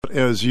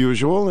as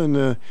usual,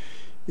 and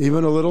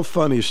even a little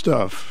funny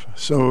stuff.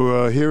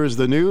 So here is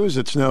the news.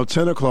 It's now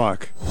 10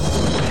 o'clock.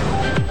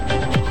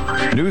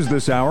 News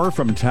this hour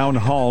from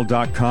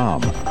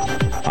townhall.com.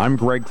 I'm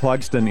Greg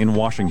Clugston in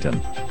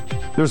Washington.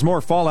 There's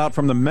more fallout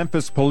from the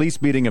Memphis police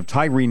beating of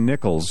Tyree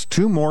Nichols.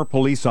 2 more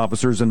police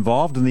officers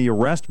involved in the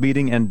arrest,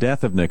 beating, and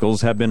death of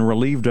Nichols have been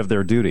relieved of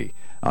their duty.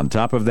 On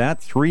top of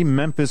that, 3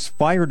 Memphis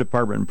Fire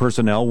Department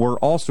personnel were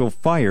also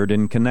fired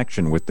in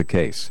connection with the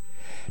case.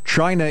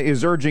 China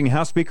is urging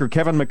House Speaker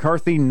Kevin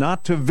McCarthy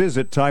not to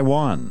visit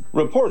Taiwan.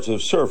 Reports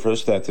have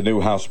surfaced that the new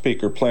House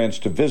Speaker plans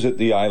to visit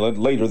the island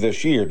later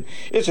this year.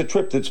 It's a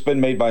trip that's been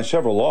made by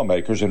several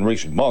lawmakers in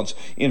recent months,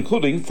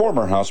 including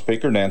former House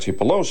Speaker Nancy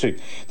Pelosi.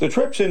 The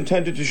trip's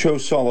intended to show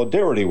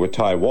solidarity with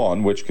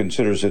Taiwan, which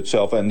considers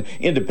itself an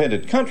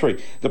independent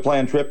country. The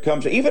planned trip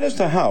comes even as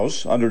the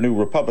House, under new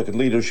Republican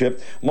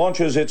leadership,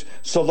 launches its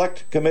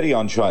Select Committee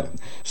on China,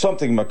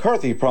 something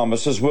McCarthy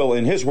promises will,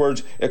 in his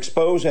words,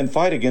 expose and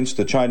fight against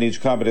the Chinese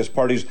Communist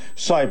Party's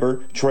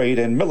cyber, trade,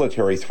 and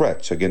military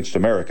threats against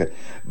America.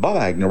 Bob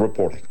Agnew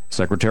reporting.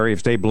 Secretary of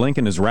State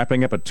Blinken is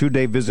wrapping up a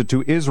 2-day visit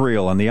to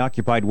Israel on the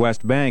occupied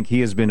West Bank.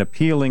 He has been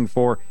appealing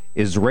for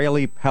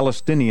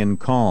Israeli-Palestinian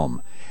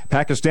calm.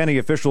 Pakistani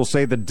officials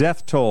say the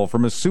death toll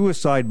from a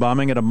suicide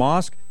bombing at a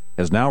mosque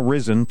has now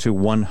risen to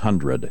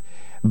 100.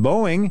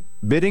 Boeing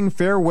bidding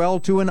farewell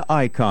to an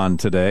icon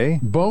today.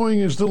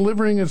 Boeing is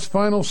delivering its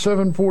final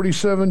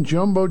 747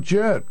 jumbo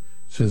jet.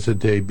 Since it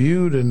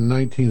debuted in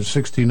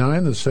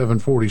 1969, the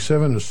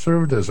 747 has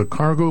served as a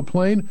cargo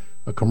plane,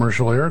 a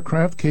commercial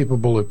aircraft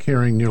capable of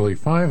carrying nearly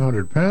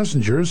 500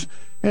 passengers,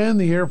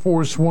 and the Air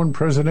Force One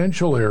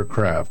presidential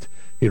aircraft.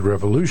 It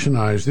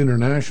revolutionized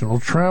international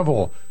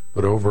travel.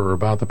 But over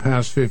about the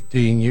past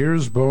 15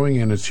 years,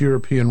 Boeing and its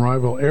European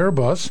rival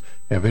Airbus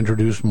have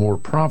introduced more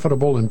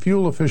profitable and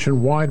fuel-efficient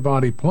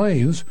wide-body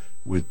planes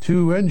with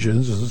 2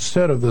 engines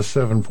instead of the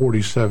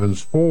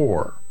 747's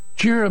 4.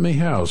 Jeremy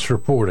House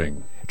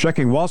reporting.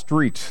 Checking Wall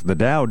Street, the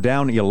Dow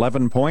down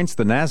 11 points,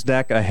 the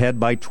Nasdaq ahead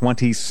by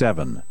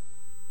 27.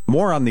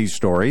 More on these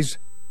stories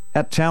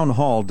at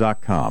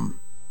townhall.com.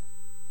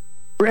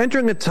 We're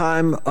entering a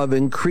time of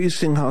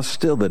increasing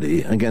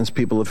hostility against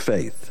people of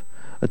faith,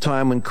 a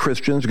time when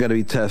Christians are going to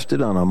be tested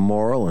on a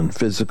moral and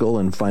physical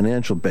and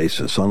financial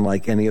basis,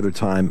 unlike any other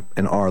time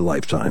in our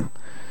lifetime.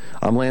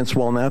 I'm Lance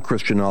Wallnau,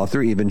 Christian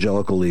author,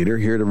 evangelical leader,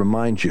 here to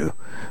remind you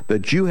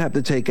that you have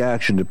to take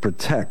action to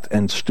protect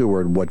and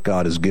steward what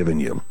God has given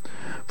you.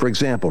 For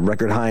example,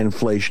 record high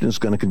inflation is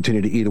going to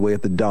continue to eat away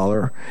at the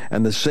dollar,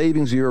 and the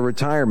savings of your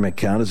retirement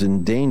account is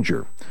in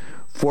danger.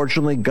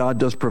 Fortunately, God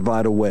does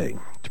provide a way.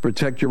 To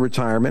protect your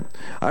retirement,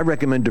 I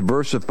recommend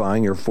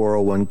diversifying your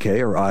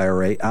 401k or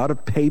IRA out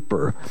of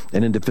paper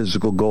and into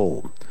physical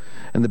gold.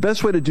 And the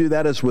best way to do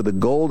that is with a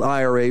gold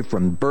IRA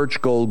from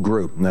Birch Gold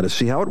Group. Now, to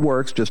see how it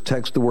works, just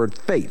text the word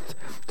FAITH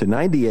to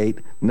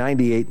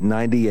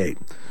 989898.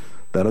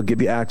 That'll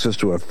give you access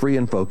to a free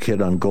info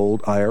kit on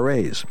gold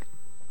IRAs.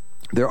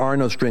 There are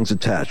no strings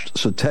attached,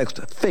 so text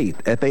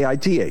FAITH,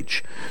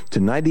 F-A-I-T-H,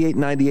 to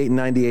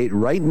 989898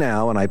 right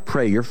now, and I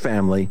pray your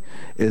family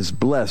is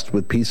blessed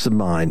with peace of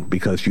mind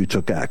because you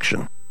took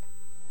action.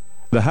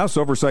 The House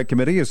Oversight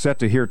Committee is set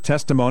to hear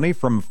testimony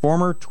from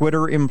former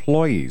Twitter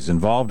employees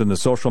involved in the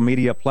social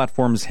media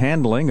platform's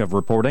handling of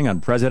reporting on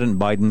President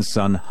Biden's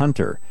son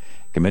Hunter.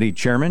 Committee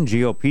Chairman,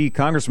 GOP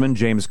Congressman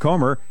James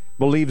Comer,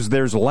 believes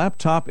there's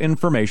laptop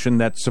information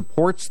that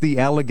supports the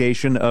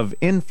allegation of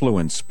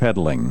influence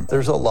peddling.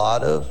 There's a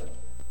lot of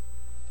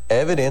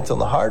evidence on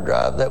the hard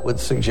drive that would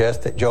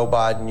suggest that Joe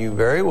Biden knew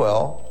very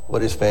well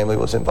what his family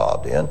was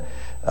involved in.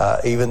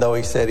 Even though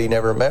he said he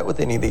never met with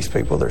any of these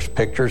people, there's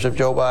pictures of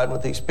Joe Biden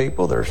with these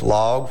people. There's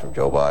logs from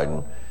Joe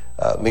Biden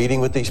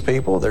meeting with these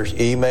people. There's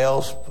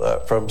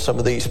emails from some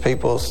of these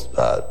people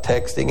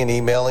texting and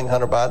emailing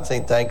Hunter Biden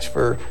saying, thanks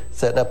for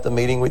setting up the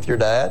meeting with your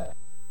dad.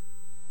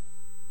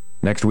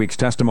 Next week's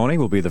testimony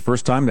will be the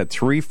first time that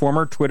 3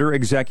 former Twitter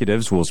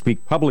executives will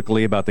speak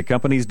publicly about the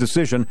company's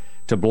decision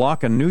to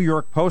block a New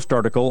York Post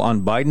article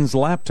on Biden's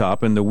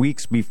laptop in the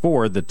weeks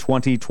before the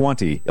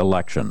 2020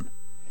 election.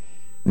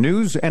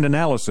 News and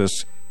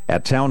analysis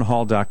at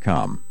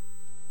townhall.com.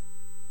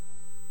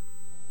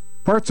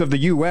 Parts of the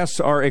U.S.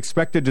 are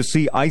expected to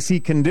see icy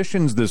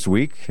conditions this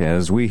week,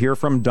 as we hear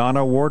from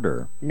Donna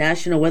Warder.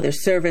 National Weather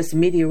Service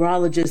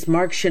meteorologist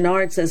Mark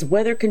Chenard says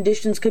weather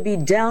conditions could be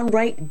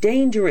downright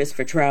dangerous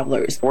for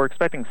travelers. We're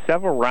expecting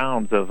several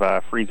rounds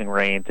of freezing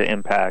rain to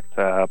impact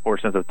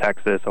portions of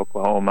Texas,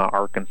 Oklahoma,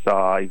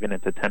 Arkansas, even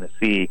into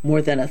Tennessee.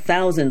 More than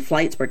 1,000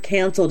 flights were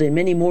canceled and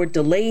many more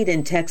delayed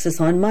in Texas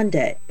on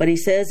Monday. But he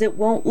says it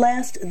won't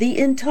last the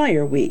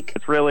entire week.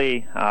 It's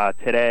really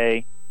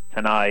today,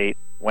 tonight,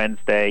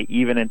 Wednesday,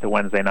 even into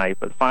Wednesday night.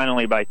 But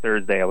finally, by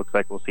Thursday, it looks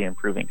like we'll see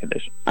improving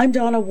conditions. I'm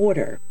Donna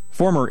Warder.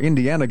 Former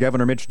Indiana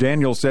Governor Mitch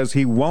Daniels says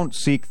he won't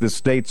seek the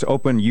state's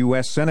open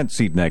U.S. Senate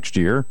seat next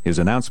year. His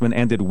announcement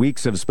ended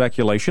weeks of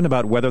speculation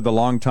about whether the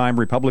longtime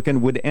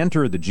Republican would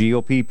enter the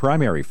GOP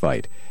primary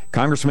fight.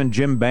 Congressman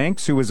Jim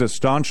Banks, who is a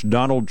staunch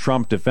Donald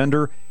Trump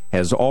defender,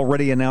 has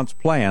already announced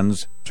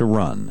plans to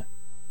run.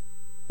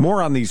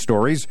 More on these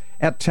stories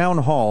at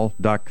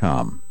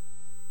townhall.com.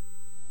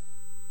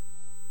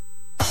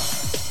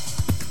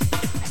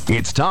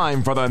 It's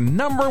time for the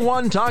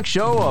 #1 talk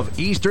show of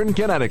Eastern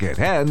Connecticut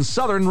and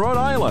Southern Rhode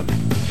Island.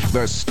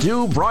 The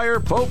Stu Bryer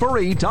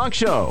Potpourri Talk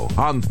Show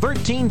on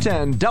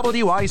 1310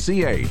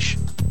 WICH.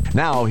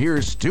 Now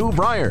here's Stu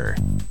Bryer.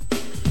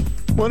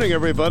 Morning,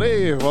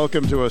 everybody.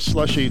 Welcome to a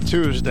slushy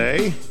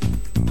Tuesday.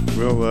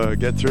 We'll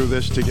get through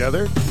this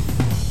together.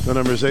 The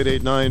number is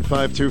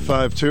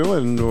 889-5252,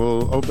 and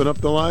we'll open up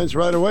the lines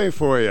right away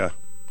for you.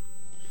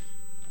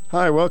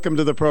 Hi, welcome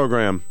to the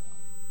program.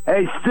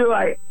 Hey, Stu,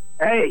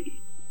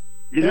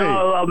 you know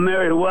I love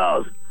Mary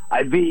Wells.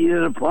 I beat you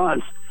to the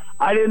punch.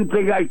 I didn't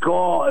think I'd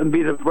call and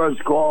be the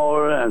first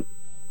caller in.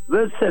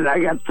 Listen, I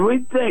got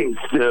 3 things,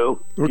 Stu.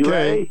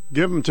 Okay,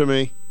 give them to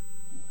me.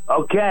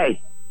 Okay.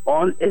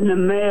 In the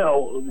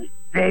mail,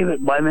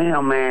 David, my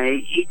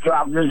mailman, he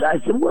dropped this.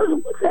 I said, what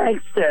the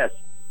heck's this?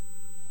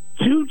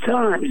 2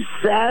 times,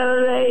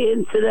 Saturday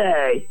and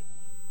today.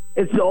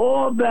 It's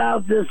all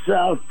about this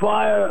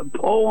fire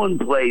polling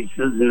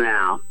places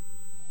now.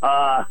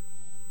 For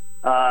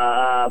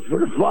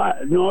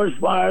the North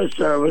Fire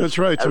Service. That's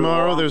right.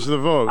 Tomorrow there's the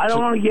vote. I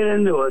don't want to get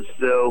into it,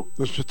 Stu.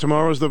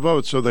 Tomorrow's the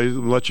vote, so they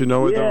let you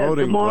know what the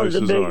voting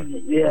places are.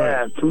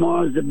 Yeah, right.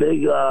 Tomorrow's the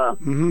big, I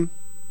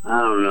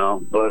don't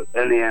know. But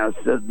anyhow,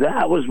 so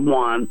that was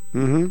 1.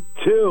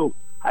 2,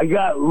 I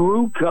got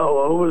Ruco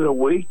over the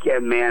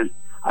weekend, man.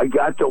 I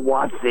got to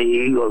watch the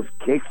Eagles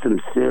kick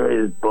some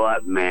serious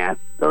butt, man.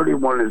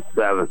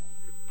 31-7.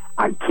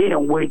 I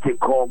can't wait to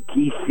call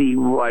Kesey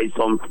Rice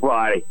on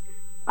Friday.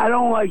 I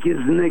don't like his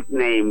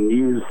nickname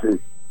using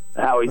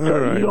how he does. All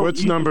right.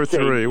 What's number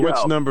 3?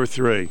 What's number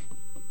 3?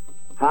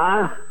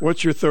 Huh?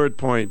 What's your third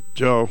point,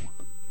 Joe?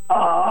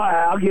 All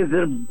right, I'll get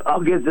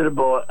to the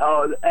bullet.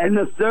 Oh, and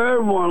the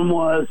third one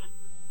was,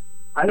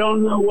 I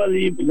don't know whether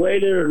you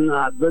played it or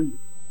not, but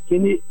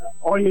can you?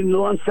 Or you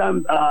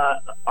lunchtime? All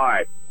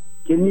right.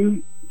 Can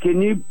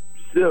you,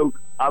 Sue?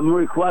 I'm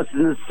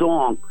requesting a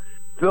song,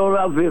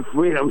 "Philadelphia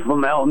Freedom"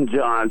 from Elton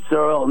John,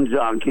 Sir Elton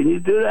John. Can you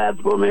do that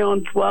for me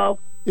on 12?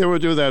 Yeah, we'll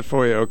do that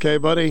for you. Okay,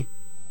 buddy?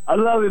 I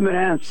love you,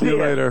 man. See you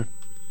later.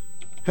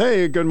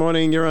 Hey, good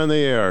morning. You're on the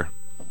air.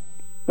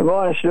 Good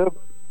morning, Stu.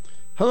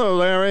 Hello,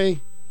 Larry.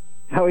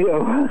 How are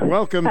you?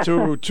 Welcome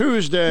to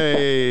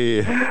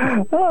Tuesday.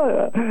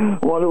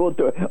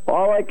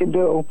 All I can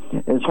do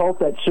is hope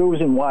that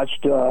Susan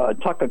watched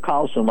Tucker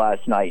Carlson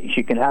last night.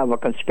 She can have a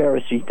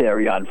conspiracy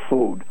theory on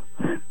food.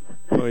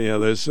 Oh yeah,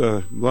 there's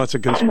lots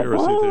of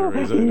conspiracy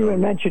theories.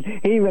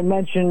 He even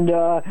mentioned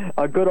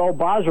a good old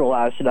Basra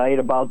last night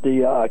about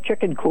the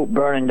chicken coop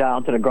burning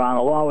down to the ground,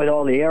 along with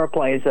all the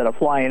airplanes that are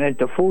flying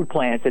into food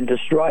plants and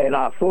destroying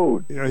our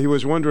food. Yeah, he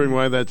was wondering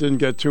why that didn't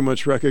get too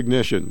much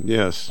recognition.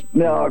 Yes.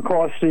 No, of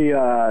course the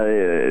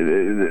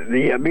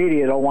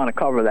media don't want to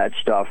cover that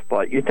stuff.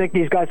 But you think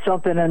he's got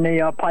something in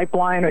the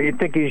pipeline, or you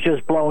think he's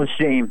just blowing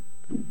steam?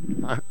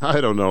 I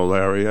don't know,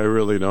 Larry. I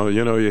really don't.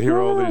 You know, you hear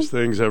all these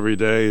things every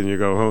day, and you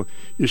go home,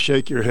 you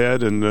shake your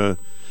head, and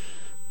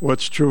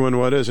what's true and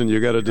what isn't, you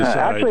got to decide.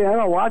 Actually, I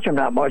don't watch him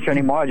that much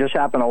anymore. I just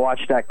happened to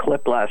watch that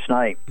clip last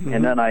night,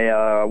 and then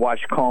I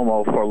watched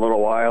Como for a little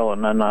while,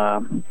 and then I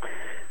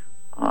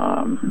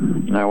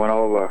went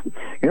over.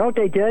 You know what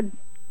they did?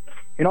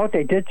 You know what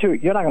they did to?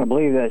 You're not going to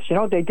believe this. You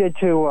know what they did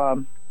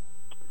to?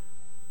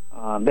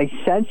 They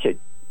censored.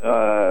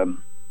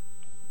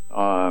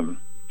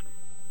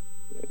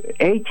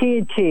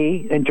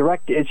 AT&T and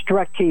it's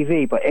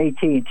DirecTV, but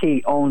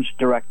AT&T owns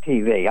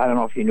DirecTV. I don't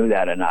know if you knew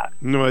that or not.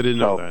 No, I didn't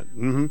know that.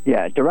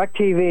 Yeah,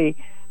 DirecTV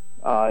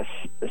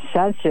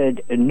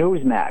censored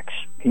Newsmax.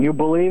 Can you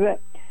believe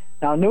it?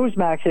 Now,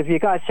 Newsmax, if you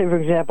got, say for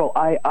example,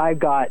 I've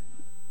got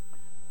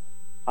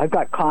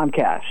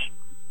Comcast,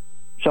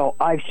 so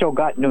I've still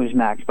got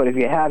Newsmax. But if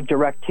you have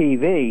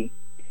DirecTV,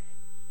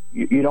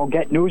 you don't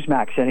get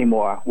Newsmax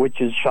anymore, which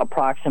is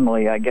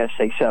approximately, I guess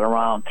they said,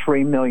 around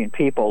 3 million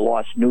people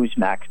lost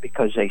Newsmax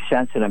because they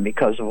censored them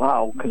because of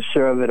how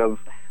conservative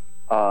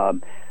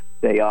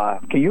they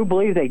are. Can you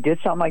believe they did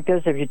something like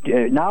this? If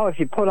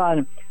you put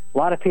on, a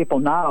lot of people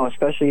now,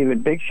 especially even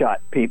big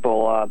shot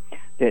people,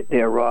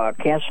 they're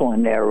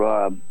canceling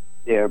their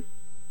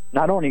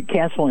not only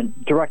canceling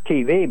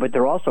DirecTV, but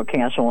they're also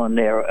canceling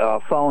their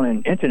phone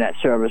and internet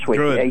service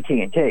with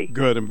AT&T.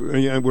 Good.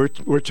 Yeah, we're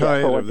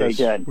tired of this.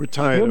 We're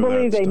tired of that. You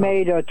believe they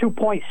made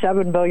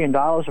 $2.7 billion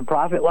of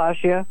profit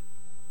last year?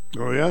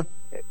 Oh, yeah?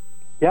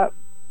 Yep.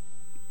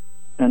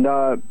 And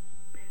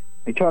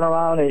they turn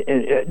around,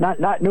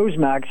 not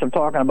Newsmax, I'm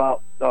talking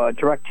about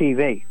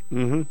DirecTV.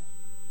 Mm-hmm.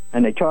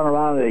 And they turn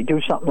around and they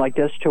do something like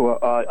this to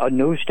a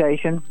news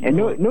station. And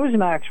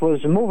Newsmax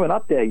was moving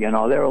up there, you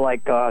know. They were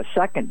like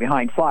second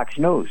behind Fox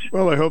News.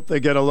 Well, I hope they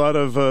get a lot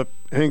of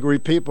angry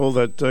people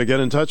that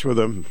get in touch with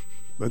them.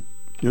 But,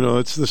 you know,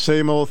 it's the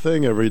same old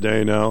thing every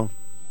day now.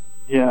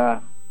 Yeah.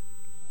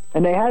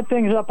 And they had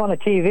things up on the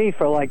TV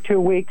for like 2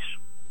 weeks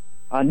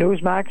on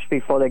Newsmax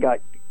before they got,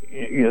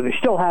 you know, they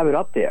still have it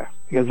up there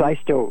because I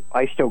still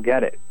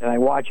get it. And I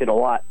watch it a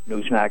lot,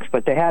 Newsmax.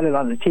 But they had it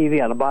on the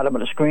TV on the bottom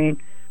of the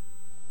screen.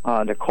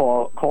 to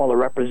call the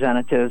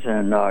representatives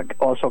and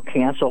also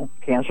cancel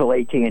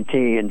AT&T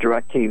and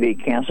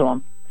DirecTV, cancel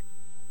them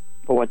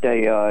for what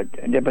they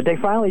did. But they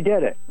finally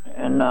did it,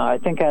 and I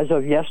think as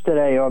of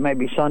yesterday or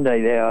maybe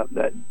Sunday,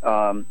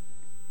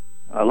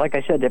 like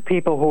I said, the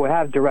people who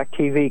have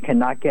DirecTV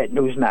cannot get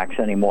Newsmax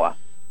anymore.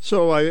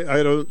 So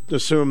I don't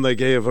assume they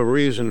gave a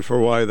reason for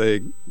why they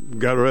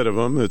got rid of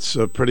them. It's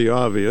pretty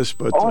obvious.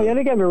 But yeah,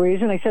 they gave a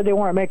reason. They said they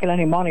weren't making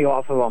any money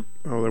off of them.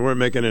 Oh, they weren't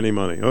making any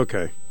money.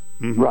 Okay.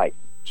 Mm-hmm. Right.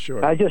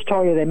 Sure. I just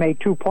told you they made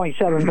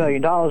 $2.7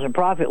 billion in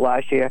profit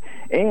last year,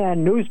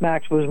 and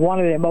Newsmax was one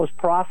of their most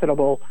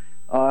profitable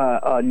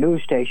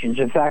news stations.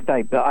 In fact,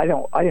 I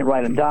didn't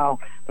write them down,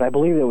 but I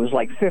believe there was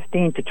like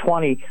 15 to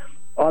 20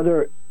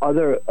 other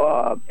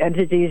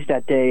entities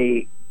that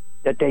they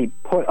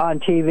put on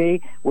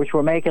TV, which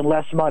were making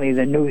less money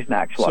than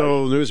Newsmax was.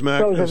 So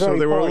Newsmax, so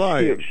they were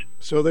lying. Excuse.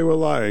 So they were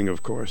lying,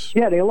 of course.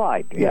 Yeah, they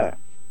lied. Yeah.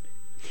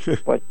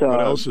 But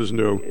what else is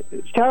new?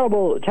 It's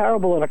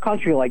terrible in a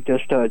country like this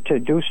to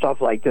do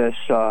stuff like this.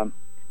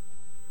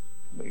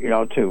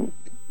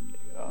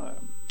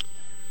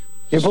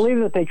 You believe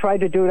that they tried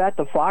to do that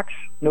to Fox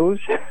News?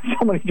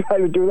 Somebody tried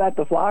to do that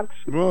to Fox?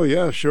 Well,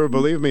 yeah, sure.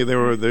 Believe me, there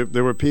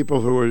were people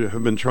who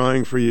have been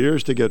trying for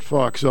years to get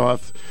Fox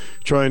off,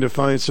 trying to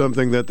find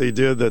something that they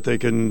did that they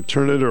can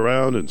turn it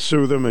around and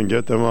sue them and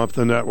get them off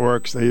the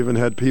networks. They even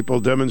had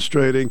people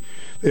demonstrating.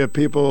 They had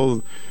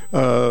people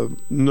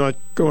not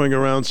going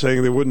around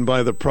saying they wouldn't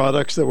buy the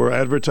products that were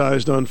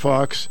advertised on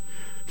Fox.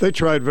 They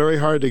tried very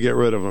hard to get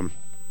rid of them.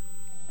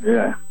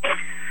 Yeah.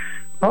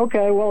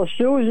 Okay, well,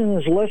 Susan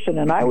is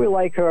listening. I would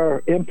like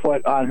her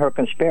input on her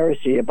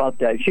conspiracy about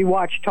that. She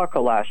watched Tucker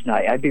last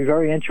night. I'd be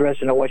very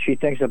interested in what she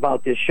thinks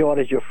about this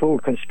shortage of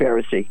food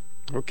conspiracy.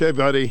 Okay,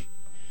 buddy.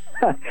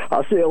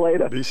 I'll see you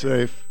later. Be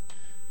safe.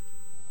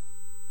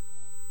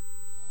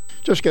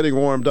 Just getting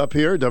warmed up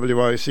here,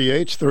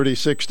 WICH,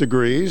 36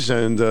 degrees,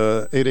 and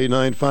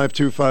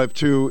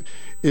 889-5252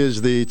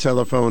 is the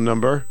telephone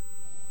number.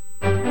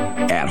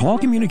 At Hall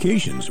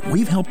Communications,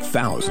 we've helped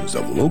thousands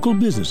of local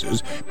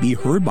businesses be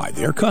heard by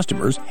their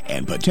customers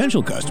and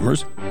potential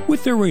customers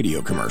with their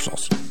radio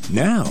commercials.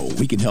 Now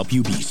we can help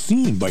you be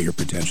seen by your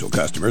potential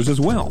customers as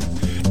well.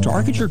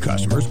 Target your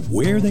customers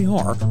where they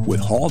are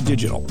with Hall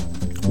Digital.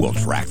 We'll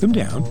track them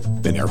down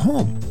in their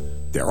home,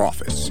 their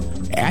office,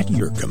 at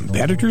your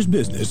competitor's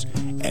business,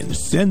 and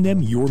send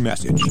them your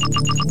message.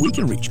 We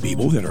can reach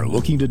people that are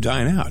looking to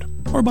dine out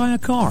or buy a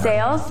car.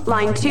 Sales,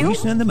 line 2. We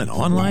send them an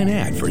online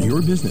ad for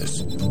your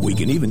business. We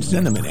can even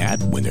send them an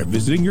ad when they're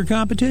visiting your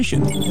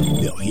competition.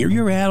 They'll hear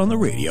your ad on the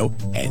radio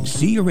and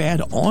see your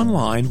ad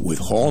online with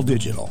Hall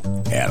Digital.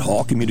 At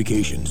Hall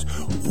Communications,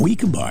 we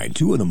combine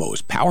two of the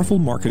most powerful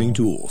marketing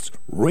tools,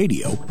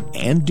 radio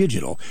and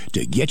digital,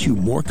 to get you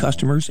more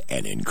customers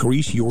and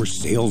increase your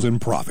sales and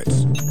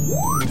profits.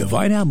 To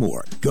find out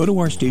more, go to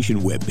our station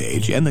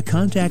webpage and the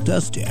Contact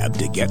Us tab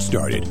to get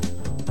started.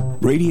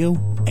 Radio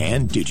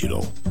and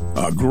digital.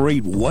 A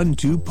great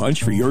 1-2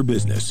 punch for your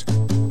business.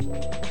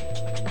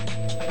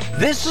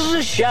 This is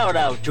a shout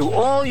out to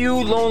all you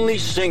lonely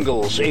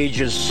singles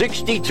ages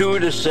 62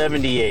 to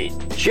 78.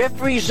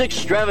 Jeffrey's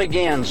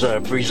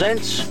Extravaganza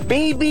presents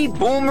Baby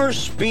Boomer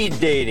Speed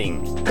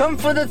Dating. Come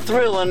for the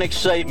thrill and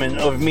excitement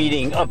of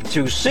meeting up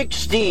to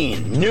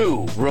 16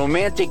 new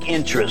romantic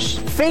interests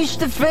face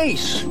to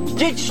face.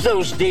 Ditch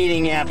those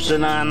dating apps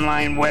and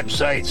online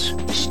websites.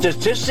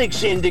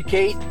 Statistics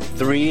indicate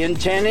 3 in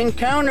 10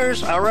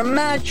 encounters are a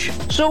match.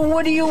 So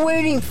what are you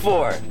waiting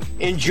for?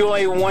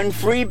 Enjoy one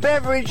free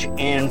beverage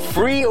and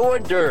free hors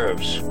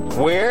d'oeuvres.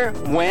 Where,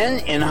 when,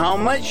 and how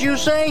much, you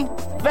say?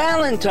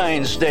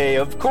 Valentine's Day,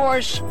 of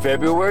course,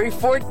 February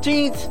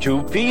 14th,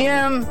 2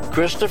 p.m.,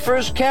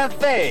 Christopher's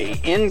Cafe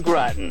in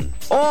Groton.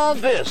 All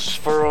this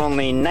for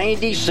only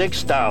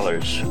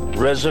 $96.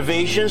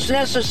 Reservations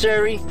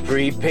necessary,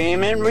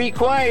 prepayment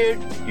required.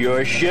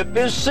 Your ship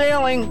is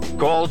sailing.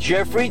 Call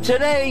Jeffrey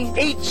today,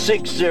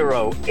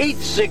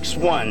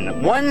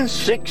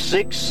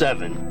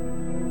 860-861-1667.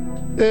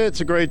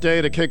 It's a great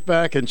day to kick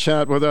back and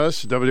chat with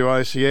us.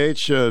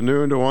 WICH,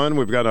 noon to 1.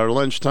 We've got our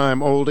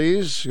lunchtime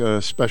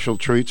oldies, special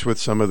treats with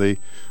some of the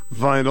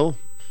vinyl,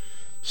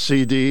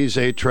 CDs,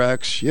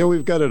 8-tracks. Yeah,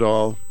 we've got it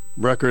all.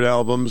 Record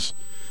albums.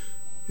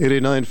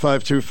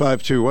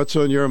 889-5252. What's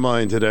on your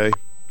mind today?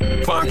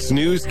 Fox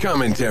News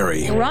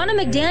commentary. Ronna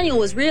McDaniel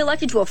was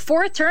reelected to a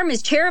 4th term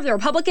as chair of the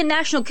Republican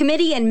National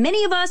Committee, and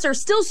many of us are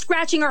still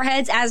scratching our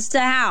heads as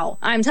to how.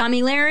 I'm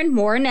Tommy Lahren.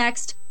 More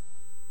next.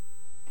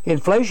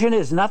 Inflation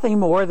is nothing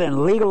more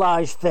than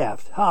legalized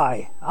theft.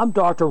 Hi, I'm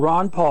Dr.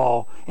 Ron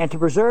Paul, and to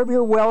preserve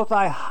your wealth,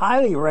 I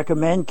highly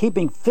recommend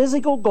keeping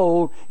physical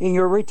gold in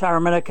your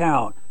retirement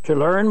account. To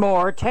learn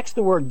more, text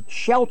the word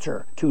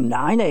SHELTER to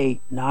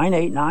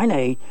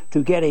 989898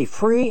 to get a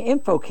free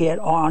info kit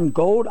on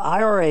gold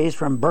IRAs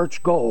from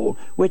Birch Gold,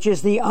 which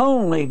is the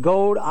only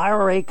gold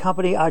IRA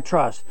company I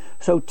trust.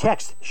 So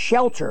text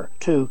SHELTER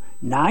to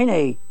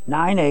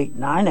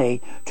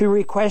 989898 to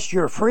request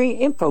your free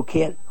info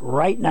kit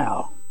right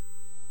now.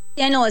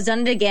 Daniel has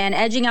done it again,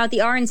 edging out the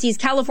RNC's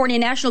California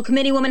National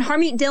Committee woman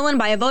Harmeet Dillon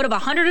by a vote of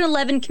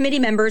 111 committee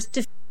members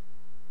to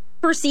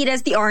proceed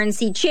as the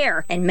RNC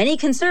chair. And many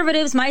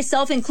conservatives,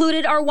 myself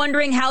included, are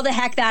wondering how the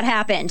heck that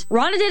happened.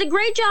 Ronna did a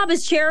great job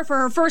as chair for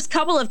her first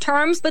couple of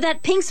terms, but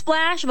that pink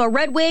splash of a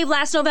red wave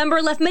last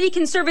November left many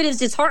conservatives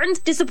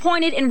disheartened,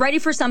 disappointed, and ready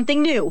for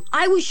something new.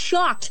 I was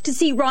shocked to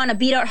see Ronna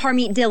beat out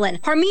Harmeet Dillon.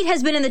 Harmeet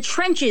has been in the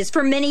trenches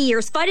for many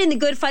years, fighting the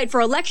good fight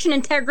for election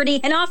integrity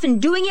and often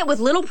doing it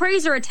with little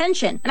praise or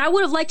attention. And I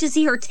would have liked to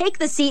see her take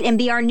the seat and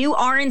be our new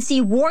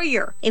RNC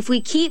warrior. If we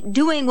keep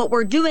doing what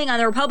we're doing on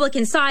the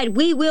Republican side,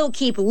 we will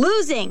keep losing.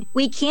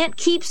 We can't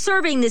keep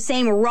serving the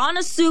same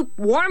Ronna soup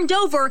warmed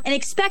over and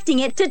expecting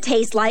it to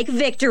taste like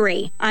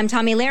victory. I'm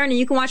Tommy Lahren, and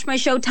you can watch my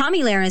show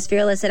Tommy Lahren is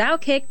Fearless at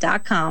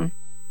Outkick.com.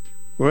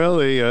 Well,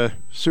 the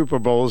Super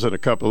Bowl's in a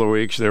couple of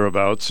weeks,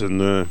 thereabouts,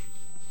 and,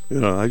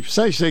 I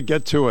say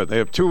get to it. They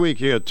have 2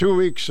 weeks. You had 2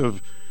 weeks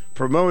of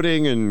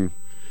promoting and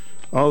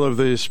all of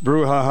this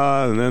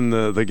brouhaha and then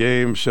the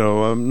game,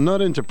 so I'm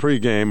not into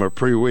pregame or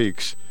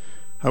pre-weeks.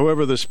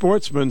 However, the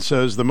Sportsman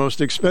says the most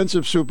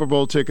expensive Super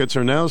Bowl tickets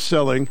are now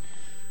selling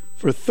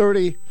for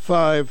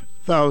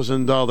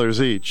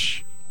 $35,000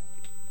 each.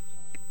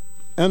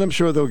 And I'm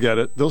sure they'll get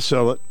it. They'll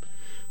sell it.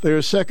 They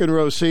are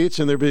second-row seats,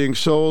 and they're being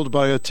sold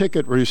by a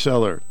ticket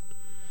reseller.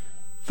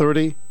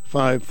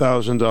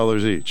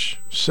 $35,000 each.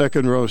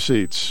 Second-row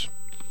seats.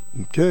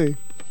 Okay.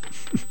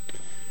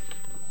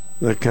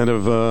 That kind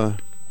of,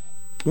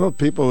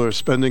 people are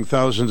spending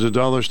thousands of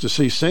dollars to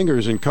see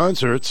singers in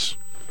concerts.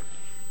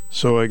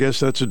 So I guess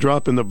that's a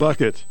drop in the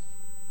bucket.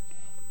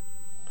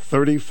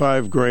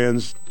 35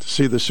 grand to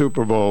see the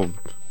Super Bowl,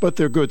 but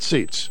they're good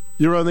seats.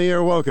 You're on the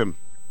air. Welcome.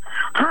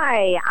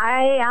 Hi.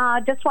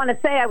 I just want to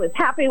say I was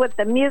happy with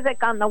the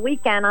music on the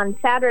weekend. On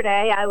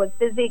Saturday, I was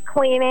busy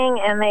cleaning,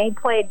 and they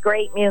played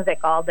great music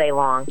all day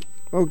long.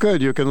 Oh,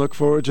 good. You can look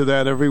forward to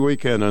that every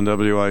weekend on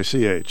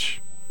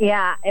WICH.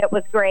 Yeah, it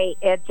was great.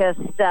 It just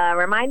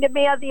reminded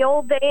me of the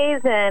old days,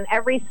 and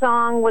every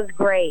song was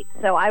great.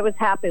 So I was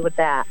happy with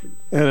that.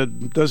 And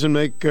it doesn't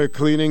make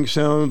cleaning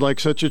sound like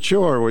such a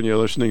chore when you're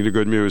listening to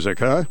good music,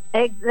 huh?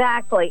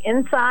 Exactly.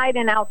 Inside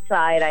and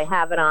outside, I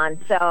have it on.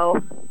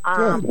 So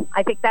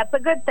I think that's a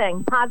good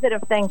thing,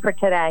 positive thing for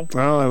today.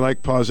 Well, I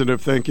like positive.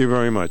 Thank you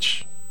very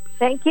much.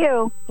 Thank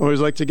you.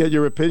 Always like to get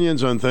your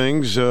opinions on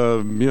things,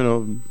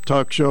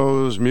 talk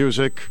shows,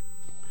 music.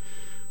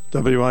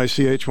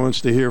 WICH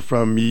wants to hear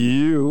from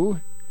you.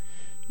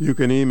 You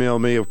can email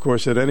me, of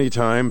course, at any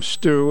time,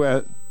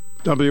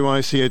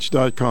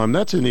 stu@wich.com.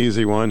 That's an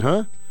easy one,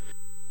 huh?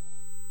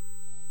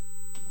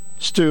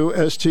 Stu,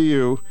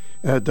 S-T-U,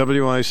 at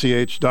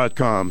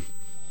WICH.com.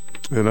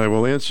 And I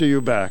will answer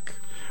you back.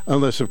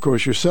 Unless, of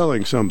course, you're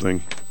selling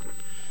something,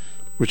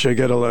 which I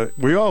get a lot.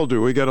 We all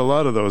do. We get a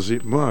lot of those.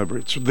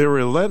 They're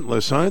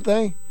relentless, aren't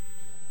they?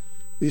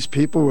 These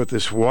people with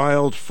this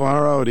wild,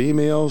 far-out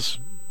emails.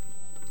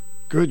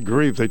 Good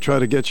grief, they try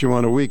to get you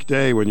on a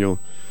weekday when you'll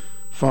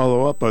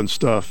follow up on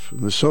stuff.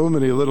 There's so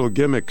many little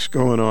gimmicks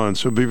going on,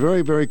 so be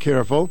very, very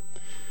careful.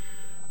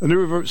 A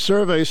new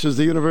survey says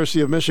the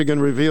University of Michigan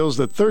reveals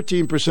that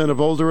 13%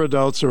 of older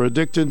adults are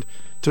addicted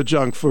to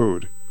junk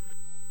food.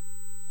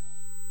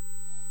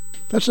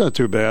 That's not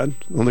too bad,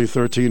 only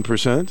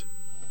 13%.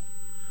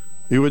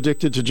 You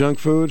addicted to junk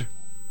food?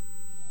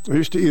 I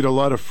used to eat a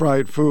lot of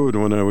fried food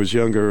when I was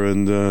younger,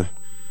 and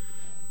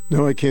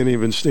now I can't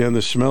even stand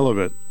the smell of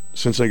it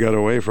since I got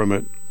away from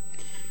it.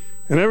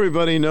 And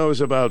everybody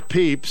knows about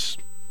Peeps.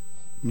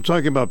 I'm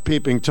talking about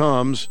Peeping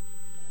Toms.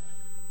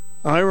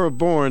 Ira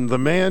Bourne, the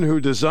man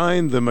who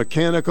designed the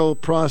mechanical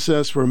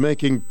process for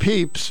making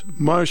Peeps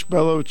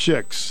marshmallow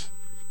chicks.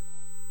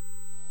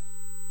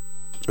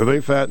 Are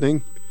they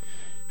fattening?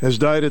 Has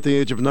died at the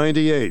age of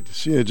 98.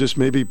 See, just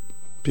maybe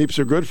Peeps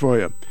are good for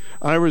you.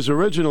 Ira's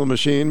original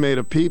machine made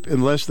a Peep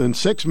in less than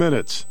 6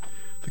 minutes.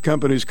 The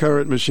company's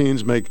current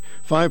machines make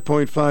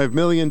 5.5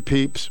 million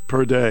Peeps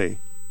per day.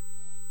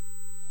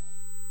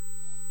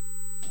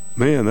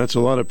 Man, that's a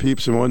lot of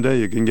Peeps in one day.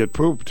 You can get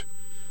pooped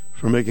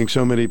for making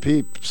so many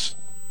Peeps.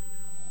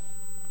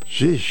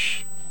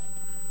 Sheesh.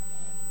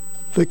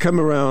 They come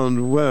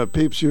around,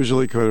 Peeps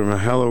usually come around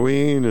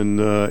Halloween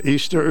and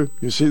Easter.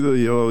 You see the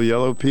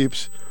yellow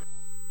Peeps?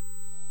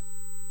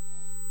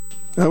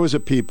 I was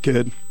a Peep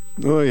kid.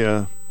 Oh,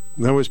 yeah.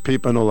 I was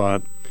peeping a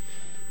lot.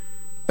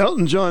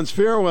 Elton John's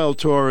farewell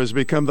tour has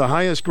become the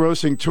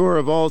highest-grossing tour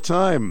of all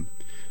time.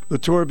 The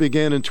tour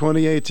began in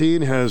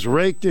 2018, has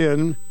raked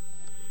in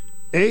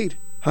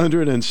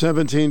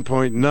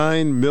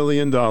 $817.9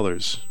 million.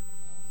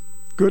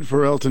 Good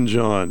for Elton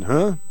John,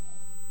 huh?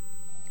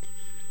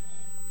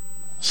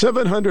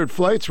 700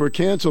 flights were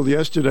canceled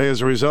yesterday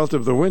as a result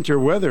of the winter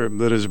weather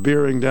that is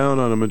bearing down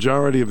on a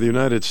majority of the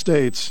United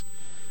States.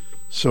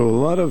 So a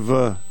lot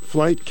of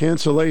flight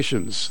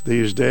cancellations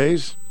these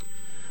days.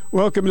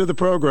 Welcome to the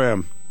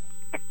program.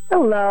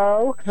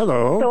 Hello.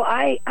 Hello. So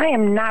I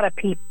am not a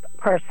Peep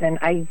person.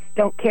 I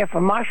don't care for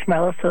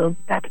marshmallows, so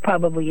that's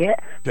probably it.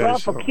 They're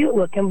awful cute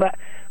looking, but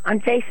on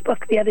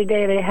Facebook the other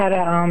day they had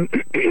a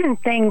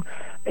thing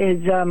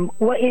is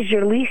what is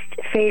your least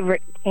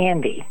favorite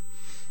candy?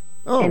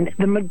 Oh. And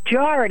the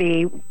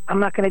majority, I'm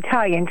not going to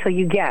tell you until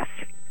you guess.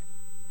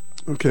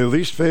 Okay,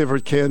 least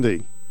favorite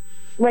candy.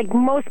 Like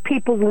most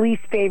people's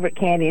least favorite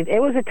candy.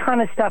 It was a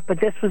ton of stuff, but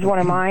this was one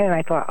of mine, and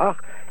I thought, oh,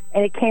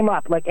 and it came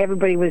up. Like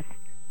everybody was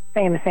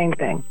saying the same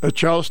thing. A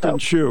Charleston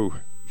Chew.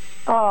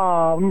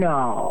 Oh,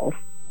 no.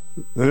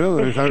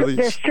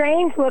 They're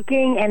strange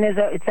looking, and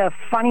it's a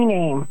funny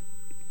name.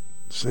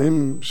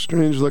 Same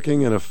strange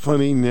looking and a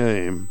funny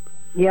name.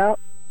 Yep.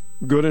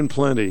 Good and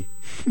plenty.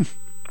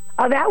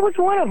 Oh, that was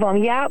one of them,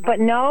 yeah. But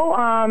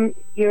no,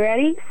 you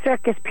ready?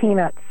 Circus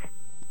peanuts.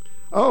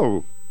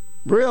 Oh,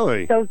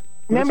 really? So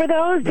remember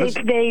those?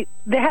 They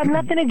had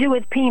nothing to do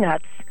with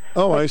peanuts.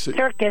 Oh, I see.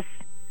 Circus.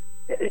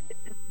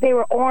 They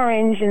were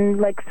orange and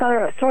like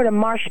sort of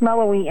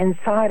marshmallowy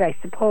inside, I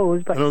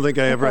suppose. But I don't think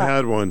I ever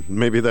had one.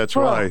 Maybe that's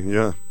why.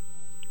 Yeah.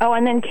 Oh,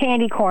 and then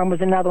candy corn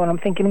was another one. I'm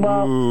thinking,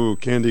 well, ooh,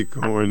 candy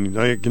corn.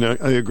 I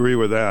agree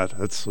with that.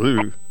 That's.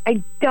 Ooh.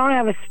 I don't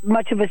have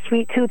much of a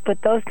sweet tooth,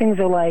 but those things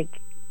are like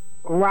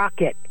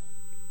rocket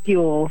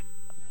fuel.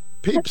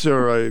 Peeps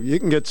are. You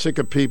can get sick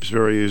of Peeps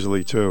very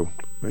easily too,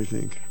 I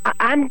think.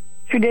 I'm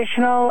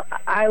traditional.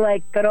 I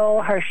like good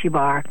old Hershey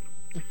bar.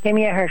 Give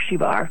me a Hershey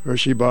bar.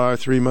 Hershey bar,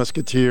 Three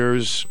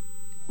Musketeers.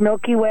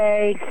 Milky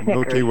Way, Snickers.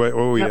 Milky Way,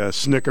 oh yeah,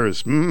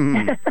 Snickers.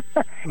 And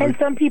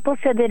some people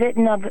said they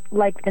didn't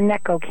like the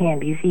Necco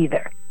candies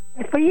either.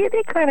 For you,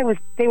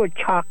 they were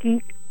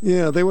chalky.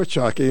 Yeah, they were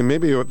chalky. And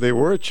maybe they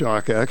were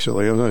chalk,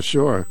 actually. I'm not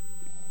sure.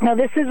 No,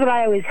 this is what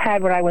I always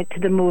had when I went to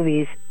the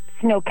movies.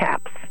 Snow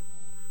Caps.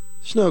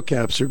 Snow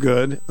Caps are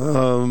good.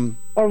 Or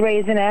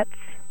Raisinets.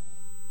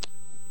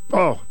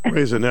 Oh,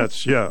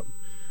 Raisinets, yeah.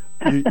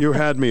 You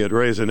had me at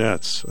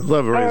Raisinets. I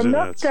love Raisinets.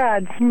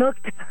 Milk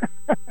Duds.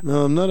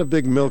 No, I'm not a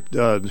big Milk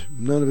Dud.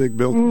 I'm not a big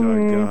Milk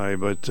Dud guy,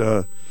 but...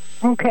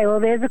 okay, well,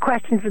 there's a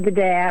question for the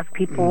day. Ask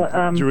people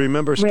do you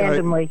remember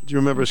randomly. Do you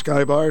remember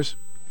Sky Bars?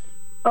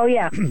 Oh,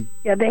 yeah.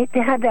 Yeah, they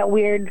had that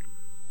weird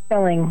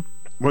filling.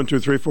 1, 2,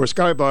 3, 4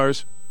 Sky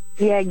Bars.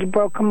 Yeah, you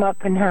broke them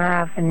up in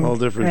half. And all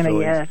different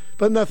fillings. Yeah.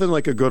 But nothing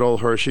like a good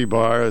old Hershey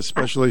bar,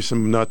 especially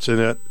some nuts in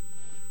it.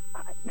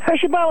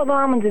 Hershey bar with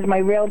almonds is my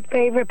real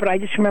favorite, but I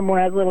just remember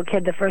when I was a little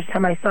kid, the first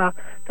time I saw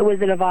The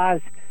Wizard of Oz,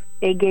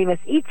 they gave us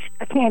each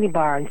a candy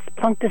bar and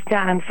plunked us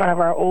down in front of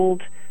our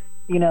old,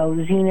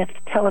 Zenith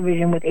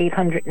television with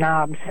 800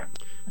 knobs.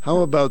 How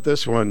about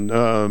this one?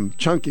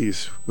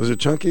 Chunkies. Was it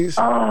Chunkies?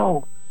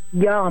 Oh,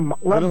 yum.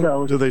 Love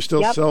those. Do they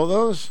still sell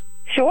those?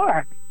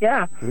 Sure,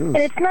 yeah. Yes. And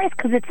it's nice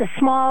because it's a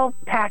small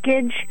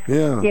package,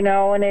 yeah.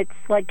 And it's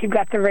like you've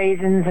got the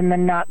raisins and the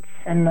nuts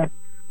and the...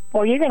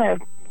 Well, you got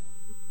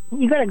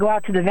to go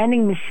out to the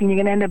vending machine. You're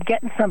going to end up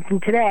getting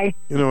something today.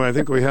 I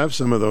think we have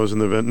some of those in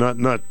the not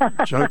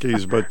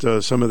Chunkies,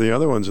 but some of the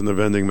other ones in the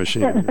vending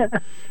machine.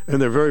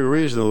 And they're very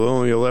reasonable,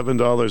 only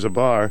 $11 a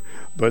bar.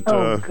 But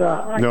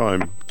God. No,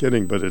 I'm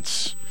kidding, but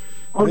it's...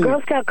 Well,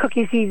 Girl Scout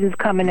cookie season's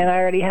coming, and I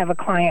already have a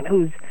client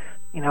who's,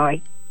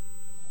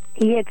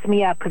 he hits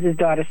me up because his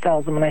daughter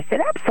sells them, and I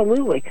said,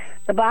 absolutely.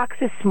 The box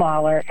is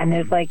smaller, and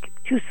there's like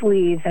 2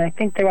 sleeves, and I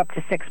think they're up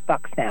to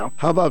 $6 now.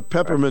 How about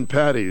peppermint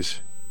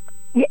patties?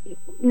 Yeah,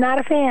 not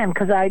a fan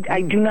because I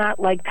do not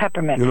like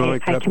peppermint. You don't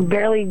like peppermint? I can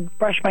barely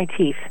brush my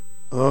teeth.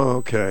 Oh,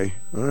 okay.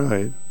 All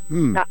right.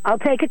 I'll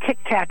take a Tic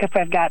Tac if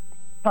I've got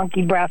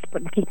funky breath,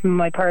 but keep them in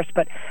my purse.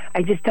 But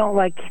I just don't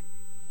like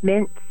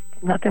mint.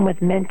 Nothing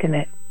with mint in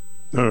it.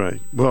 All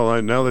right.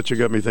 Well, now that you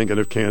got me thinking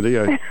of candy,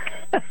 I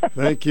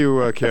thank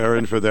you,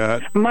 Karen, for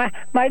that. My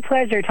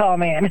pleasure, tall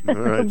man. All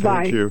right.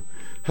 Bye. Thank you.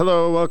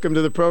 Hello. Welcome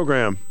to the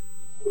program.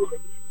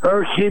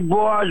 Hershey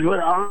bars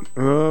with...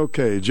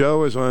 Okay,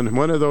 Joe is on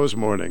one of those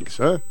mornings,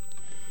 huh?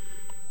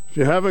 If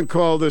you haven't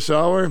called this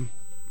hour,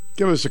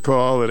 give us a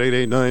call at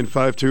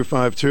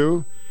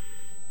 889-5252.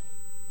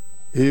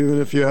 Even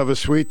if you have a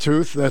sweet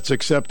tooth, that's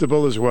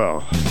acceptable as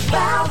well.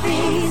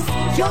 Falvey's,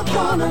 you're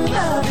gonna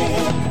love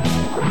it.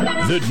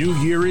 The new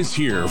year is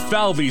here.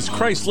 Falvey's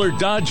Chrysler,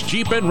 Dodge,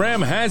 Jeep, and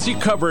Ram has you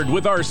covered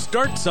with our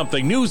Start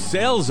Something New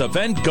sales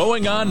event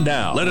going on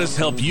now. Let us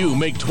help you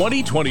make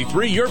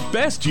 2023 your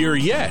best year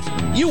yet.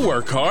 You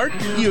work hard,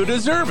 you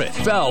deserve it.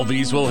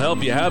 Falvey's will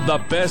help you have the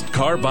best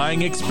car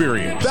buying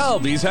experience.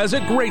 Falvey's has a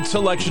great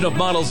selection of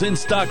models in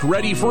stock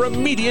ready for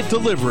immediate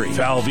delivery.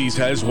 Falvey's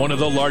has one of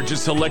the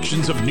largest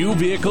selections of new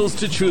vehicles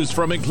to choose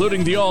from,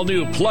 including the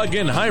all-new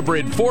plug-in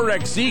hybrid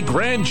 4XE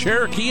Grand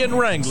Cherokee and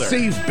Wrangler.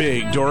 Save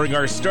big during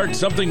our Start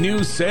Something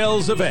New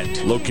sales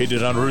event.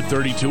 Located on Route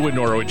 32 in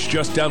Norwich,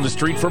 just down the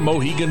street from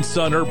Mohegan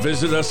Sun, or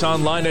visit us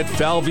online at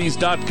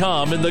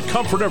falveys.com in the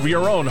comfort of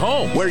your own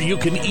home, where you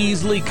can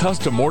easily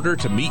custom order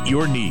to meet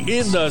your needs.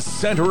 In the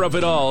center of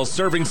it all,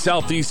 serving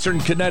southeastern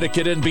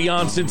Connecticut and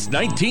beyond since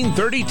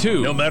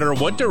 1932. No matter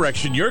what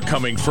direction you're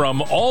coming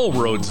from, all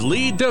roads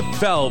lead to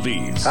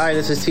Falvey's. Hi,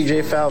 this is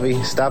TJ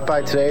Falvey. Stop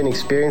by today and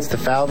experience the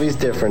Falvey's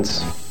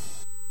difference.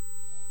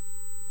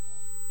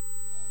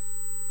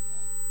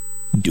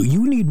 Do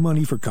you need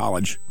money for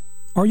college?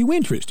 Are you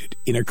interested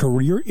in a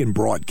career in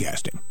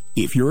broadcasting?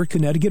 If you're a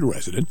Connecticut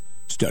resident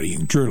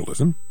studying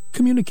journalism,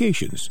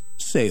 communications,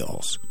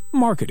 sales,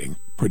 marketing,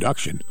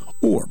 production,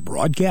 or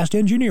broadcast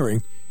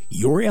engineering,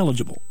 you're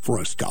eligible for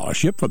a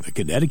scholarship from the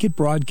Connecticut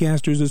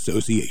Broadcasters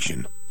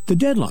Association. The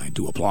deadline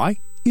to apply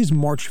is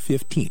March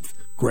 15th.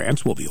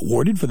 Grants will be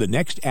awarded for the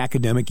next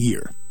academic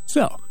year.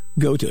 So,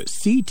 go to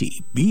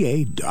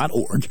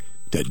ctba.org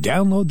to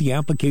download the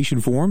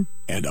application form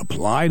and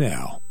apply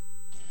now.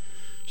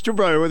 Stu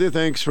Bryer with you.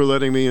 Thanks for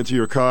letting me into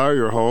your car,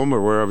 your home,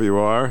 or wherever you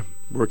are,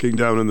 working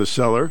down in the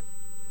cellar.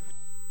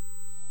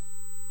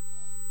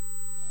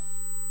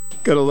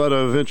 Got a lot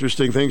of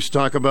interesting things to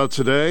talk about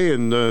today,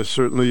 and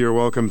certainly you're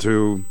welcome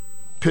to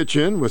pitch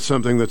in with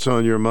something that's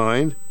on your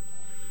mind.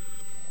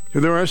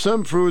 And there are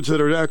some foods that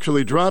are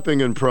actually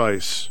dropping in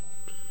price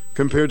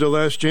compared to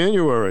last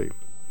January.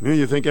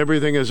 You think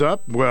everything is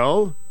up?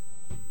 Well,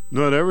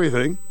 not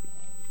everything.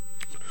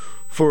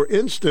 For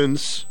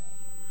instance,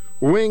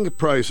 wing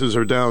prices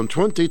are down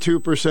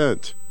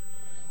 22%.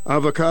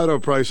 Avocado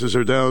prices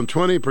are down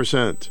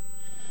 20%.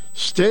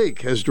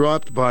 Steak has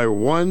dropped by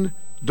 $1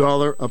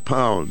 a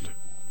pound.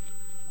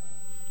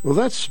 Well,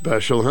 that's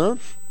special, huh?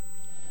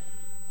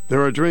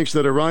 There are drinks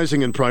that are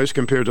rising in price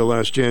compared to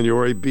last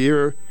January.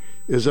 Beer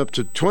is up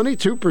to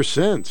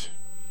 22%.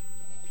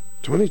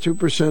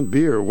 22%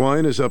 beer.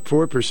 Wine is up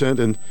 4%,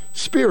 and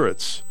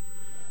spirits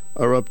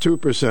are up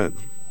 2%.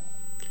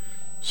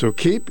 So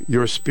keep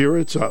your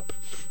spirits up.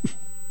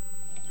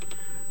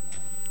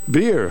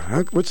 Beer.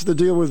 What's the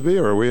deal with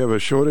beer? We have a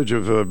shortage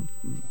of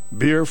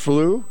beer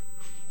flu?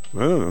 I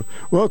don't know.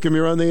 Welcome,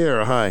 you're on the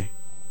air. Hi.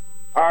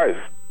 Hi,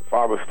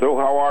 Father Stu.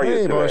 How are you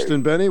today? Hey,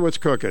 Boston Benny. What's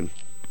cooking?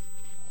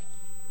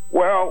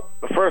 Well,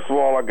 first of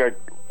all, want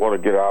to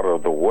get out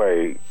of the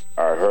way.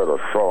 I heard a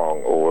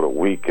song over the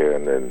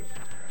weekend, and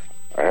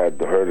I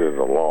hadn't heard it in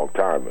a long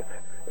time.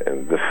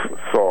 And this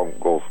song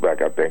goes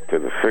back, I think, to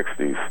the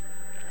 60s.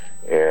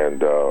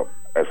 And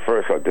at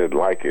first I did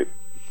like it,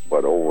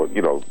 but over,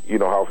 you know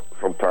how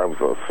sometimes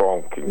a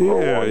song can grow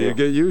on you. Yeah, you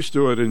get used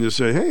to it, and you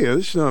say, hey,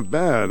 this is not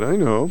bad. I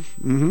know.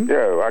 Mm-hmm.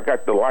 Yeah, I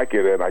got to like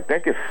it, and I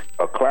think it's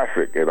a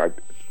classic, and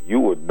you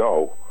would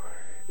know.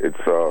 It's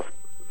a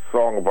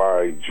song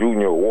by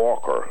Junior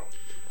Walker.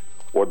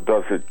 What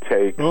does it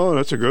take? Oh,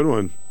 that's a good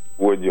one.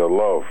 When you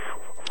love.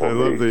 I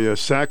love the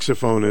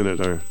saxophone in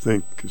it. I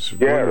think it's a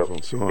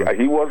wonderful song. Yeah,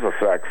 he was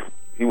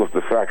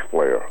the sax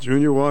player.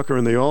 Junior Walker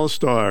and the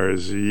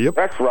All-Stars. Yep.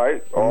 That's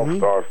right.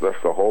 All-Stars.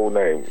 That's the whole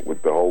name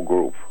with the whole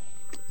group.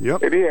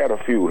 Yep. And he had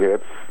a few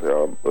hits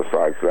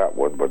besides that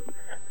one. But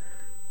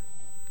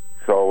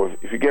so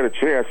if you get a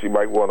chance, you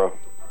might want to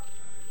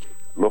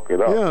look it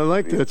up. Yeah, I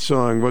like that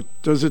song. What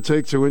does it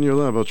take to win your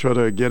love? I'll try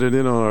to get it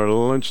in on our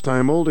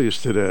lunchtime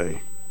oldies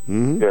today.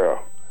 Mm-hmm. Yeah.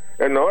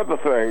 And the other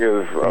thing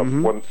is,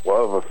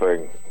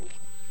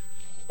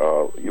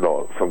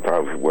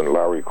 sometimes when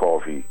Larry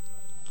calls, he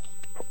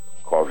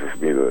causes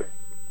me to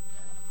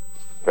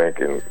think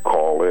and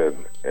call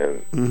in,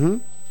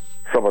 and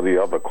some of the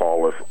other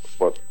callers,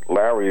 but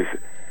Larry's,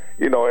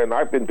 and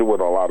I've been doing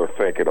a lot of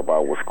thinking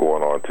about what's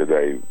going on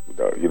today,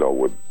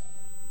 with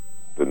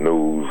the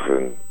news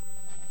and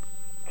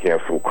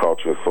cancel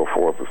culture, so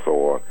forth and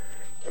so on.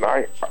 And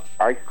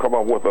I come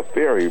up with a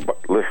theory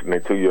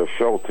listening to your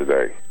show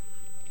today.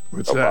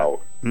 What's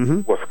about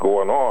what's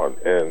going on,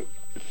 and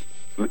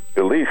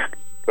at least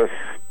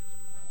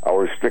I'll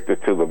restrict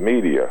it to the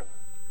media,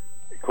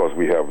 because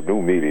we have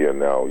new media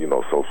now,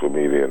 social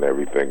media and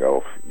everything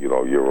else.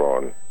 You're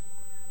on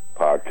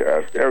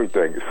podcasts,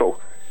 everything. So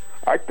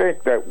I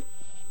think that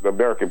the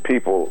American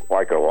people,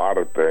 like a lot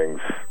of things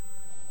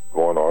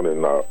going on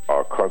in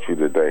our country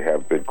today,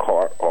 have been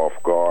caught off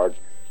guard,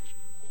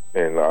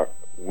 and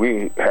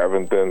we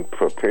haven't been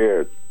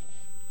prepared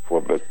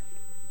for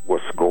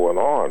what's going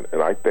on.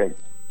 And I think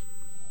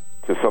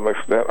to some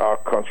extent our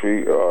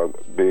country,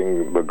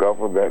 being the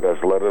government, has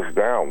let us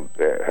down.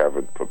 They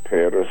haven't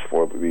prepared us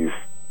for these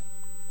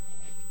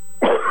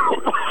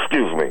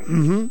excuse me,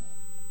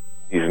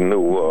 these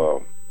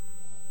new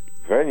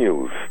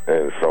venues.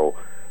 And so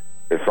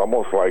it's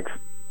almost like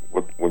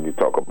when you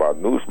talk about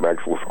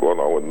Newsmax, what's going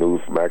on with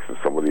Newsmax and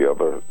some of the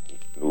other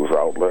news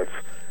outlets,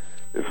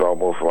 it's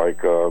almost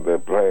like they're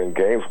playing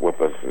games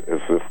with us as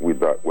if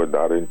we're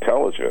not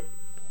intelligent,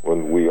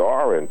 when we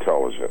are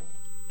intelligent.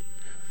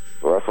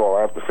 So that's all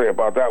I have to say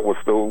about that. Was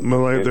still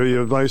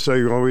the advice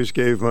I always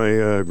gave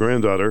my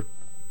granddaughter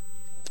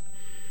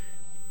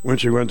when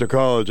she went to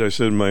college. I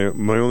said, my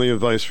only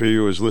advice for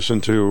you is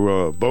listen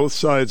to both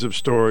sides of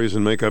stories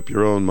and make up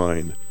your own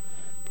mind.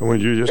 But when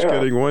you're just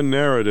getting one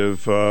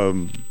narrative,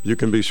 you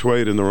can be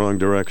swayed in the wrong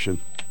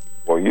direction.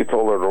 Well, you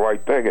told her the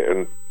right thing,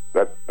 and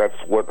that's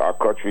what our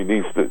country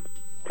needs to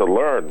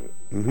learn,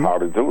 how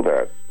to do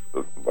that.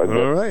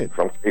 All right.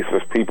 Some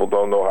cases, people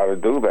don't know how to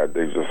do that.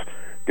 They just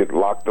get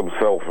locked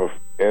themselves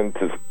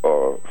into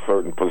a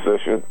certain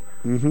position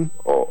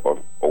or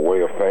a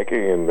way of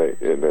thinking, and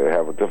they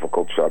have a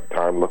difficult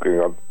time looking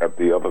up at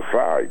the other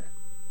side.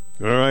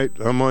 All right.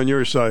 I'm on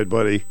your side,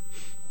 buddy.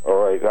 All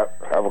right.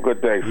 Have a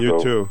good day, You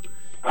too.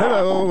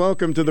 Hello,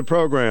 welcome to the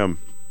program.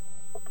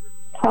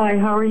 Hi,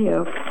 how are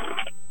you?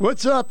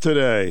 What's up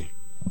today?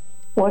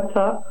 What's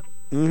up?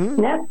 Mm-hmm.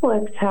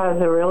 Netflix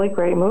has a really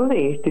great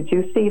movie. Did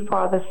you see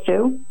Father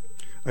Stu?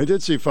 I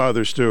did see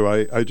Father Stu.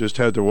 I just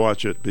had to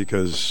watch it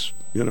because,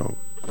 you know.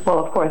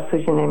 Well, of course,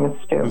 because your name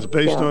is Stu. It's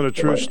based on a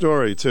true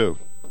story, too.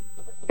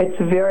 It's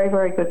a very,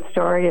 very good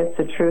story. It's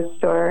a true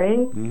story.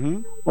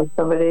 Mm-hmm. Of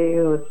somebody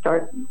who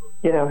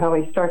how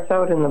he starts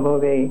out in the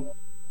movie.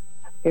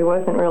 He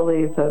wasn't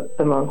really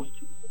the most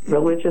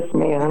religious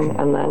man,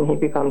 and then he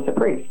becomes a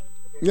priest.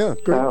 Yeah,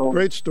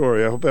 great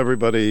story. I hope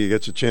everybody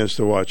gets a chance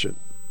to watch it.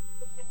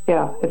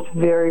 Yeah, it's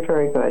very,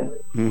 very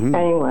good. Mm-hmm.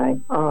 Anyway,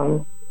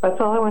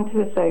 that's all I wanted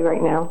to say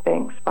right now.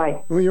 Thanks.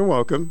 Bye. Well, you're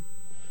welcome.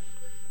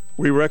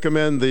 We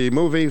recommend the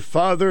movie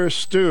Father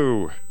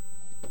Stu.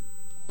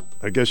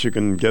 I guess you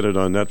can get it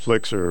on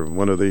Netflix or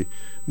one of the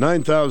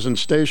 9,000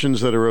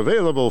 stations that are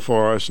available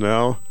for us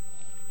now.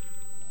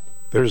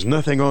 There's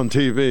nothing on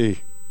TV.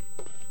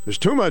 There's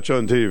too much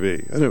on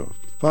TV. Anyway,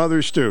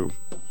 Father Stu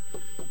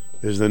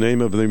is the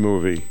name of the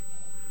movie.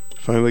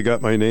 Finally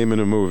got my name in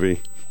a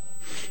movie.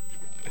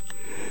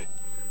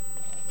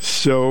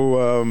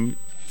 So,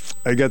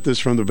 I get this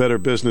from the Better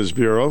Business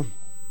Bureau.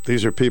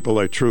 These are people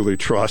I truly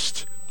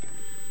trust.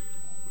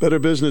 Better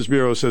Business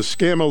Bureau says,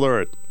 Scam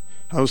Alert.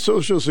 How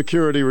Social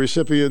Security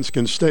recipients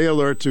can stay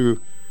alert to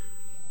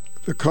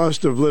the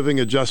cost of living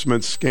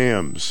adjustment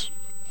scams.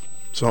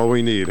 That's all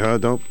we need, huh?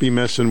 Don't be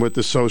messing with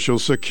the Social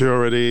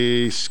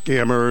Security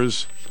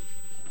scammers.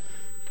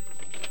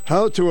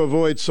 How to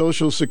avoid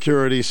Social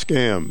Security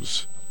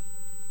scams.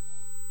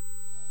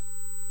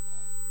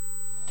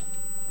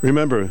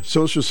 Remember,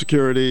 Social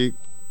Security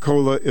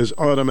COLA is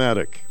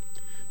automatic.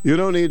 You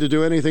don't need to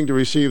do anything to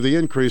receive the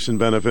increase in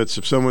benefits.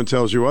 If someone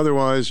tells you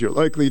otherwise, you're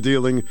likely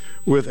dealing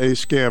with a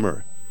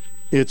scammer.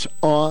 It's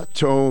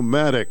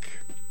automatic.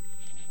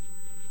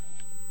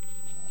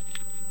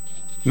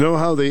 Know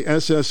how the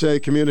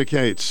SSA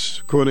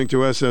communicates. According to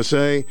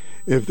SSA,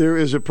 if there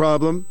is a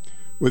problem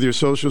with your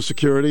Social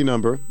Security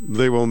number,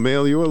 they will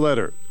mail you a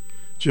letter.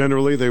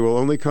 Generally, they will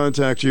only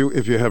contact you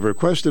if you have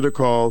requested a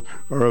call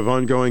or have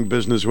ongoing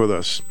business with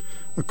us.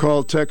 A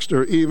call, text,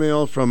 or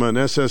email from an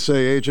SSA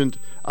agent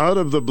out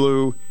of the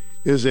blue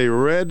is a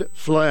red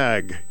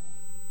flag.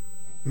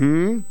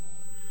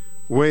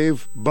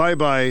 Wave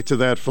bye-bye to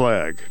that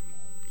flag.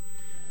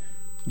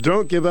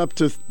 Don't give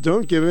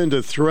in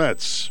to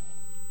threats.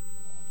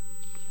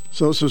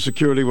 Social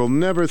Security will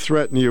never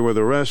threaten you with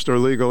arrest or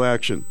legal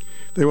action.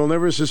 They will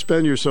never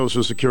suspend your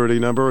Social Security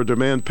number or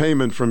demand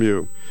payment from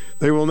you.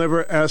 They will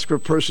never ask for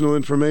personal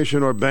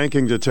information or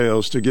banking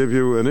details to give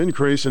you an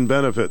increase in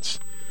benefits.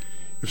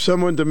 If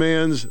someone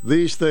demands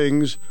these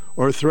things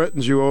or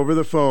threatens you over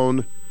the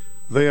phone,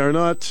 they are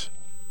not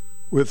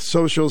with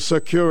Social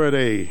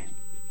Security.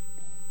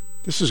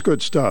 This is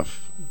good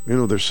stuff. You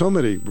know, there's so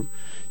many.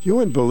 You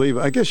wouldn't believe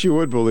it. I guess you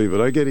would believe it.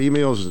 I get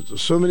emails.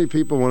 So many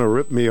people want to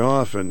rip me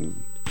off,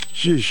 and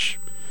sheesh.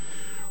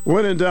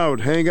 When in doubt,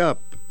 hang up.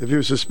 If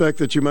you suspect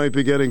that you might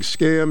be getting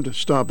scammed,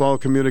 stop all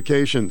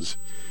communications.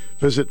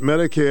 Visit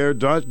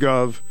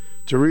Medicare.gov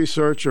to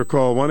research or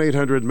call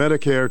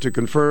 1-800-MEDICARE to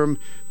confirm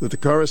that the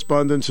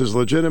correspondence is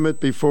legitimate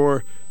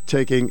before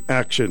taking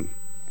action.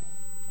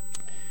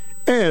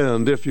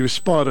 And if you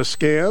spot a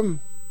scam,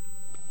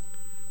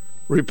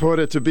 report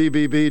it to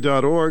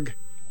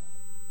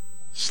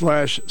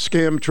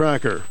bbb.org/scam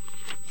tracker.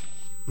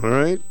 All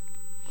right?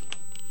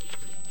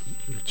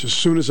 As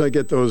soon as I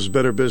get those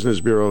Better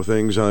Business Bureau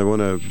things, I want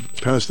to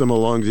pass them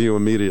along to you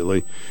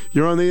immediately.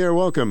 You're on the air.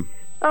 Welcome.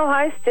 Oh,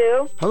 hi,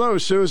 Stu. Hello,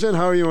 Susan.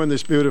 How are you on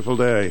this beautiful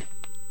day?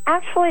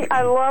 Actually,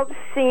 I love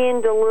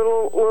seeing the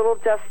little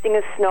dusting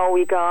of snow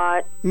we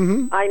got.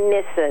 Mm-hmm. I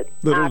miss it,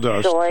 Little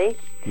dust. actually.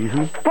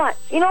 Mm-hmm. But,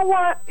 you know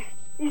what?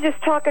 You're just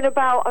talking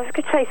about, I was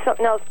going to say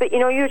something else, but, you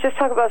know, you were just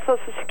talking about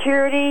Social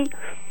Security.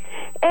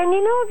 And,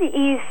 you know, the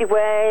easy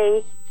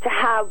way to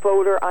have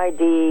voter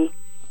ID,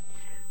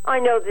 I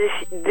know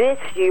this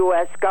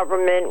U.S.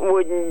 government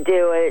wouldn't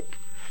do it,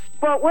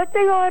 but what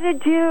they ought to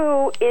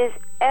do is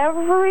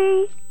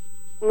every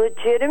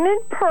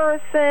legitimate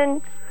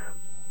person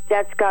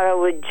that's got a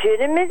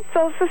legitimate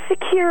Social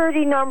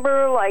Security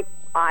number, like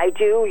I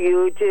do,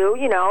 you do,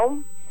 you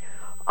know,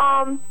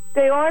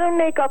 they ought to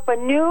make up a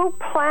new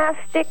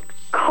plastic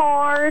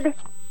card,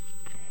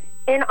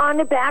 and on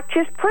the back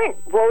just print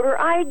voter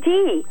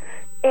ID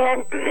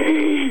and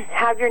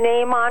have your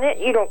name on it.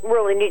 You don't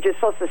really need your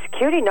Social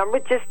Security number.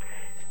 Just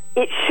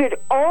it should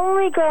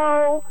only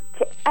go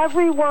to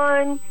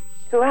everyone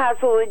who has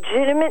a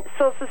legitimate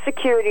Social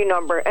Security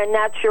number, and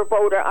that's your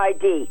voter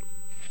ID.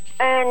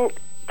 And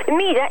to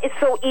me, that is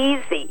so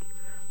easy.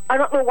 I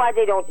don't know why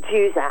they don't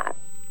do that,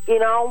 you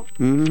know?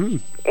 Mm-hmm.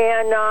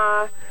 And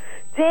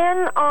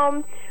then,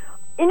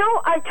 you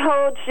know, I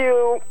told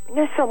you,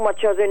 there's so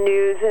much other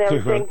news and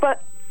everything,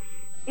 but,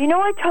 you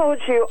know, I told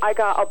you I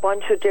got a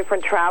bunch of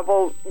different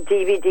travel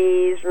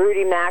DVDs,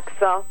 Rudy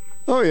Maxa.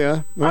 Oh,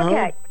 yeah. Uh-huh.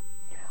 Okay.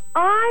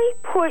 I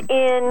put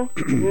in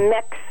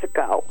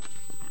Mexico.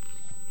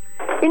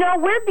 You know,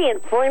 we're being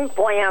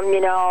flim-flam,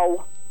 you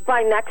know.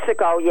 by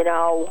Mexico, you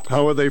know.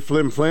 How are they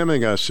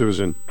flim-flamming us,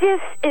 Susan?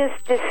 This is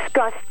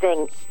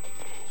disgusting.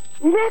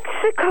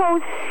 Mexico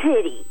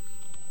City,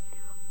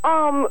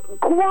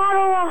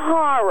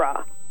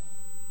 Guadalajara,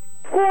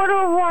 Puerto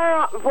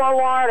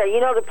Vallarta, you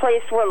know, the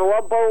place where the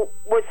Love Boat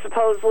was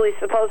supposedly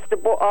supposed to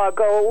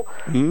go.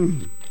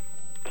 These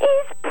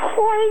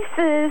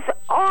places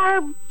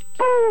are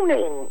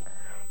booming.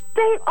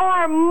 They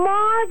are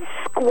Mod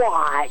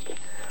Squad.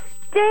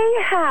 They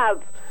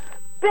have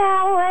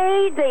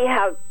ballet, they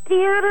have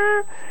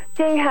theater,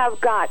 they have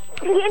got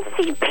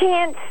fancy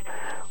pants,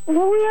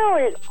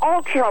 really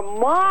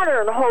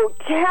ultra-modern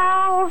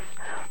hotels.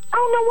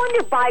 Oh, no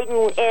wonder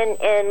Biden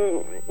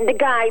and the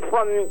guy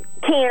from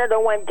Canada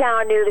went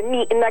down there to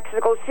meet in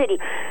Mexico City.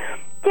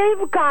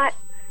 They've got,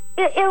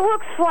 it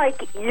looks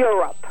like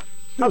Europe.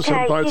 Yeah, Okay?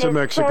 some parts of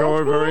Mexico so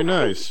are very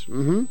fancy. nice.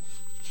 Mm-hmm.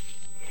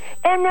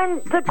 And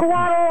then the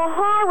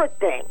Guadalajara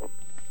thing.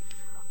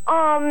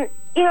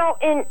 You know,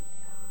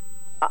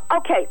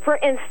 okay, for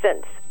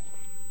instance,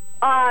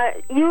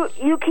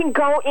 you can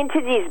go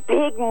into these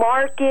big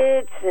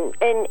markets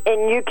and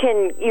you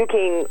can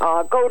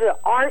go to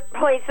art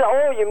places.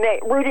 Oh,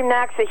 Rudy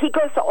Max, he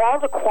goes to all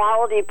the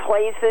quality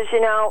places. You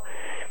know,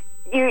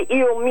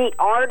 you'll meet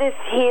artists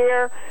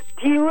here,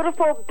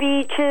 beautiful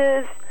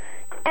beaches,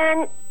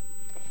 and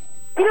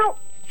you know,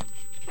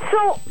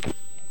 so.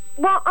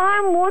 Well,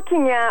 I'm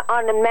looking at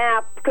on the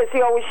map, because he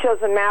always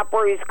shows a map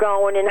where he's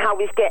going and how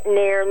he's getting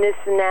there and this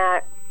and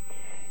that.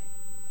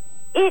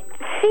 It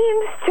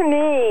seems to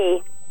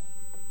me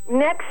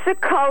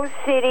Mexico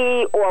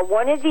City or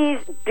one of these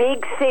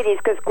big cities,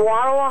 because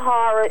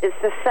Guadalajara is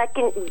the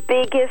second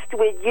biggest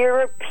with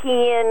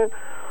European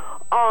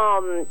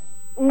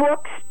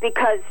looks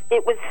because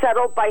it was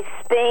settled by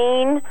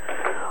Spain.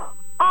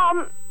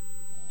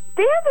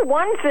 They're the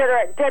ones that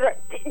are there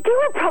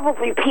are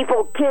probably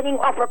people getting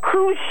off of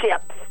cruise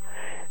ships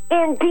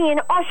and being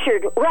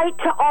ushered right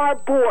to our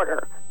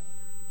border.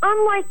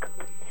 I'm like,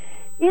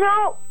 you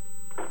know,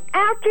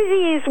 after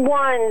these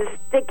ones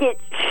that get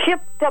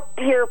shipped up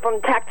here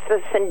from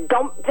Texas and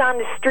dumped on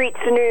the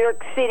streets of New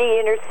York City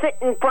and are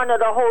sitting in front of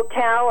the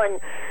hotel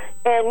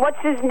and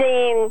what's his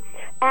name,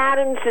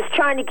 Adams, is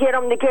trying to get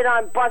them to get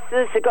on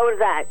buses to go to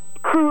that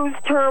cruise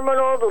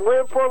terminal to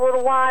live for a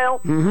little while.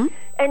 Mm-hmm.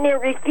 And they're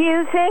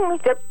refusing.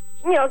 They're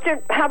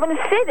having a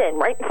sit-in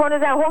right in front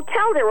of that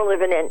hotel they were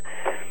living in.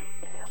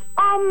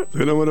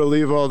 They don't want to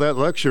leave all that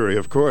luxury,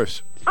 of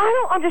course. I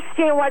don't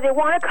understand why they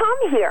want to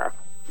come here.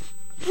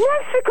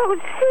 Mexico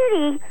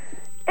City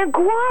and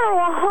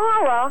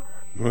Guadalajara.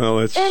 Well,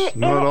 it's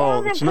not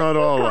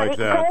all like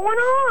that. Going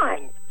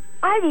on.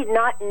 I did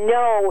not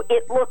know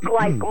it looked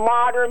like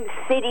modern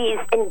cities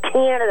in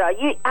Canada.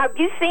 Have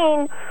you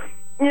seen?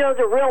 You know,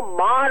 the real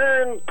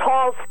modern,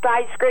 tall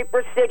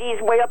skyscraper cities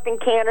way up in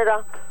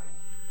Canada.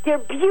 They're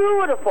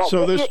beautiful.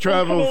 So this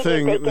travel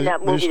thing,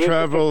 these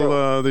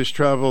travel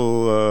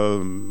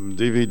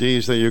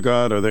DVDs that you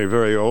got, are they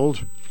very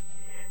old?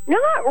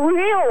 Not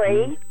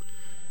really.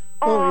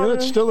 Well, yeah,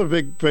 it's still a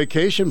big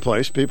vacation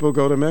place. People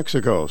go to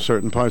Mexico.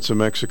 Certain parts of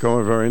Mexico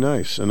are very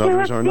nice, and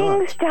others are not. There are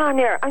things down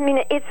there. I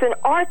mean, it's an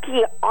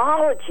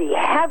archaeology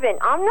heaven.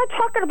 I'm not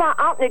talking about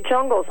out in the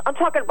jungles. I'm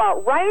talking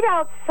about right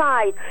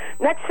outside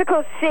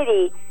Mexico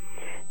City.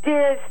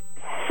 There's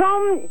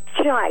some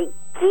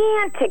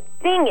gigantic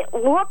thing. It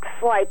looks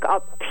like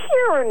a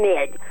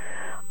pyramid.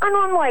 And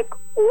I'm like,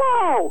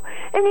 whoa.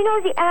 And you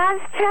know the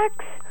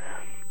Aztecs?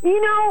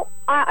 You know,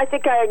 I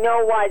think I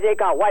know why they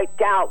got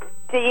wiped out.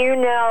 Do you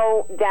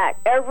know that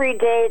every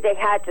day they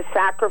had to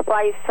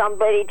sacrifice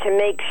somebody to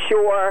make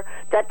sure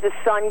that the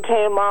sun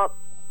came up?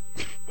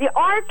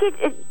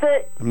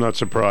 I'm not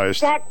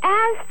surprised. That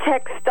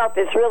Aztec stuff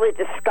is really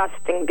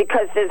disgusting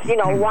because there's,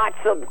 lots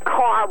of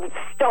carved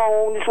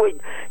stones with,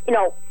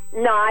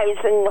 knives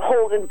and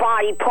holding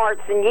body parts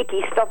and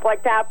yicky stuff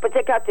like that. But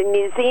they got the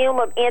Museum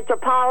of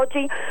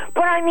Anthropology.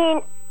 But, I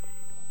mean,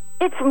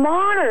 it's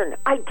modern.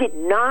 I did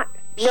not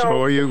know.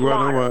 So are you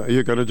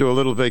going to do a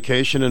little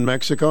vacation in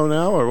Mexico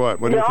now, or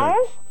what? What do you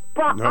think?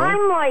 But no?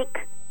 I'm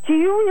like, do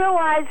you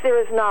realize there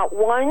is not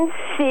one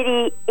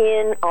city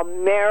in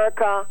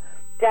America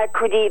that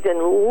could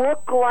even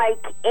look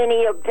like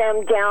any of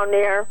them down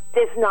there?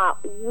 There's not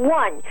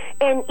one.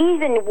 And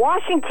even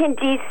Washington,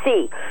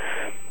 D.C.,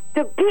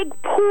 the big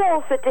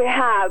pools that they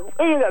have,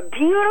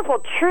 beautiful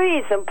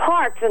trees and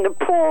parks, and the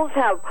pools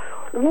have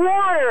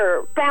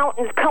water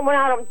fountains coming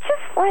out of them,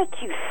 just like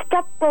you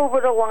stepped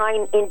over the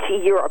line into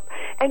Europe.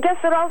 And guess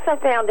what else I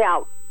found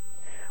out?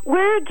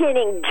 We're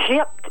getting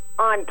gypped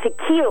on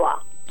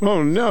tequila.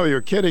 Oh, no,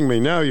 you're kidding me.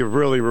 Now you've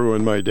really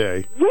ruined my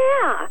day.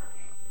 Yeah.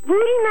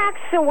 Rudy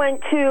Maxon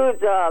went to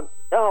the,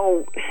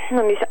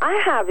 let me see,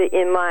 I have it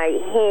in my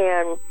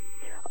hand,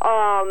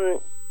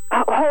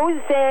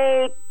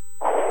 Jose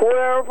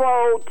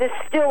Cuervo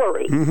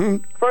Distillery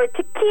for a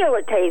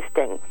tequila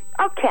tasting.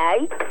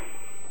 Okay.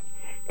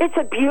 It's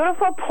a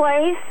beautiful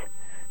place.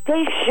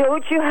 They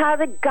showed you how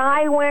the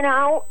guy went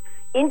out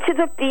into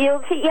the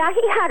fields. He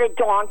had a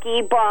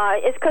donkey,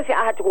 but it's because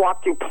I had to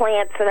walk through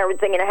plants and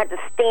everything, and I had to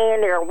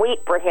stand there and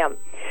wait for him.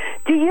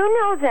 Do you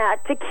know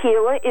that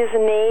tequila is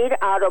made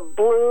out of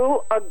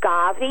blue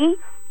agave?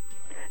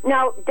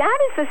 Now, that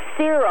is a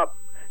syrup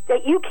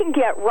that you can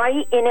get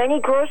right in any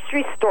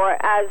grocery store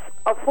as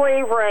a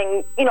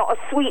flavoring, a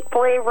sweet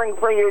flavoring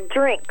for your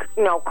drink,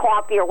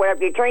 coffee or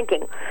whatever you're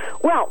drinking.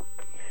 Well,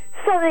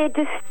 so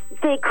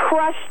they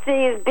crush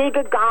these big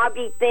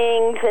agave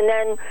things and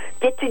then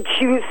get the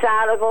juice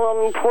out of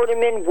them and put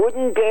them in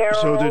wooden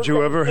barrels. So did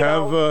you ever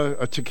have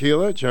a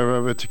tequila? Did you ever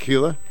have a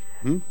tequila?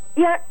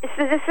 Yeah,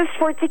 so this is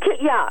for tequila.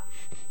 Yeah.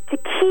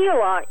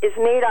 Tequila is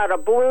made out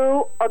of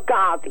blue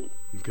agave.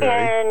 Okay.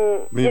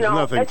 And, means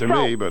nothing to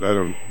me, but I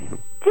don't...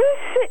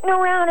 They're sitting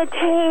around a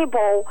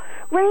table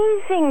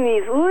raising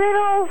these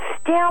little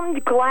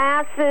stemmed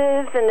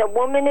glasses, and the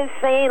woman is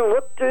saying,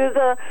 look through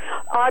the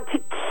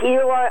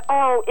tequila.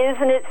 Oh,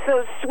 isn't it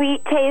so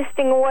sweet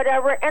tasting or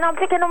whatever? And I'm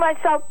thinking to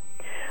myself,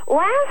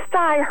 last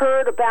I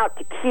heard about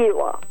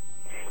tequila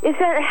is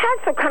that it has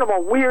some kind of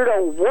a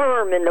weirdo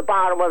worm in the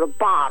bottom of the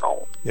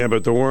bottle. Yeah,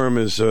 but the worm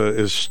is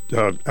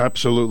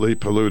absolutely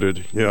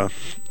polluted, yeah.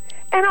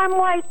 And I'm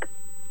like,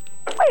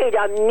 wait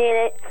a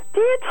minute.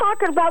 They're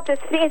talking about this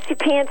fancy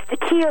pants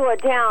tequila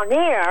down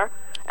there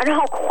and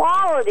how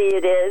quality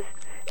it is.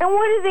 And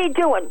what are they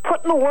doing?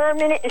 Putting the worm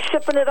in it and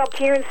shipping it up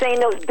here and saying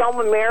those dumb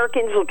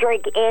Americans will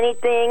drink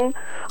anything?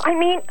 I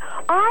mean,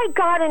 I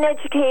got an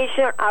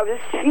education. I was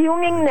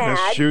fuming mad.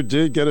 Yes, you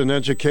did get an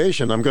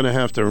education. I'm going to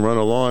have to run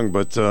along,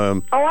 but...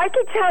 I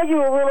could tell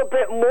you a little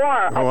bit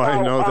more about...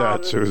 I know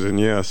that, Susan,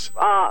 yes.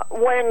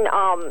 When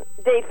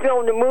they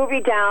filmed a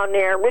movie down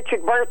there,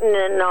 Richard Burton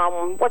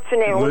and, what's her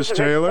name? Liz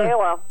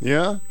Taylor?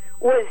 Yeah?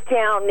 Was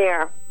down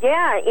there.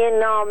 Yeah,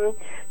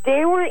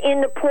 they were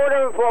in the Port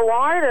of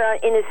Vallarta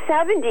in the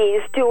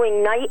 70s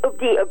doing Night of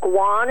the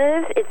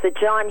Iguanas. It's a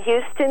John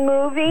Huston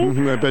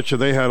movie. I bet you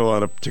they had a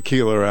lot of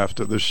tequila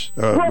after this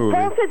movie.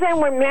 Both of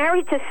them were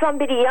married to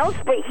somebody else,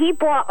 but he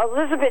bought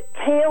Elizabeth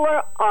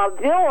Taylor a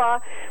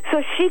villa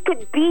so she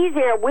could be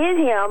there with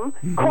him,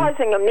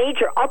 causing a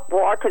major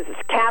uproar because it's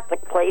a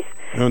Catholic place.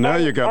 Oh, now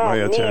you got my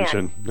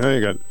attention. Now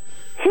you got...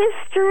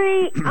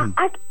 History,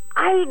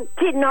 I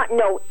did not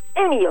know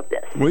any of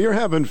this. Well, you're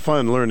having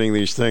fun learning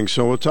these things,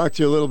 so we'll talk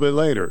to you a little bit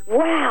later.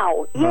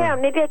 Wow. Yeah,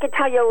 maybe I could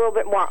tell you a little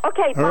bit more.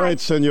 Okay, bye. All right,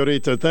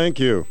 senorita, thank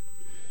you.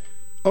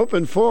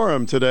 Open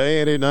forum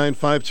today,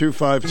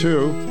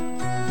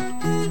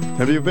 889-5252.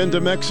 Have you been to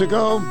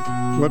Mexico?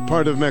 What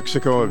part of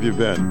Mexico have you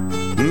been?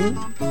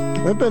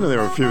 I've been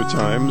there a few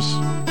times.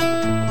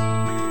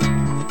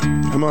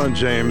 Come on,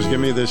 James, give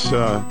me this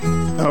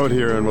out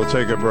here and we'll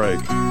take a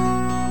break.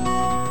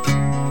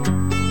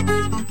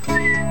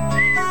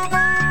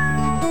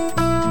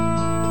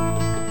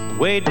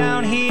 Way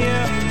down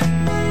here,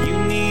 you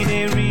need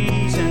a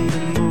reason to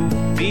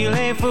move. Feel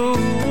a fool,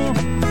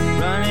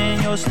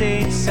 running your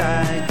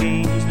stateside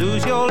games.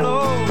 Lose your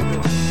load,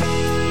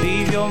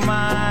 leave your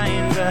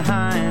mind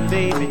behind,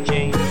 baby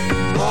Jane.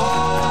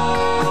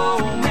 Oh,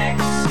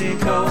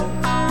 Mexico,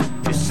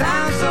 you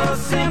sound so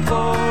simple,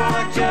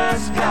 I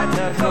just got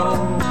to go.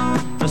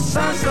 The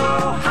sun's so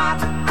hot,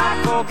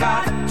 I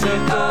forgot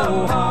to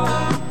go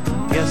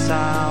home. Guess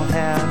I'll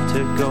have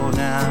to go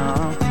now.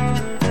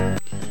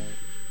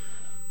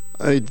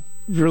 I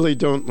really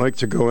don't like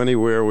to go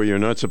anywhere where you're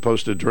not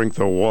supposed to drink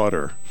the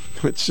water.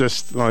 It's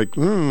just like,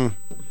 it's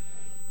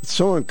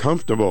so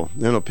uncomfortable.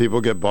 You know, people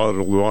get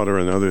bottled water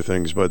and other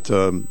things, but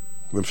a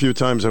few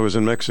times I was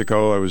in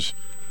Mexico,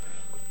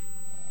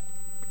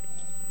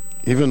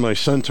 even my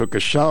son took a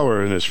shower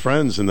and his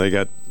friends, and they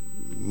got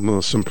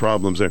some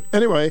problems there.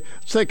 Anyway,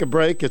 let's take a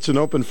break. It's an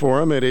open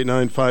forum,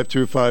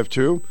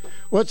 889-5252.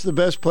 What's the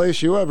best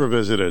place you ever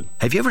visited?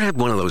 Have you ever had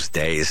one of those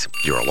days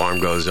your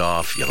alarm goes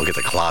off, you look at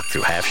the clock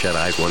through half-shut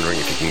eyes wondering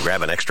if you can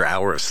grab an extra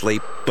hour of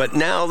sleep? But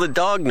now the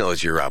dog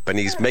knows you're up and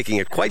he's making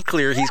it quite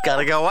clear he's got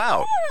to go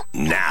out.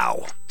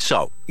 Now.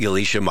 So, you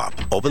leash him up,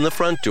 open the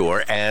front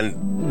door,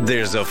 and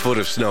there's a foot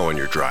of snow in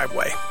your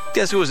driveway.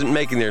 Guess who isn't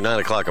making their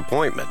 9 o'clock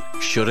appointment?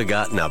 Should have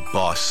gotten a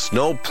Boss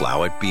snow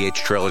plow at BH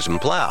Trailers and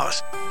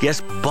Plows.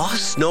 Yes, Boss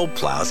snow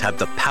plows have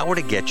the power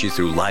to get you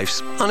through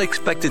life's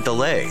unexpected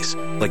delays.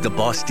 Like the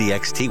Boss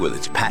DXT with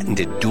its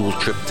patented dual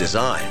trip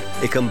design.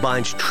 It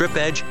combines trip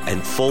edge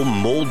and full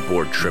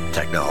moldboard trip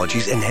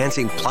technologies,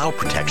 enhancing plow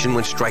protection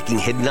when striking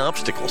hidden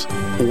obstacles.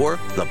 Or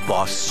the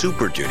Boss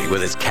Super Duty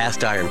with its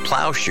cast iron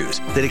plow shoes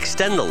that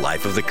extend the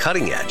life of the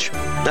cutting edge.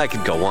 I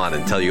could go on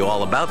and tell you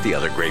all about the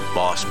other great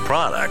Boss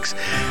products,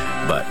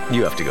 but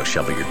you have to go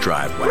shovel your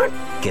driveway.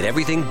 Get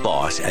everything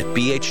Boss at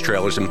BH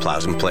Trailers and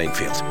Plows in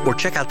Plainfield, or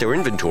check out their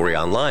inventory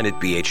online at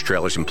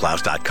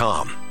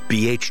bhtrailersandplows.com.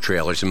 BH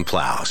Trailers and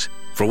Plows.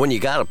 For when you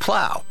gotta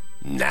plow,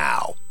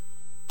 now.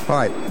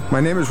 Hi,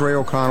 my name is Ray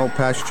O'Connell,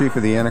 past chief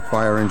of the Annick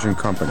Fire Engine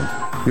Company.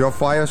 Your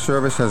fire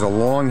service has a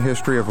long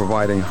history of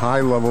providing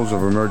high levels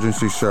of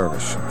emergency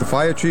service. The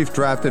fire chief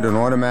drafted an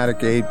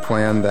automatic aid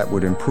plan that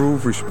would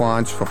improve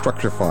response for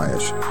structure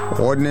fires.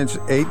 Ordinance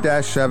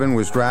 8-7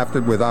 was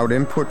drafted without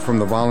input from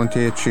the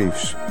volunteer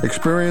chiefs.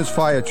 Experienced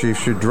fire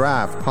chiefs should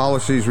draft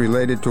policies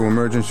related to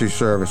emergency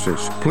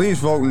services. Please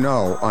vote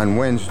no on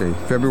Wednesday,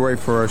 February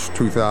 1st,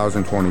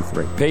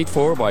 2023. Paid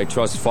for by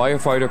Trust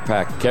Firefighter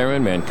PAC,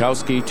 Karen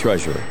Mankowski,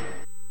 Treasurer.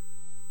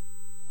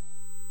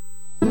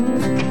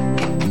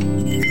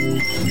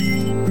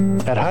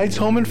 At Hyde's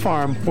Home and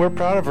Farm, we're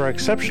proud of our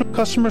exceptional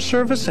customer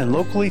service and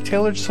locally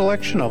tailored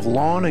selection of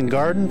lawn and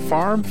garden,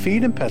 farm,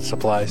 feed, and pet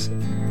supplies.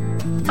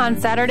 On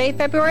Saturday,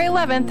 February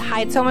 11th,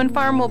 Hyde's Home and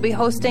Farm will be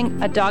hosting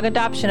a dog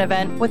adoption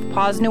event with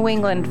Paws New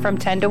England from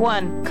 10 to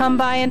 1. Come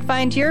by and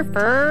find your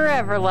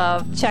forever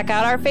love. Check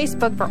out our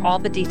Facebook for all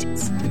the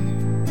details.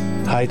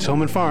 Hyde's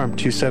Home and Farm,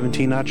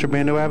 217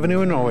 Contrabando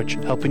Avenue in Norwich,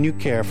 helping you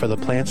care for the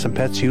plants and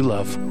pets you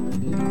love.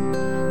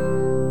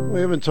 We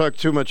haven't talked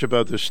too much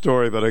about this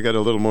story, but I got a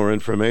little more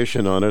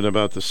information on it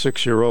about the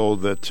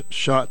 6-year-old that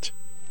shot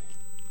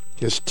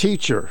his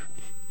teacher.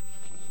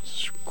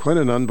 It's quite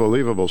an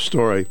unbelievable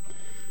story.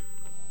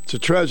 It's a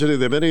tragedy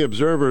that many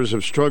observers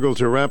have struggled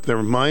to wrap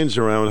their minds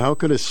around. How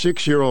could a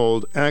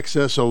 6-year-old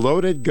access a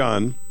loaded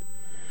gun,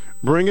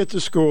 bring it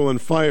to school,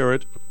 and fire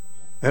it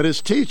at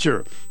his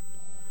teacher?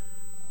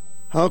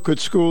 How could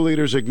school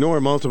leaders ignore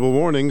multiple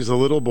warnings the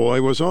little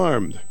boy was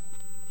armed?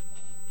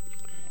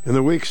 In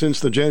the week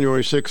since the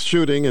January 6th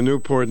shooting in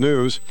Newport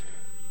News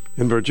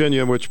in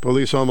Virginia, which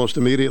police almost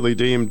immediately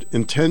deemed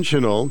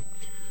intentional,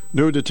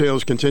 new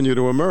details continue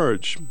to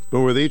emerge. But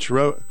with each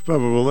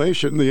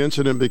revelation, the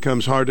incident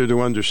becomes harder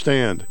to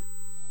understand.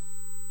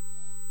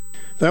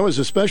 That was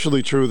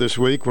especially true this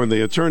week when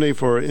the attorney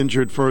for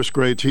injured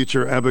first-grade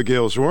teacher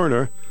Abigail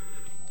Zwerner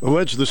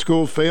alleged the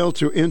school failed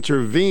to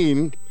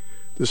intervene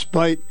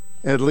despite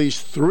at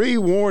least 3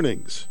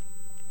 warnings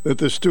that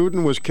the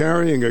student was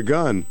carrying a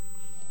gun.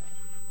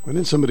 Why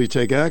didn't somebody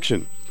take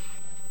action?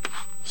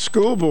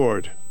 School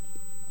board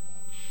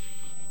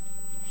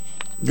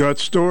got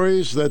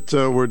stories that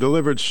were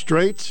delivered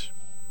straight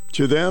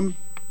to them.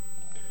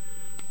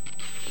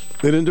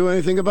 They didn't do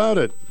anything about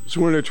it.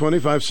 Zwerner,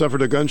 25,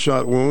 suffered a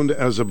gunshot wound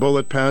as a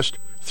bullet passed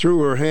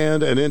through her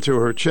hand and into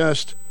her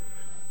chest.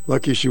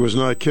 Lucky she was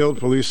not killed.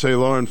 Police say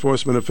law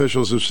enforcement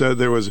officials have said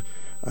there was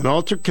an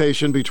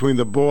altercation between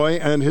the boy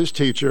and his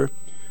teacher,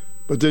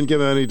 but didn't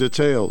give any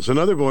details.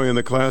 Another boy in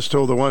the class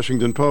told the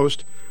Washington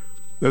Post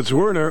that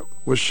Zwerner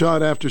was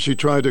shot after she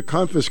tried to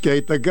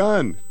confiscate the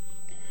gun.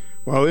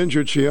 While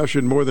injured, she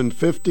ushered more than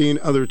 15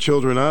 other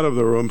children out of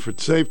the room for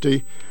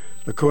safety,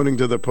 according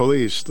to the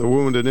police. The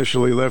wound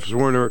initially left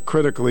Zwerner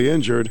critically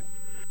injured.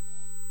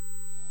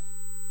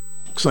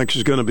 Looks like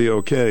she's going to be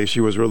okay.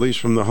 She was released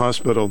from the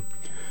hospital.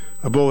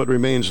 A bullet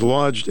remains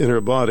lodged in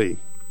her body.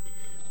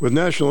 With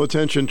national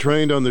attention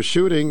trained on the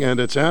shooting and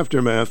its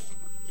aftermath,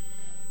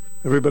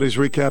 everybody's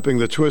recapping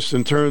the twists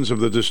and turns of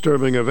the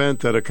disturbing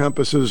event that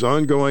encompasses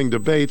ongoing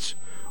debates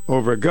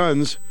over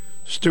guns,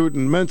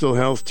 student mental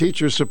health,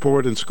 teacher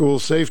support, and school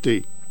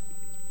safety.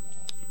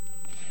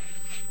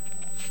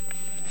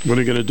 What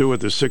are you going to do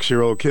with the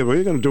 6-year-old kid? What are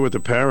you going to do with the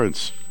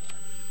parents?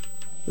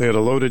 They had a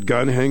loaded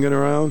gun hanging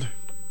around.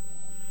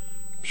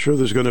 I'm sure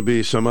there's going to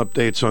be some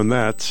updates on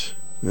that,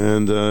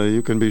 and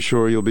you can be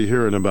sure you'll be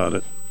hearing about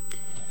it.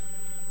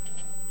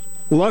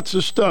 Lots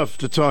of stuff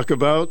to talk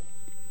about.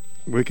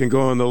 We can go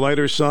on the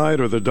lighter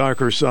side or the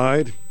darker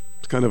side.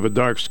 It's kind of a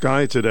dark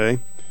sky today.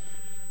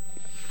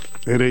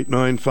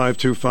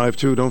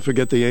 889-5252. Don't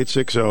forget the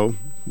 860.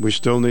 We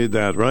still need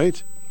that,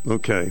 right?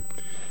 Okay.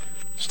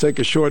 Let's take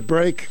a short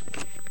break.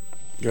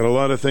 Got a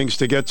lot of things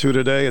to get to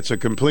today. It's a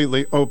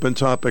completely open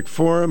topic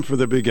forum for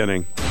the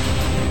beginning.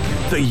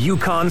 The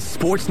Yukon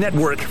Sports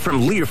Network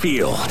from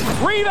Learfield.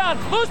 Rebound!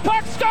 Loose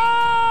puck, score!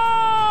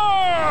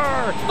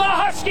 The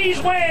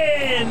Huskies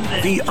win!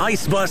 The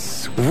Ice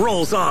Bus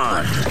rolls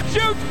on.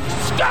 Shoot!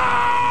 Score!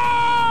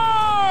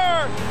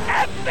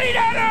 Empty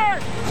netter!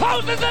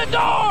 Closes the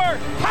door!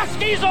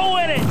 Huskies will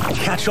win it!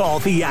 Catch all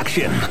the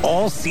action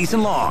all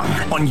season long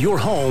on your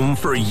home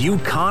for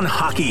Yukon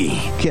hockey.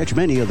 Catch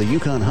many of the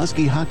Yukon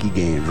Husky hockey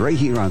games right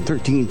here on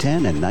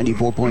 1310 and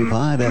 94.5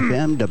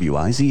 FM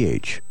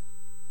WICH.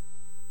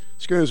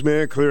 Excuse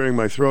me, clearing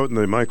my throat and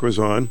the mic was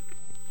on.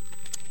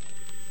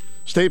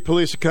 State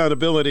Police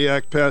Accountability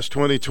Act passed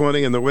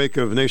 2020 in the wake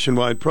of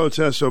nationwide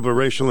protests over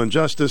racial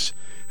injustice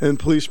and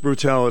police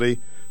brutality,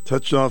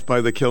 touched off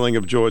by the killing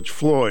of George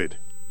Floyd,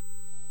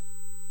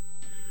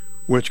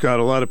 which got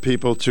a lot of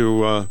people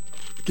to,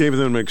 gave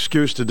them an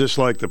excuse to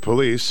dislike the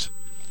police.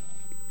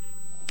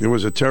 It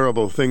was a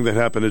terrible thing that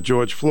happened to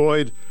George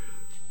Floyd,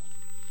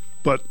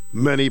 but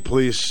many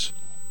police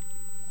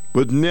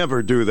would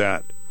never do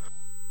that.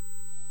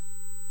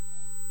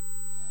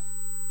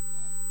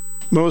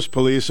 Most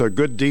police are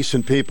good,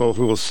 decent people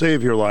who will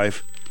save your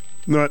life,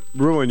 not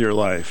ruin your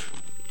life.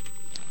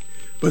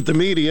 But the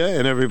media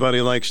and everybody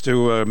likes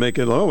to make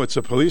it, oh, it's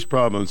a police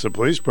problem, it's a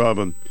police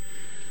problem.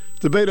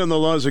 Debate on the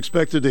law is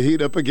expected to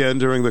heat up again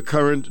during the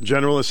current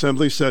General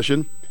Assembly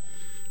session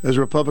as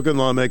Republican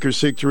lawmakers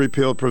seek to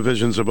repeal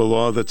provisions of a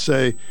law that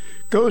say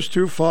goes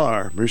too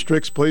far,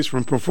 restricts police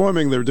from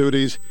performing their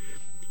duties,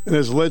 and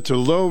has led to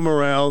low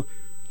morale,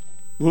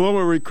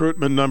 lower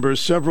recruitment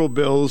numbers. Several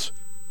bills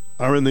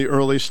are in the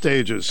early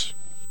stages.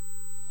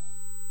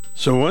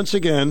 So once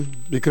again,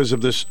 because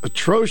of this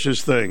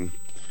atrocious thing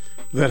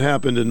that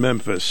happened in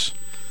Memphis,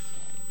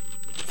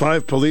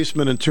 5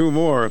 policemen and 2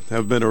 more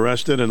have been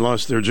arrested and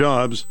lost their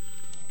jobs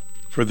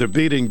for the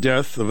beating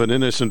death of an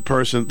innocent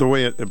person, the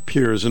way it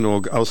appears, and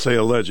I'll say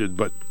alleged,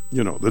 but,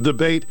 the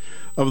debate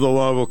of the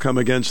law will come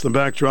against the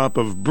backdrop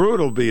of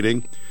brutal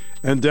beating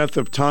and death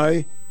of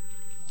Ty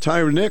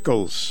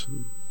Nichols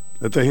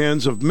at the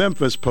hands of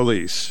Memphis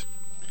police.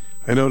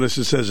 I notice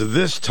it says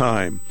this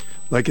time,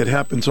 like it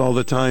happens all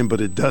the time, but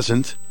it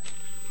doesn't.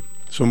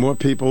 So more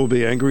people will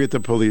be angry at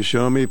the police.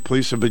 Show me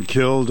police have been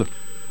killed.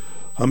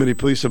 How many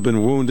police have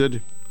been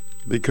wounded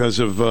because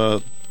of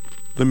the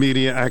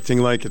media acting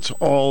like it's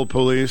all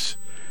police?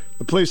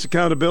 The Police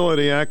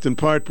Accountability Act, in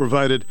part,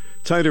 provided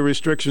tighter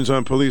restrictions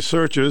on police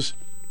searches,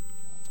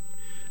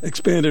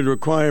 expanded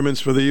requirements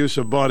for the use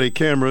of body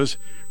cameras,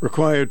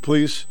 required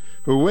police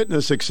who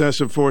witness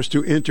excessive force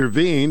to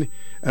intervene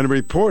and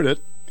report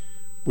it,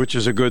 which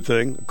is a good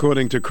thing.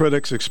 According to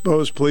critics,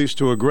 exposed police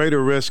to a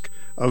greater risk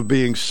of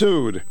being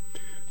sued.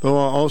 The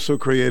law also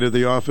created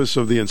the Office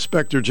of the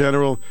Inspector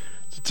General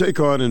to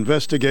take on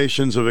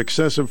investigations of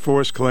excessive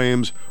force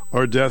claims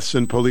or deaths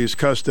in police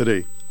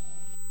custody.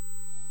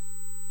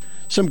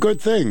 Some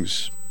good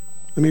things.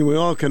 I mean, we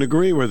all can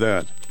agree with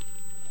that.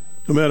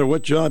 No matter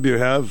what job you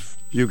have,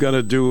 you've got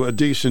to do a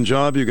decent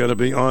job. You've got to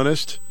be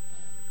honest.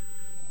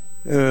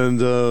 And,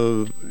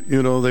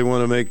 they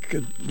want to make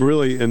it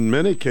really, in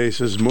many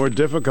cases, more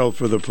difficult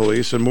for the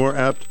police and more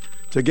apt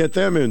to get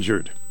them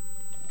injured.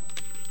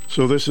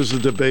 So this is a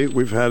debate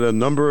we've had a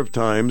number of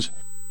times.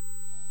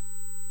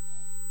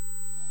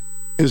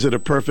 Is it a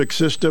perfect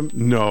system?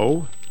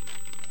 No.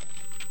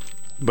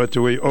 But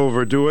do we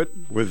overdo it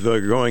with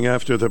going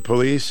after the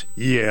police?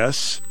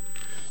 Yes.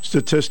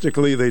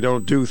 Statistically, they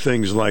don't do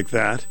things like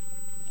that.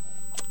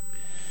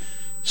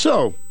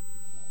 So,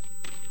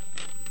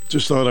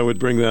 just thought I would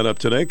bring that up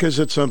today because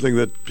it's something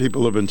that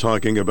people have been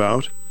talking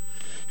about.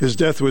 His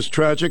death was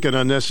tragic and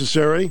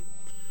unnecessary.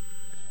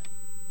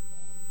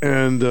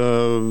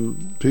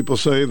 And people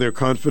say they're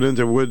confident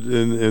it would,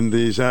 in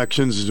these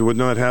actions, it would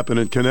not happen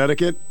in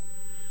Connecticut.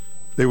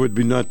 They would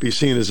not be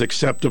seen as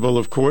acceptable,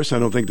 of course. I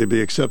don't think they'd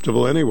be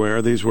acceptable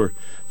anywhere. These were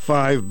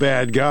 5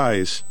 bad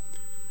guys.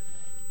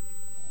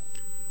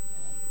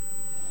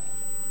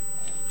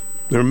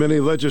 There are many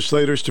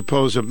legislators to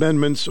pose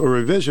amendments or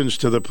revisions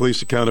to the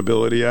Police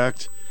Accountability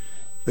Act.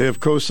 They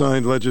have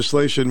co-signed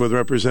legislation with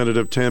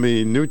Representative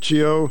Tammy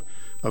Nuccio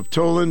of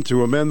Tolan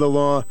to amend the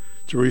law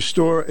to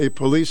restore a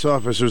police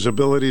officer's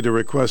ability to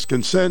request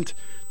consent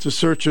to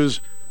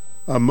searches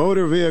a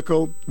motor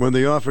vehicle when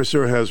the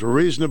officer has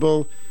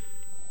reasonable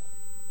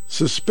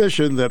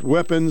suspicion that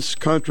weapons,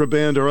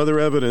 contraband, or other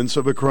evidence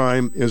of a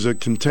crime is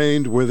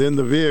contained within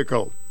the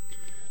vehicle.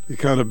 The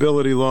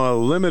accountability law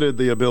limited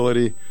the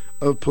ability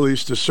of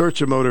police to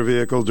search a motor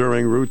vehicle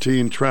during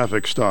routine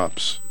traffic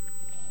stops.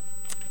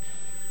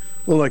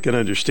 Well, I can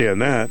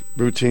understand that.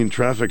 Routine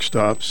traffic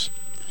stops.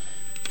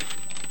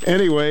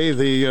 Anyway,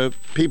 the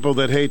people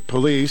that hate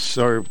police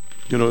are,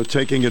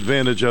 taking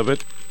advantage of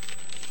it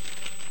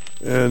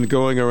and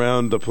going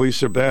around, the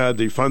police are bad,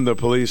 defund the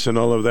police and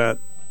all of that.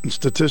 And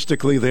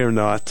statistically, they're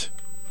not.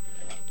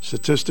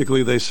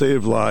 Statistically, they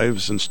save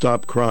lives and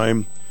stop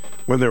crime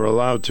when they're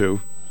allowed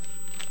to.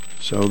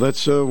 So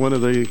that's one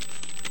of the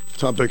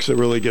topics that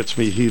really gets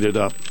me heated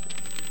up.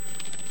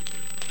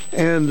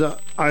 And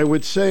I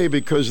would say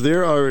because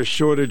there are a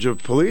shortage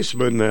of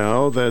policemen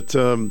now that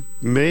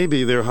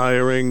maybe they're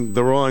hiring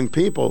the wrong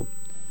people.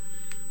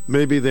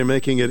 Maybe they're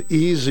making it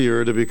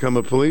easier to become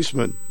a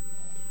policeman.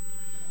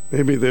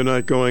 Maybe they're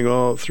not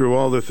going through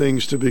all the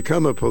things to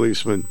become a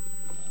policeman.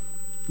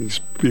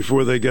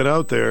 Before they get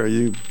out there,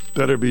 you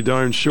better be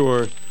darn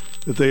sure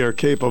that they are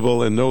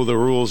capable and know the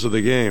rules of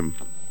the game.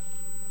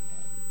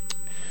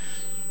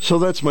 So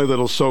that's my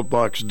little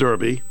soapbox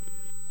derby.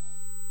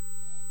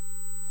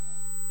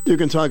 You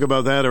can talk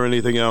about that or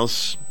anything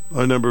else.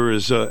 Our number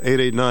is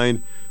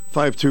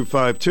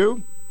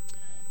 889-5252.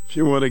 If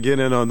you want to get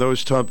in on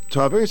those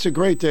topics, it's a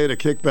great day to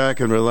kick back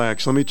and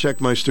relax. Let me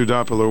check my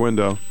Studoppler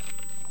window.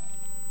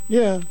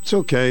 Yeah, it's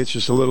okay. It's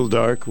just a little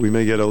dark. We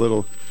may get a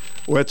little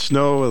wet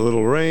snow, a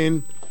little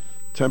rain.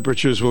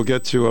 Temperatures will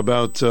get to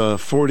about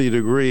 40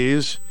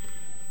 degrees.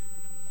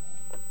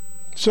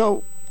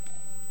 So,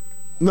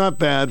 not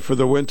bad for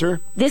the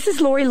winter. This is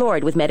Lori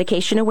Lord with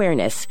Medication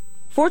Awareness.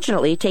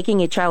 Fortunately,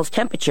 taking a child's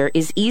temperature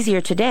is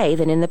easier today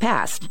than in the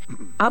past.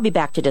 I'll be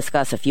back to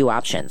discuss a few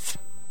options.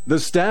 The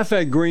staff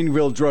at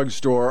Greenville Drug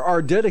Store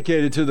are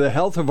dedicated to the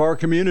health of our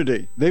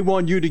community. They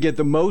want you to get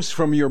the most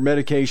from your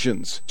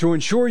medications. To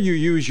ensure you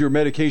use your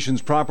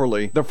medications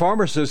properly, the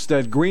pharmacists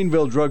at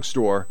Greenville Drug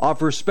Store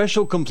offer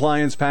special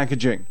compliance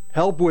packaging,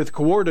 help with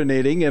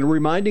coordinating and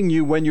reminding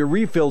you when your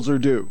refills are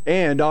due,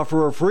 and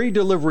offer a free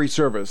delivery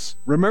service.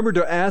 Remember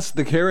to ask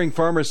the caring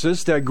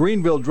pharmacist at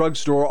Greenville Drug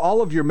Store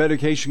all of your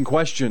medication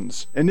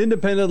questions. An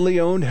independently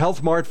owned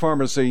Health Mart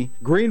pharmacy,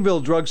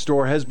 Greenville Drug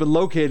Store has been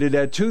located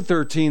at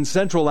 213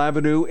 Central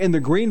Avenue in the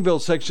Greenville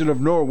section of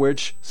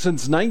Norwich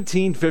since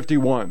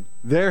 1951.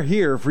 They're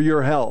here for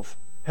your health.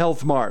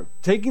 Health Mart,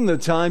 taking the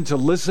time to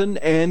listen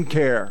and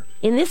care.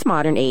 In this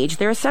modern age,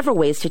 there are several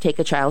ways to take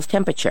a child's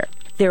temperature.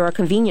 There are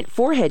convenient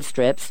forehead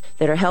strips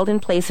that are held in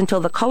place until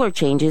the color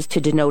changes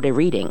to denote a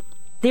reading.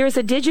 There is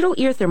a digital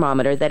ear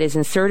thermometer that is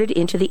inserted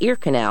into the ear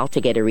canal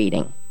to get a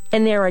reading.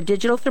 And there are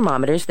digital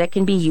thermometers that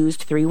can be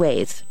used 3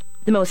 ways.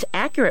 The most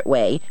accurate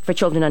way for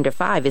children under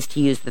 5 is to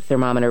use the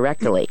thermometer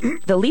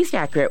rectally. The least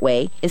accurate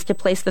way is to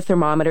place the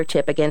thermometer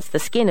tip against the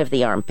skin of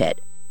the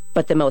armpit.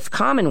 But the most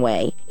common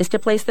way is to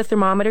place the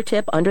thermometer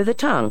tip under the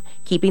tongue,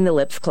 keeping the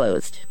lips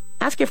closed.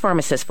 Ask your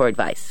pharmacist for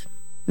advice.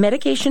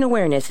 Medication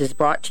awareness is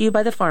brought to you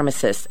by the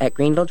pharmacists at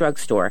Greenville Drug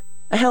Store,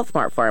 a Health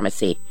Mart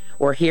pharmacy.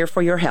 We're here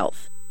for your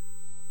health.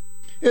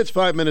 It's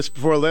 5 minutes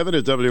before 11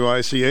 at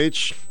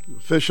WICH.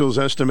 Officials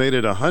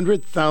estimated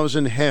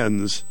 100,000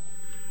 hens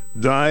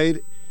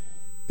died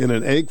in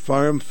an egg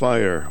farm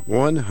fire.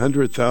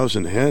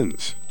 100,000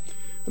 hens.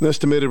 An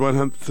estimated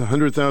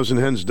 100,000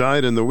 hens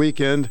died in the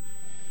weekend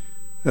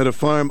at a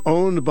farm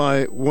owned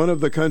by one of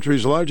the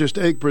country's largest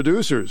egg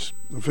producers.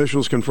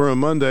 Officials confirm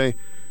Monday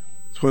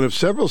it's one of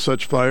several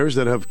such fires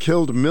that have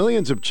killed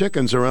millions of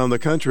chickens around the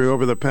country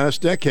over the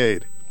past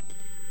decade.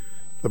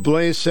 The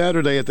blaze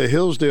Saturday at the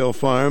Hillsdale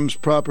Farms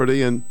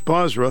property in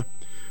Basra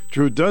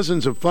drew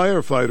dozens of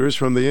firefighters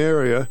from the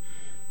area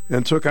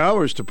and took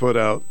hours to put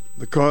out.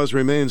 The cause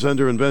remains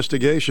under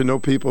investigation. No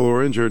people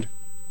were injured.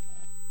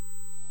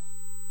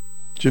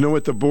 Do you know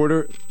at the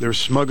border they're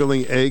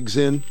smuggling eggs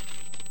in?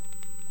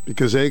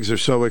 Because eggs are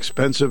so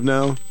expensive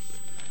now.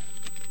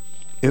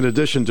 In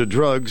addition to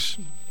drugs,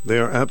 they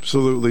are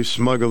absolutely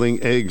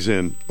smuggling eggs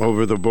in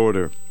over the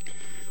border.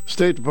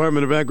 State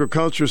Department of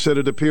Agriculture said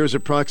it appears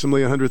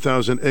approximately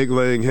 100,000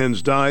 egg-laying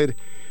hens died.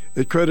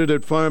 It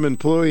credited farm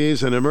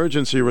employees and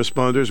emergency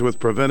responders with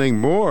preventing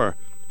more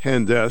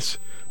hen deaths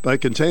by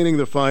containing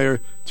the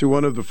fire to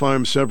one of the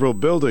farm's several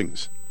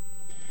buildings.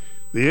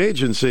 The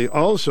agency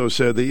also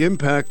said the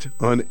impact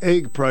on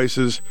egg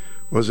prices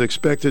was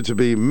expected to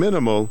be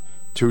minimal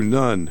to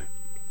none.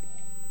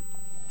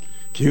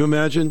 Can you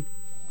imagine?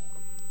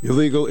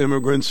 Illegal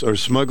immigrants are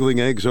smuggling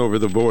eggs over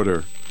the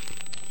border.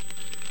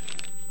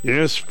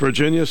 Yes,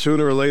 Virginia,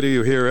 sooner or later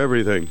you hear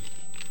everything.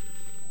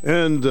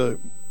 And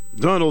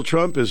Donald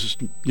Trump is,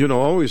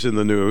 always in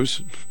the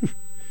news.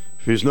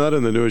 If he's not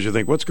in the news, you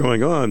think, what's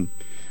going on?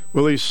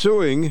 Well, he's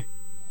suing.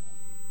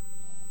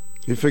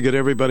 He figured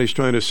everybody's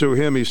trying to sue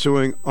him. He's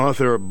suing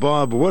author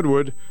Bob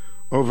Woodward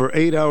over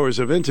 8 hours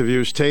of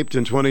interviews taped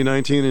in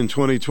 2019 and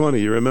 2020.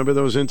 You remember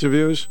those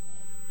interviews?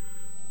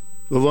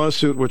 The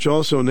lawsuit, which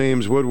also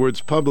names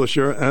Woodward's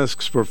publisher,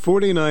 asks for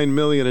 $49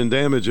 million in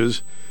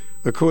damages,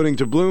 according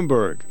to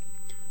Bloomberg.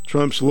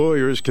 Trump's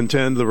lawyers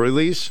contend the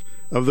release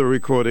of the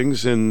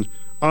recordings in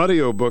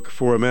audiobook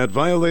format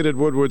violated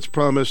Woodward's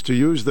promise to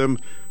use them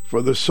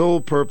for the sole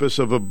purpose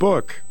of a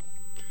book.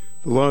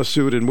 The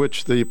lawsuit, in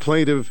which the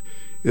plaintiff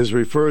is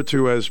referred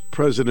to as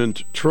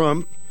President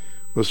Trump,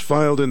 was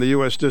filed in the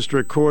U.S.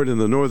 District Court in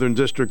the Northern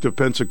District of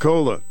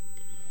Pensacola.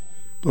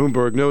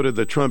 Bloomberg noted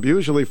that Trump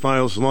usually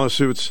files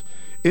lawsuits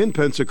in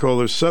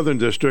Pensacola's Southern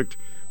District,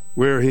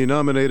 where he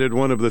nominated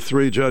one of the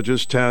 3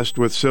 judges tasked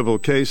with civil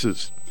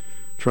cases.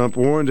 Trump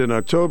warned in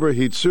October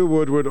he'd sue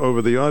Woodward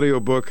over the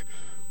audiobook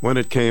when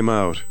it came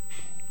out.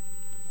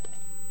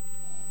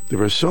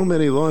 There are so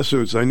many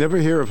lawsuits. I never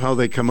hear of how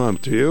they come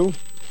up. Do you?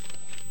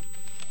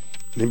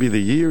 Maybe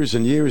the years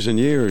and years and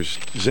years.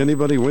 Does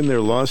anybody win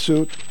their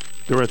lawsuit?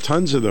 There are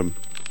tons of them.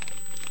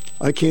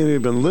 I can't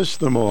even list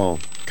them all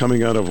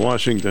coming out of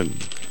Washington.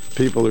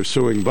 People are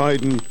suing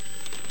Biden.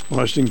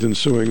 Washington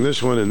suing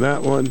this one and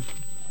that one.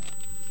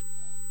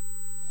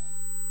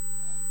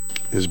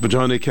 As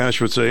Johnny Cash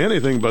would say,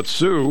 anything but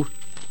sue.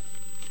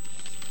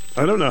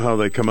 I don't know how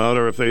they come out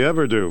or if they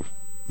ever do.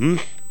 Well,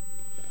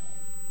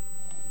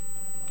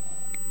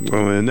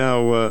 and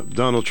now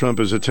Donald Trump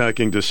is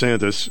attacking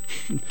DeSantis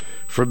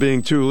for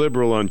being too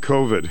liberal on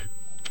COVID.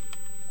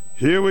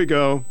 Here we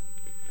go.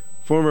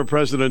 Former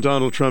President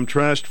Donald Trump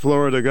trashed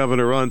Florida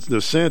Governor Ron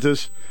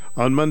DeSantis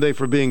on Monday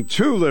for being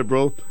too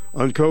liberal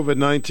on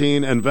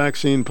COVID-19 and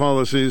vaccine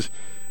policies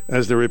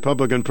as the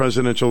Republican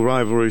presidential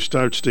rivalry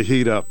starts to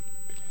heat up.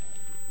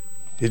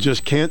 He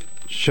just can't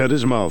shut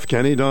his mouth,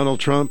 can he, Donald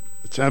Trump?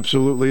 It's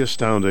absolutely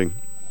astounding.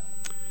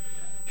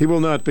 He will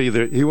not be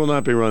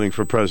running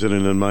for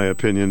president, in my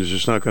opinion. It's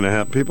just not going to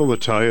happen. People are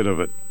tired of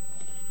it.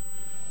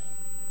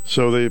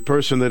 So the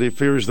person that he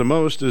fears the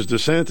most is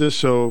DeSantis,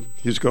 so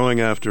he's going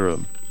after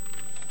him.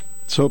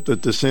 Let's hope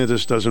that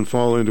DeSantis doesn't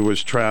fall into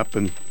his trap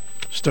and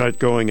start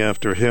going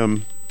after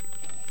him.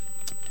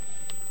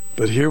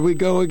 But here we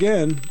go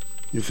again.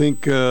 You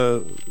think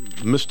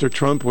Mr.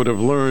 Trump would have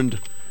learned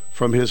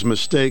from his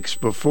mistakes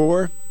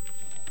before?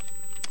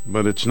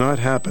 But it's not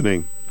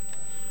happening.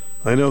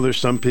 I know there's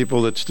some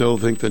people that still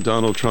think that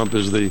Donald Trump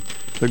is the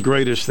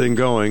greatest thing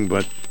going,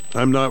 but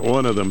I'm not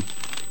one of them.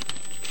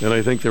 And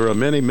I think there are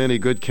many, many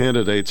good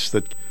candidates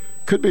that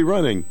could be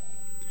running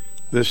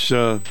this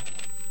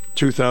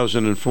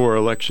 2004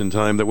 election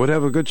time that would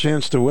have a good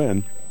chance to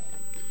win,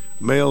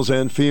 males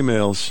and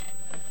females.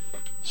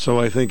 So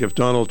I think if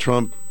Donald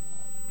Trump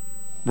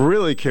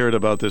really cared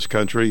about this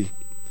country,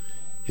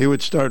 he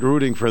would start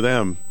rooting for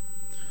them.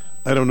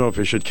 I don't know if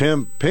he should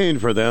campaign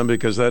for them,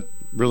 because that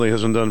really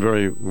hasn't done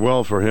very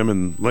well for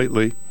him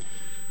lately.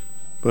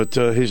 But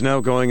he's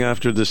now going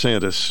after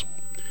DeSantis,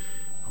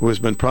 who has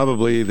been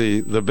probably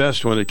the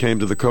best when it came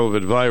to the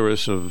COVID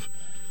virus, of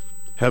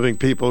having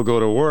people go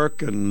to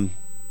work, and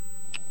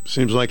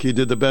seems like he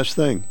did the best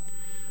thing.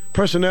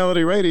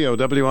 Personality Radio,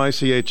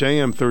 WICH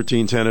AM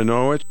 1310 in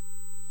Norwich.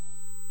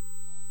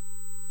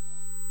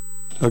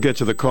 I'll get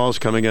to the calls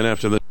coming in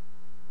after the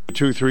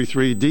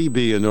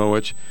 233DB in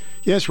Norwich.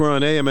 Yes, we're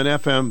on AM and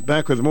FM.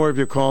 Back with more of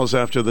your calls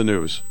after the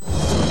news.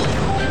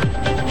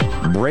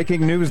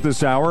 Breaking news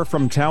this hour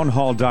from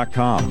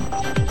townhall.com.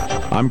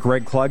 I'm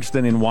Greg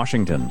Clugston in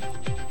Washington.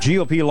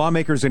 GOP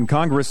lawmakers in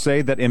Congress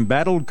say that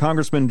embattled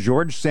Congressman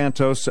George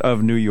Santos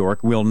of New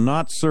York will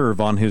not serve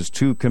on his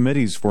two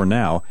committees for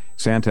now.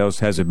 Santos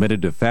has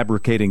admitted to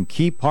fabricating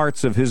key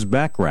parts of his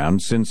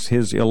background since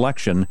his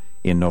election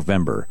in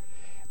November.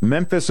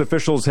 Memphis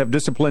officials have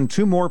disciplined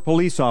 2 more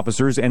police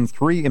officers and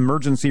 3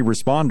 emergency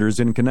responders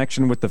in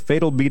connection with the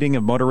fatal beating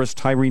of motorist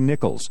Tyree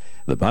Nichols.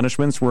 The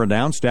punishments were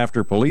announced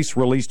after police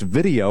released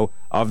video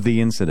of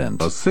the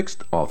incident. A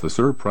 6th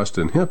officer,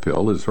 Preston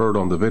Hiphill, is heard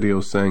on the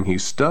video saying he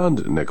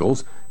stunned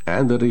Nichols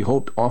and that he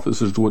hoped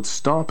officers would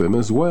stop him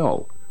as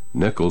well.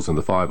 Nichols and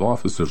the 5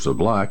 officers are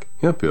black.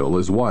 Hiphill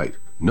is white.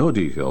 No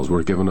details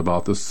were given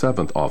about the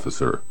 7th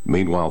officer.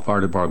 Meanwhile, fire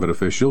department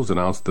officials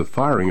announced the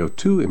firing of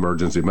 2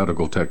 emergency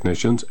medical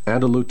technicians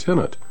and a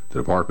lieutenant. The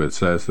department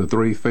says the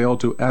 3 failed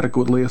to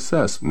adequately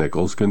assess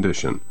Nichols'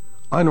 condition.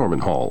 I'm Norman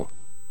Hall.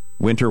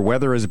 Winter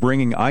weather is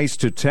bringing ice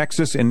to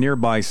Texas and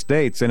nearby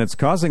states, and it's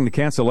causing the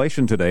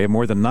cancellation today of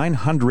more than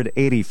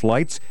 980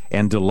 flights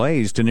and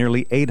delays to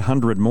nearly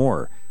 800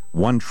 more.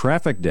 1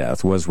 traffic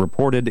death was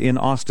reported in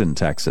Austin,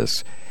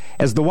 Texas.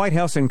 As the White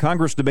House and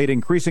Congress debate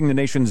increasing the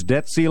nation's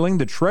debt ceiling,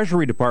 the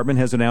Treasury Department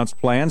has announced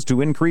plans to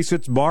increase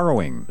its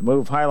borrowing. The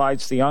move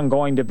highlights the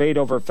ongoing debate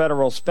over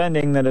federal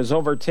spending that has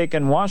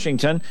overtaken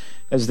Washington,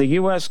 as the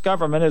U.S.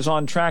 government is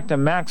on track to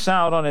max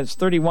out on its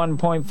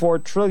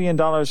 $31.4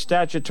 trillion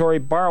statutory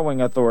borrowing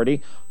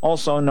authority,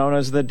 also known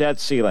as the debt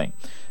ceiling.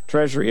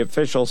 Treasury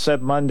officials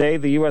said Monday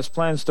the U.S.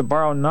 plans to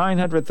borrow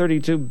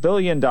 $932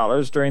 billion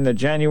during the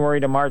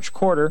January to March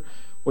quarter,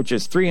 which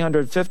is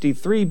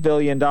 $353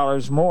 billion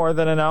more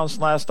than announced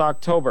last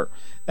October.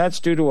 That's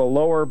due to a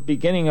lower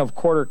beginning of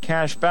quarter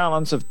cash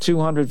balance of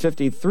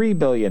 $253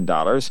 billion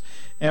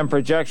and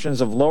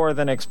projections of lower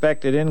than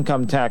expected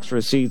income tax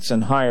receipts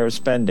and higher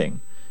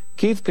spending.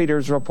 Keith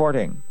Peters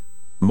reporting.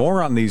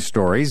 More on these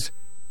stories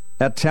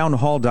at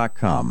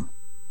townhall.com.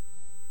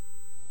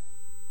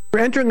 We're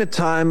entering a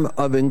time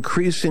of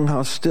increasing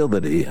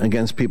hostility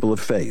against people of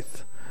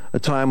faith. A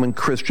time when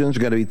Christians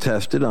are going to be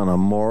tested on a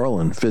moral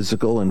and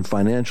physical and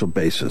financial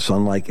basis,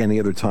 unlike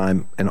any other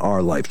time in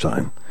our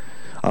lifetime.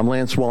 I'm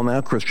Lance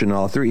Wallnau, Christian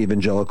author,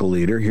 evangelical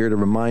leader, here to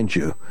remind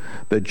you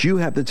that you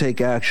have to take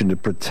action to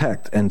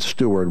protect and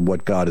steward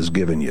what God has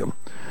given you.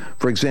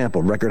 For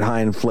example, record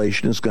high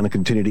inflation is going to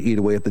continue to eat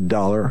away at the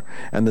dollar,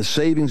 and the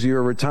savings of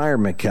your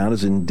retirement account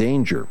is in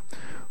danger.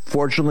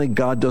 Fortunately,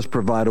 God does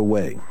provide a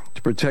way.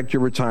 To protect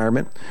your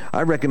retirement,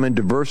 I recommend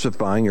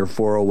diversifying your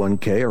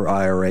 401k or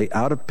IRA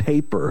out of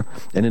paper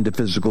and into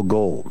physical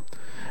gold.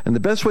 And the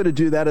best way to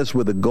do that is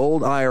with a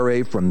gold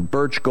IRA from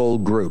Birch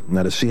Gold Group.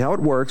 Now, to see how it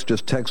works,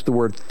 just text the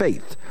word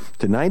FAITH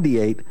to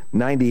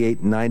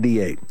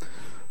 989898.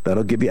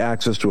 That'll give you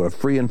access to a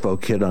free info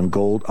kit on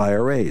gold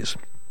IRAs.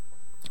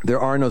 There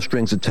are no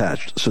strings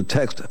attached, so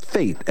text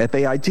FAITH,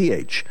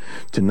 F-A-I-T-H,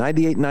 to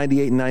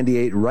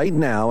 989898 right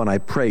now, and I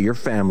pray your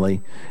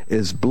family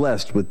is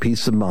blessed with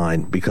peace of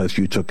mind because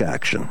you took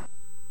action.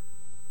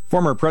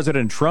 Former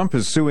President Trump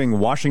is suing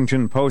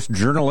Washington Post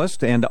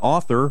journalist and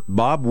author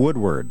Bob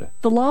Woodward.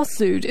 The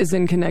lawsuit is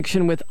in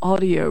connection with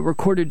audio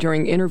recorded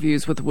during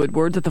interviews with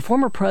Woodward that the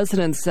former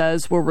president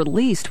says were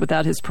released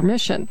without his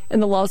permission.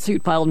 In the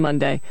lawsuit filed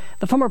Monday,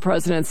 the former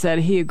president said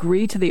he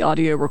agreed to the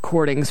audio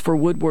recordings for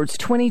Woodward's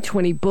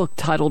 2020 book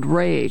titled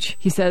Rage.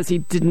 He says he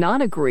did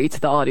not agree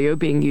to the audio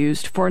being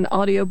used for an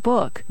audio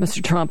book.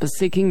 Mr. Trump is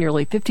seeking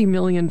nearly $50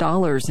 million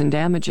in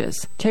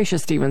damages. Tasha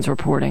Stevens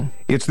reporting.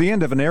 It's the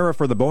end of an era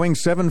for the Boeing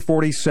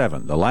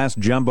 747. The last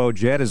jumbo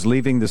jet is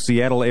leaving the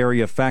Seattle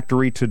area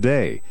factory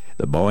today.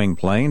 The Boeing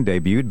plane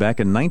debuted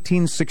back in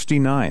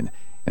 1969.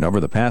 And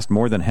over the past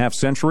more than half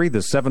century,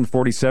 the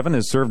 747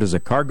 has served as a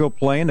cargo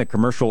plane, a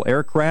commercial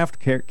aircraft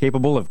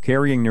capable of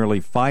carrying nearly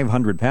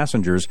 500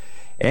 passengers,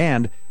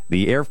 and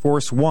the Air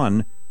Force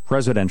One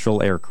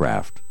presidential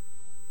aircraft.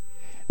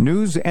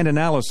 News and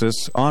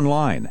analysis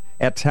online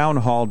at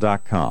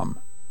townhall.com.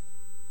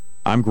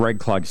 I'm Greg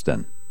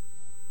Clugston.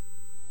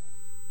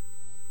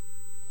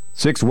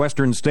 6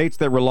 western states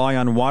that rely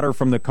on water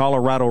from the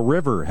Colorado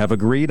River have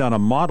agreed on a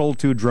model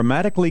to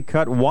dramatically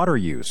cut water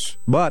use.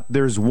 But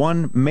there's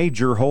one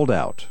major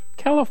holdout.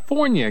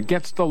 California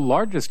gets the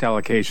largest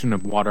allocation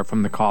of water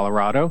from the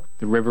Colorado.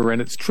 The river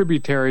and its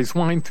tributaries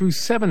wind through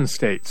 7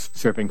 states,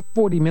 serving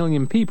 40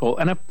 million people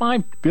and a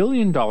 $5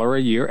 billion a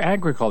year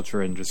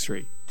agriculture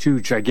industry. 2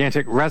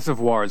 gigantic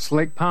reservoirs,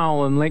 Lake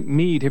Powell and Lake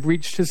Mead, have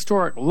reached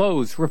historic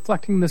lows,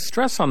 reflecting the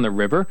stress on the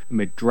river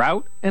amid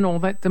drought and all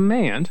that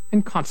demand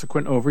and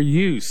consequent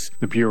overuse.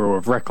 The Bureau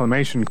of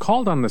Reclamation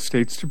called on the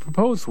states to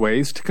propose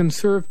ways to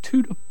conserve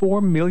 2 to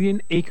 4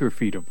 million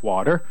acre-feet of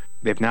water.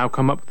 They've now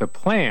come up with a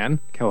plan.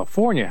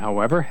 California,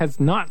 however, has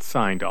not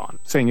signed on,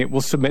 saying it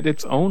will submit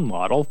its own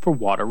model for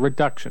water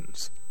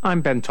reductions. I'm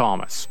Ben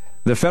Thomas.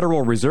 The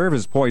Federal Reserve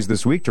is poised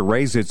this week to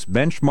raise its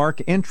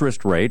benchmark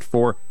interest rate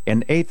for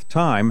an 8th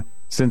time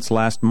since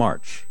last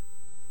March.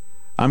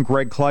 I'm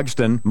Greg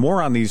Clugston.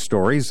 More on these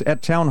stories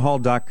at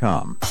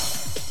townhall.com.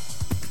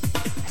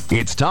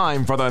 It's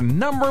time for the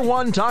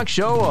 #1 talk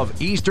show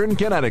of Eastern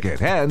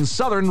Connecticut and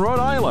Southern Rhode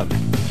Island.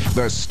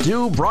 The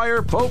Stu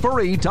Bryer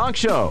Potpourri Talk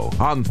Show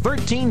on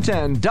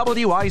 1310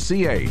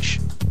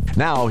 WICH.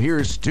 Now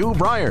here's Stu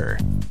Bryer.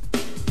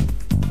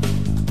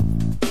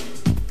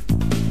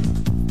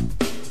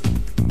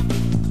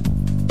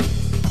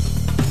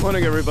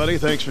 Morning, everybody.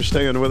 Thanks for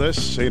staying with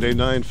us.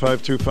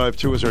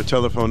 889-5252 is our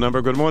telephone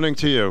number. Good morning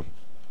to you.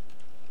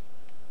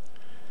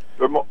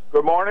 Good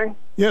morning?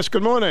 Yes,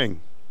 good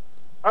morning.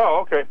 Oh,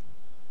 okay.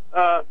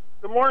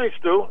 Good morning,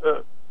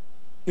 Stu.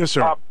 Yes,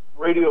 sir. Top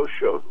radio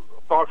show,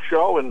 talk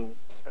show in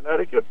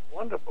Connecticut.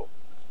 Wonderful.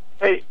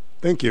 Hey.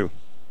 Thank you.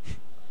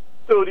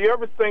 Stu, do you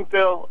ever think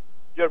they'll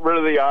get rid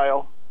of the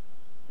aisle?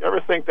 You ever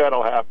think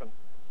that'll happen?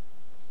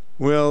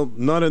 Well,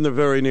 not in the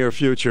very near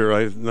future.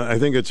 I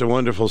think it's a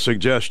wonderful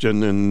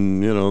suggestion,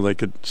 and, you know, they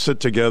could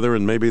sit together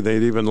and maybe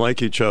they'd even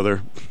like each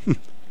other.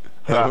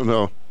 I don't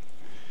know.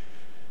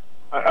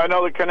 I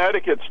know the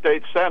Connecticut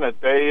State Senate,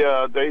 they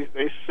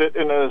sit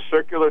in a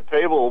circular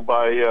table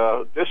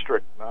by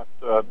district,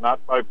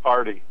 not by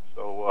party.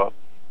 So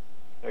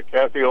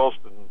Kathy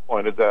Olston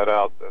pointed that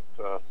out,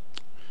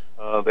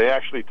 that they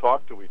actually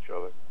talk to each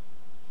other.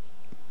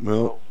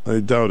 Well, I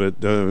doubt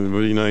it. It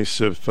would be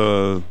nice if,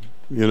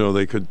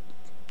 they could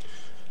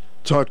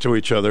talk to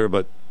each other,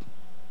 but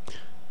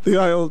the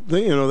aisle,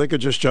 they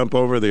could just jump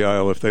over the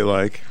aisle if they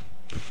like.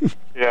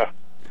 Yeah.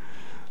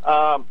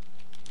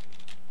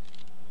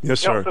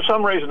 Yes, sir. For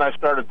some reason, I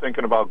started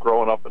thinking about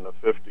growing up in the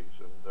 50s,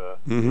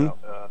 and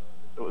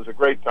it was a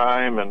great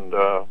time, and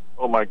oh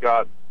my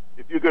God,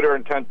 if you could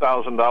earn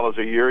 $10,000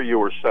 a year, you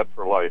were set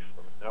for life.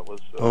 I mean, that was.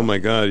 Oh my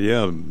God,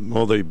 yeah.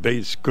 All the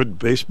good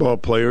baseball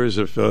players,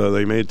 if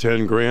they made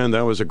 $10,000,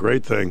 that was a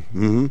great thing.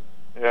 Mm-hmm.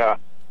 Yeah,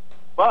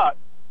 but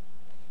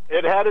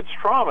it had its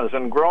traumas,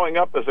 and growing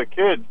up as a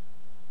kid,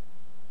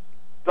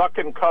 duck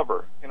and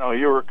cover.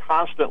 You were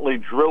constantly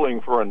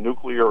drilling for a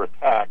nuclear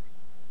attack,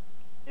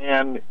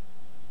 and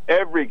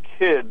every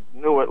kid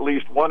knew at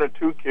least 1 or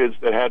 2 kids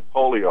that had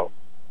polio,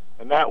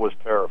 and that was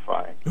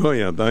terrifying. Oh,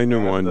 yeah, I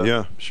knew one.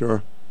 Yeah,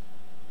 sure.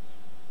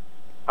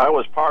 I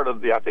was part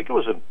of I think it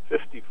was in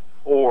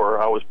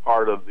 54, I was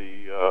part of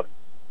the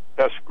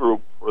test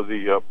group for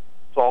the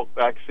Salk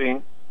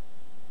vaccine.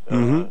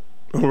 Mm-hmm.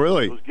 Oh,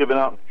 really? It was given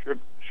out in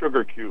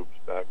sugar cubes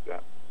back then.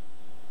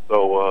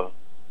 So,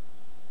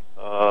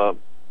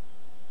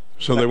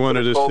 so they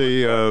wanted to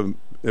see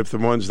if the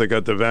ones that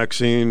got the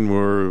vaccine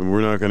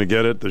were not going to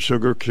get it, the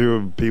sugar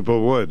cube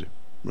people would,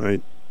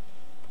 right?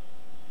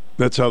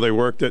 That's how they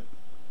worked it?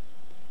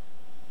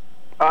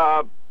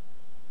 I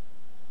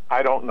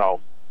don't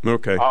know.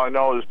 Okay. All I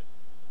know is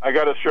I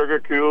got a sugar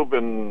cube,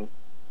 and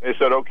they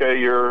said, okay,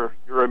 you're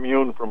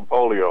immune from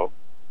polio.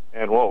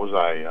 And what was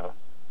I,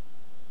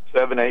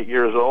 7, 8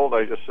 years old?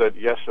 I just said,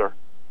 yes, sir.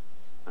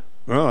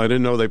 Well, I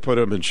didn't know they put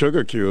them in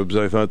sugar cubes.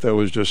 I thought that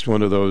was just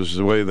one of those,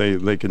 the way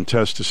they can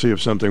test to see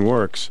if something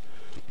works.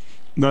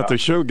 Not the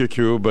sugar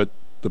cube, but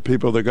the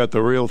people that got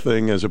the real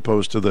thing as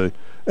opposed to the...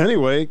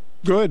 Anyway,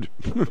 good.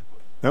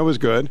 That was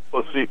good.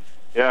 Let's see.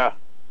 Yeah.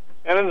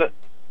 And in the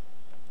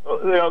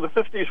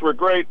 50s were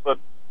great, but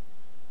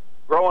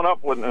growing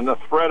up in the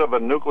threat of a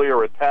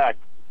nuclear attack,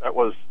 that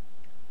was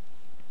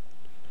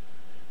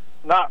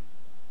not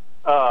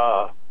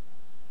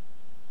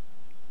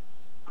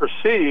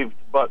perceived,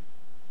 but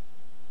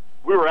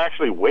we were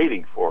actually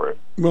waiting for it.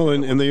 Well,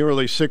 in the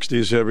early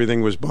 60s,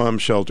 everything was bomb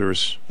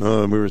shelters.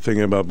 We were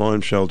thinking about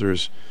bomb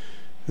shelters.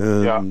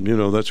 Yeah.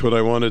 That's what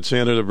I wanted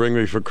Santa to bring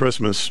me for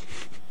Christmas.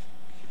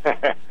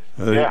 Yeah.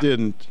 He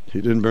didn't. He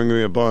didn't bring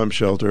me a bomb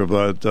shelter,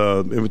 but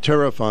it was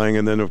terrifying.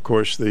 And then, of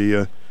course,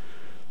 the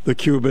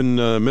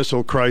Cuban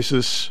Missile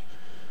Crisis.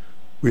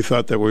 We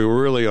thought that we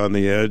were really on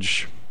the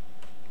edge.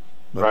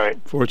 But right.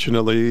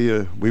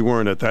 Fortunately, we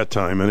weren't at that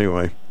time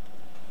anyway.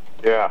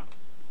 Yeah.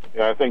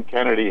 Yeah, I think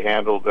Kennedy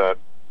handled that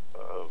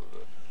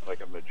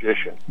like a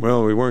magician.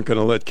 Well, we weren't going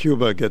to let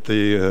Cuba get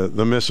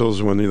the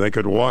missiles when they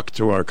could walk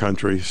to our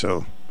country,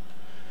 so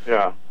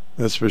Yeah.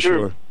 that's for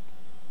sure.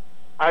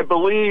 I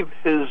believe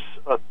his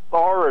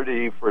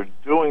authority for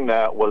doing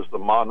that was the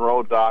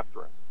Monroe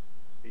Doctrine.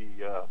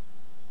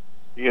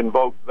 He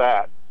invoked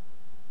that,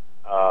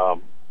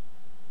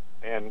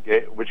 and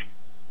which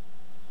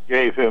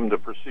gave him the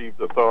perceived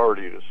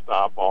authority to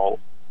stop all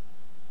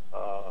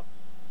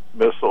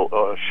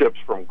missile ships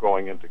from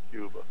going into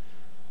Cuba.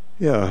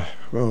 Yeah,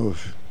 well,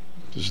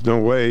 there's no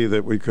way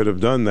that we could have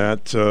done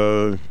that.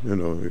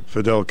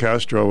 Fidel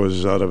Castro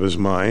was out of his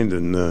mind,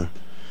 and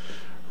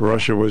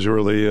Russia was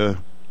really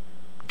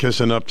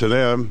kissing up to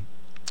them.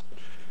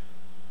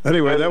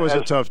 Anyway, that was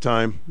a tough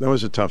time.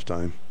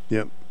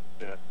 Yep.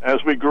 Yeah.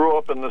 As we grew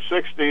up in the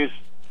 60s,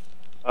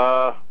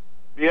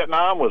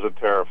 Vietnam was a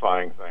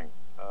terrifying thing.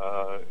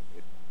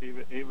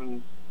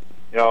 Even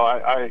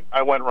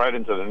I went right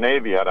into the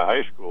Navy out of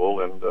high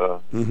school, and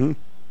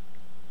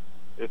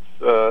it's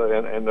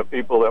and the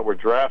people that were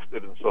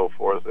drafted and so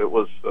forth. It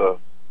was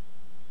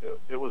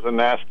a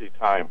nasty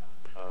time,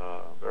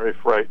 very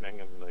frightening,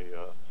 and the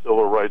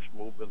civil rights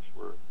movements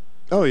were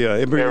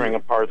tearing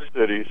apart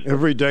cities.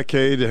 Every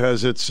decade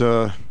has its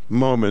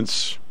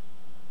moments.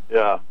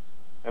 Yeah,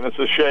 and it's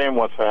a shame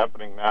what's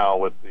happening now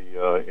with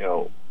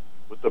the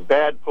with the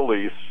bad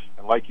police,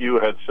 and like you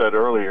had said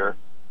earlier,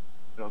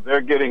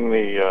 they're getting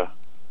the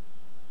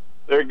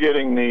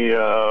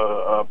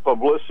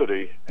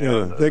publicity.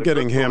 Yeah, they're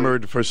getting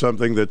hammered for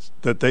something that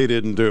they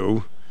didn't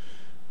do.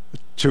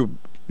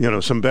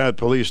 Some bad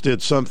police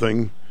did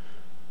something.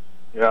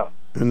 Yeah,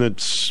 and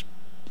it's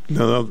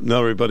now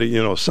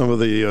everybody. Some of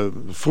the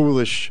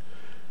foolish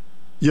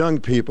young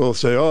people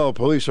say, "Oh,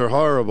 police are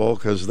horrible,"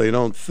 because they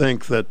don't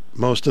think that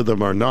most of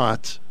them are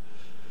not.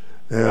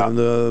 And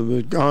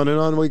on and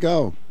on we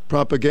go.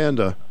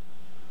 Propaganda.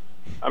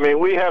 I mean,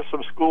 we have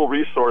some school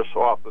resource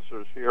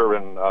officers here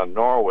in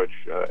Norwich,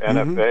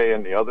 NFA,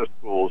 and the other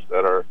schools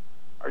that are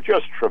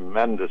just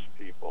tremendous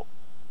people.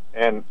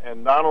 And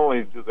not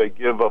only do they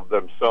give of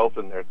themselves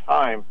and their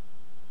time,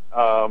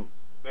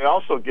 they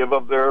also give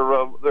of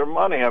their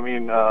money. I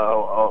mean,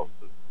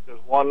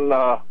 there's one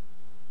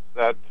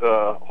that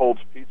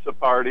holds pizza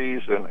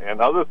parties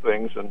and other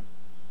things, and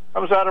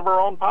comes out of her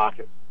own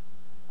pocket.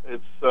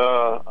 It's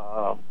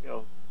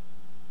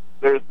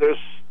there's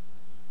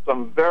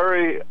some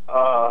very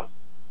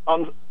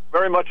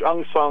much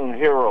unsung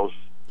heroes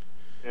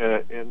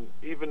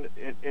even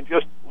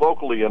just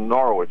locally in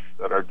Norwich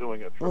that are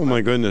doing it. Oh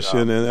my goodness!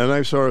 And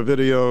I saw a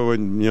video,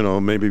 and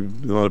maybe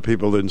a lot of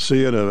people didn't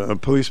see it. A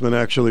policeman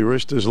actually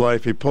risked his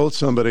life. He pulled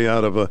somebody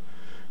out of a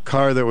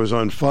car that was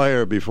on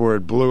fire before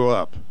it blew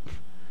up.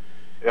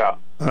 Yeah.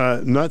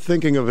 Not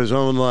thinking of his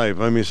own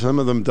life. I mean, some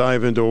of them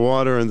dive into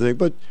water and think,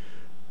 but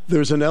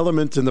there's an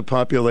element in the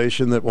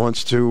population that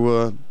wants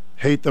to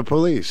hate the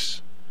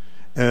police.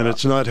 And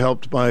it's not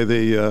helped by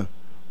the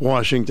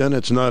Washington.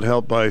 It's not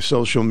helped by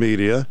social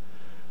media.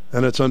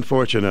 And it's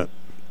unfortunate.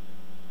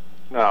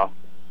 No.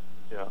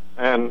 Yeah.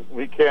 And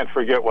we can't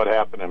forget what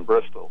happened in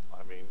Bristol.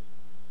 I mean,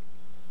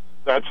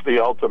 that's the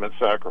ultimate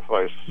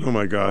sacrifice. Oh,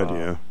 my God,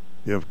 yeah.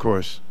 Yeah, of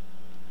course.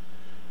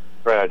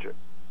 Tragic.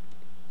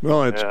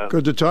 Well, it's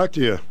good to talk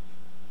to you.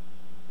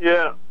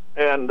 Yeah.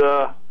 And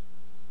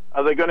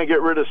are they going to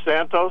get rid of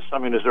Santos? I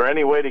mean, is there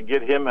any way to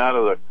get him out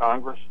of the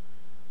Congress?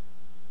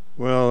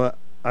 Well,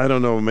 I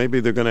don't know. Maybe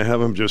they're going to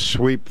have him just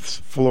sweep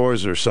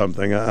floors or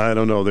something. I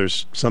don't know.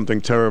 There's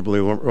something terribly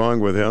wrong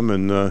with him,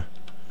 and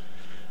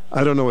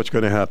I don't know what's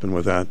going to happen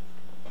with that.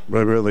 I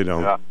really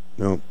don't. Yeah.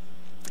 No.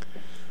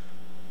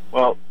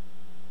 Well,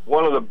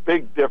 one of the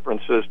big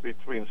differences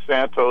between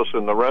Santos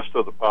and the rest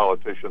of the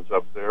politicians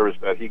up there is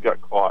that he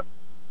got caught.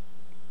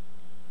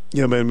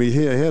 Yeah, man,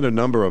 he had a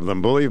number of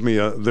them. Believe me,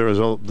 there's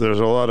a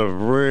lot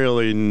of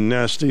really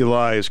nasty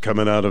lies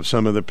coming out of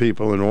some of the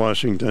people in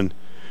Washington.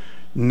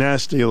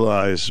 Nasty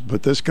lies.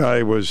 But this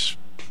guy was,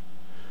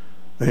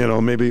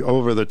 maybe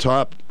over the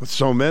top with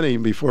so many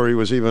before he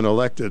was even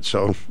elected.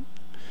 So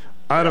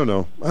I don't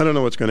know. I don't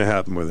know what's going to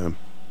happen with him.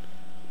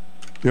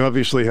 He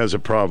obviously has a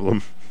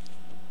problem.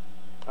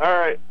 All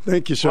right.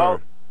 Thank you, sir.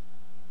 Well,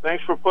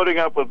 thanks for putting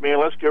up with me.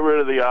 Let's get rid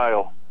of the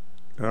aisle.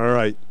 All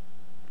right.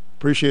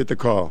 Appreciate the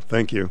call.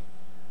 Thank you.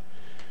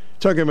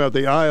 Talking about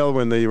the aisle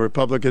when the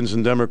Republicans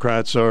and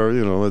Democrats are,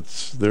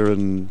 they're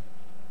in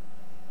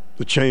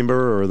the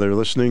chamber or they're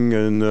listening,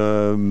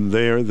 and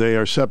they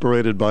are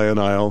separated by an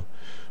aisle.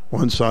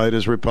 One side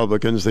is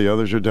Republicans, the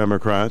others are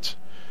Democrats,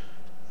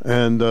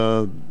 and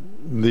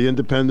the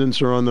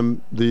independents are on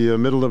the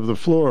middle of the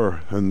floor,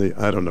 and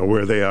I don't know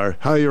where they are.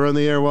 Hi, you're on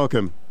the air.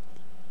 Welcome.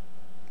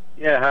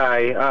 Yeah,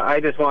 hi.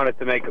 I just wanted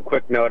to make a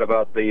quick note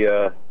about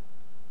the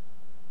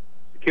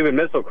Cuban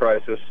Missile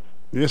Crisis.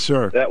 Yes,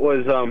 sir. That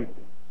was, a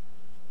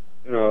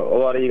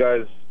lot of you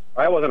guys,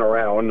 I wasn't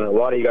around, a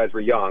lot of you guys were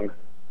young,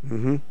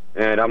 and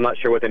I'm not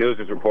sure what the news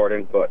was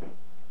reporting, but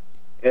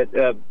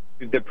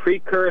the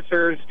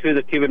precursors to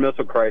the Cuban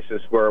Missile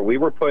Crisis were we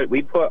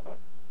put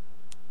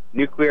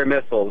nuclear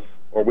missiles,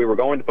 or we were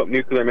going to put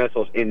nuclear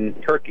missiles in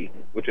Turkey,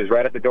 which is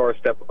right at the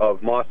doorstep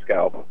of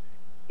Moscow,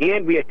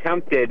 And we had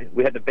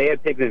the Bay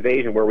of Pigs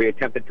invasion where we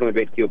attempted to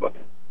invade Cuba.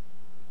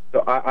 So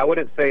I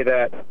wouldn't say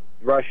that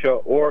Russia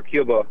or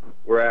Cuba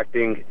were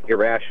acting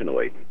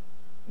irrationally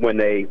when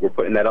they were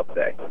putting that up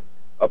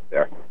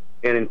there.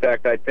 And in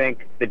fact, I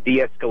think the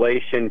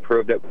de-escalation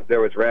proved that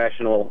there was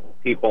rational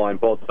people on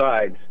both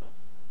sides.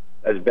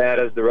 As bad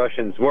as the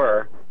Russians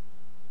were,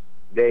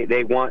 they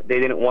didn't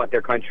want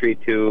their country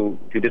to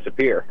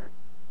disappear.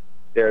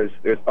 There's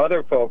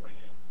other folks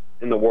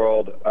in the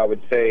world, I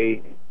would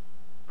say,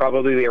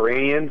 probably the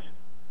Iranians,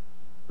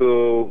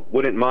 who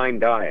wouldn't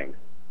mind dying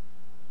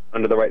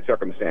under the right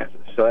circumstances.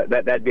 So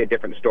that'd be a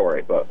different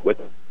story. But with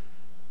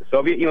the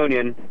Soviet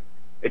Union,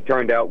 it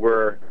turned out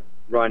we're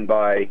run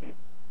by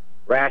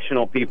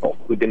rational people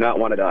who did not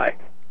want to die.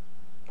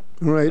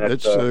 All right,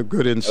 that's a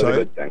good insight. That's a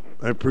good thing.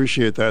 I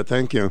appreciate that.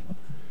 Thank you.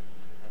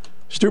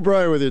 Stu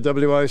Bryer with you,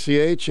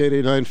 WICH,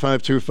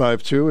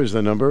 889-5252 is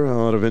the number. A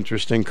lot of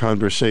interesting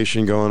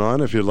conversation going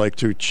on. If you'd like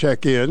to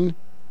check in.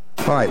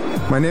 Hi,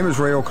 my name is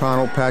Ray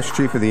O'Connell, Patch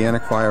Chief of the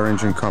Annick Fire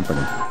Engine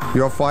Company.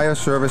 Your fire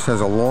service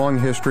has a long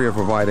history of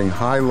providing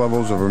high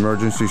levels of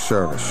emergency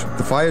service.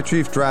 The fire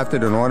chief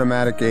drafted an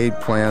automatic aid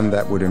plan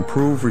that would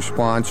improve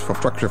response for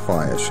structure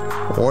fires.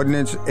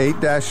 Ordinance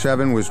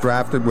 8-7 was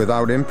drafted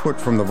without input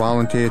from the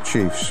volunteer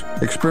chiefs.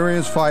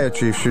 Experienced fire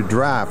chiefs should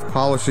draft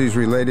policies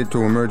related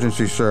to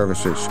emergency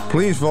services.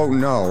 Please vote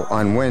no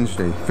on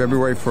Wednesday,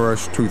 February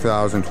 1st,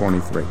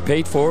 2023.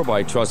 Paid for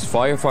by Trust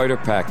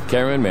Firefighter PAC,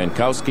 Karen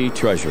Mankowski,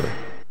 Treasurer.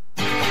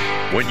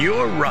 When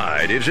your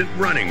ride isn't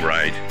running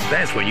right,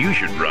 that's when you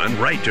should run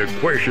right to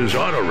Quercia's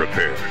Auto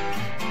Repair.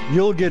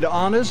 You'll get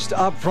honest,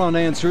 upfront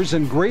answers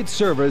and great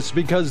service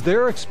because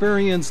their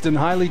experienced and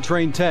highly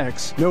trained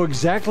techs know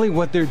exactly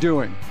what they're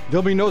doing.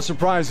 There'll be no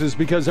surprises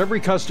because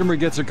every customer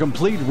gets a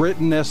complete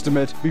written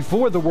estimate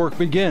before the work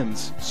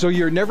begins, so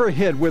you're never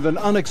hit with an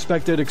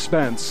unexpected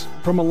expense.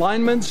 From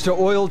alignments to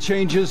oil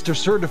changes to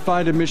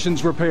certified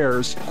emissions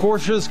repairs,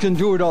 Quercia's can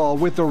do it all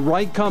with the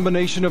right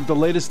combination of the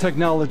latest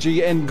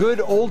technology and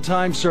good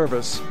old-time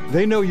service.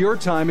 They know your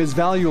time is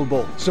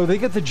valuable, so they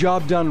get the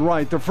job done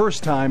right the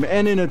first time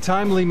and in a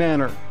timely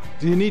manner.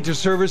 Do you need to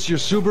service your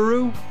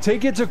Subaru?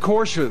 Take it to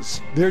Quercia's.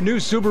 Their new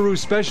Subaru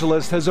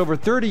specialist has over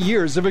 30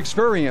 years of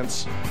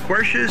experience.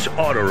 Quercia's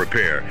Auto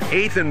Repair,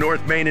 8th and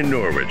North Main in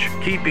Norwich,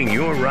 keeping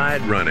your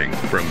ride running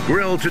from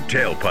grill to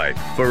tailpipe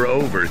for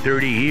over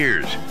 30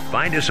 years.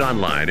 Find us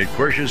online at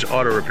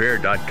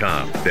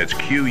QuerciasAutoRepair.com. That's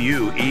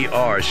QUERCIAS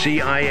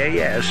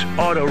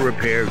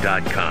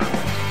autorepair.com.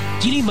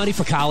 Do you need money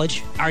for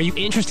college? Are you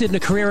interested in a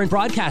career in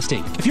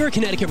broadcasting? If you're a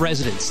Connecticut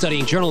resident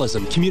studying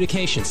journalism,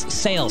 communications,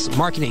 sales,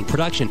 marketing,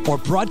 production, or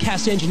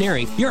broadcast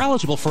engineering, you're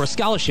eligible for a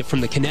scholarship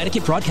from the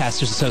Connecticut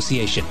Broadcasters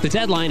Association. The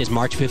deadline is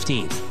March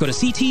 15th. Go to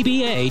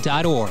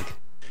ctba.org.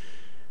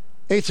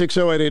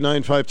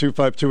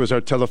 860-889-5252 is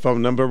our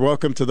telephone number.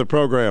 Welcome to the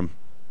program.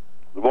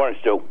 Good morning,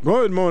 Stu.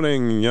 Good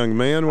morning, young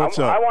man. What's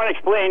up? I want to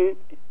explain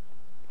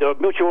the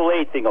mutual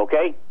aid thing,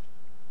 okay?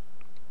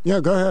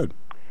 Yeah, go ahead.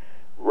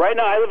 Right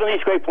now, I live in the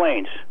East Great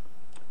Plains.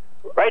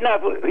 Right now,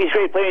 if East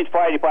Great Plains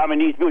Fire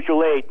Department needs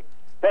mutual aid,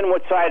 depending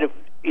what side of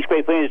East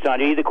Great Plains it's on,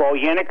 they either call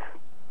Yannick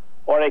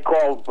or they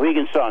call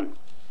Regan Sun.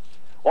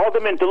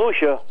 Alderman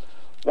DeLucia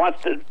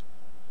wants the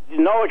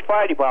Norwich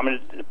Fire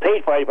Department, the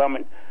paid fire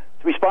department,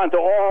 to respond to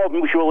all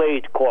mutual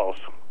aid calls,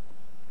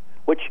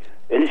 which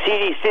in the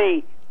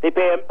CDC, they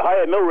pay a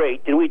higher mill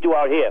rate than we do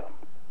out here.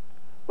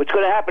 What's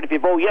going to happen if you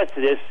vote yes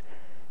to this,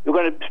 you're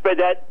going to spread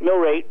that mill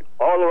rate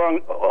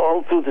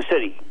all through the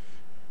city.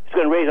 It's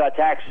going to raise our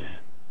taxes.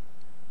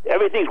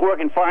 Everything's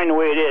working fine the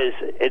way it is,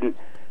 and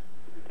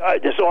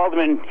this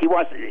alderman he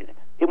wants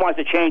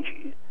to change.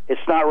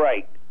 It's not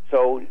right.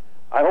 So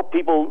I hope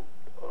people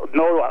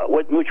know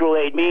what mutual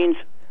aid means.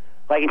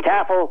 Like in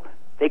Taffel,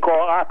 they call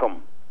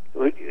Arkham.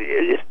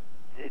 They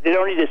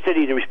don't need the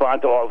city to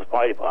respond to all the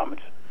fire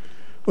departments.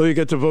 Well, you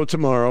get to vote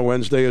tomorrow.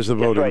 Wednesday is the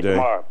voting day.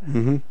 Tomorrow.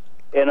 Mm-hmm.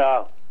 And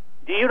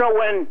do you know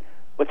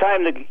what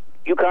time the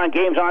UConn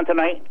game's on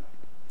tonight?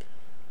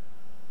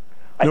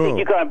 I think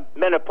UConn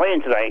men are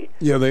playing tonight.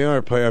 Yeah, they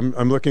are playing.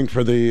 I'm looking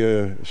for the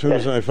as soon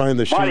as I find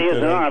the sheet. Marty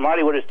isn't on.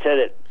 Marty would have said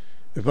it.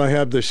 If I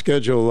have the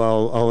schedule,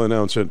 I'll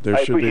announce it. There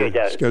should be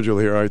a schedule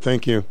here. All right,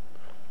 thank you.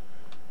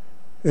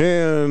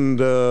 And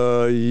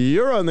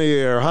you're on the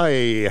air.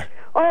 Hi.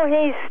 Oh,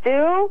 hey,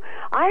 Stu.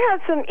 I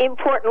have some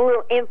important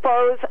little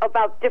infos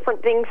about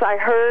different things I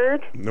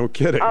heard. No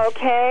kidding.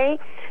 Okay.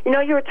 You know,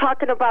 you were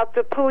talking about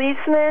the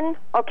policemen.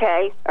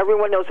 Okay.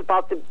 Everyone knows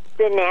about the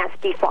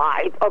Nasty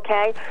Five.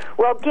 Okay.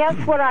 Well, guess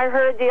what I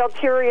heard the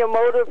ulterior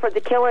motive for the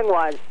killing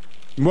was?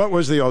 What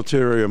was the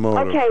ulterior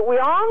motive? Okay, we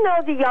all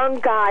know the young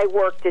guy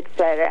worked at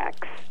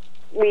FedEx.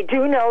 We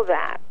do know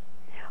that.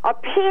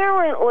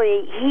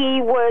 Apparently,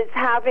 he was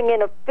having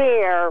an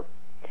affair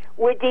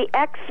with the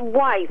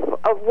ex-wife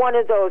of one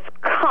of those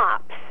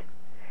cops.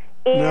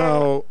 And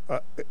now,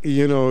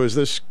 is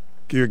this,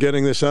 you're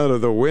getting this out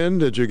of the wind?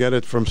 Did you get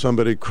it from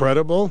somebody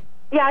credible?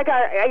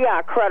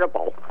 Yeah,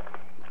 credible.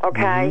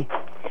 Okay?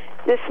 Mm-hmm.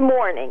 This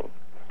morning.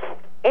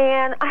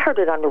 And I heard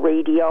it on the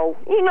radio.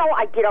 You know,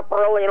 I get up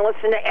early and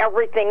listen to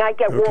everything. I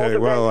get world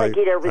events, I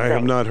get everything. I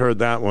have not heard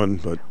that one,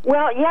 but...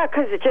 Well, yeah,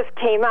 because it just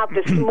came out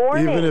this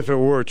morning. Even if it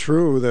were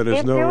true, that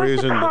is no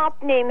reason... There was a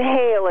cop named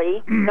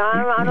Haley.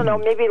 I don't know,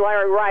 maybe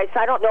Larry Rice.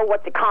 I don't know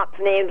what the cop's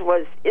name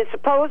was.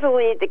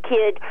 Supposedly the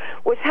kid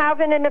was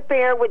having an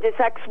affair with his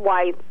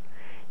ex-wife.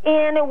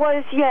 And it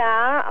was,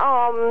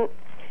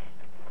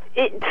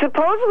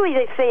 supposedly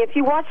they say if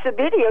you watch the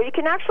video, you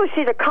can actually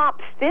see the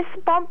cop's fist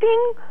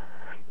bumping.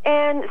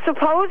 And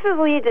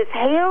supposedly this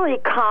Haley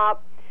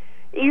cop,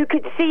 you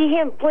could see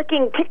him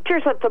flicking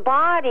pictures of the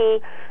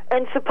body,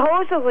 and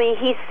supposedly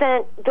he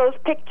sent those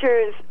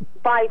pictures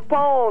by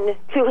phone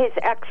to his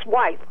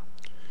ex-wife.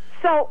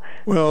 So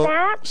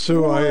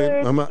Sue, I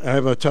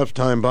have a tough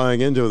time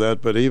buying into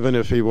that, but even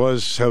if he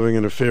was having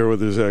an affair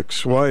with his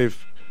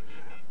ex-wife,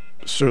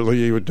 certainly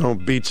you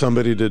don't beat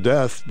somebody to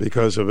death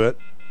because of it.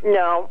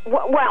 No.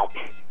 Well,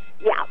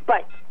 yeah,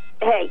 but,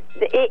 hey,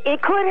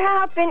 it could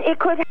happen. It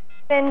could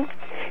happen.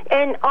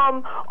 And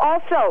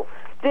also,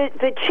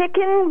 the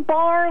chicken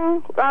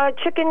barn,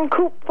 chicken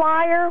coop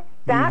fire,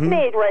 that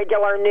made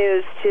regular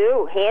news,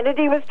 too.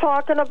 Hannity was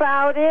talking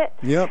about it.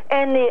 Yep.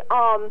 And the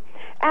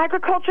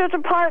Agriculture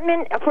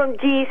Department from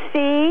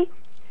D.C.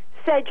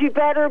 said you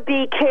better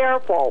be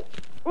careful.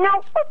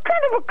 Now, what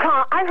kind of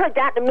I heard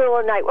that in the middle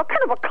of the night. What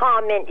kind of a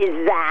comment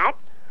is that?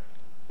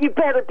 You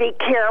better be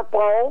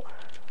careful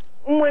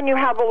when you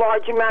have a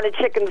large amount of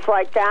chickens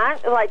like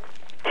that. Like,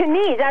 to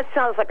me, that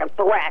sounds like a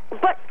threat.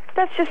 But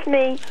that's just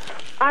me.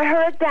 I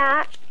heard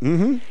that.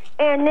 Mm-hmm.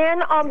 And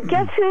then,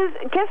 guess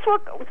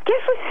what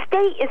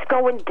state is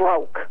going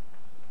broke?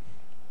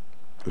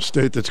 The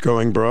state that's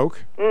going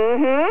broke?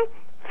 Mm-hmm.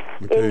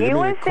 Okay, In give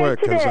USA me quick,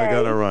 because I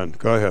got to run.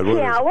 Go ahead. What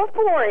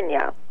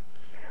California.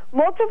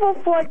 Multiple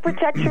flood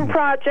protection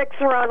projects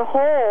are on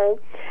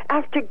hold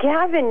after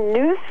Gavin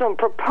Newsom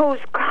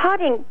proposed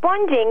cutting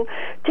funding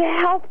to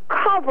help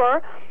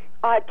cover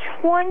a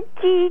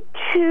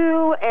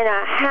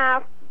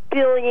 $22.5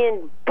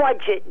 billion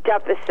budget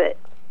deficit.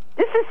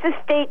 This is the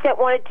state that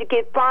wanted to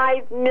give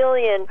 $5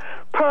 million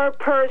per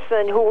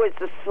person who was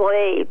a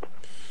slave.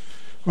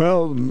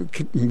 Well,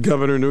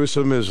 Governor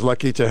Newsom is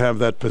lucky to have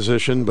that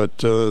position, but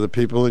the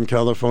people in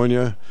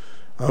California,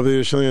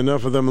 obviously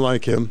enough of them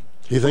like him.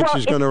 He thinks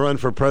he's going to run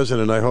for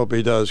president. I hope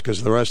he does,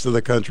 because the rest of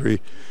the country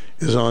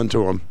is on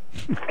to him.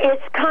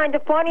 It's kind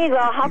of funny, though.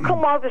 How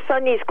come all of a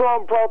sudden he's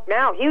going broke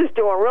now? He was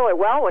doing really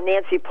well when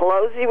Nancy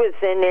Pelosi was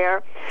in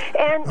there.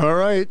 And all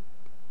right.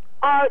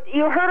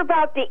 You heard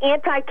about the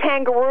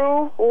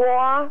anti-kangaroo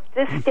law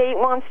this state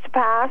wants to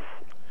pass?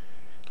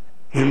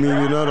 You mean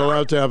you're not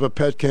allowed to have a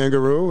pet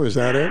kangaroo? Is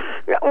that it?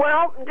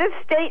 Well, this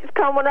state's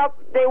coming up.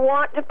 They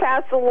want to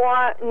pass a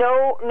law,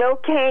 no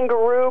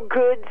kangaroo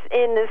goods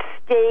in the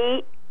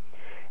state.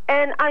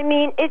 And, I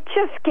mean, it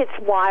just gets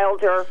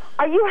wilder.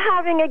 Are you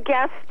having a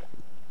guest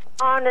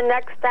on the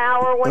next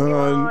hour when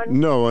you're on?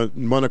 No, at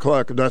 1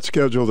 o'clock. Not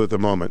scheduled at the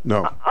moment,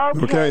 no.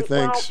 Okay,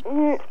 thanks.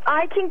 Well,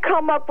 I can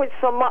come up with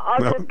some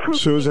other...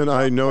 Susan,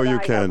 I know you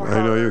can.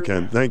 I know you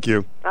can. Thank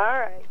you. All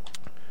right.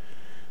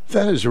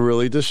 That is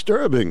really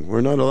disturbing.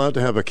 We're not allowed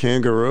to have a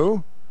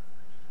kangaroo?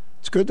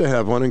 It's good to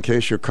have one in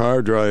case your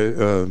car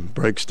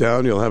breaks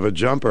down. You'll have a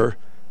jumper.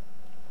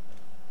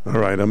 All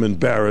right, I'm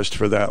embarrassed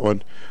for that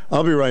one.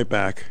 I'll be right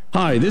back.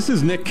 Hi, this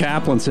is Nick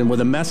Kaplanson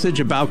with a message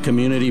about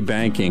community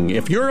banking.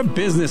 If you're a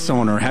business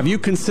owner, have you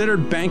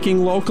considered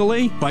banking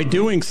locally? By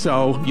doing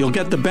so, you'll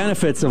get the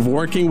benefits of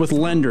working with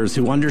lenders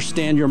who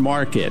understand your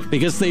market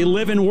because they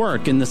live and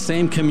work in the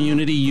same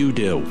community you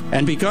do.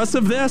 And because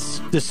of this,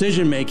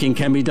 decision-making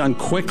can be done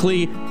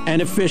quickly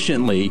and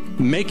efficiently,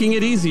 making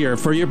it easier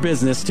for your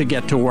business to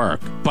get to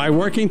work. By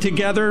working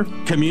together,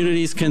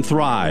 communities can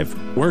thrive.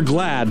 We're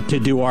glad to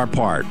do our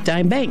part.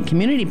 Dime Bank.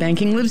 Community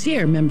banking lives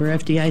here. Member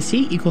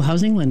FDIC, Equal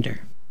Housing Lender.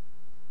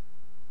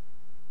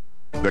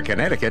 The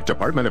Connecticut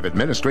Department of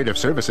Administrative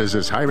Services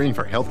is hiring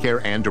for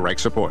healthcare and direct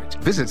support.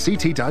 Visit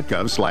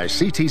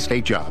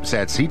ct.gov/ctstatejobs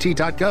at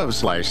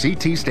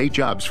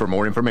ct.gov/ctstatejobs for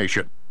more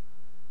information.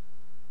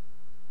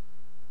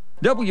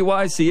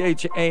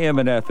 WICH AM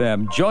and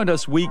FM. Join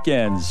us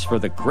weekends for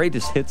the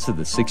greatest hits of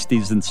the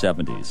 60s and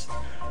 70s.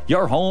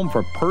 Your home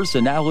for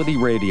personality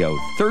radio,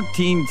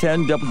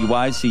 1310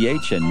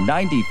 WICH and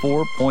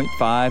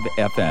 94.5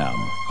 FM.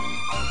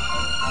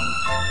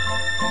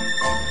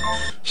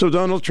 So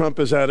Donald Trump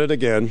is at it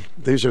again.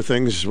 These are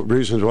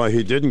reasons why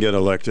he didn't get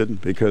elected,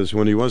 because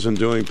when he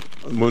wasn't a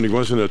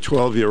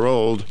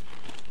 12-year-old,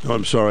 no,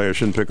 I'm sorry, I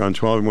shouldn't pick on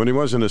 12, when he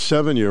wasn't a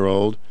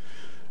 7-year-old,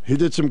 he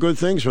did some good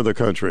things for the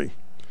country.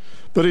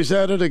 But he's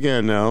at it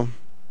again now.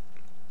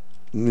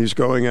 And he's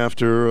going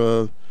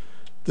after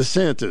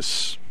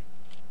DeSantis.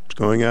 He's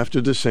going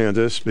after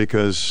DeSantis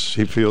because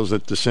he feels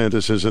that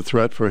DeSantis is a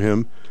threat for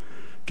him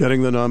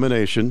getting the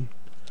nomination.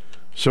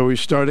 So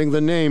he's starting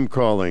the name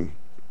calling.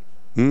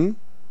 He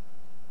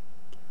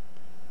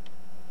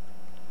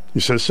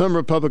says some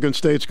Republican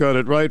states got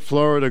it right,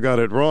 Florida got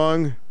it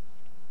wrong.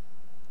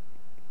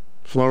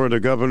 Florida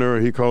governor,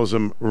 he calls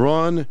him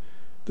Ron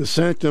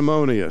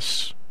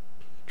DeSanctimonious.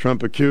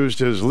 Trump accused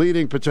his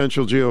leading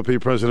potential GOP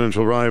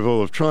presidential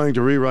rival of trying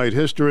to rewrite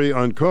history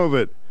on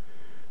COVID.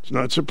 It's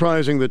not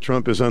surprising that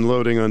Trump is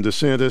unloading on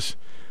DeSantis.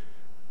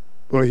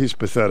 Boy, he's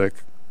pathetic.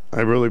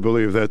 I really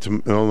believe that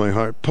to all my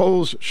heart.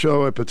 Polls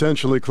show a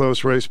potentially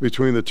close race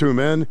between the two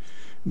men.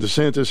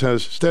 DeSantis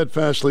has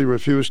steadfastly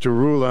refused to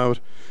rule out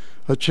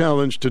a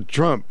challenge to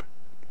Trump.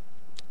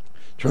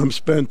 Trump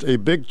spent a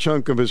big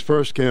chunk of his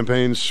first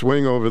campaign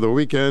swing over the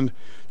weekend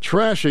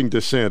trashing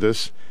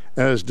DeSantis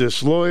as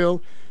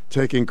disloyal,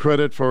 taking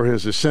credit for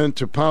his ascent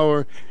to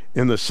power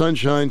in the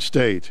Sunshine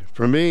State.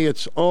 For me,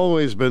 it's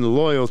always been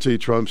loyalty,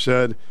 Trump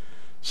said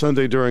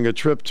Sunday during a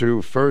trip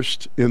to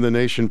first in the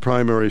nation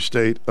primary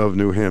state of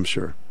New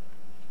Hampshire.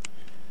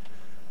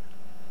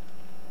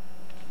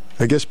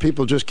 I guess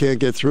people just can't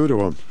get through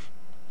to him.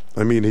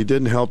 I mean, he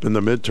didn't help in the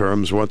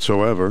midterms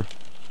whatsoever.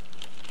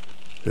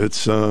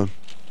 It's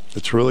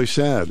really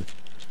sad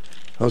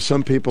how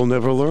some people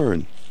never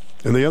learn.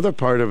 And the other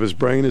part of his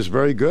brain is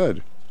very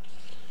good.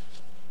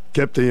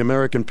 Kept the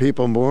American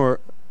people more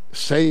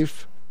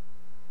safe.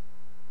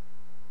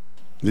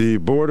 The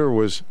border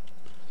was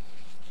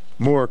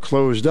more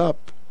closed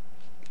up.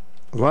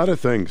 A lot of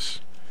things.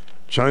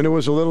 China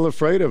was a little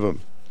afraid of him.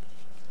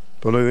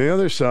 But on the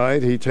other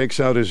side, he takes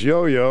out his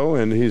yo-yo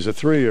and he's a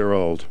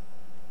 3-year-old.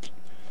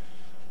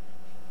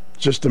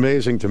 Just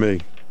amazing to me.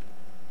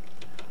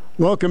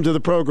 Welcome to the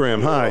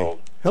program. Hi.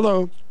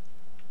 Hello.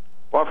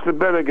 Off the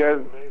bed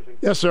again.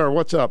 Yes, sir.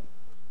 What's up?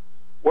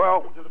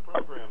 Well,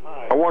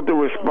 I want to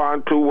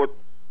respond to what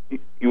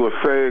you were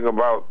saying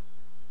about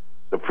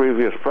the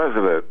previous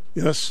president.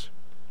 Yes.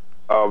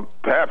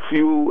 Perhaps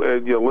you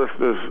and your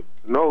listeners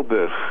know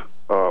this.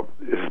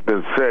 It's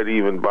been said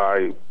even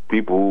by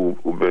people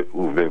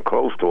who've been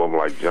close to him,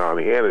 like John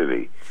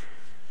Hannity.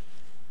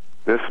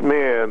 This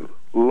man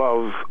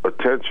loves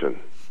attention.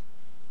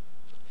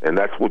 And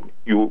that's what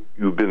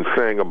you've been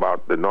saying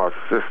about the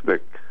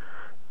narcissistic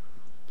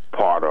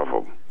part of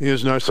him. He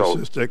is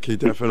narcissistic. He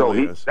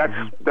definitely is.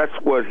 That's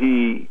what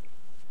he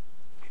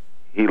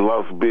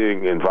loves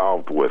being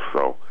involved with.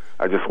 So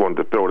I just wanted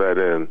to throw that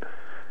in,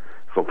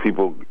 so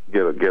people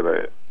get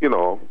a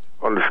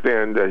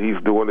understand that he's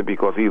doing it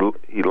because he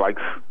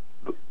likes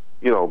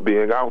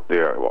being out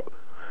there.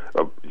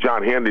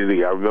 John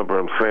Hannity, I remember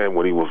him saying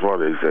when he was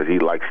running, he said he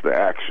likes the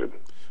action.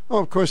 Oh,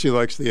 of course he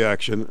likes the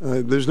action.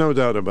 There's no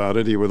doubt about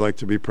it. He would like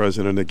to be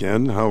president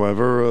again.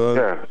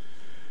 However...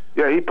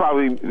 Yeah,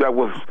 that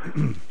was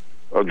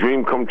a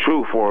dream come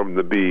true for him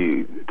to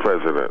be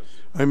president.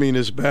 I mean,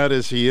 as bad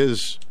as he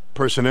is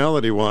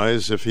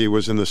personality-wise, if he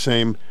was in the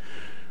same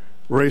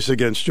race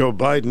against Joe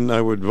Biden,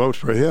 I would vote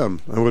for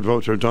him. I would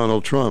vote for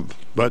Donald Trump.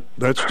 But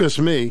that's just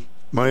me,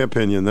 my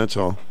opinion, that's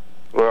all.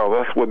 Well,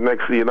 that's what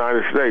makes the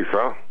United States,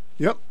 huh?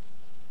 Yep.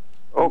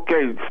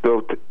 Okay,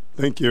 still.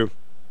 Thank you.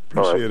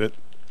 Appreciate it.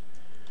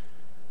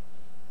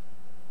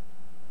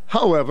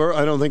 However,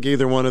 I don't think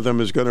either one of them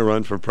is going to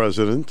run for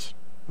president.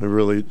 I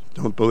really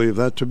don't believe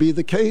that to be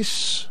the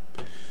case.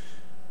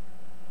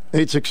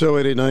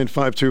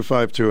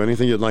 860-889-5252.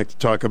 Anything you'd like to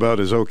talk about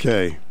is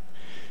okay.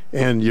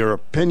 And your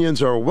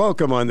opinions are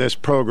welcome on this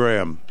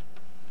program.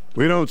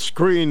 We don't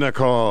screen the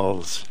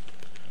calls.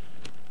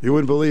 You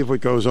wouldn't believe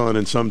what goes on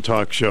in some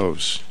talk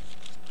shows.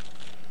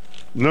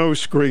 No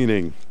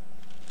screening.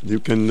 You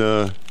can...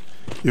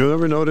 you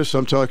ever notice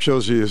some talk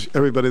shows,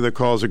 everybody that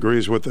calls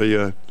agrees with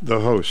the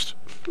host?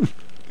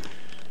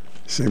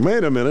 Say,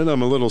 wait a minute,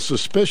 I'm a little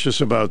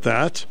suspicious about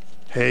that.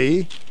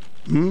 Hey?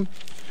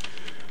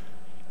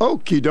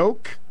 Okie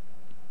doke.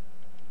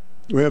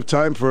 We have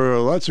time for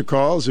lots of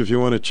calls if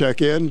you want to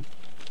check in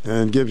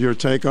and give your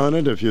take on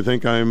it. If you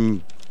think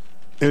I'm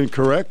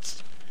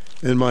incorrect,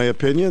 in my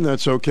opinion,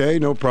 that's okay,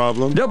 no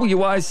problem.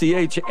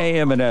 WICH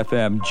AM and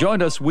FM.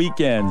 Join us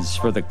weekends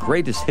for the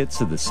greatest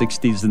hits of the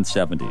 60s and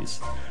 70s.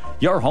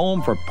 Your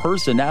home for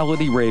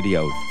personality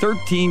radio,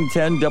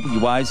 1310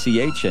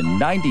 WICH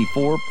and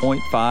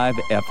 94.5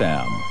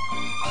 FM.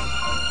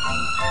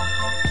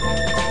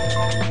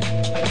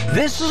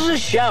 This is a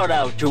shout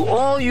out to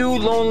all you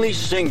lonely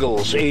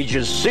singles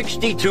ages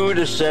 62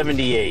 to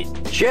 78.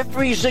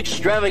 Jeffrey's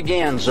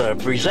Extravaganza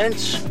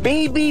presents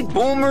Baby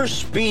Boomer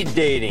Speed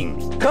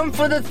Dating. Come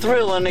for the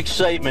thrill and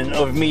excitement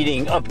of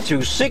meeting up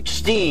to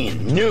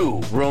 16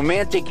 new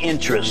romantic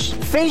interests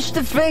face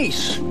to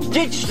face.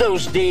 Ditch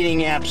those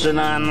dating apps and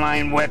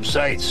online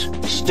websites.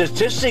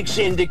 Statistics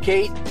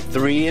indicate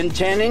 3 in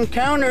 10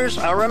 encounters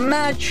are a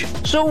match.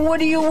 So what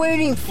are you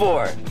waiting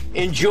for?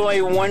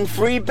 Enjoy 1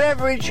 free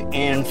beverage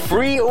and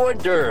free hors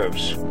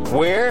d'oeuvres.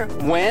 Where,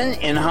 when,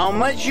 and how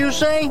much, you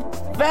say?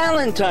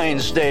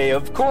 Valentine's Day,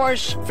 of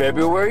course,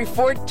 February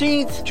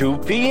 14th, 2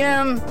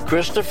 p.m.,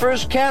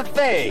 Christopher's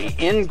Cafe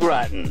in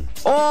Groton.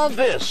 All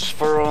this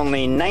for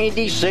only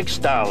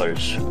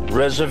 $96.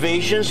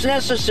 Reservations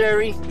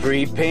necessary,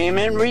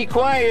 prepayment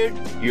required.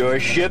 Your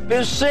ship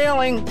is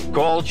sailing.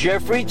 Call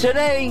Jeffrey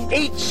today,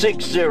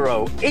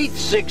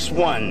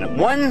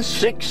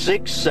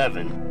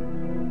 860-861-1667.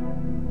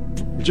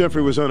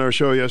 Jeffrey was on our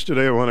show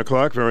yesterday at 1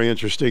 o'clock. Very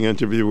interesting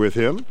interview with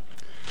him.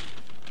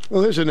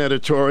 Well, there's an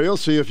editorial.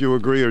 See if you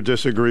agree or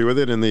disagree with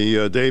it in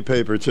the day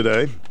paper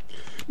today.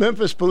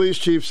 Memphis police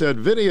chief said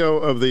video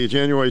of the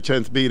January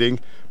 10th beating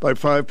by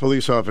 5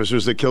 police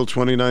officers that killed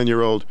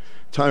 29-year-old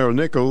Tyre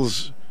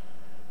Nichols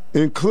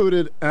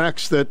included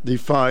acts that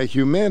defy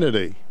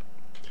humanity.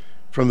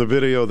 From the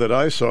video that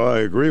I saw, I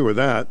agree with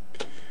that.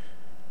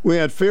 We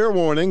had fair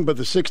warning, but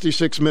the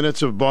 66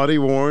 minutes of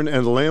body-worn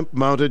and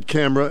lamp-mounted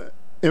camera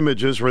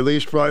images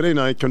released Friday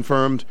night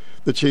confirmed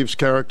the chief's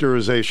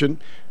characterization,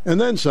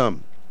 and then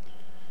some.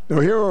 Now,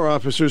 here are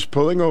officers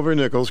pulling over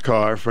Nichols'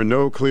 car for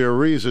no clear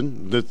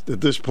reason at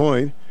this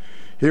point.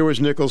 Here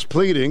was Nichols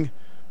pleading,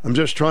 "I'm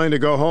just trying to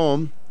go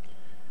home."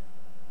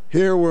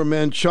 Here were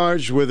men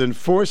charged with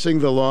enforcing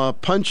the law,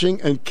 punching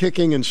and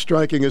kicking and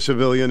striking a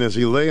civilian as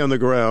he lay on the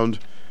ground,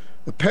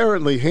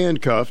 apparently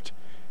handcuffed,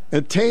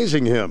 and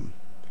tasing him.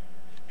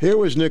 Here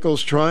was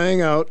Nichols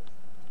crying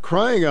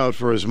out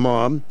for his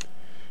mom.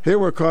 Here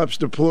were cops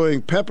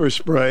deploying pepper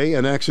spray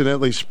and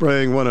accidentally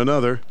spraying one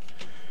another.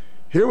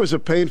 Here was a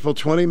painful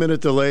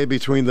 20-minute delay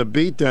between the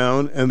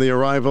beatdown and the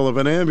arrival of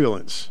an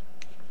ambulance.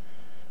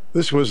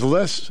 This was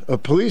less a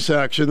police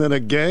action than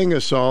a gang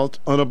assault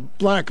on a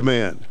black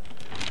man,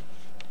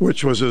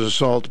 which was an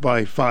assault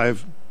by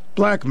 5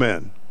 black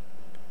men.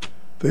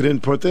 They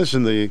didn't put this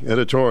in the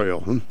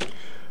editorial.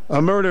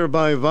 A murder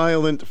by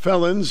violent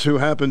felons who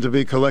happened to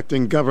be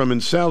collecting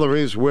government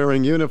salaries,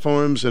 wearing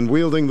uniforms, and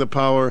wielding the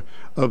power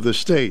of the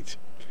state.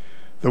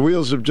 The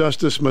wheels of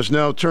justice must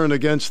now turn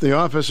against the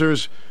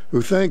officers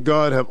who, thank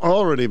God, have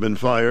already been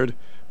fired,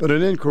 but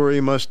an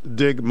inquiry must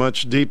dig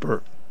much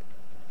deeper.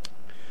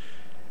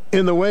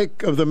 In the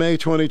wake of the May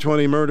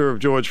 2020 murder of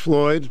George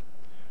Floyd,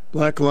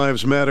 Black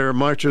Lives Matter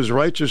marchers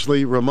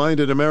righteously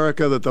reminded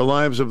America that the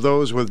lives of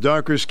those with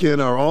darker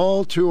skin are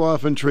all too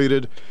often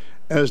treated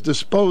as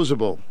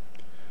disposable.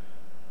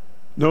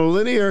 No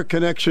linear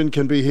connection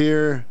can be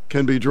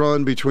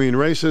drawn between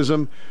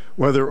racism,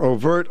 whether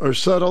overt or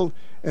subtle,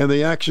 and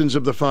the actions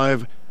of the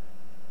 5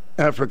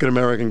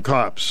 African-American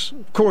cops.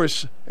 Of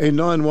course, a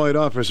non-white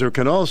officer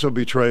can also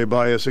betray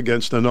bias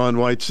against a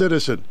non-white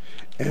citizen,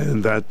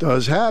 and that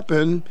does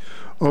happen.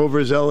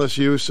 Overzealous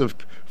use of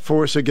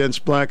force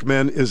against black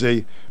men is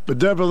a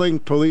bedeviling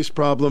police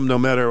problem, no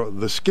matter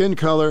the skin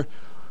color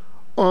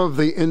of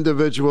the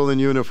individual in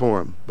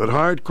uniform. But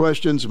hard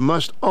questions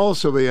must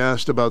also be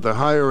asked about the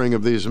hiring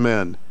of these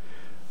men.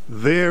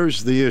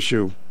 There's the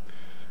issue.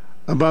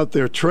 About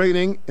their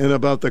training and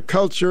about the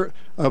culture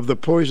of the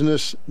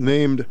poisonous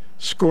named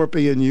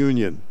Scorpion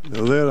Union.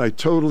 Now, that I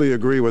totally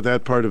agree with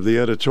that part of the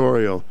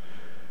editorial.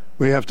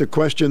 We have to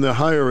question the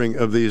hiring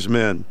of these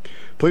men.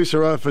 Police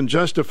are often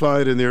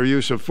justified in their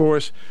use of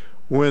force.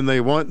 When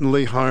they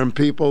wantonly harm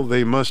people,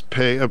 they must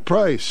pay a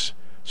price,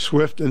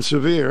 swift and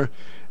severe,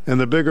 and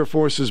the bigger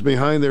forces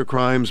behind their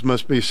crimes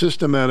must be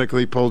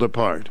systematically pulled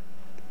apart.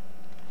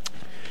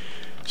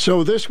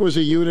 So this was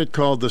a unit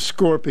called the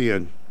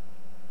Scorpion.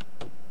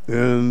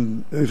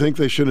 And I think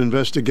they should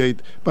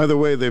investigate. By the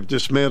way, they've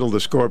dismantled the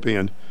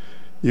Scorpion.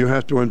 You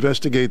have to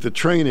investigate the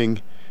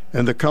training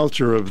and the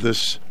culture of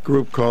this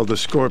group called the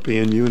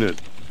Scorpion Unit.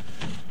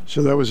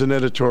 So that was an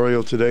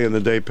editorial today in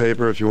the day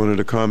paper, if you wanted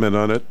to comment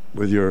on it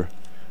with your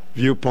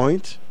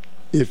viewpoint,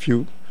 if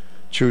you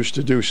choose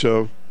to do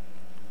so.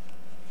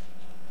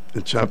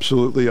 It's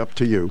absolutely up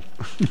to you.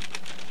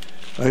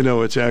 I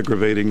know it's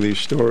aggravating, these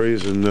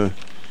stories, and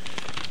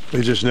they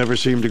just never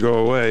seem to go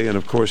away. And,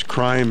 of course,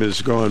 crime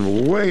has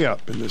gone way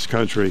up in this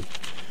country.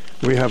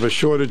 We have a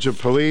shortage of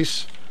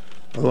police.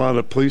 A lot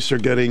of police are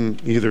getting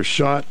either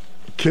shot,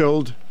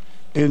 killed,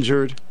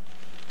 injured,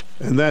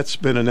 and that's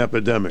been an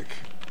epidemic.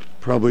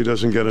 Probably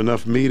doesn't get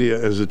enough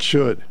media as it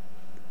should.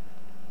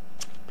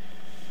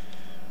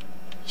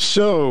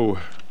 So,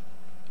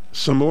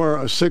 some more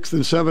 6th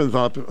and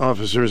 7th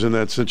officers in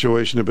that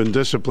situation have been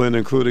disciplined,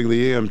 including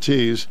the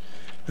EMTs,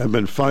 have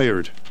been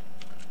fired.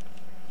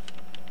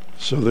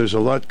 So there's a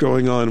lot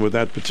going on with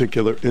that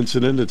particular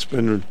incident. It's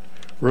been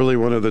really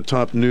one of the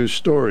top news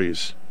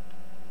stories.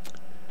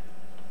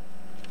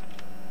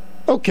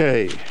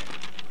 Okay,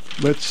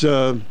 let's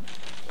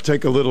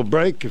take a little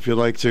break. If you'd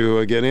like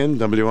to get in,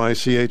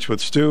 WICH with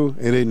Stu,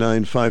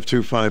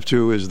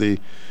 889-5252 is the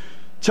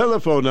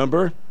telephone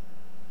number.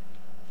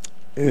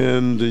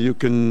 And you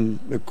can,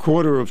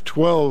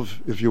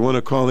 11:45, if you want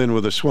to call in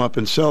with a swap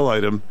and sell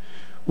item,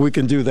 we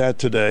can do that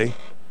today.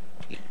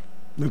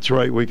 That's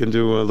right, we can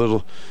do a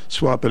little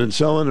swapping and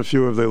selling. A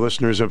few of the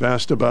listeners have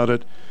asked about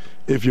it.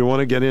 If you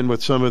want to get in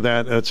with some of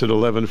that, that's at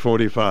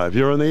 11:45.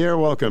 You're on the air,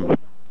 welcome.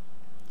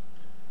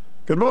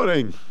 Good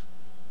morning.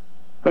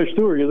 Hi,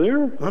 Stu, are you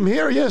there? I'm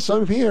here, yes,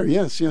 I'm here.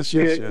 Yes.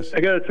 I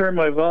got to turn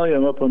my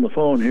volume up on the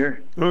phone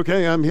here.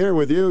 Okay, I'm here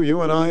with you. You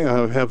and I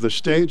have the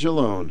stage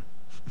alone.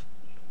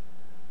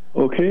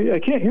 Okay, I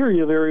can't hear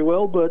you very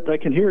well, but I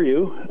can hear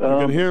you. You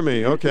can hear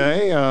me.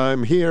 Okay,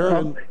 I'm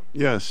here.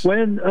 Yes.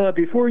 When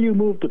before you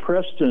moved to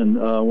Preston,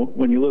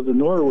 when you lived in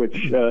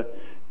Norwich,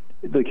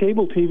 the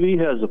cable TV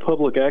has a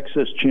public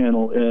access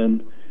channel,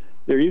 and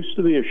There used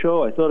to be a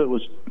show, I thought it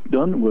was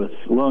done with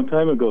a long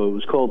time ago. It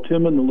was called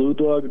Tim and the Lou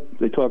Dog.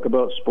 They talk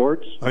about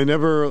sports. I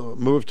never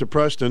moved to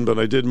Preston, but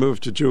I did move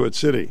to Jewett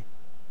City.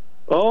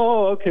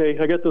 Oh, okay.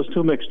 I got those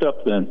two mixed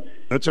up then.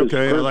 That's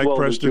okay. I like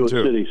Preston,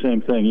 too. City,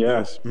 same thing, yeah.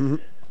 Yes. Mm-hmm.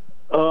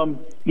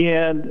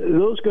 And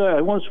those guys,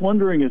 I was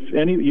wondering if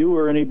you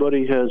or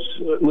anybody has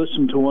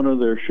listened to one of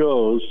their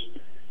shows.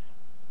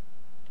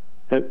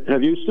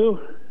 Have you, Stu?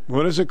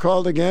 What is it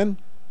called again?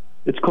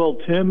 It's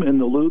called Tim and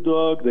the Lou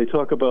Dog. They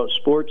talk about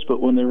sports,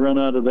 but when they run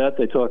out of that,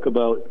 they talk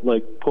about,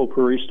 like,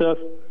 potpourri stuff.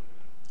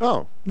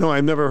 Oh, no,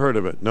 I've never heard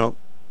of it. No.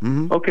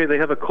 Mm-hmm. Okay, they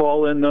have a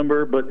call-in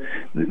number, but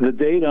the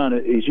date on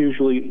it is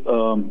usually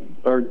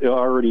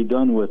already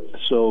done with.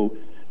 So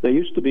they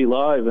used to be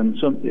live, and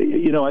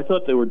I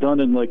thought they were done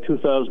in like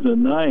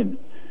 2009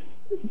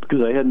 because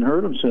I hadn't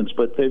heard them since.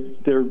 But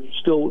they're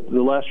still.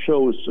 The last show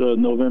was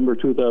November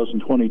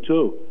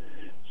 2022,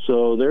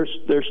 so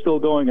they're still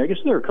going. I guess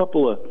there are a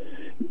couple of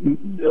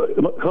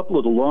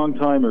the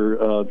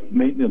long-timer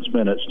maintenance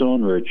men at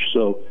Stone Ridge.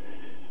 So.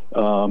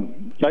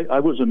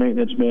 I was a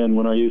maintenance man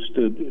when I used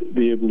to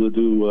be able to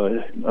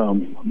do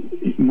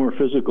more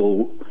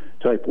physical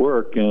type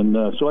work, and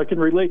so I can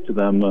relate to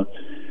them.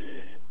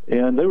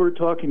 And they were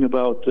talking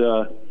about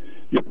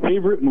your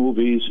favorite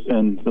movies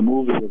and the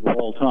movie of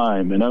all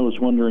time, and I was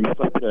wondering if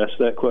I could ask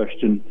that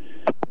question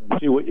and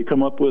see what you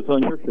come up with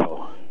on your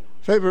show.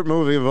 Favorite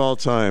movie of all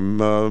time?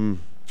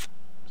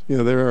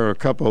 There are a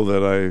couple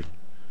that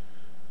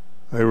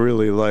I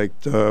really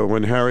liked.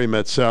 When Harry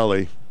Met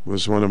Sally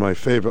was one of my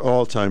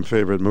all-time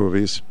favorite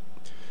movies.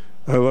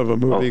 I love a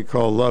movie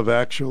called Love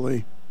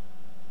Actually.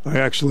 I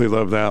actually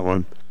love that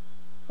one.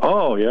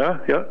 Oh, yeah.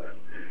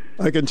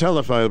 I can tell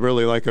if I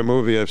really like a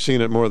movie. I've seen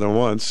it more than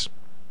once.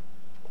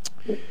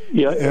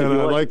 Yeah, and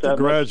I like The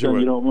Graduate.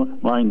 You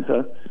don't mind,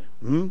 huh?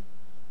 You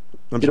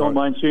don't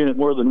mind seeing it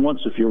more than once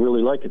if you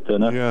really like it,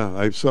 then, huh? Yeah,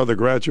 I saw The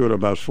Graduate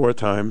about 4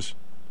 times.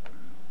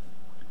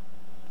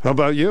 How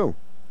about you?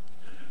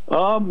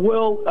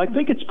 Well, I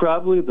think it's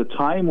probably the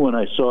time when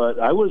I saw it.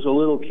 I was a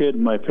little kid,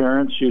 and my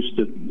parents used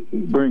to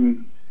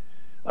bring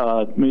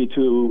me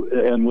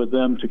and with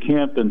them to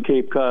camp in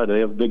Cape Cod. They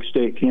have a big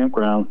state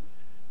campground.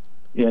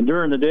 And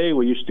during the day,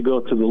 we used to go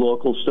to the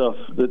local stuff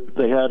that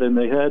they had, and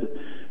they had,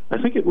 I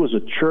think it was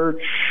a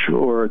church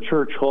or a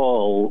church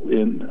hall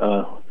in,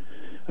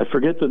 I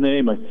forget the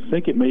name, I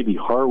think it may be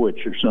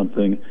Harwich or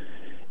something.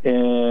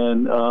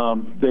 And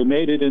they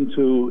made it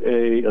into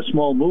a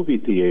small movie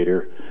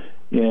theater.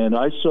 And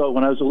I saw,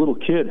 when I was a little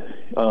kid,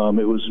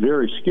 it was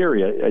very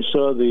scary. I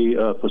saw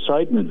the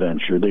Poseidon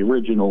Adventure, the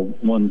original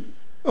one.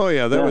 Oh,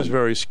 yeah, that was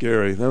very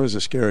scary. That was a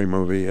scary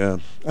movie, yeah.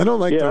 I don't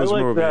like those movies. Yeah,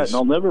 I like that, and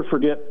I'll never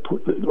forget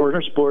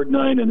Ernest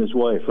Borgnine and his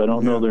wife. I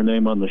don't know their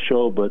name on the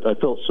show, but I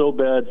felt so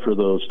bad for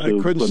those two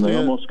when they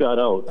almost got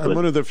out. I'm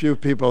one of the few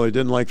people who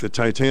didn't like the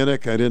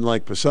Titanic. I didn't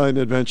like Poseidon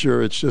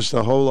Adventure. It's just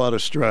a whole lot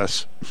of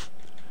stress.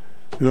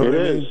 You know what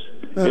I mean?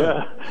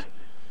 Yeah.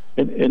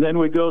 And then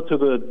we go to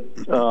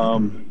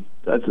the...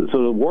 So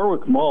the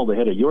Warwick Mall, they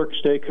had a York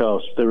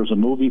Steakhouse. There was a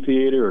movie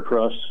theater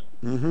across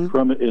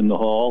from it in the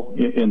hall,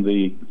 in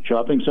the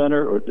shopping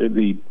center, or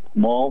the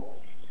mall.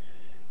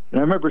 And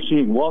I remember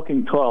seeing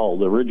Walking Tall,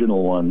 the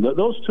original one.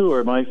 Those two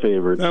are my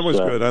favorites. That was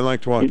good. I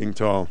liked Walking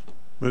Tall.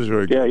 It was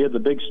very good. Yeah, he had the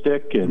big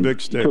stick, and he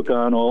took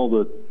on all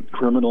the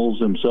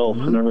criminals himself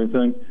and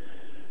everything.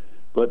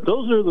 But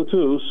those are the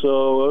two,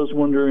 so I was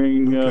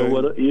wondering,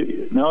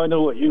 now I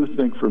know what you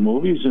think for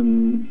movies,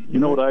 and you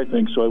know what I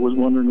think, so I was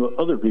wondering what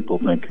other people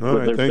think. All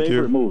right, their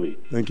favorite movie.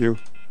 Thank you.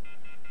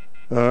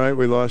 All right,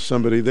 we lost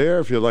somebody there.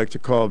 If you'd like to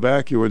call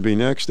back, you would be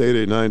next.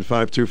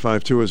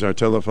 889-5252 is our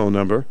telephone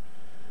number.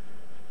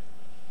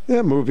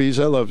 Yeah, movies.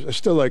 I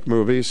still like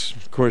movies.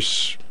 Of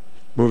course,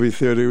 movie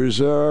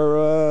theaters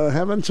are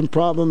having some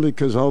problem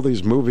because all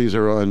these movies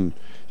are on,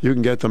 you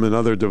can get them in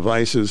other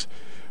devices.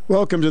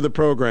 Welcome to the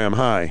program.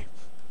 Hi.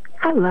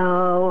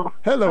 Hello.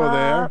 Hello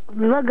there.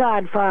 The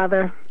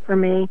Godfather for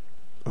me.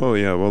 Oh,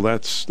 yeah. Well,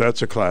 that's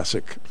a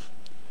classic.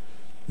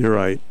 You're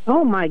right.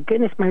 Oh, my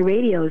goodness. My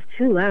radio is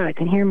too loud. I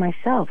can hear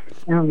myself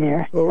down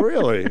there. Oh,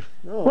 really?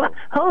 Oh. Well,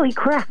 holy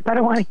crap. I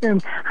don't want to hear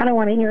him. I don't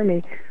want to hear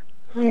me.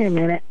 Wait a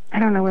minute. I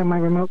don't know where my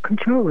remote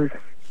control is.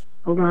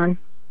 Hold on.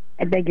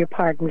 I beg your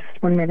pardon.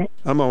 Just 1 minute.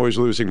 I'm always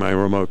losing my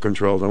remote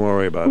control. Don't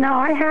worry about it. No,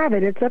 I have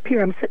it. It's up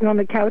here. I'm sitting on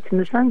the couch, and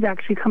the sun's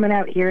actually coming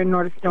out here in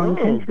North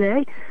Stonington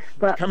today.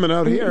 But coming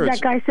out here.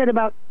 That guy said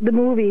about the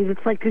movies,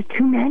 it's like there's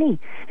too many.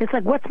 It's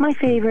like, what's my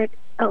favorite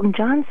Elton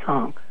John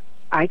song?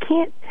 I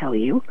can't tell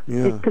you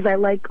because I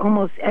like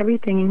almost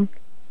everything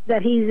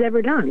that he's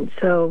ever done.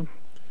 So,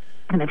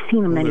 and I've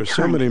seen them many times. There's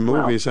so many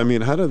movies. I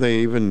mean, how do they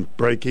even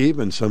break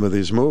even some of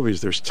these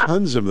movies? There's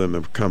tons of them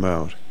have come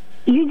out.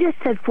 You just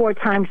said 4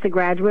 times The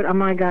Graduate. Oh,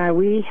 my God.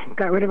 We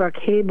got rid of our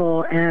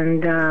cable,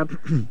 and I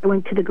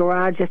went to the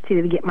garage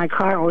yesterday to get my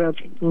car oil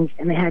changed,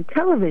 and they had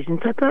television.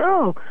 So I thought,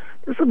 oh,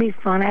 this will be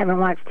fun. I haven't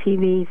watched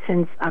TV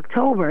since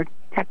October,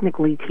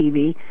 technically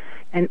TV.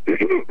 And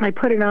I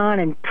put it on,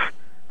 and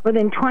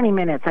within 20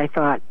 minutes, I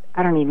thought,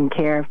 I don't even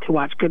care to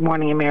watch Good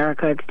Morning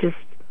America. It's just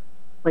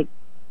like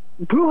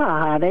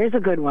Brouhaha, there's a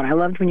good one. I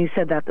loved when you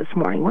said that this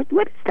morning. What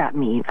does that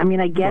mean? I mean,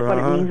 I get what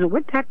it means, but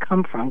where'd that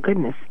come from?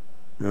 Goodness.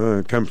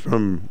 It comes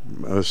from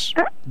a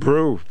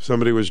brew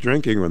somebody was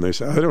drinking when they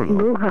said, I don't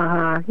know.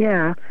 Brouhaha,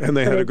 yeah. And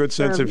they had a good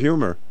sense of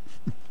humor.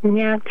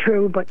 Yeah,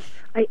 true. But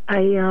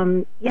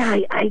I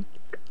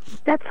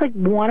that's like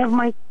one of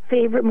my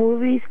favorite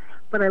movies.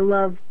 But we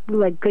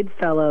like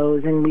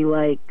Goodfellas, and we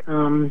like.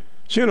 So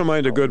you don't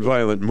mind a good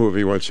violent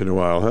movie once in a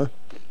while, huh?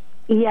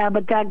 Yeah,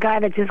 but that guy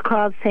that just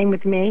called, same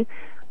with me.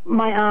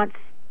 My aunts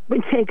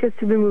would take us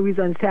to the movies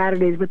on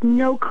Saturdays with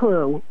no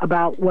clue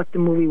about what the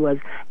movie was.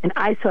 And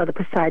I saw The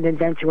Poseidon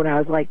Adventure when I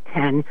was like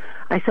 10.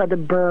 I saw The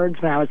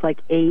Birds when I was like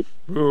 8.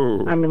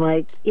 Ooh. I mean,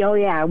 like, oh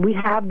yeah, we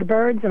have The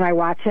Birds, and I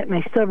watch it, and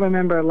I still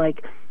remember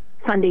like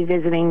Sunday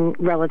visiting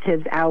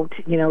relatives out.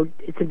 You know,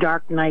 it's a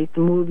dark night,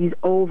 the movie's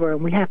over,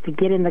 and we have to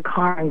get in the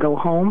car and go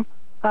home.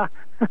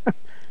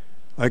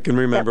 I can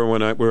remember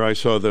where I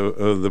saw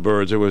the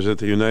Birds. It was at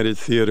the United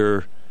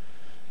Theater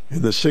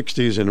in the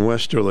 60s in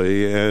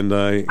Westerly, and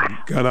I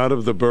got out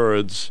of the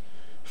Birds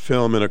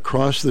film, and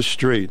across the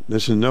street,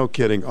 this is no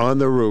kidding, on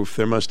the roof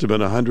there must have been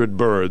 100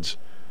 birds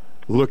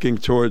looking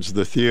towards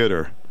the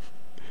theater.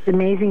 It's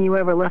amazing you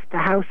ever left the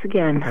house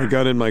again. I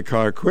got in my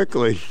car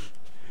quickly.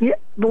 Yeah,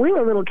 but we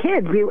were little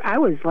kids. I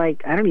was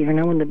like, I don't even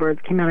know when the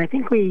Birds came out. I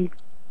think we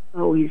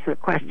always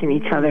question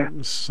each other.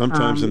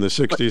 Sometimes in the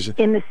 60s.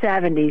 In the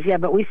 70s, yeah.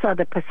 But we saw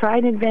The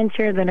Poseidon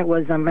Adventure, then it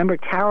was, remember,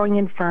 Towering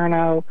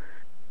Inferno,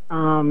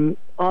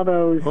 all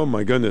those. Oh,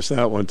 my goodness,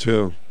 that one,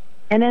 too.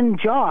 And then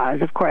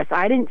Jaws, of course.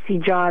 I didn't see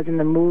Jaws in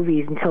the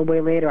movies until way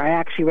later. I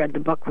actually read the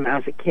book when I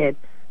was a kid.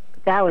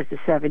 But that was the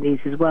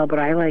 70s as well. But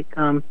I like,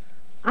 I'm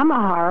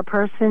a horror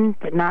person,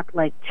 but not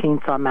like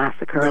Chainsaw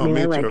Massacre. No, I mean,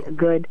 me I like too. a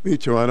good... Me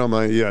too, I don't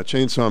mind. Yeah,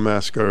 Chainsaw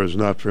Massacre is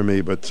not for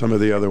me, but some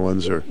of the other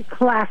ones are...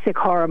 Classic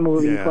horror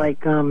movies, Yeah.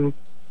 like, I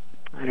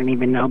don't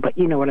even know, but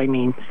you know what I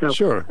mean. So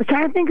Sure. I was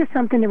trying to think of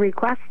something to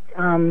request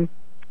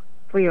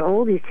for your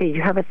oldies today.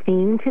 You have a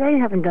theme today?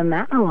 You haven't done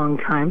that in a long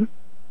time.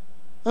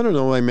 I don't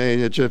know, I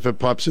may, if it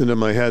pops into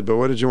my head, but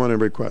what did you want to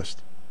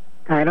request?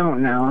 I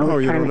don't know. I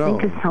was you trying don't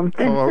to think know. of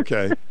something. Oh,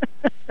 okay.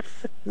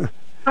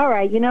 All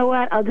right, you know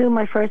what? I'll do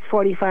my first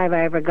 45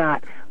 I ever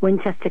got,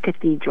 Winchester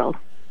Cathedral.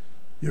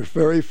 Your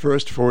very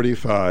first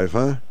 45,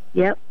 huh?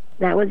 Yep,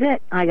 that was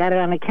it. I got it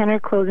on a Kenner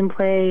Close and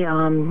Play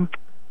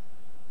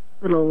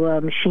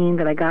little machine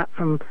that I got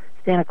from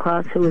Santa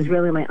Claus, who was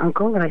really my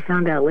uncle, that I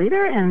found out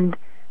later, and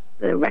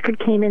the record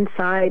came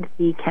inside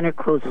the Kenner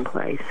Close and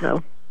Play,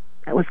 so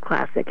that was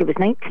classic. It was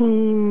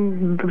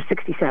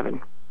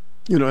 1967.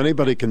 You know,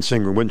 anybody can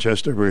sing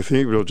Winchester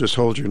Cathedral, just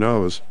hold your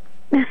nose.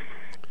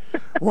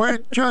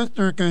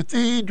 Winchester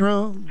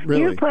Cathedral.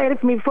 Really? You played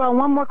it for me before.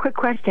 One more quick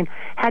question.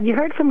 Have you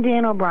heard from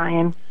Dan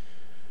O'Brien?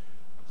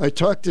 I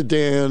talked to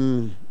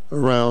Dan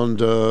around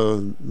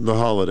the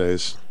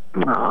holidays.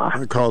 Aww.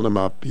 I called him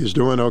up. He's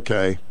doing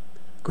okay.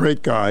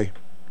 Great guy.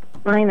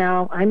 I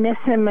know. I miss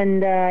him,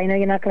 and I know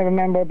you're not going to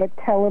remember, but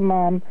tell him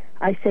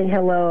I say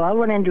hello. I'll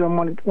run into him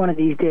one of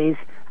these days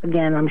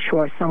again, I'm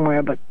sure,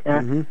 somewhere, but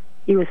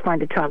he was fun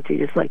to talk to,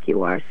 just like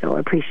you are, so I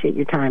appreciate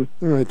your time.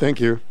 All right, thank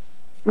you.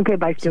 Okay,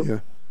 bye, Stu. See ya.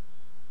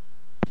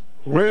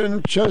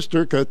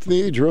 Winchester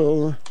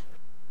Cathedral.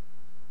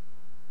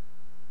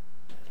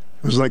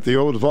 It was like the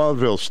old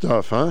vaudeville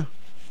stuff, huh?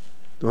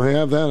 Do I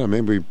have that? Or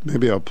maybe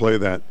I'll play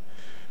that.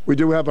 We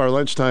do have our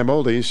lunchtime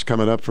oldies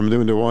coming up from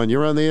noon to 1.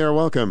 You're on the air.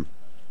 Welcome.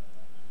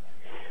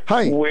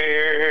 Hi.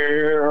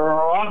 We're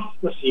off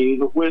to see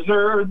the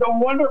wizard, the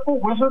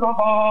wonderful Wizard of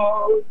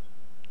Oz.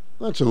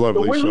 That's a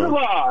lovely The Wizard song. of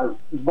Oz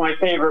is my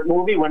favorite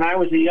movie. When I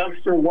was a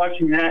youngster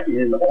watching that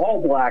in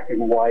all black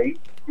and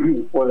white,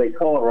 before they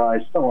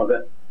colorized some of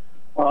it,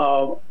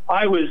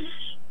 I was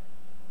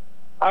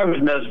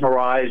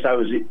mesmerized. I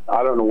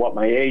don't know what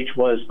my age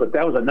was, but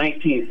that was a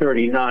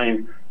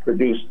 1939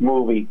 produced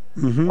movie,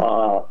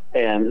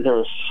 and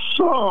there's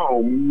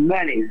so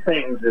many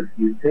things if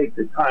you take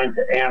the time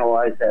to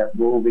analyze that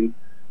movie.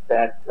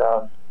 That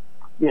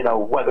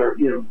whether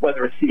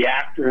it's the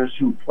actors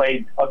who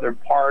played other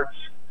parts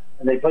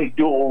and they played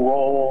dual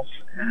roles,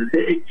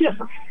 it's just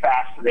a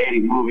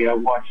fascinating movie. I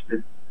watched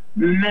it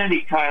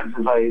many times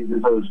as I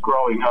was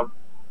growing up.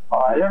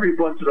 Every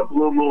once in a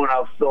blue moon,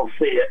 I'll still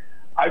see it.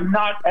 I'm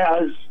not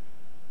as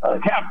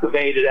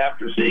captivated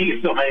after seeing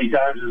it so many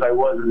times as I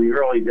was in the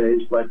early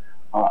days, but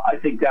I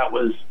think that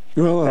was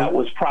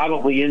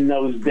probably in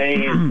those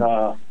days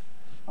a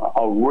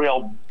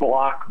real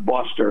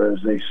blockbuster,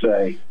 as they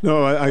say.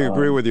 No, I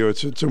agree with you.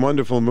 It's a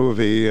wonderful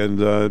movie,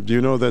 and do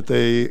you know that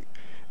they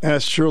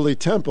asked Shirley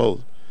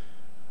Temple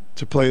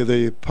to play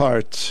the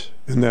part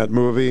in that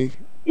movie?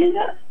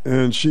 Yeah.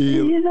 And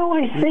she...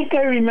 I think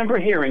I remember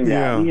hearing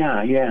that.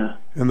 Yeah.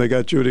 And they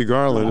got Judy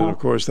Garland, and of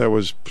course that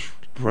was,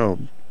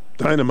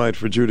 dynamite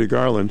for Judy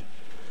Garland.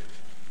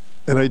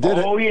 And I did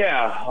Oh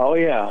yeah.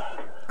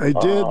 I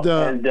did.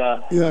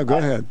 Yeah, go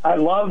ahead. I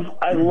loved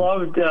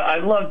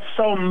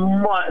so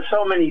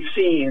many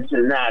scenes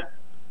in that.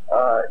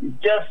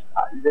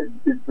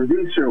 The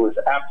producer was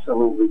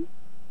absolutely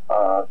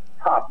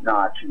top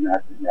notch in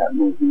that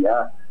movie.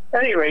 At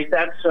any rate,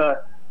 that's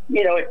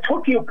it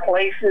took you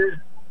places,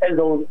 and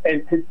to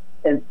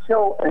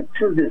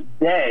this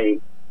day,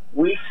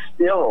 we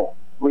still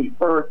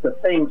refer to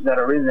things that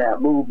are in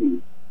that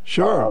movie.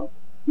 Sure.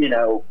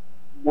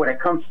 When it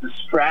comes to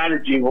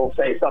strategy, we'll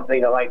say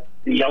something like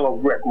the Yellow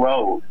Brick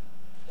Road,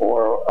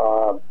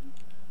 or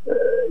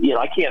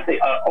I can't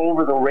think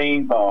Over the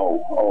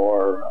Rainbow,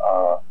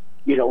 or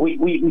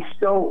we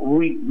still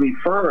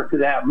refer to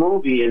that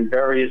movie in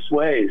various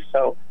ways.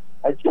 So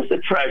it's just a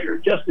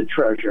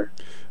treasure.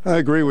 I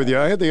agree with you.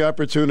 I had the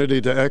opportunity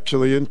to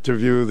actually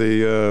interview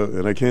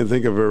and I can't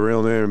think of her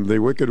real name, the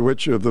Wicked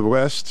Witch of the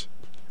West,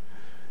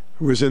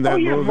 who was in that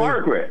movie.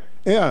 Margaret.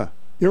 Yeah.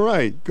 You're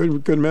right.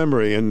 Good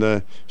memory.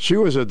 And she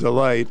was a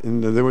delight.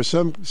 And there was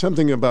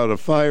something about a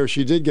fire.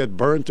 She did get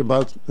burnt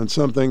on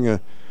something.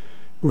 It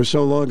was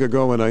so long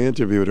ago when I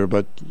interviewed her,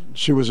 but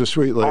she was a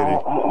sweet lady.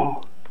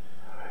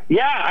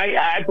 Yeah,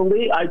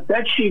 I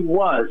bet she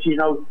was.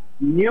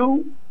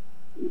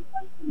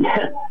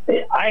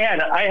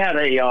 I had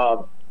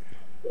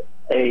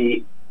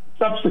a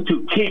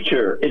substitute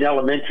teacher in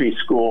elementary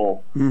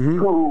school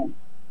who,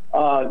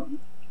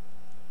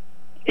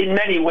 in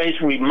many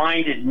ways,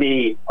 reminded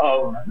me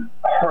of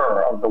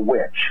her, of the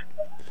witch,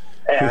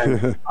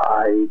 and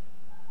I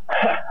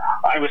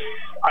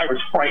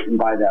was frightened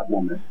by that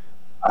woman.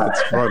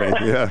 That's funny.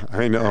 Yeah,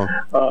 I know.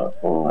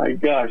 Oh my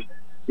gosh.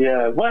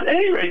 Yeah. But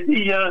anyway,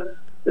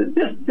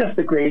 just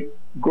a great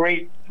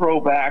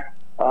throwback.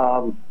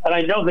 And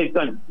I know they've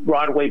done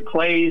Broadway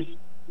plays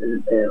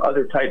and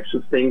other types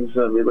of things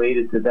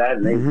related to that,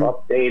 and they've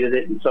updated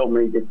it in so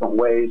many different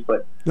ways.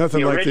 But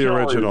nothing like the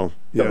original.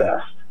 The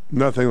best.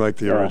 Nothing like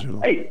the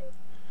original. Hey,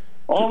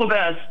 all the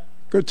best.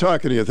 Good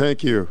talking to you.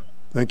 Thank you.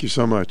 Thank you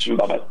so much.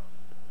 Bye-bye.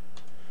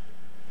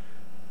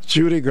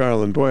 Judy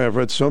Garland. Boy, I've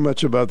read so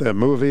much about that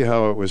movie,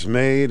 how it was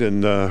made,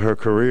 and her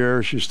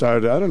career. She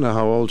started, I don't know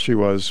how old she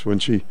was when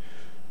she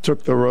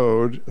took the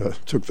role,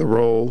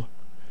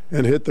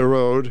 and hit the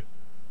road.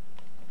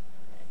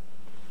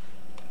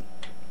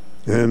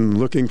 And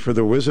looking for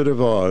the Wizard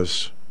of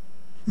Oz.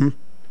 I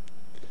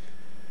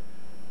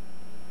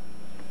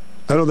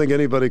don't think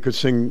anybody could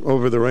sing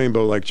Over the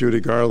Rainbow like Judy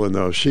Garland,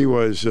 though. She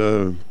had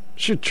a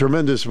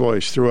tremendous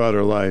voice throughout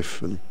her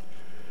life, and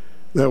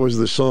that was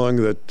the song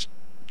that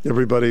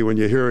everybody, when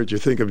you hear it, you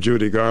think of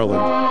Judy Garland.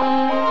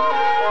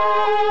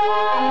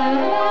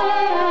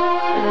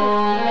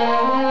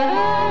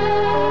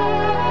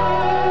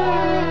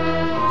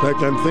 In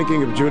fact, I'm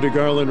thinking of Judy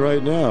Garland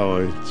right now.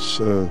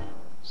 It's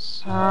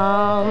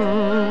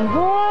somewhere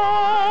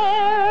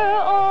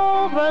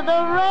over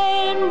the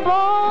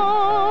rainbow,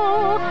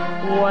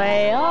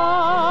 way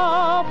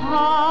up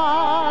high,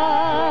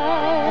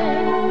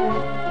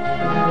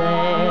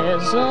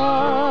 there's a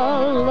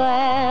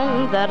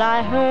land that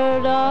I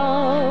heard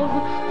of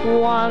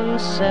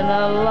once in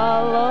a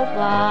lullaby.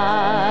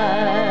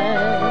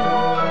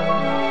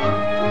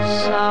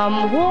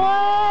 Somewhere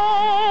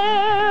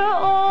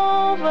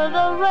over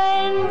the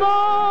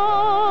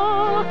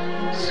rainbow,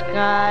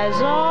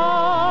 skies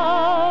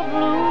are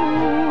blue,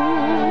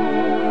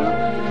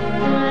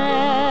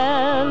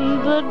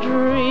 and the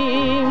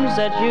dreams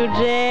that you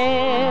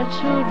dare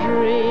to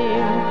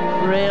dream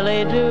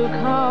really do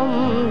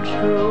come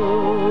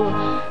true.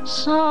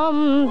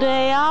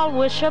 Someday I'll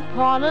wish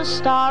upon a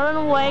star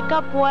and wake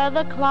up where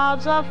the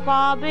clouds are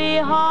far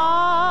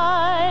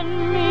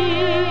behind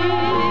me,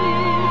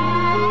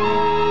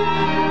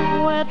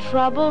 where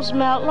troubles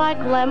melt like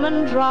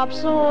lemon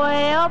drops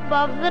away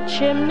above the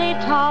chimney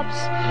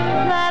tops.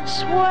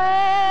 That's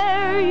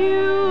where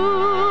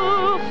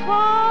you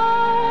find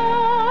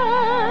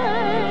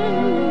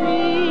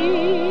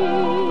me.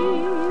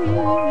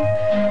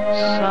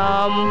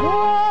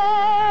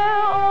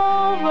 Somewhere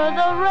over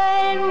the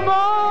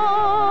rainbow,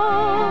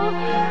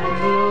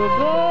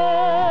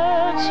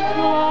 bluebirds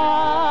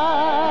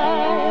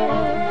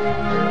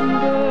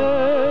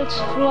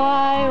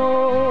fly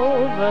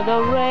over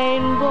the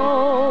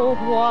rainbow.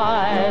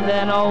 Why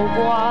then, oh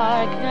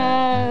why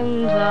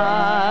can't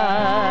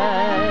I?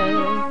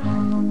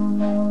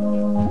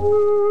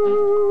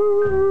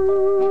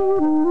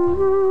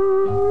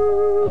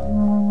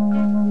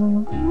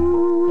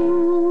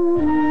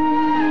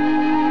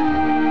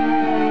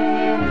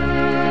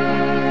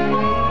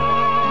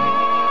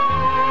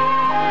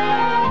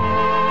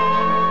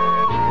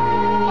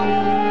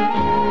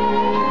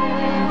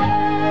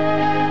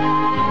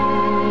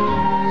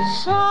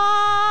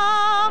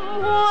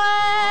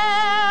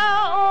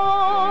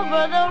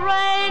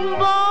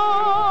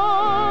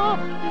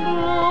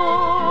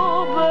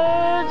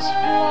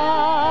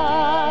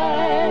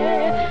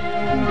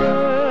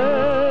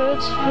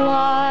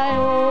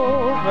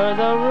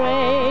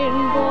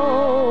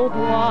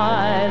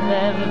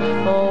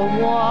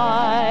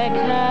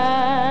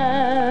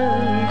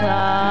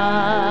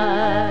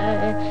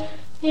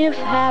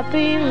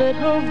 Happy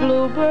little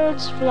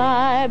bluebirds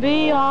fly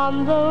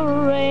beyond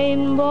the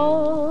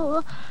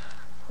rainbow.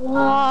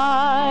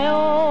 Why,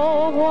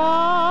 oh,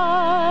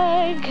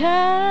 why can't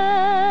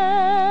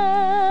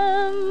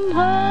I?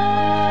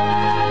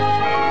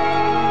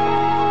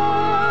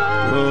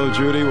 No,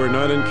 Judy, we're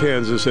not in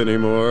Kansas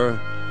anymore.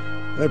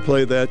 I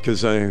played that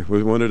because I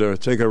wanted to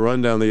take a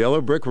run down the yellow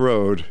brick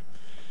road.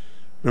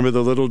 Remember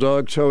the little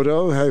dog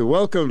Toto? Hey,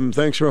 welcome.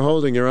 Thanks for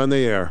holding. You're on the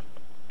air.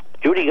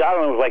 Judy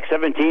Garland was like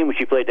 17 when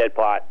she played that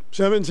part.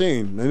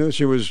 17. I know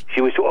she was. She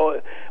was.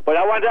 But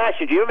I wanted to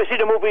ask you, do you ever see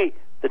the movie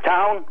The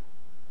Town?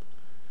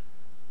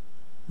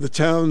 The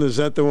Town, is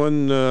that the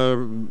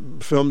one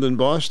filmed in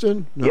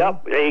Boston? No?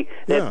 Yep.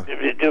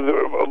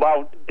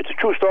 It's a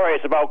true story.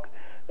 It's about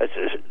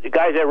the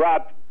guys that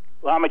robbed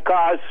armored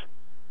cars,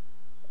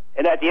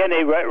 and at the end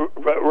they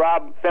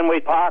robbed Fenway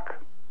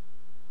Park.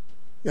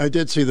 I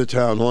did see The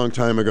Town a long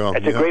time ago.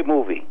 It's a great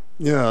movie.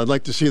 Yeah, I'd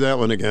like to see that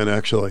one again,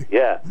 actually.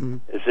 Yeah. Mm-hmm.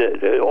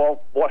 It's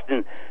all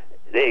Boston.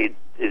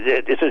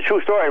 It's a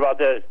true story about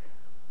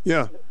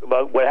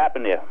about what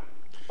happened there.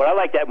 But I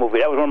like that movie.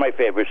 That was one of my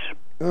favorites.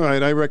 All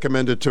right, I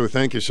recommend it too.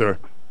 Thank you, sir.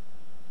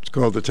 It's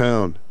called The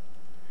Town.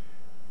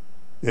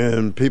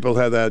 And people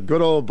have that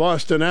good old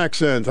Boston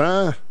accent,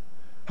 huh?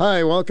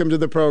 Hi, welcome to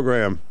the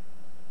program.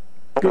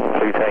 Please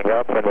hang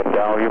up and with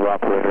value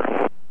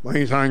operator.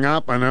 Please hang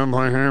up and then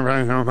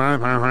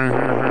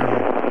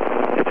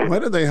why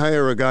did they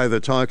hire a guy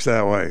that talks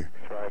that way?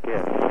 Try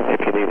again.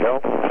 If you need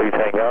help, please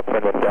hang up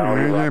and with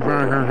value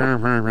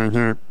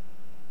operator.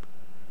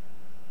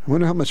 I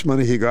wonder how much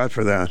money he got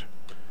for that.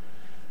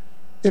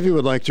 If you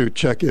would like to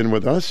check in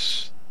with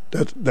us,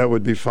 that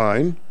would be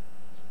fine.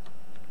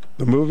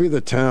 The movie The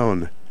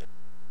Town.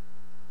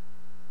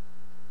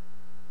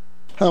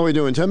 How are we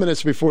doing? 10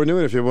 minutes before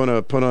noon. If you want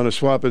to put on a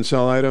swap and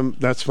sell item,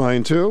 that's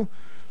fine too.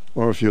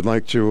 Or if you'd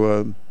like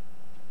to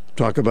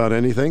talk about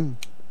anything,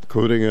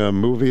 including any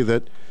movie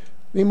that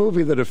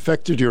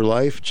affected your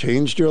life,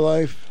 changed your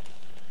life,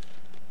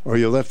 or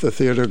you left the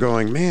theater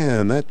going,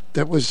 man,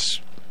 that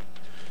was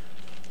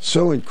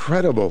so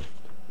incredible.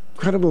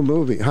 Incredible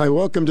movie. Hi,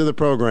 welcome to the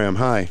program.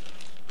 Hi.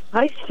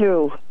 Hi,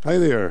 Stu. Hi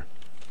there.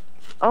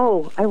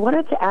 Oh, I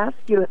wanted to ask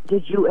you,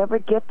 did you ever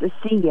get to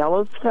see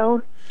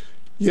Yellowstone?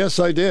 Yes,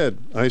 I did.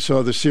 I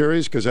saw the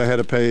series because I had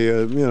to pay,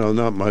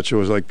 not much. It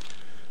was like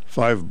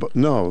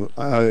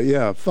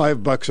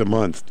 $5 a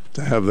month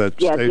to have that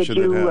station.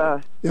 Did you, that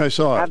had. Yeah, I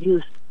saw it. Have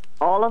you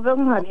all of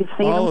them? Have you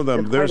seen all of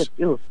them?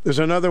 There's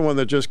another one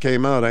that just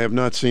came out. I have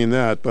not seen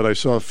that, but I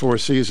saw 4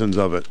 seasons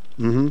of it.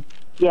 Mm-hmm.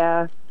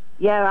 Yeah.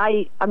 Yeah,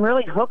 I'm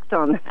really hooked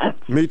on that.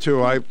 Me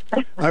too. I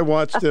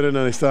watched it and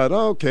I thought,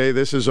 oh, okay,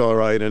 this is all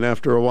right. And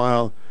after a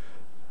while,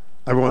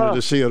 I wanted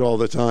to see it all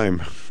the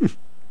time.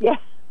 Yeah.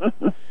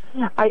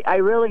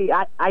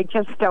 I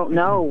just don't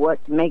know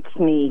what makes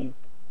me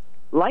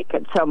like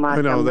it so much.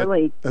 I know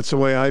that's the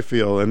way I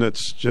feel, and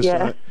it's just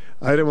I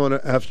didn't want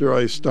to. After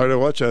I started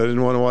watching, I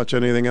didn't want to watch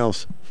anything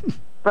else.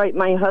 Right,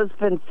 my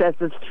husband says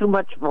it's too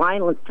much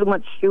violence, too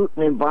much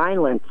shooting and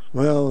violence.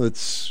 Well,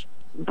 it's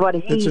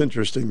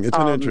interesting. It's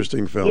an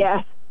interesting film.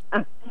 Yeah,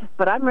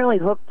 but I'm really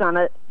hooked on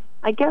it.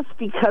 I guess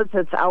because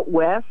it's out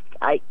west.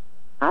 I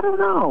don't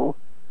know,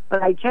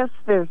 but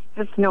there's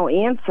just no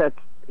answer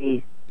to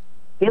the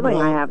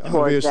feeling I have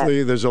towards obviously,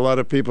 that. There's a lot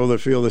of people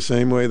that feel the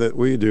same way that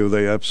we do.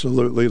 They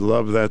absolutely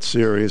love that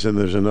series, and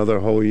there's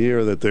another whole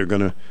year that they're going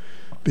to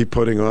be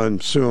putting on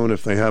soon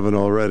if they haven't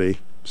already.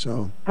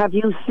 So, have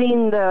you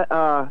seen the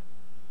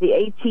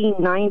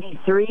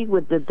 1893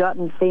 with the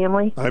Dutton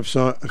family? I've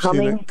seen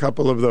a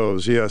couple of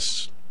those.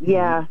 Yes.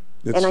 Yeah,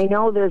 and I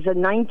know there's a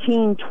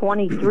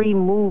 1923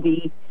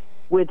 movie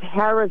with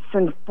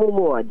Harrison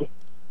Ford,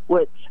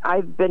 which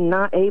I've been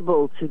not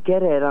able to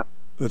get it.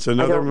 That's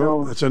another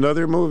movie. That's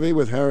another movie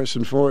with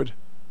Harrison Ford.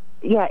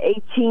 Yeah,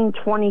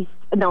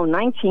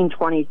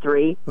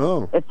 1923.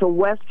 Oh, it's a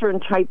Western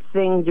type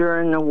thing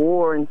during the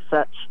war and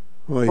such.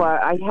 Well,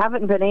 but I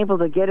haven't been able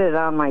to get it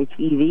on my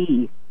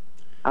TV.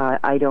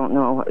 I don't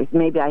know.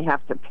 Maybe I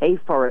have to pay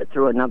for it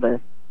through another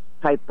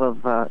type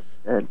of,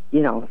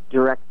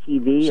 direct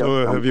TV.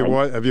 So or have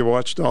you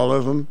watched all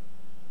of them?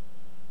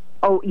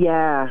 Oh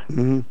yeah.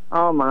 Mm-hmm.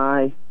 Oh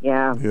my,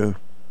 yeah. Yeah.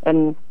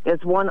 And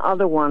there's one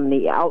other one,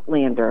 The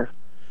Outlander,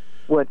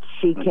 which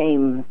she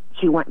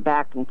went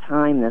back in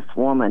time. This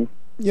woman.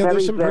 Yeah,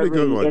 there's some pretty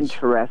good ones.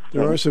 Interesting.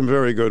 There are some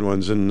very good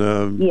ones, and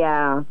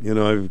yeah.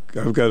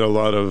 I've got a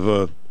lot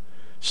of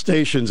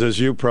stations, as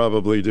you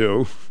probably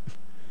do.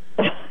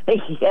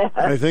 Yeah.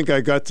 I think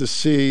I got to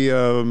see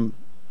that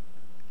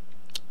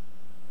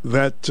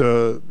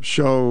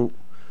show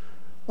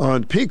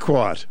on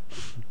Pequot.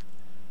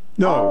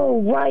 No.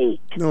 Oh, right.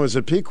 No, is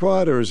it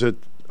Pequot or is it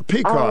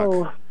Peacock?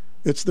 Oh.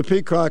 It's the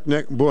Peacock.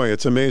 Boy,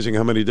 it's amazing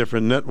how many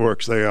different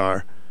networks they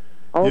are.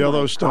 Oh,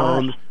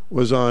 Yellowstone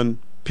was on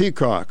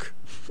Peacock.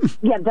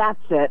 Yeah,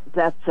 that's it.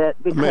 Because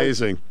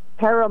amazing.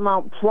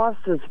 Paramount Plus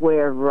is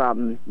where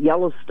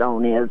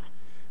Yellowstone is.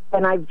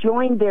 And I've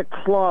joined their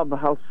club.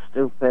 How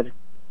stupid.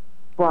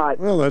 But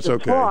well, that's the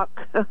okay.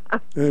 Talk,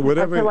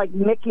 whatever. I feel like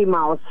Mickey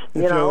Mouse.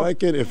 If you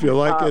like it,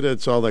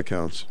 it's all that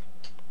counts.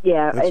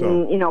 Yeah, that's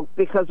and all.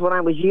 Because when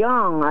I was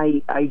young,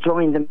 I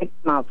joined the Mickey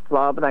Mouse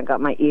Club, and I got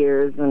my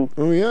ears and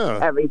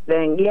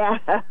everything. Yeah,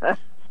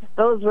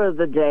 those were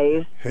the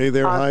days. Hey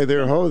there, hi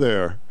there, ho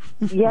there.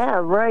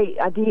 Yeah, right.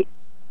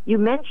 You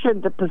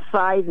mentioned the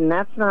Poseidon.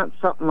 That's not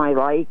something I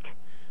like.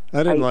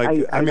 I didn't like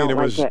it. I mean, don't it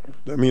was. like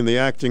it. I mean, the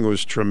acting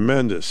was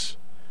tremendous.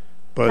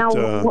 But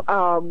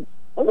now,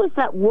 what was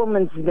that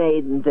woman's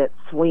name that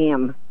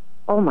swam?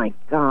 Oh my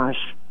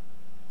gosh!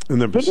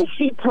 Didn't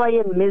she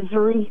play in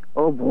Misery?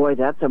 Oh boy,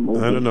 that's a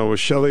movie. I don't know.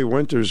 Shelley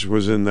Winters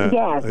was in that.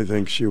 Yes. I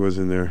think she was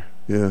in there.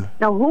 Yeah.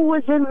 Now, who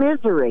was in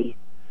Misery?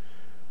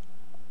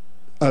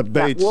 Bates.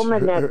 That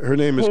woman her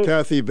name is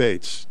Kathy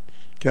Bates.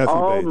 Kathy Bates.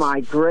 Oh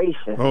my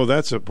gracious! Oh,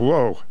 that's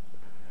whoa.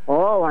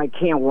 Oh, I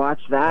can't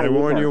watch that. I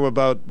warn you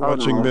about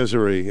watching no.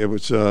 Misery. It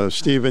was a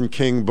Stephen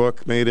King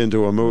book made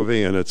into a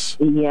movie, and it's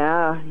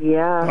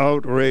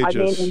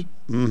outrageous. I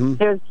mean,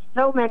 there's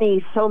so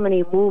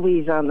many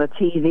movies on the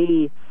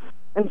TV,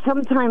 and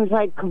sometimes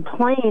I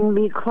complain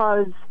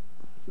because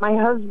my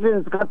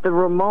husband's got the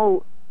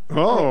remote.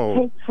 Oh, and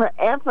it takes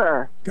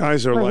forever.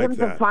 Guys are like for him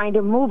that. To find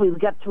a movie. We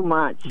got too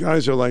much.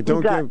 Guys are like,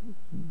 don't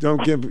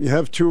give. You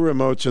have two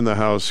remotes in the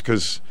house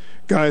because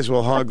guys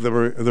will hog the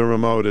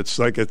remote. It's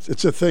like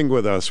it's a thing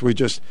with us. We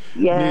just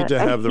need to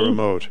have the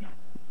remote.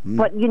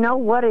 But you know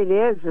what it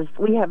is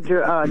we have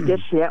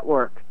Dish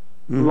Network.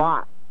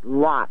 Lots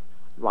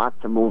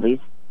of movies.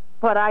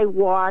 But I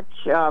watch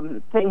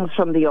things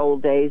from the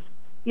old days.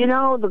 You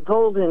know, the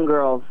Golden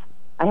Girls.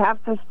 I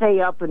have to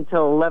stay up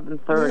until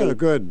 11:30. Yeah,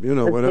 good. You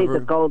know, to whatever. See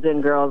the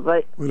Golden Girls.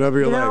 Whatever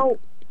you like.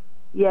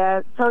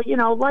 Yeah. So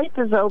life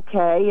is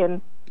okay,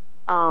 and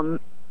I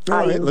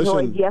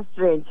enjoyed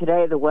yesterday and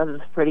today. The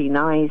weather's pretty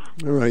nice.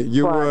 All right,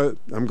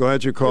 I'm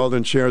glad you called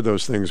and shared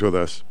those things with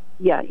us.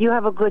 Yeah, you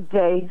have a good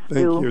day, Stu.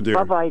 Thank you, dear.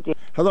 Bye-bye, dear.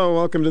 Hello,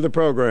 welcome to the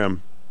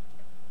program.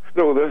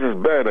 Stu, this is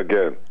Ben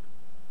again.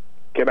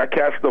 Can I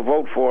cast a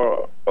vote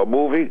for a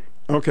movie?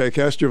 Okay,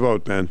 cast your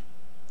vote, Ben.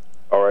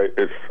 All right,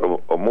 it's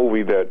a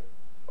movie that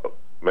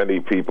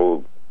many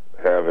people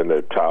have in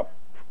their top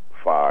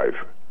 5,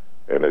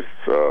 and its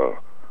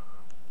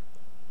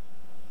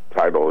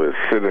title is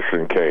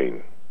Citizen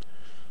Kane.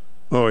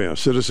 Oh, yeah.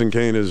 Citizen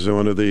Kane is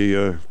one of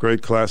the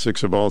great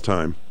classics of all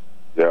time.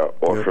 Yeah,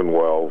 Orson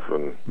Welles.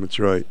 And that's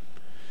right.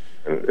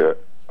 And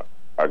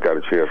I got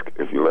a chance,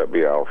 if you let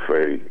me, I'll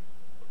say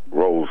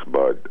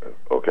Rosebud,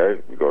 okay?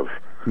 Because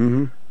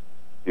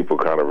people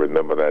kind of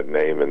remember that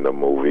name in the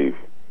movie.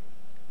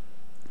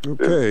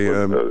 Okay.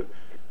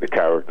 The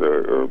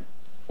character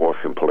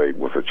Orson played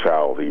was a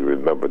child. He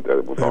remembered that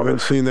it was I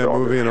haven't seen that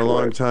movie in a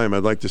long time.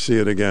 I'd like to see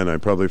it again. I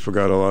probably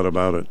forgot a lot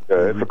about it.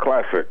 Yeah, it's a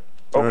classic.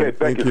 Okay, right,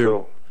 thank you,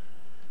 Phil.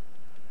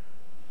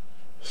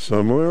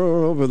 Somewhere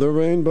over the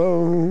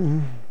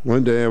rainbow.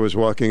 One day I was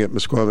walking at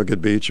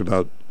Musquamacut Beach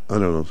about,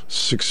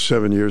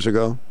 6-7 years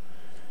ago.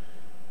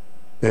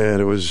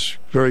 And it was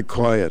very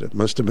quiet. It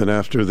must have been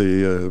after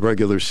the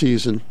regular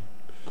season.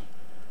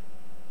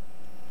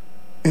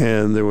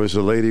 And there was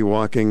a lady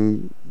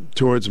walking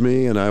towards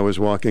me, and I was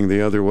walking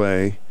the other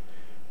way.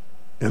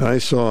 And I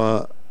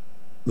saw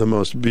the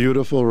most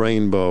beautiful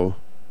rainbow.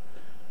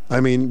 I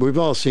mean, we've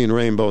all seen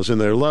rainbows, and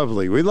they're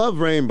lovely. We love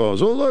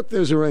rainbows. Oh, look,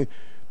 there's a rain.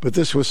 But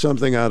this was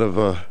something out of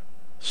a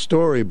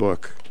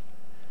storybook.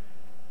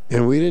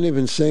 And we didn't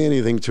even say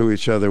anything to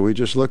each other. We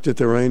just looked at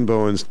the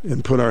rainbow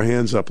and put our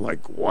hands up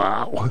like,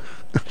 wow.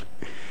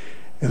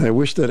 And I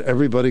wish that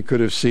everybody could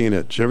have seen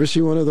it. Did you ever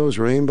see one of those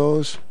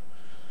rainbows?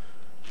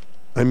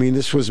 I mean,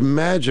 this was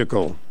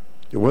magical.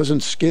 It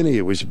wasn't skinny.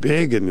 It was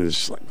big, and it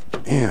was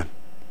like, man.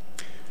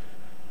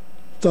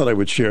 Thought I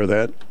would share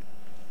that.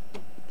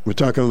 We're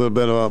talking a little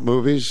bit about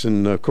movies,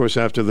 and, of course,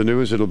 after the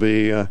news, it'll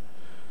be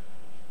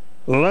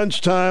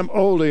lunchtime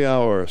oldie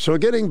hour. So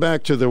getting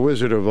back to The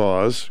Wizard of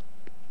Oz,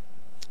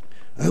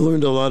 I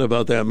learned a lot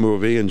about that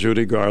movie and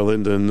Judy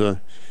Garland, and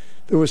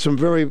there were some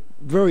very,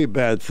 very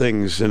bad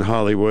things in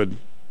Hollywood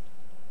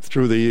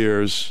through the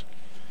years,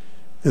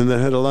 and that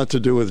had a lot to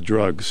do with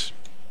drugs.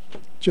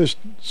 Just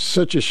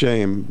such a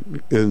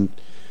shame. And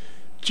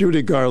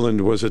Judy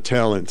Garland was a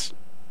talent.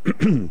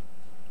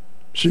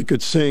 She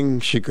could sing,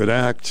 she could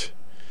act.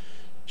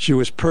 She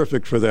was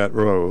perfect for that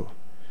role.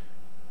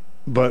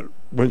 But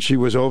when she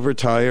was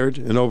overtired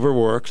and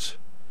overworked,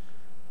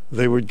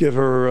 they would give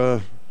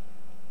her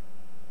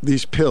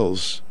these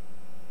pills,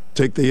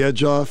 take the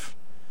edge off,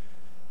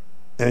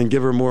 and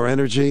give her more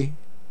energy.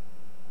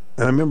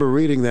 And I remember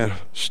reading that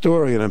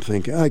story, and I'm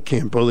thinking, I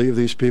can't believe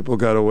these people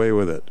got away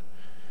with it.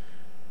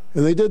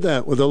 And they did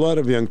that with a lot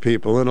of young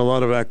people, and a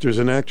lot of actors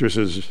and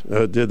actresses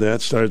did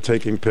that, started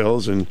taking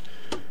pills. And,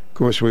 of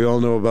course, we all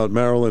know about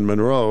Marilyn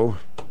Monroe,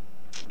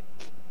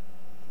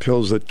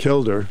 pills that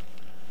killed her.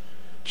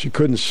 She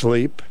couldn't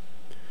sleep.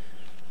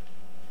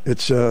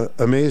 It's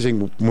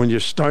amazing when you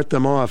start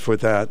them off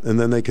with that, and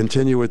then they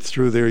continue it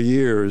through their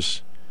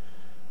years.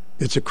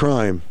 It's a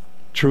crime.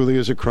 Truly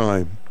is a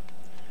crime.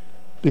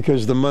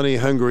 Because the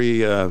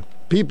money-hungry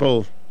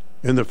people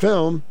in the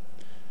film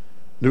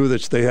knew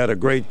that they had a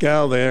great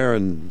gal there,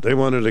 and they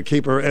wanted to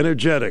keep her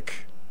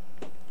energetic.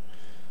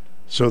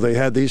 So they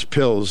had these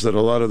pills that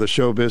a lot of the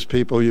showbiz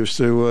people used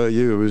to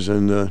use,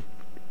 and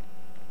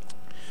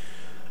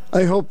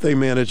I hope they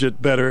manage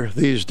it better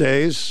these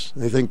days.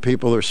 I think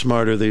people are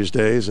smarter these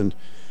days, and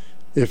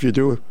if you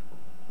do,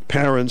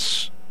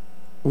 parents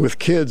with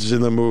kids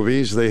in the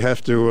movies, they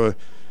have to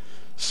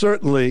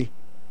certainly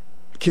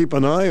keep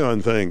an eye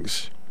on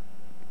things.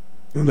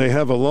 And they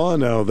have a law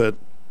now that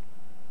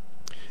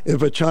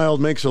if a child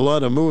makes a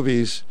lot of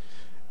movies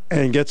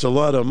and gets a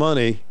lot of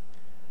money,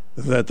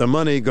 that the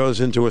money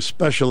goes into a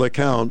special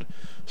account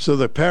so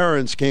the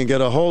parents can get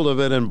a hold of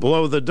it and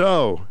blow the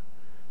dough,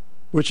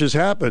 which has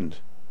happened.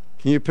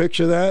 Can you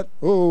picture that?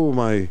 Oh,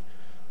 my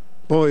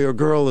boy or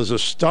girl is a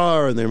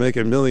star and they're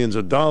making millions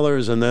of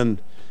dollars, and then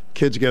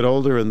kids get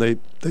older and they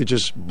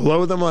just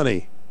blow the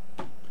money.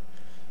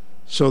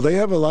 So they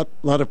have a lot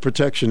of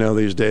protection now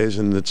these days,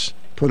 and it's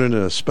put in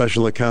a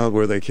special account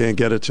where they can't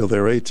get it till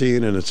they're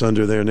 18 and it's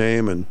under their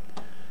name, and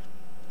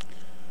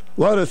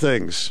a lot of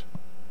things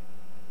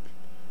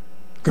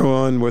go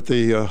on with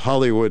the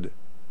Hollywood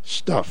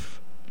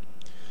stuff.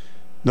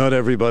 Not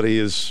everybody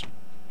is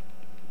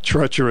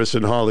treacherous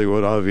in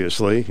Hollywood,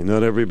 obviously.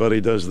 Not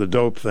everybody does the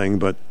dope thing,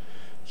 but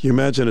you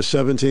imagine a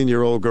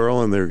 17-year-old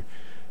girl and they're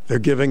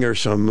giving her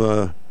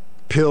some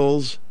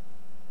pills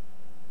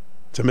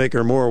to make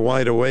her more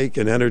wide awake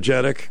and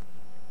energetic.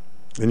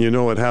 And you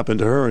know what happened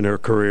to her in her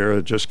career.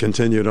 It just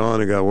continued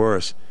on and got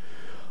worse.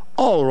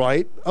 All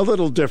right, a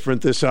little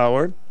different this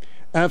hour.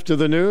 After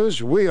the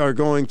news, we are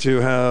going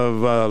to have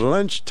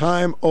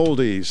lunchtime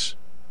oldies.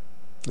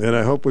 And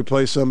I hope we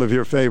play some of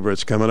your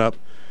favorites coming up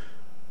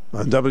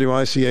on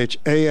WICH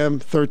AM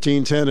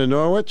 1310 in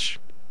Norwich,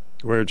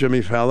 where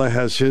Jimmy Fallon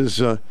has his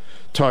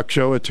talk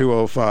show at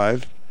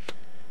 2:05.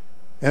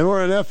 And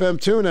we're on FM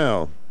 2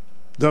 now,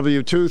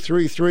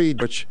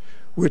 W233,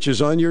 which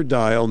is on your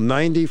dial,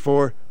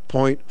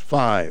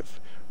 94.5.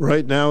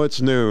 Right now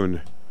it's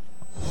noon.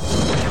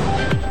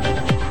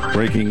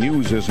 Breaking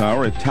news this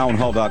hour at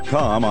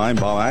townhall.com. I'm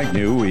Bob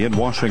Agnew in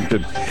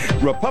Washington.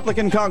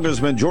 Republican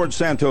Congressman George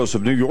Santos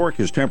of New York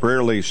is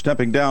temporarily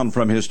stepping down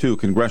from his 2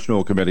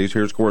 congressional committees.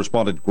 Here's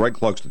correspondent Greg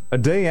Clugston. A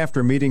day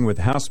after meeting with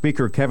House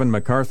Speaker Kevin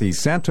McCarthy,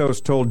 Santos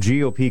told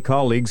GOP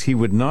colleagues he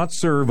would not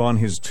serve on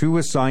his 2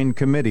 assigned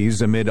committees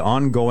amid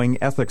ongoing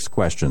ethics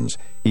questions.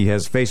 He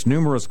has faced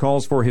numerous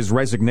calls for his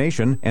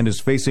resignation and is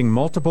facing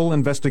multiple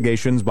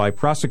investigations by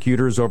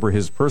prosecutors over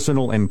his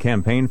personal and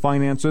campaign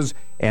finances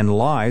and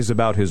lies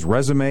about his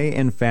resume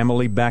and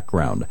family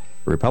background.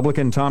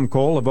 Republican Tom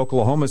Cole of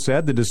Oklahoma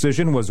said the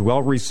decision was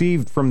well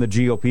received from the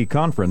GOP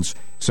conference,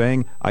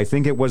 saying, "I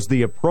think it was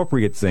the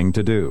appropriate thing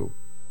to do."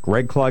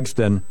 Greg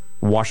Clugston,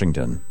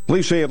 Washington.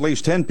 Police say at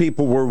least 10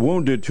 people were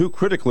wounded too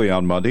critically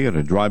on Monday in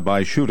a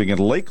drive-by shooting in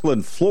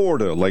Lakeland,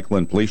 Florida.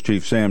 Lakeland Police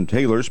Chief Sam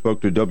Taylor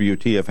spoke to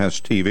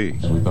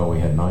WTFS-TV. We thought we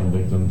had 9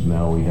 victims.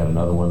 Now we had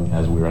another one.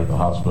 As we were at the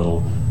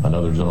hospital,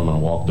 another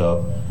gentleman walked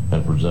up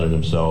and presented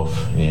himself,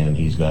 and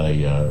he's got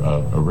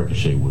a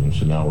ricochet wound.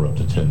 So now we're up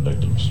to 10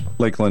 victims.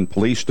 Lakeland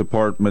Police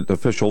Department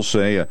officials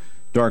say a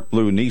dark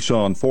blue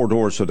Nissan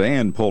 4-door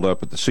sedan pulled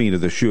up at the scene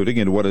of the shooting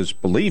in what is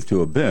believed to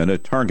have been a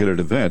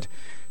targeted event.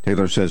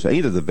 Taylor says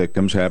 8 of the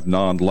victims have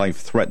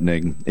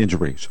non-life-threatening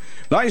injuries.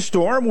 The ice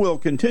storm will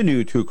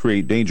continue to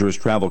create dangerous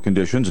travel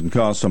conditions and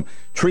cause some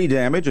tree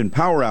damage and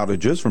power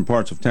outages from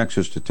parts of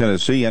Texas to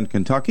Tennessee and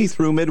Kentucky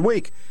through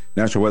midweek.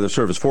 National Weather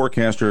Service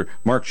forecaster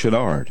Mark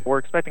Shedard. We're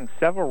expecting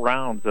several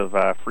rounds of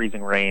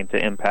freezing rain to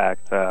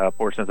impact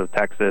portions of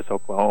Texas,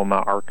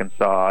 Oklahoma,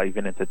 Arkansas,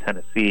 even into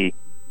Tennessee.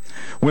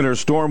 Winter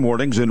storm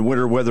warnings and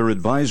winter weather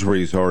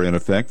advisories are in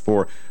effect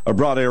for a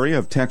broad area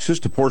of Texas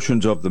to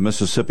portions of the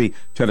Mississippi,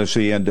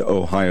 Tennessee, and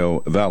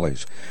Ohio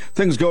valleys.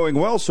 Things going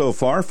well so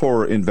far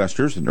for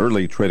investors in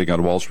early trading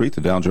on Wall Street.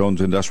 The Dow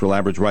Jones Industrial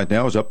Average right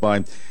now is up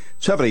by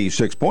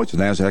 76 points. The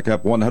NASDAQ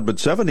up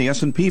 107. The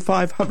S&P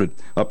 500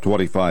 up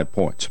 25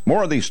 points.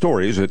 More of these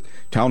stories at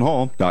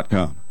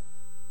townhall.com.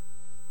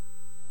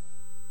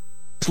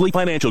 Sleep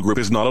Financial Group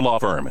is not a law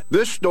firm.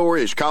 This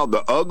story is called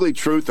The Ugly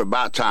Truth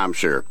About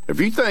Timeshare. If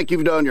you think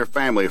you've done your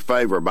family a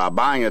favor by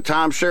buying a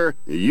timeshare,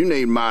 you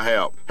need my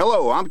help.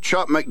 Hello, I'm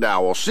Chuck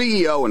McDowell,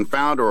 CEO and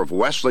founder of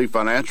Wesley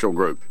Financial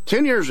Group.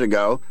 10 years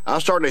ago, I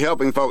started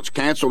helping folks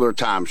cancel their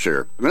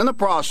timeshare. And in the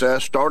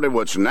process, started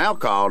what's now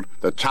called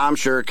the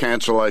timeshare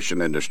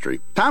cancellation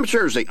industry.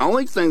 Timeshare is the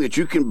only thing that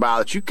you can buy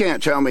that you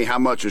can't tell me how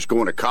much it's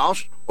going to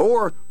cost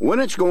or when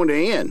it's going to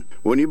end.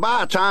 When you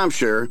buy a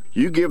timeshare,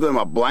 you give them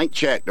a blank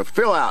check to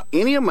fill out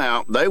any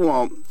amount they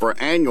want for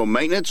annual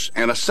maintenance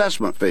and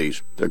assessment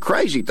fees. The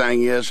crazy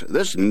thing is,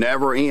 this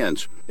never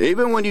ends.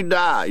 Even when you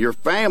die, your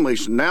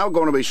family's now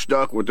going to be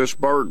stuck with this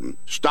burden.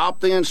 Stop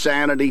the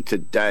insanity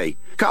today.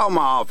 Call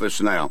my office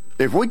now.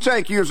 If we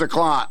take you as a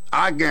client,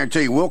 I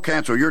guarantee we'll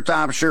cancel your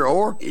timeshare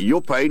or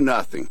you'll pay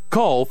nothing.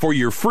 Call for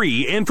your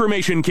free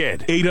information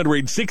kit.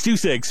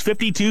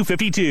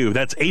 800-626-5252.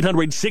 That's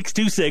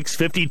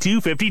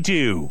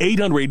 800-626-5252.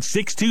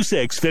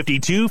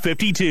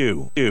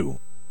 800-626-5252.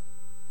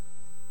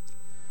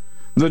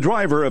 The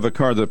driver of a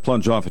car that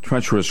plunged off a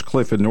treacherous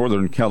cliff in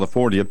Northern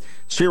California,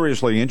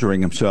 seriously injuring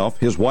himself,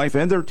 his wife,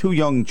 and their 2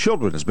 young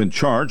children, has been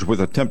charged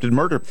with attempted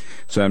murder.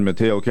 San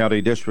Mateo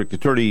County District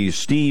Attorney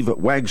Steve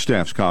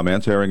Wagstaff's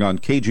comments airing on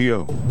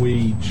KGO.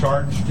 We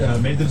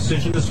made the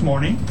decision this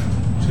morning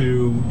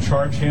to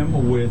charge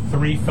him with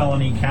 3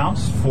 felony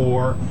counts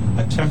for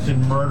attempted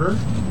murder.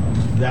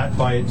 That,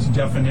 by its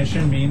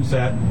definition, means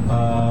that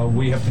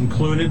we have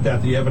concluded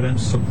that the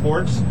evidence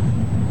supports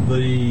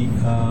the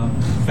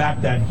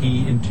fact that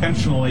he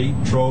intentionally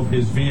drove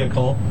his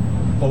vehicle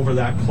over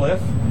that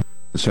cliff.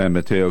 The San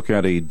Mateo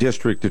County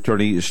District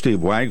Attorney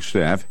Steve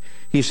Wagstaff,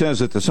 he says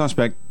that the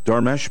suspect,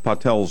 Dharmesh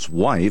Patel's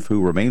wife,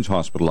 who remains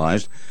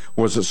hospitalized,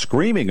 was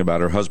screaming about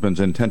her husband's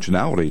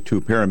intentionality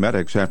to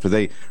paramedics after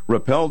they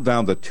rappelled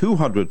down the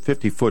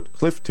 250-foot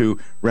cliff to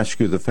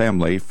rescue the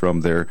family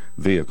from their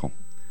vehicle.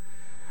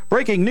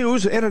 Breaking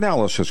news and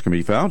analysis can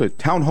be found at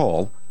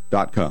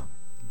townhall.com.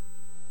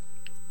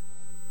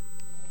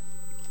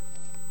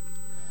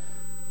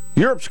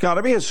 Europe's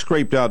economy has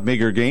scraped out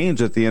meager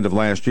gains at the end of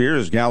last year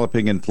as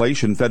galloping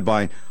inflation fed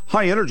by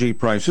high energy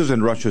prices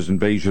and Russia's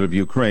invasion of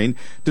Ukraine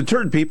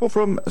deterred people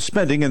from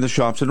spending in the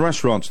shops and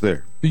restaurants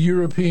there. The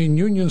European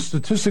Union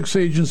Statistics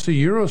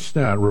Agency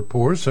Eurostat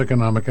reports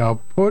economic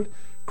output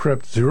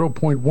crept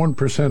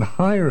 0.1%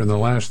 higher in the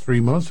last 3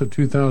 months of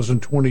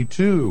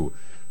 2022.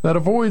 That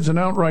avoids an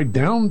outright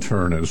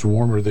downturn as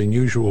warmer than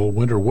usual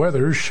winter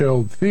weather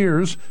shelled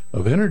fears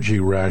of energy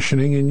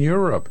rationing in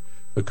Europe.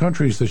 The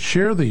countries that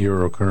share the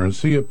euro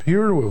currency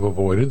appear to have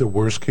avoided the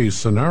worst-case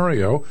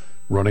scenario,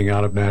 running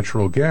out of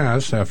natural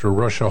gas after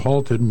Russia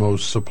halted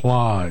most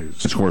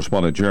supplies. This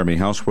correspondent Jeremy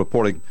House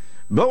reporting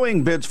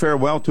Boeing bids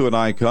farewell to an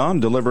icon,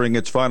 delivering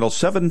its final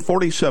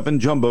 747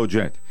 jumbo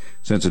jet.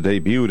 Since it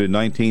debuted in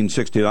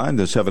 1969,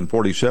 the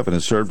 747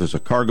 has served as a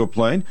cargo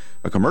plane,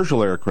 a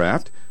commercial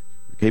aircraft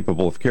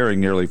capable of carrying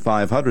nearly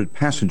 500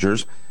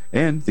 passengers,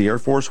 and the Air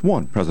Force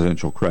One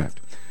presidential craft.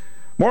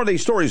 More of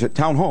these stories at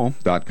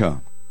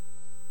townhall.com.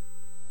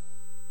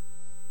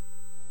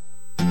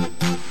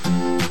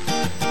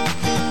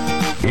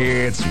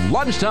 It's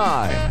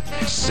lunchtime.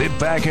 Sit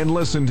back and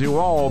listen to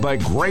all the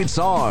great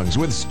songs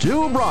with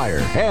Stu Bryer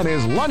and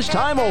his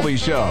Lunchtime Oldie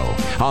Show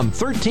on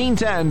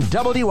 1310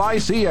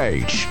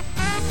 WICH.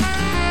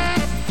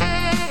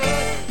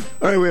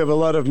 All right, we have a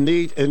lot of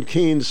neat and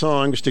keen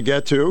songs to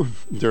get to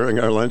during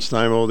our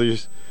Lunchtime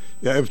Oldies.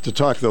 You have to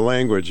talk the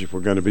language if we're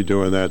going to be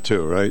doing that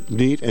too, right?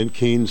 Neat and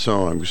keen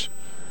songs.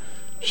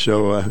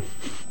 So,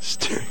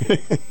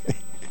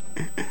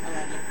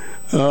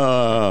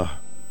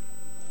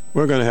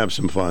 we're going to have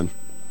some fun.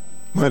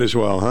 Might as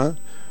well, huh?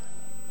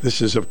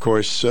 This is, of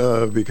course,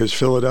 because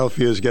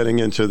Philadelphia is getting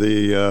into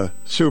the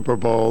Super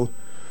Bowl.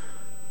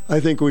 I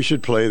think we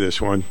should play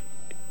this one.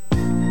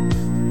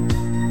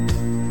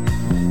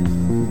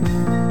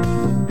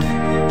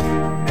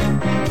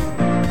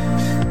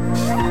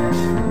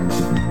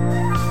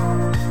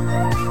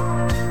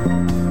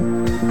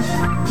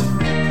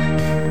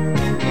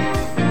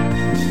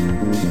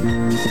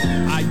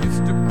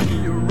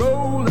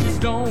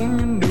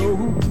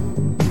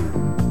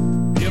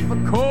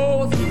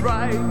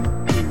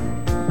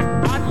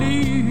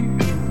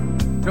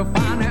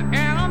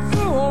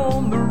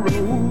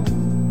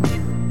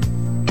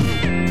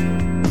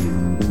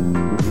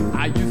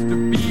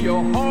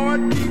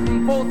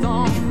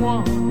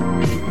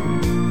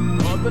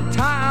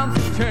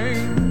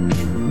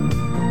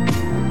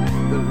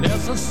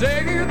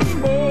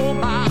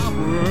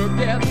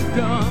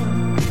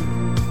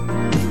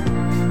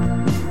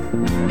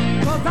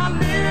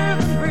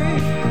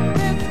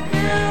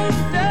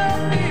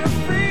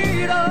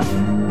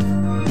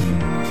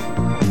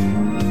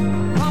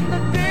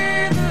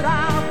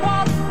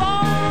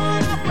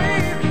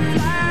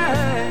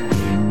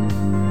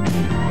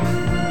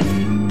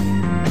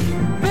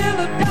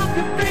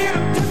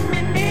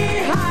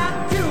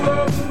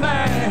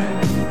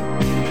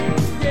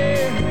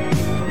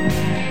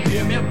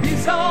 Give me a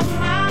piece of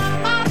mind.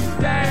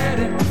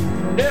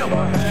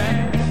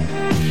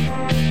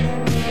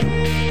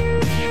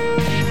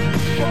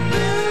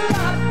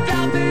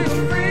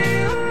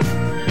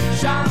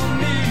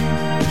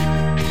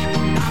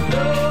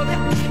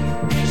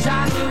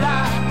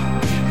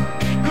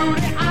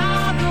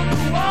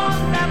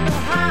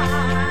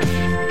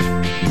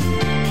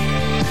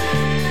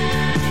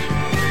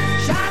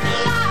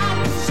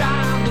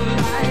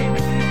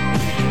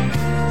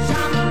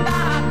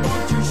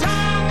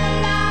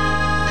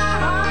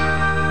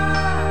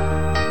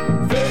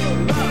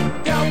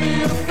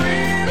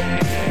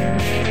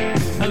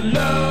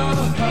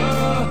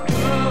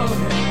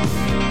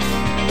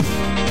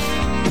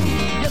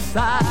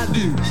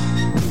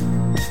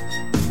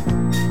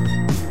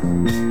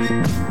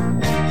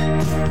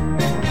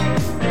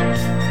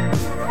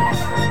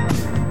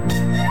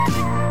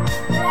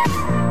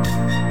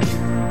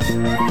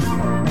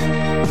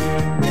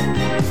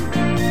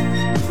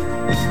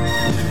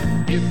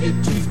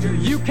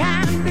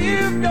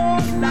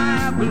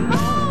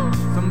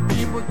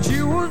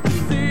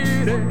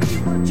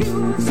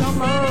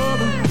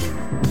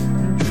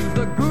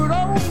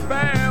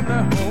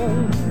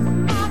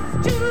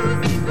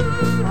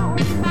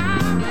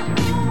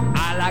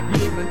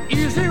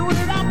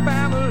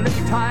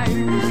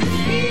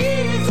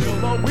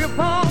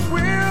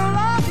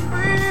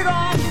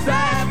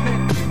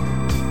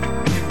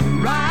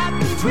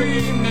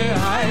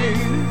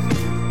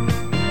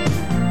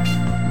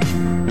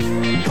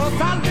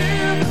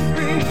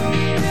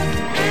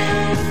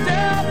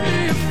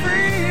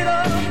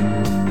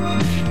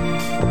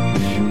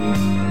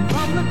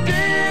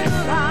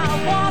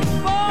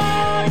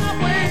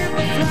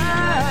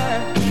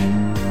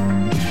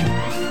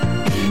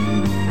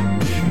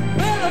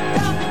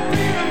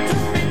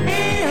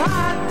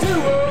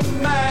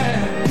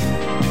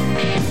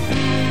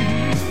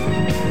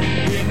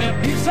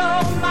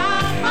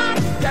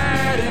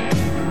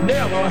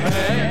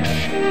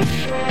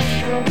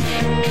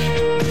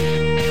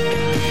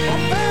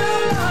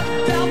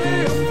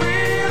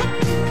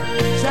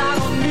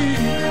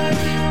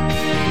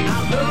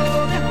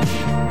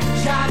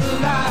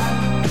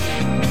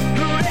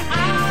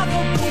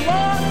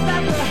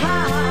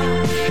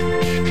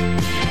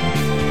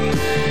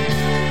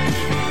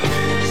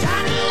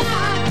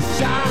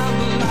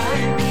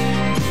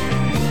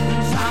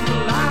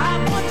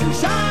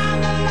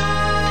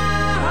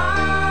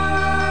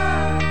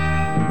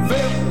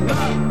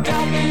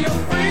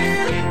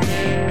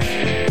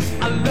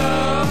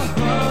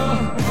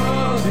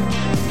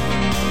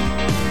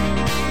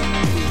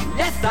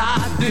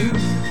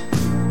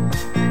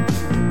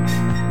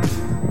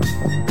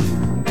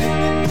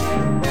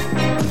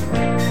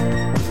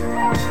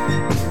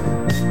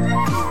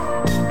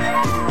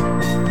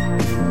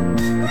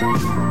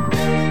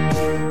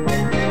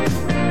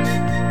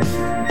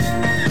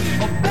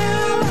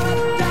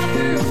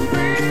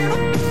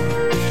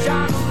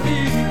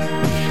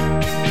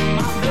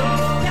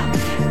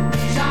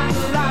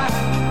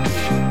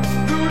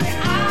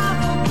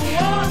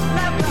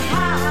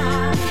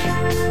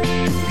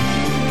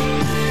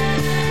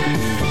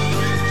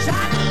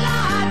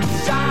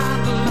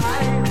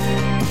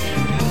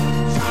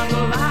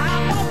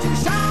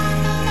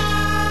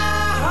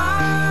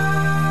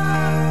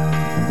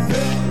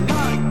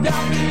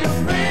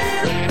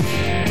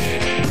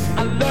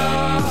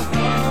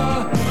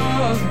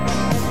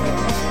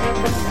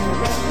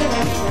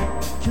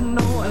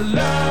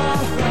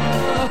 love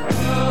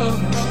you.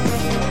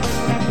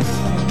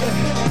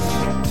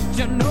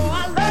 You know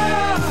I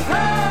love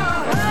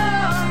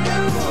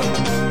you.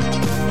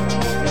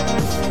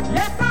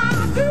 Yes, I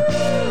do.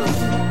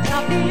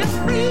 I'll be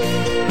free.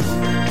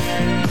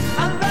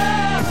 I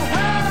love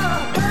you.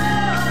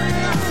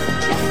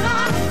 Yes, I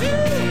do.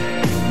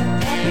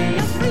 I'll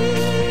be free.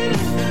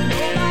 Know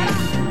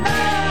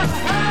that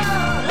I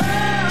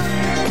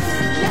love you.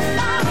 Yes,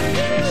 I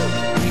do.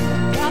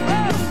 I'll be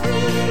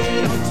free.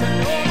 Don't you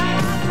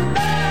know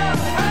that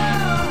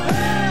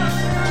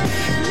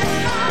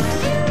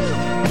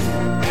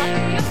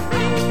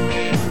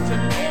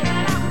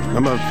I How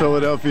about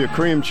Philadelphia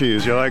cream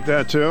cheese? You like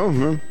that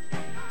too?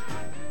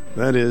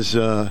 That is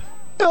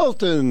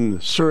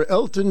Sir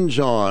Elton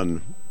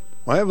John.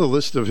 I have a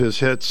list of his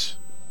hits.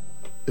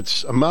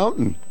 It's a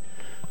mountain.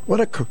 What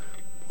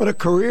a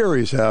career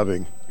he's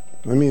having.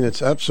 I mean,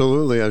 it's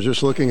absolutely. I was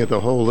just looking at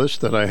the whole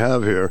list that I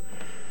have here.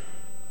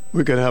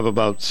 We could have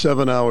about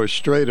 7 hours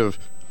straight of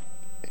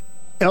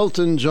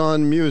Elton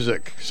John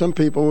music. Some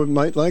people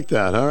might like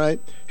that. All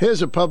right.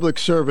 Here's a public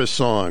service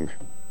song.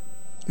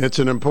 It's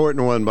an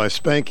important one by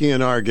Spanky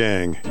and Our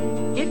Gang.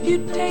 If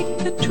you take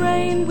the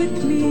train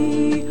with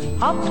me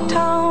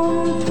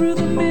uptown through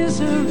the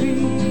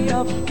misery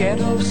of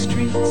ghetto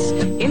streets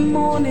in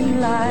morning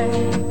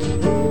light,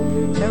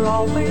 they're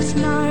always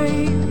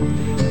night.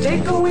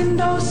 Take a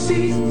window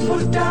seat,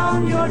 put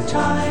down your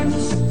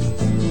times.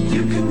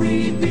 You can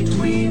read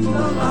between the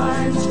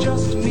lines,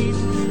 just meet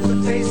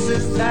the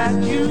faces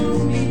that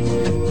you meet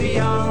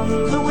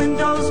beyond the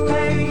window's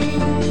pane.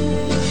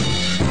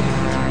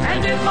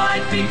 And it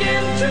might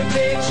begin to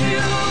teach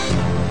you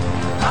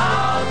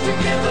how to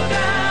give a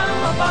damn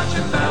about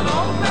your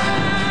fellow man.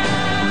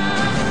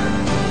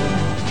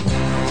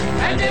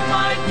 And it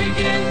might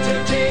begin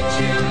to teach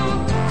you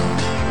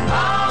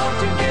how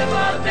to give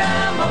a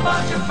damn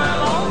about your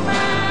fellow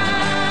man.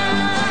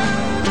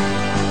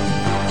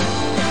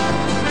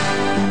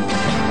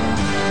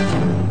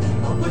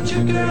 Or put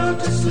your girl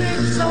to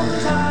sleep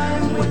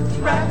sometime with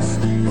rats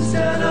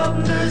instead of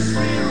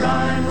nursery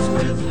rhymes,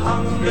 with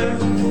hunger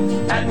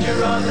and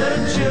your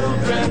other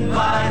children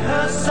by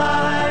her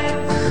side,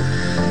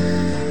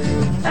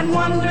 and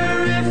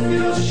wonder if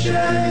you'll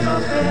share your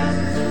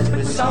bed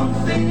with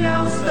something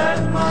else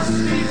that must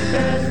be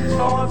fed,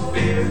 for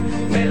fear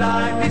may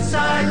lie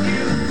beside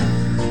you,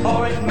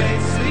 or it may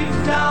sleep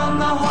down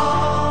the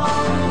hall.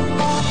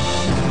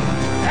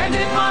 And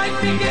it might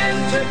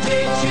begin to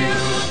teach you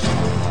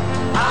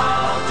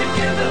how to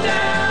give a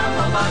damn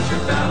about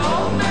your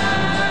fellow man.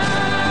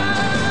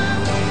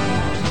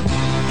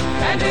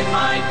 And it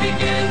might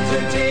begin to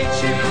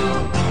teach you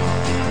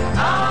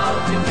how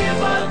to give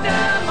a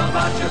damn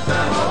about your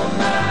fellow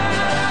man.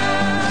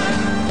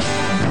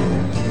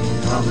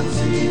 Come and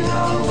see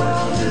how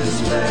well this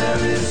fair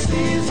is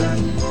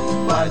seasoned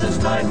by the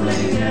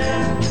stifling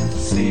air.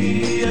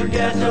 See a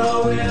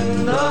ghetto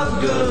in the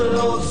good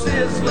old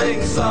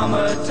sizzling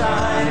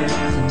summertime.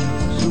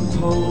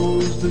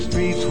 Suppose the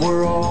streets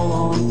were all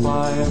on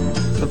fire,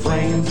 the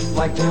flames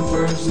like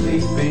tempers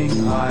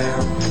leaping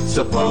higher.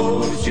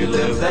 Suppose you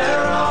lived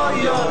there all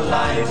your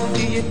life.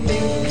 Do you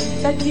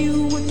think that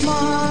you would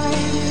mind?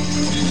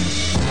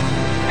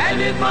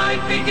 And it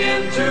might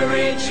begin to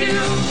reach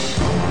you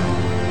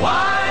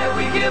why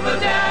we give a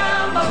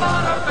damn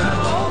about our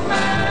fellow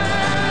man.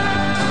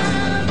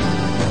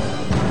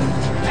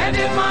 And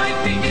it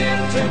might begin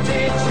to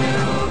teach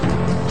you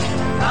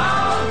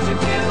how to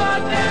give a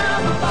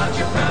damn about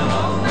your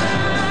fellow man.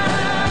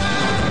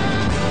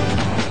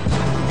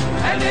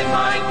 And it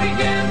might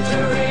begin to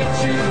reach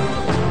you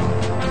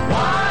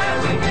why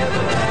we give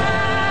a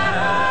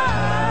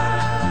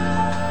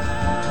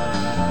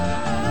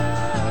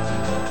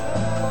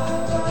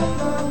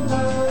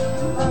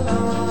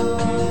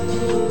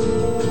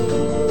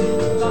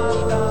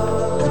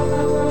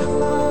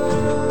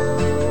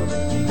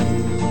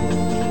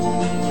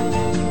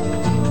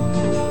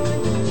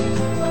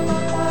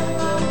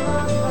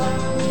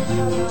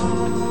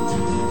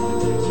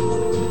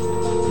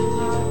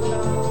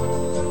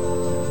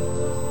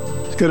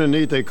Kind of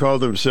neat. They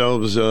called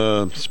themselves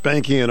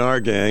Spanky and Our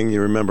Gang. You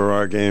remember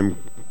Our Gang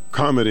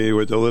comedy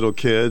with the little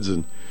kids,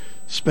 and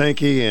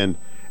Spanky and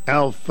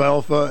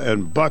Alfalfa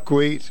and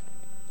Buckwheat.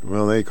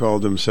 Well, they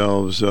called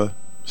themselves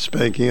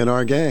Spanky and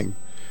Our Gang.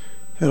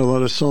 Had a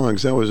lot of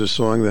songs. That was a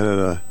song that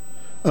had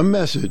a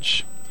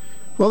message.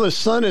 Well, the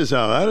sun is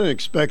out. I didn't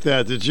expect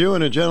that. Did you?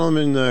 And a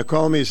gentleman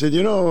called me and said,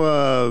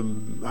 how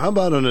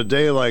about on a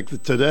day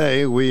like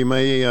today, we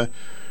may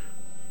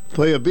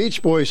play a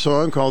Beach Boys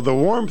song called The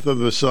Warmth of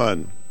the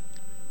Sun.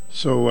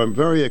 So I'm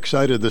very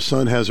excited. The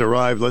sun has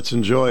arrived. Let's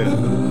enjoy it.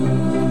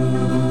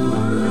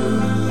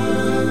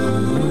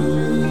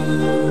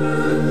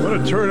 What a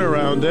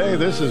turnaround day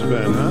this has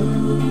been, huh?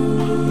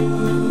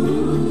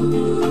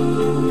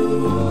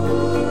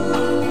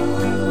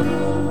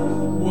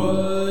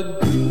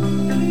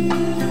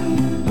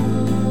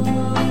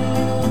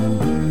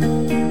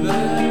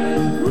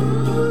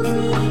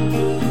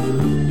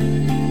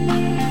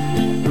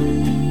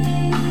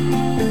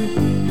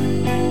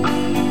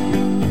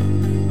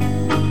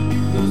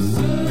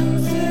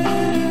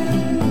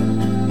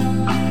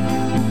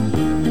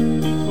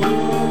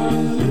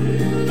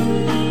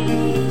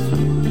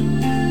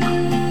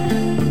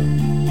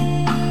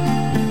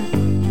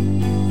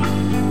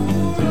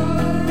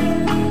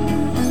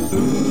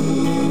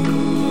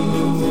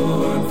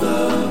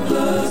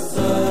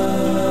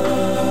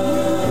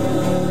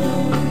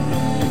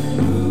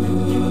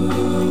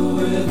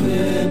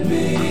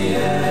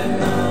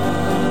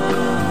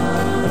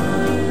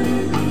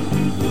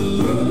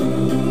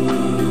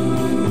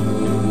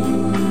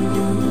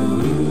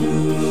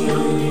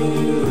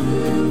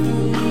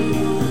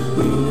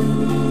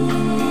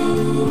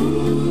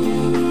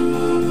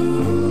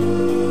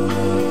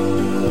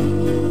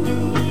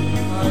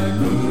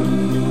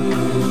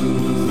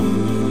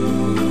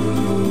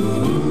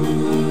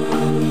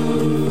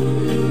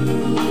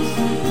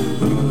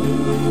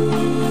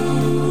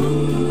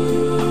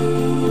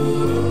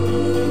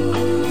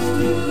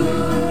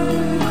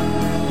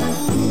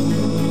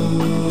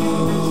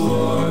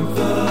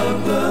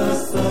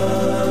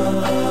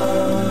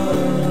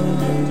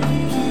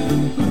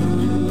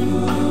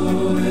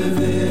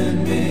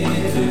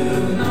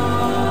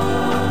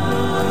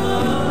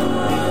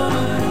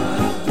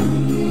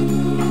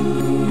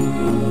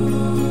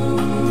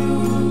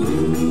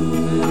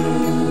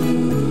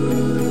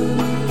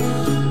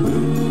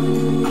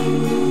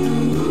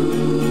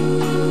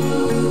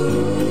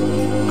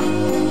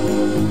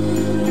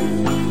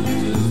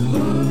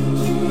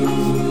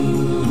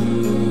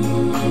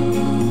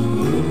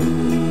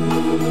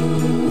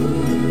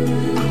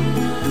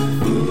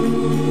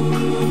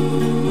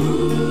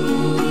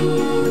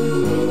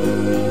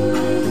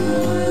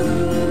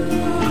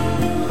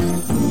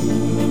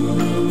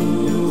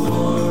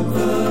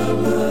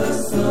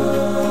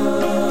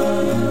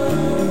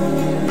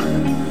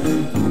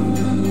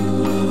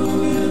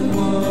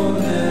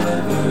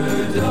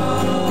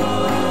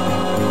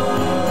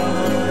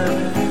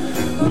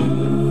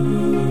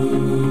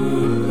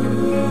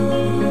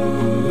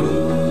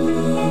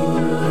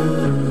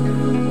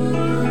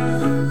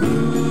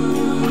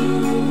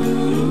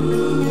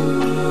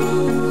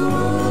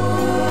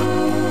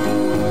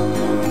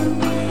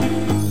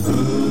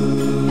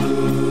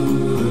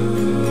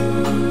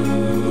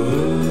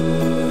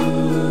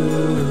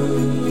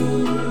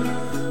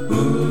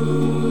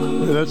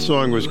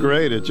 song was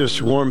great. It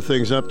just warmed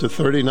things up to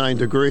 39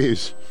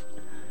 degrees.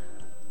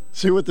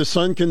 See what the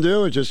sun can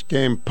do? It just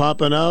came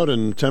popping out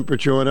and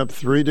temperature went up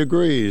 3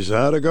 degrees.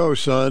 How'd it go,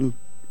 son?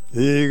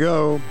 Here you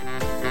go.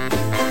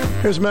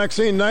 Here's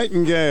Maxine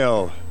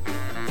Nightingale.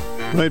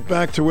 Right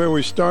back to where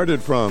we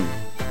started from.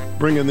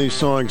 Bringing these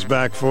songs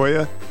back for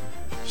you.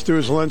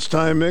 Stu's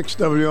Lunchtime Mix,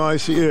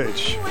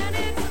 WICH.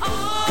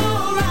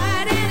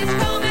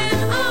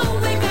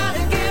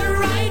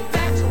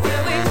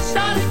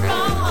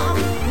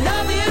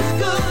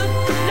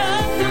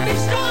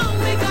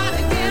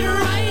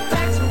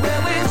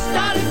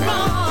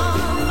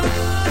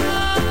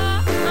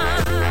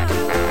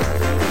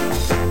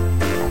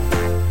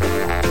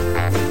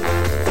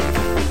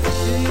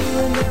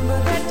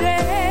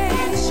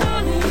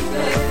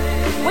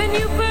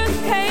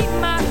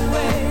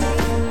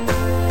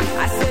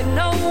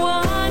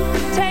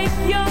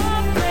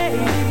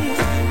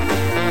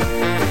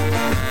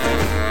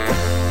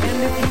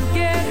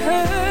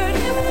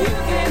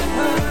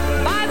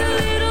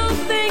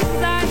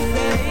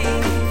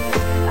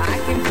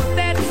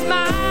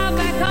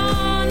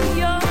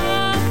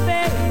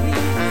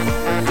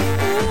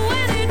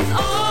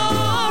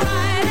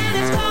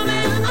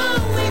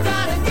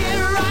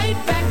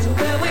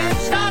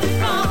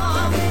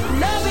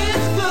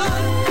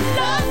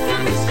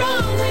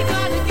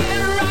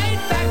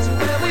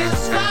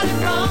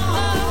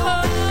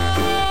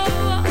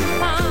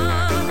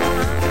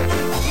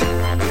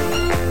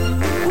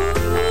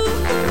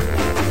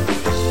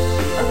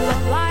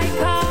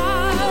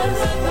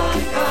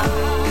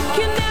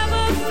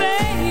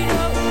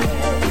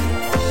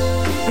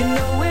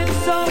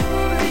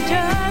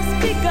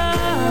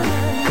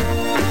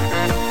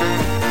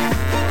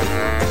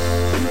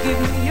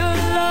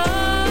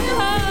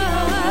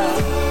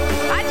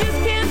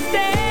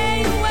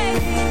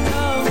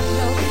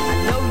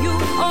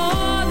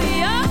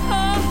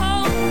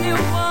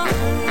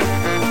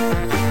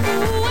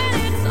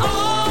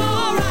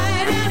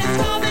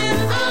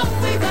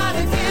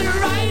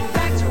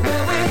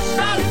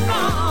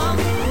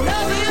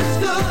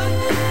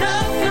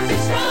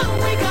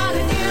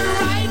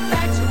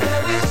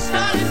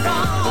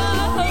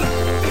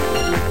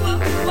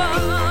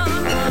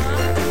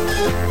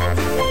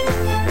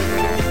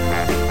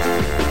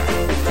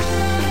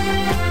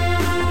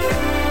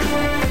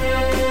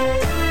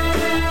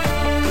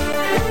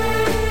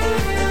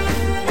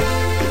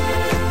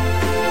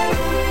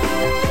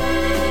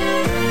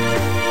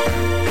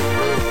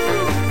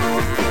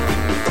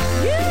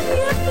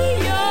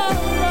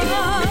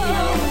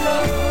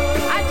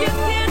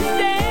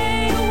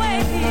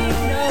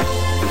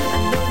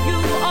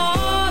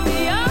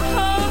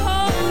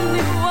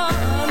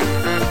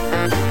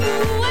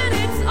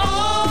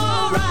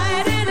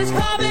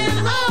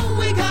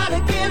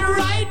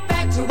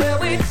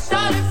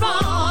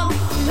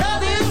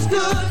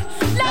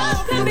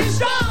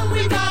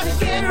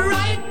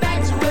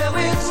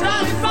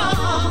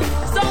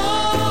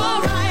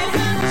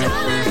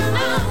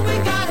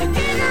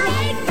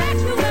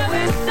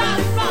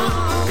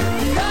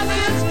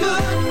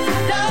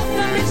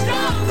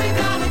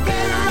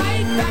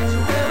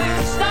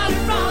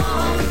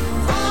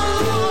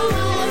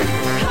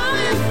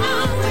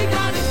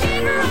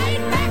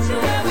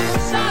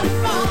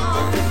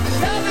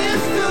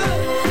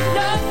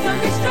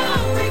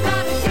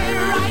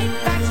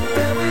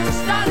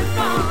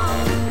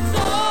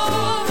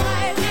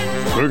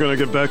 We're going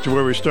to get back to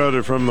where we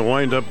started from, the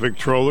wind-up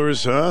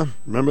Victrollers, huh?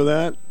 Remember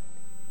that?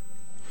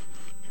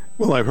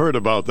 Well, I've heard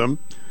about them.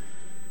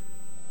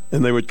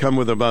 And they would come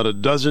with about a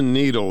dozen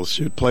needles.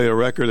 You'd play a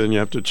record and you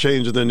have to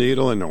change the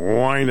needle and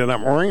wind it up.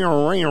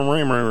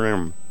 And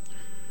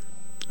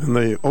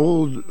the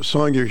old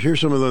song, you hear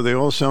some of them, they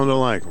all sound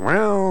alike.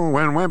 Well,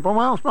 when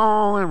Whippoorwills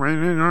fall.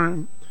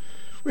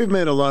 We've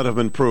made a lot of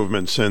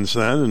improvements since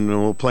then, and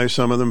we'll play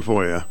some of them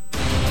for you.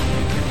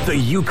 The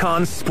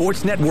Yukon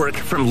Sports Network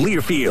from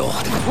Learfield.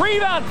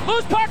 Rebound,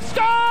 loose puck,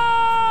 score!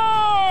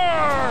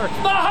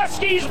 The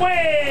Huskies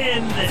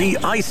win! The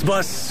ice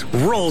bus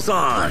rolls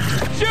on.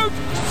 Shoot,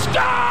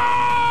 score!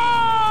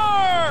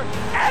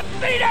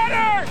 Empty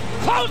netter!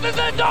 Closes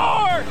the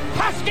door!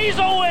 Huskies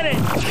will win it!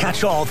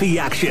 Catch all the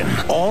action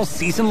all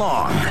season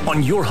long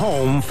on your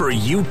home for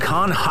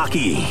Yukon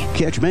hockey.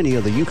 Catch many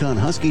of the Yukon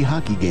Husky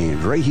hockey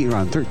games right here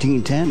on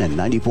 1310 and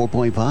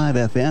 94.5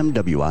 FM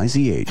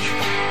WICH.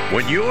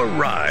 When your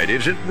ride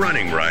isn't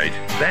running right,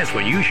 that's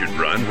when you should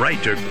run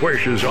right to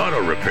Quersh's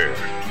Auto Repair.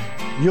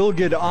 You'll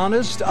get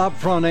honest,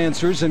 upfront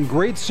answers and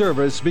great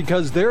service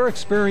because their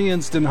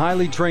experienced and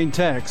highly trained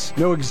techs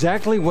know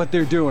exactly what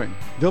they're doing.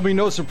 There'll be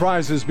no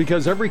surprises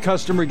because every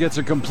customer gets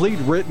a complete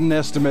written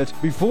estimate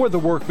before the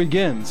work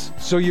begins,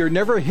 so you're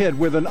never hit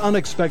with an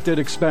unexpected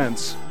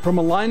expense. From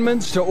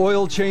alignments to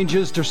oil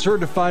changes to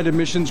certified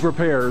emissions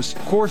repairs,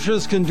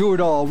 Quersh's can do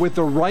it all with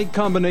the right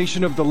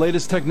combination of the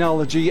latest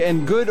technology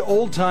and good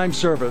old-time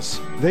service.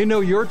 They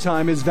know your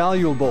time is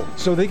valuable,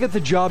 so they get the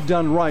job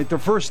done right the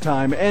first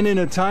time and in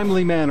a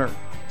timely manner.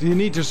 Do you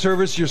need to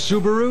service your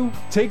Subaru?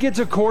 Take it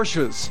to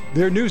Corsh's.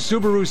 Their new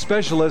Subaru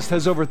specialist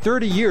has over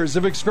 30 years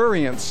of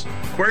experience.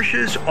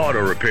 Quercia's Auto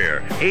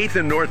Repair, 8th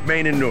and North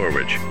Main in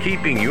Norwich,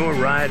 keeping your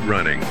ride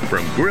running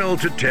from grill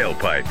to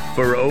tailpipe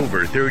for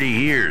over 30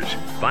 years.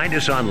 Find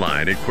us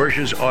online at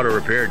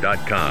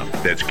QuerciasAutoRepair.com.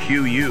 That's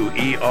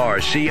QUERCIAS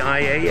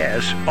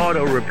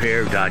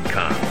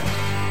autorepair.com.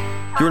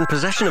 You're in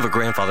possession of a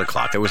grandfather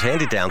clock that was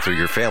handed down through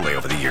your family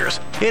over the years.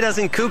 It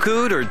hasn't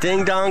cuckooed or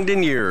ding-donged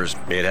in years.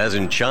 It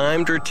hasn't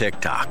chimed or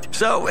tick-tocked.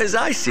 So, as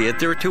I see it,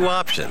 there are two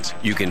options.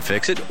 You can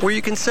fix it or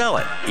you can sell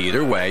it.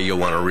 Either way, you'll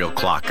want a real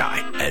clock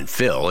guy. And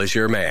Phil is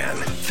your man.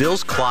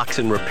 Phil's Clocks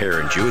and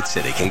Repair in Jewett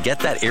City can get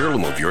that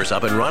heirloom of yours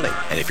up and running.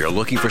 And if you're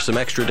looking for some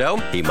extra dough,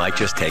 he might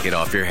just take it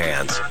off your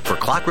hands. For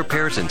clock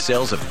repairs and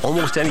sales of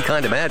almost any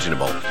kind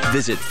imaginable,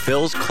 visit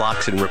Phil's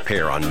Clocks and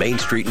Repair on Main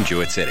Street in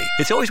Jewett City.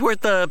 It's always worth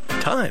the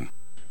time.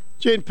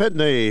 Gene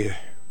Pitney,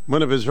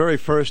 one of his very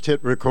first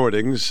hit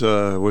recordings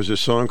was a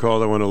song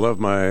called I Want to Love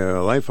My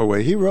Life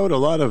Away. He wrote a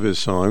lot of his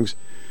songs.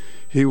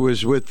 He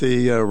was with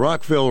the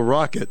Rockville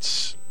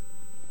Rockets.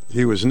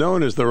 He was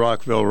known as the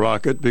Rockville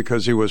Rocket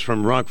because he was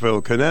from Rockville,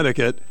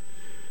 Connecticut.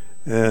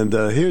 And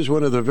here's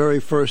one of the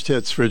very first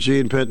hits for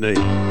Gene Pitney.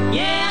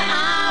 Yeah,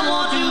 I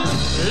want to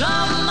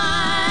love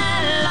my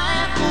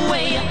life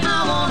away.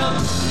 I want to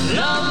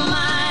love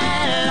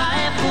my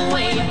life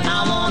away.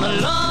 I want to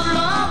love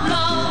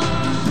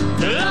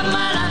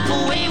my life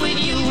away with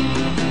you.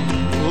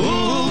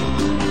 Ooh,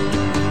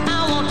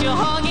 I want your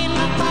hugging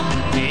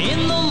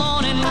in the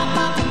morning,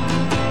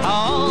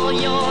 all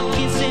your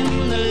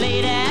kissing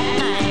late at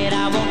night.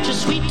 I want your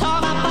sweet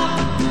talk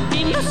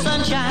in the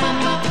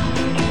sunshine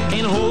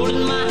and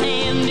holding my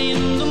hand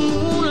in the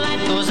moonlight.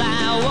 'Cause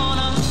I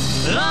wanna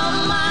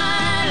love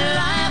my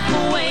life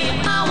away.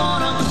 I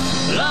wanna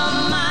love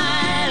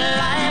my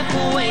life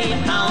away.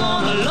 I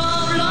wanna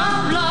love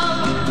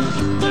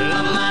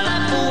my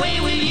life away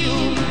with you.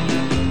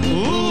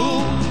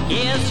 Ooh,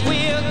 yes,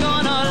 we're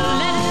gonna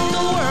let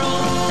the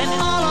world and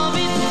all of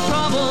its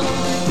trouble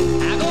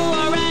I go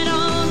right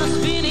on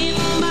spinning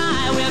by.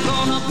 We're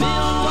gonna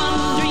build one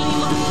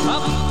dream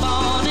up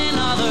on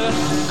another,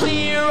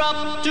 clear up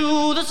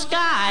to the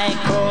sky.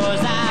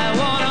 'Cause I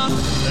wanna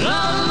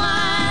love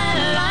my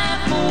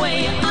life away.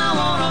 I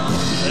wanna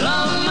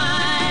love my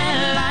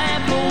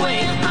life away.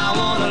 I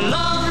wanna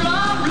love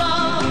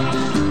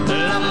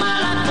my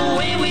life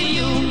away with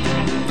you.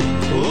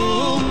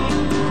 Ooh,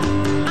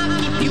 I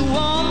keep you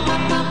warm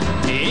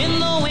in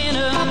the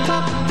winter,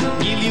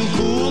 give you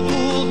cool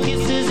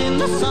kisses in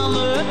the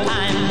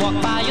summertime, walk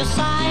by your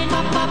side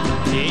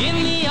in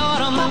the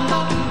autumn,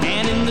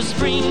 and in the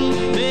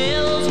spring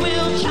bells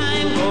will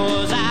chime.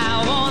 'Cause I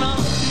wanna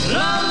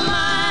love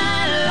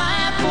my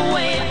life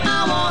away. I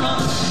wanna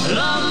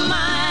love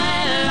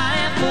my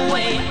life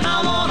away. I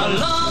wanna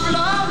love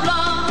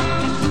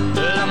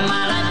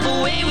my life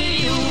away with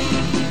you.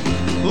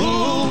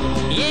 Ooh,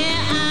 yeah,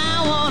 I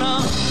wanna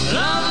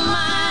love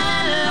my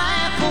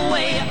life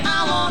away. I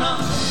wanna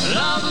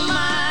love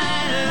my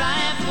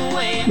life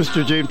away.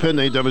 Mr. Gene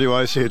Pitney,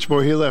 WICH.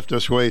 Boy, he left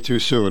us way too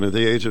soon at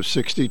the age of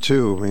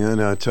 62. Man,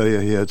 I tell you,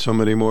 he had so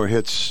many more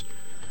hits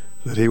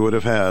that he would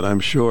have had, I'm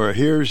sure.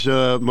 Here's,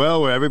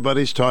 well,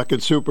 everybody's talking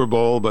Super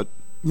Bowl, but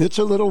it's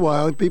a little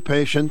while. Be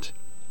patient.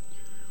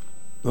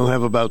 We'll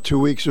have about 2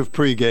 weeks of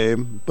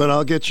pregame, but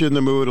I'll get you in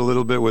the mood a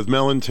little bit with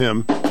Mel and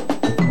Tim.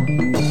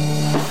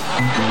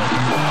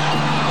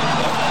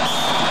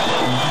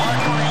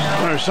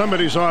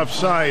 Somebody's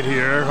offside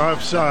here.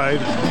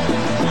 Offside.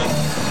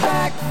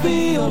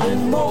 Backfield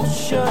in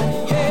motion,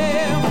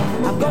 yeah.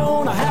 I'm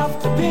gonna have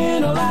to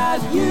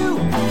penalize you.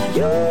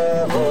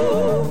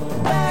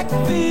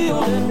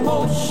 Backfield in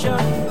motion,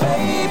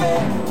 baby.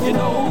 You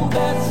know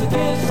that's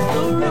against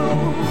the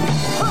rules.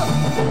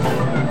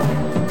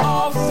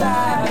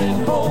 Offside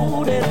and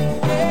holding,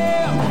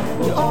 yeah.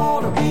 You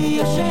ought to be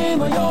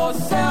ashamed of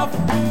yourself,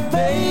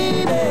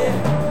 baby.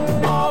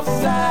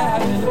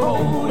 Offside and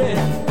holding,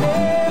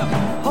 yeah.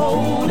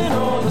 Holding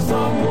on to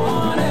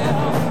someone else.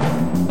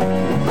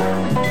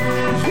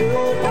 You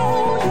know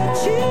you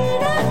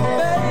cheated,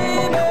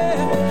 baby.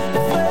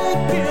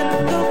 Faking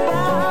the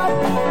vibe.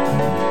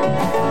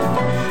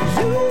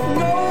 You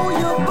know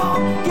you're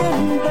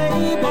bucking,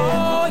 baby.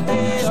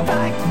 Yeah,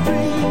 strike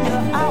three,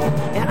 you're out,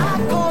 and I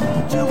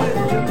couldn't do it.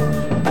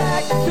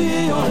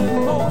 Backfield in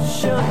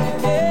motion,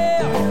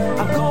 yeah.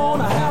 I'm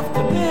gonna have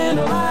to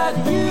penalize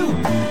you.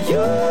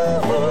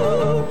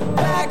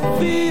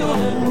 Backfield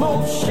in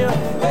motion,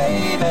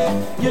 baby.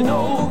 You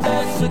know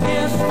that's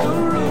against the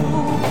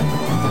rule.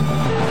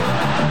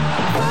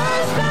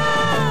 First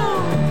down,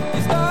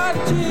 you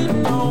started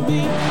cheating on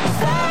me.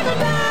 Second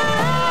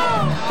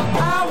down,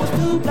 I was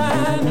too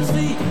blind to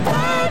see.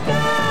 Third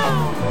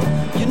down,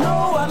 you know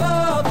I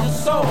love you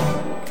so.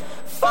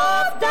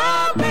 Fourth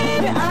down,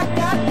 baby, I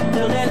got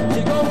to let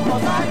you go,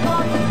 'cause I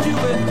caught you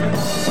with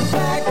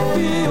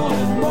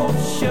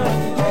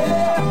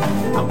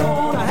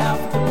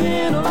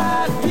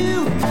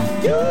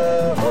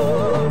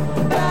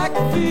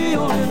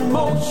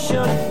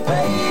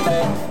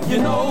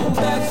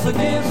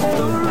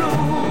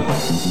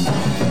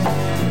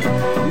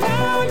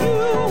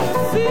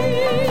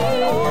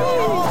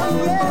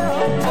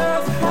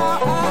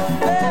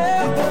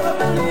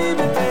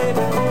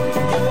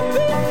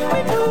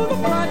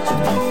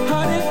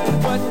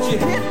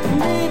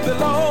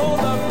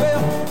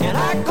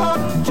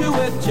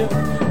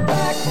motion,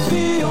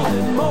 backfield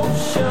in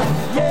motion,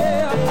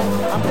 yeah.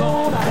 I'm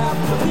gonna have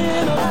to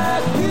win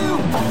like you.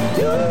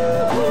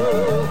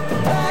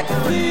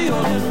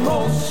 Backfield in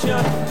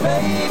motion,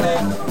 baby,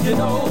 you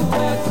know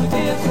that's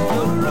against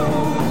the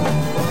rules.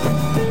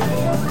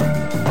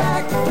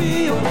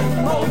 Backfield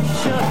in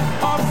motion,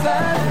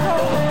 offside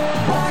goal.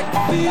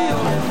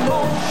 Backfield in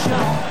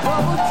motion,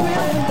 double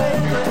trim,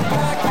 baby.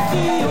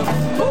 Backfield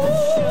in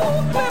motion,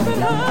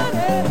 flipping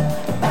honey.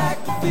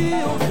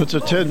 It's a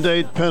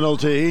 10-date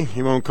penalty.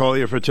 He won't call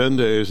you for 10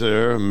 days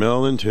there.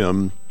 Mel and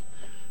Tim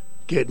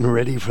getting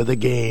ready for the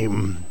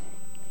game.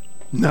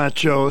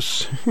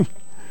 Nachos.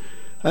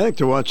 I like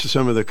to watch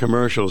some of the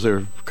commercials.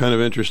 They're kind of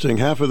interesting.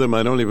 Half of them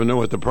I don't even know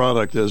what the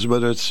product is,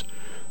 but it's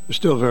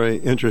still very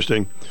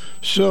interesting.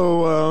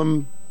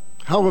 So,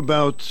 how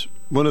about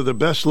one of the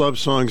best love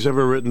songs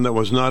ever written that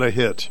was not a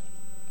hit?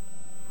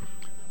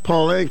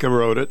 Paul Anka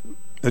wrote it.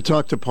 I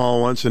talked to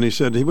Paul once, and he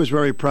said he was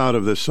very proud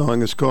of this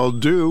song. It's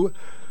called Do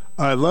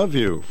I Love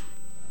You.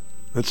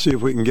 Let's see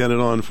if we can get it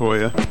on for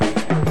you. So long,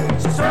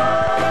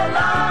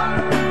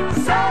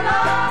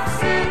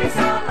 see me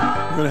so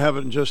long. We're going to have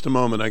it in just a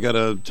moment. I got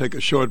to take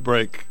a short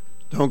break.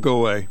 Don't go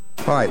away.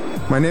 Hi,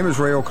 my name is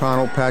Ray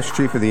O'Connell, past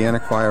chief of the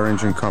Annick Fire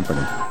Engine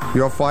Company.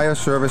 Your fire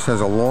service has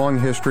a long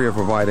history of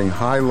providing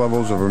high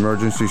levels of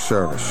emergency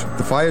service.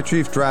 The fire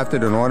chief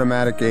drafted an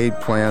automatic aid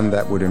plan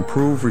that would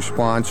improve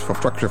response for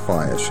structure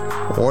fires.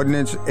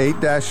 Ordinance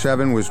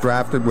 8-7 was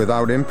drafted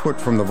without input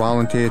from the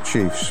volunteer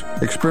chiefs.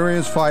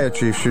 Experienced fire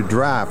chiefs should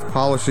draft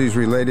policies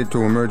related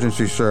to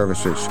emergency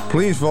services.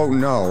 Please vote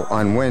no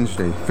on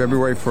Wednesday,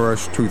 February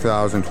 1st,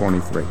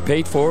 2023.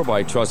 Paid for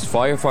by Trust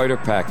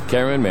Firefighter PAC,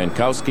 Karen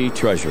Mankowski,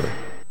 Treasurer.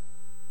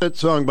 That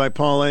song by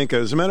Paul Anka.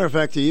 As a matter of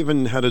fact, he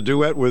even had a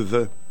duet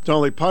with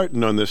Dolly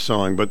Parton on this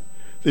song, but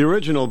the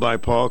original by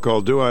Paul,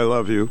 called Do I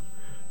Love You,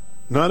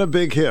 not a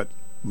big hit,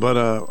 but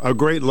a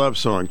great love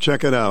song.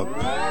 Check it out.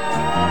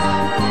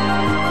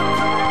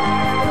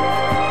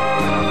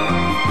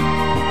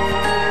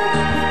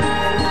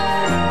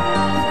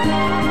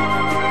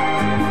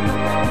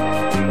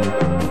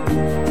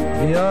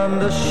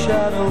 Beyond the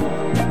shadow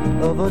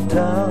of a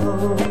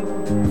doubt,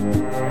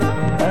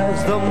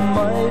 as the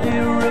mighty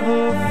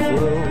river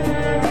flows,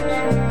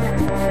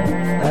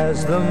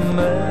 as the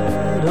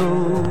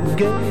meadow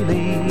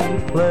gaily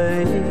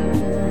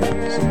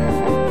plays,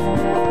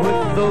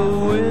 with the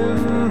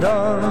wind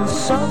on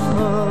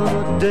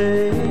summer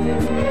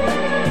days,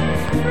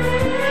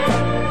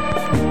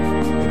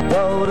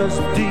 out as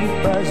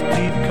deep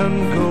can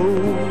go,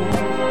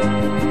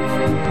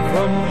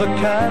 from the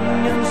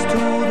canyons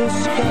to the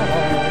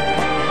sky,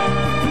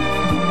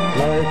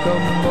 like a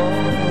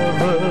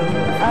mother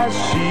as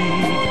she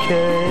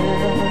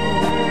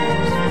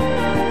cares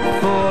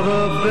for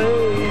the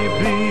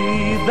baby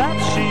that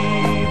she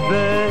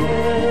bears.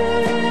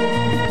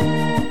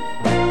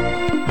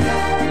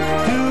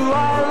 Do I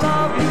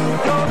love you?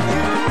 Don't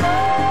you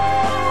know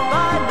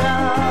by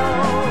now?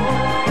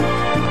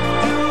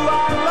 Do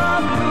I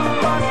love you?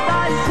 Must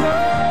I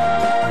show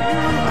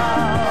you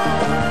how?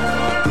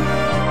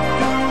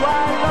 Do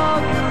I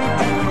love you?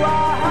 Do I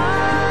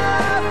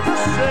have to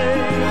say?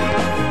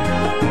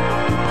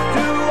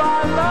 Do I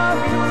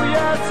love you?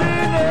 Yes,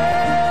 in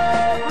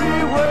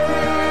every way.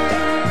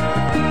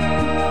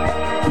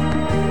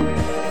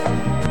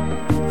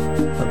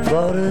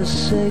 About as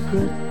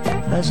sacred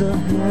as a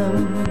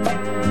hymn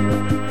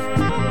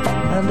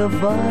and a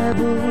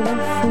Bible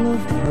full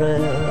of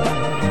prayers,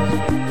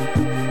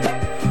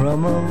 from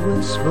a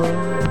whisper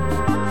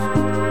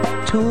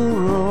to a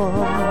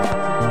roar,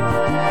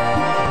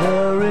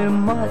 very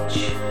much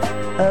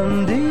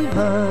and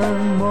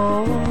even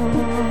more.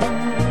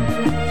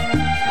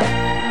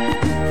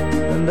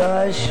 And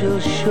I shall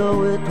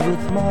show it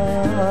with my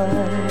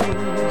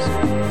eyes,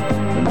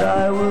 and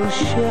I will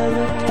share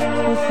it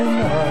with the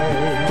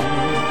night.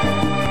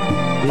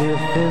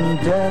 If in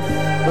death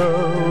the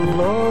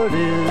Lord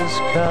is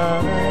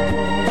kind,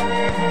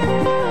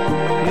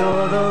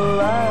 you're the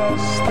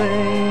last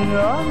thing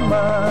on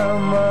my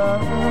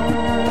mind.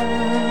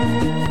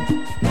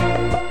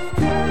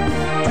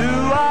 Do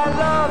I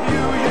love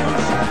you? You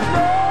should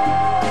know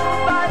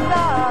by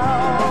now.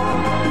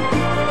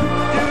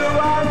 Do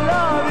I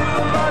love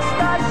you? Must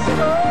I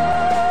show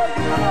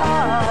you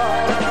how?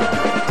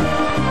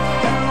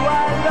 Do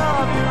I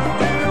love you?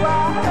 Do I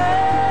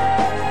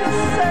have to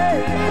say?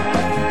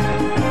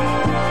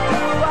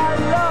 Do I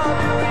love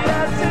you?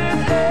 Yes, in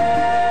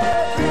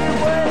every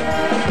way.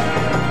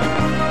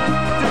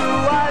 Do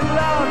I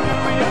love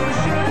you? You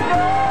should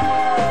know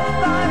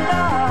by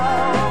now.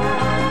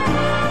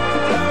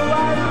 Do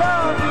I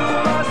love you?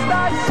 Must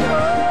I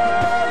show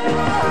you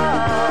how?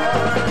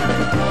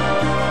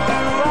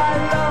 Do I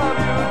love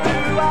you?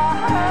 Do I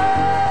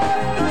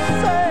have to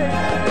say?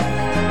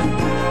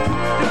 Do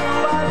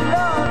I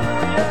love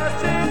you?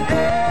 Yes, in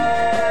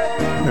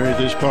every All right,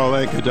 this is Paul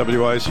Anka,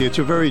 WIC. It's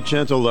a very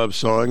gentle love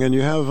song, and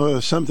you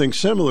have something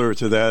similar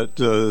to that.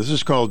 This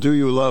is called Do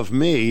You Love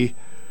Me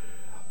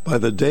by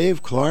the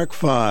Dave Clark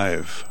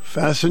Five.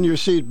 Fasten your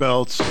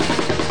seatbelts.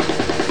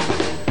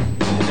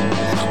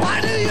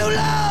 Why do you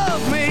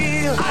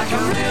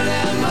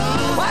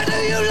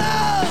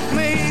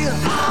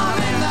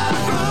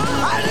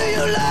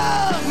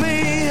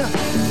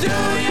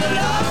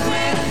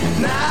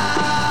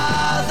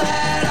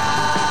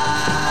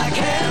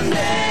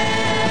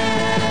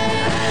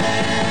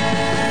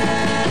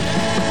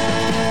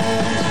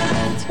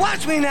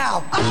Watch me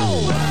now.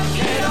 Oh, work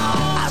it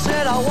on. I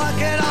said, oh, work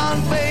it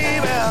on,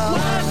 baby.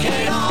 Work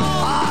it on.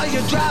 Oh,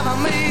 you're driving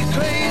me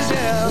crazy.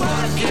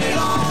 Work it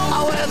on.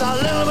 Oh, with a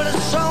little bit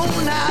of soul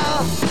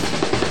now.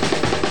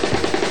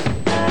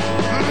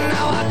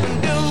 Now I can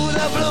do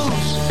the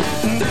blues,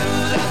 and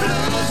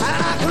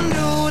I can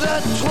do the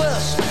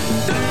twist,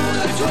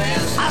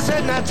 I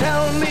said, now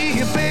tell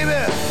me,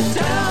 baby,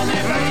 now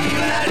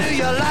do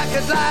you like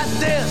it like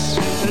this?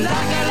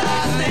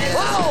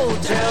 Whoa,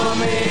 tell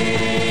me,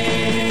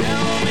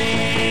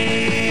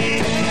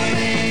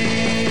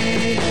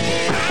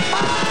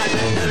 why do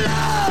you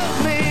love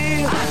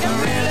me? I can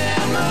really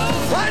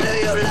move. Why do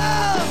you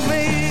love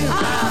me?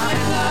 I'm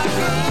in the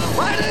groove.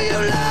 Why do you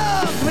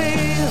love me?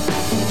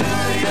 Do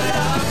you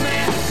love me?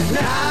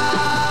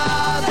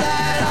 Now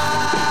that I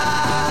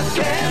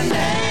can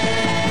dance.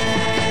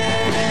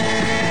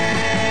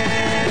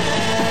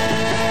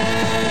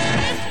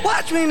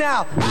 Watch me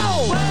now.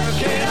 Oh,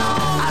 work it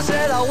on. I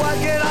said, oh,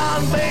 work it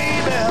on,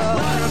 baby.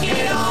 Work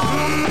it on.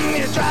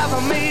 You're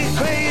driving me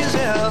crazy.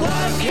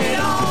 Work it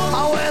on.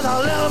 Oh, with a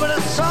little bit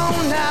of soul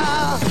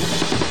now.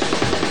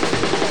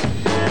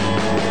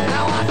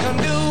 Now I can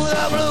do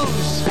the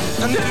blues.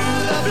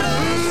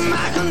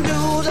 I can do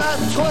the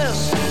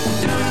twist.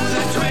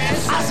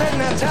 I said,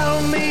 now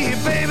tell me,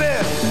 baby.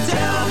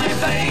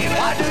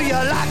 Why do you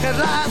like it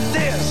like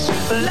this?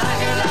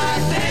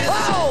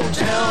 Oh,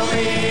 tell me.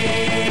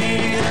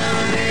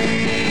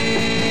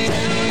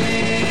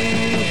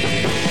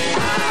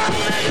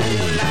 Do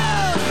you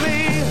love me?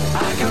 I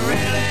can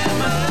really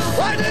move.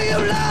 Why do you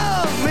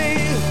love me?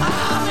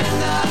 I'm in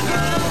the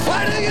groove.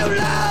 Why do you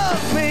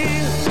love me?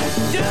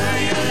 Do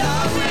you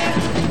love me?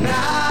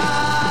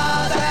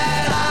 Now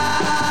that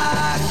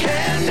I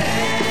can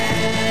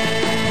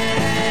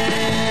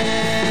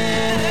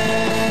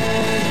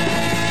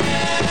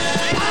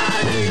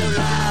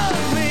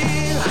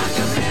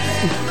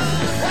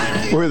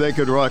Boy, they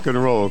could rock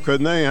and roll,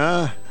 couldn't they,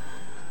 huh?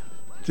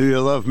 Do You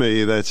Love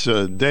Me? That's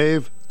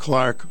Dave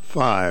Clark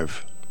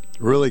 5.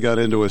 Really got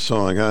into a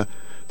song, huh?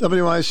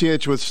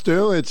 WICH with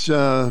Stu. It's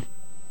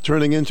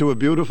turning into a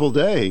beautiful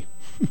day.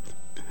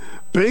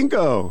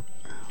 Bingo!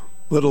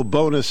 Little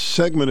bonus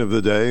segment of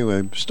the day.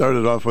 We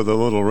started off with a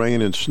little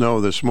rain and snow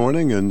this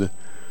morning and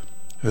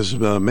has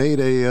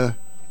made a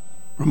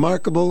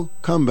remarkable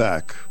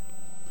comeback.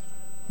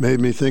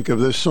 Made me think of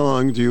this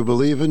song, Do You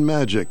Believe in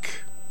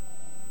Magic?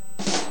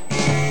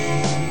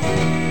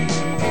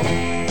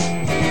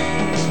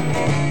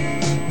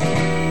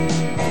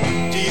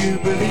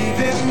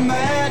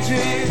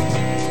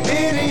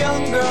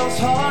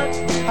 Heart,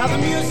 how the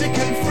music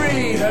can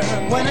free her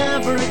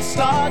whenever it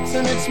starts,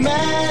 and it's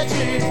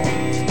magic.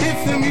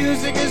 If the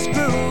music is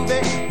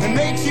groovy and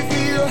makes you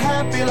feel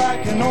happy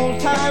like an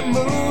old-time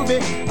movie,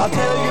 I'll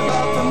tell you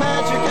about the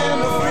magic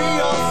and the free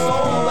your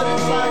soul. But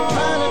it's like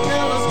trying to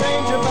tell a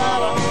stranger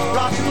about a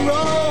rock and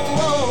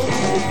roll.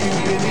 If you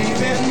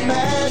believe in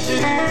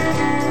magic,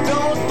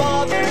 don't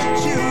bother to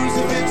choose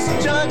if it's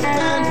jug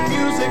band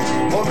music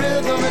or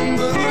rhythm and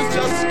blues.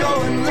 Just go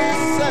and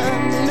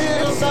listen.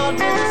 It'll start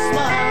with a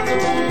smile.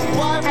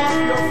 Wipe off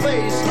your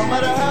face, no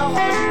matter how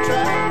hard you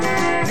try.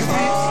 Your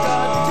feet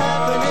start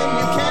tapping and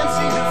you can't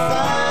seem to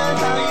find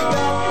how you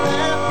got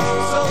there.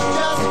 So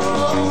just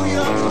blow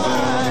your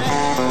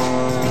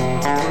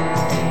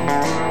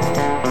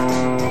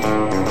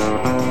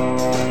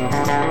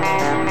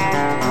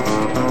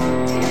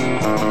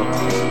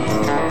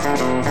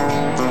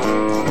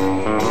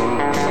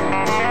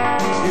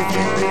If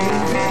you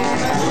believe in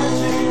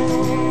magic,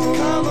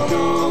 come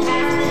along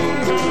with me.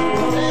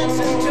 We'll dance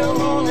until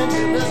morning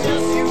till there's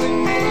just you and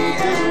me.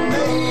 And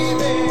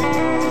maybe,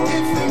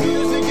 if the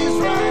music is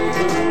right,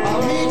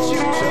 I'll meet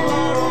you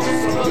tomorrow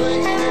so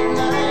late at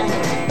night.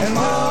 And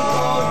we'll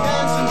go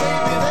dancing,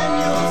 baby, then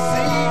you'll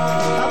see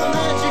how the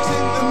magic's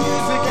in the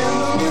music and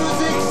the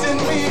music's in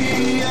me.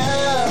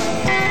 Yeah.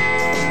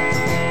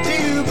 Do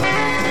you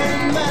believe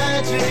in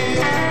magic?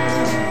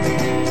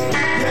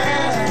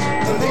 Yeah.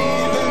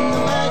 Believe in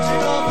the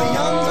magic of a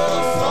young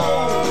girl's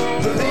soul.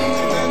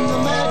 Believe in the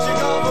magic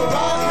of a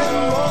rock and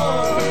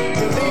roll.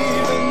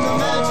 Believe in the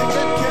magic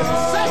that can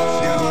set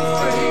you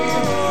free.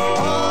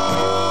 Oh,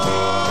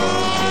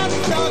 I'm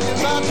talking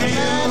about the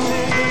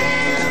magic.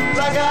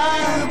 Like I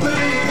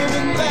believe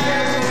in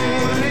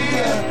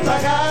magic.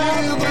 Like I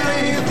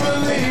believe.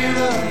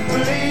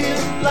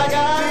 Like I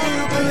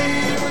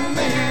believe in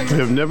magic. I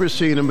have never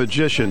seen a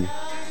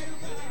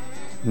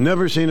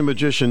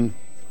magician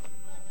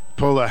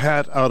pull a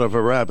hat out of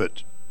a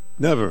rabbit.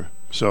 Never.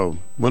 So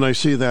when I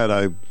see that,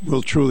 I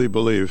will truly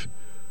believe.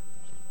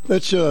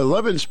 That's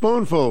Love and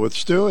Spoonful with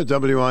Stu at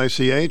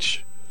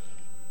WICH.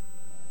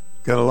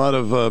 Got a lot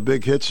of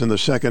big hits in the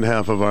second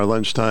half of our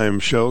lunchtime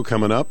show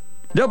coming up.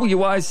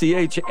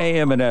 WICH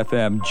AM and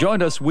FM.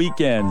 Join us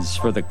weekends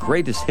for the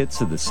greatest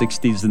hits of the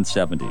 60s and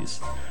 70s.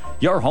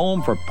 Your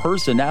home for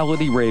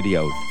personality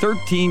radio,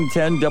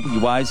 1310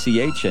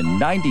 WICH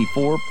and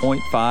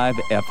 94.5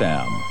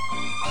 FM.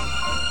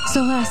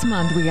 So last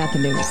month we got the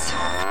news.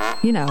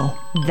 You know,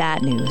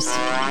 that news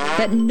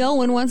that no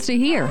one wants to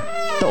hear.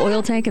 The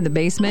oil tank in the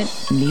basement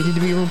needed to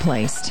be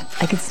replaced.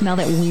 I could smell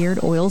that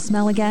weird oil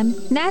smell again.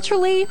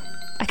 Naturally,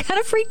 I kind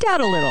of freaked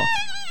out a little.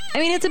 I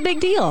mean, it's a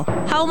big deal.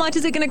 How much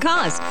is it going to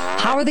cost?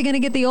 How are they going to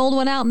get the old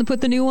one out and put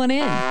the new one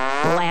in?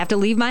 Well, I have to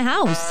leave my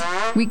house.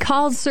 We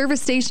called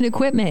Service Station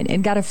Equipment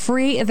and got a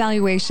free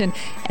evaluation,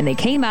 and they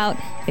came out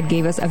and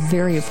gave us a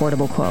very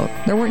affordable quote.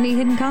 There weren't any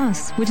hidden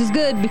costs, which is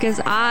good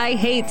because I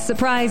hate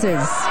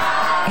surprises.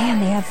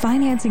 And they have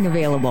financing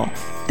available.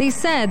 They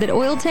said that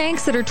oil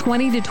tanks that are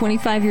 20 to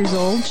 25 years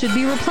old should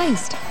be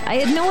replaced. I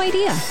had no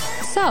idea.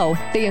 So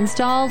they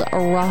installed a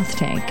Roth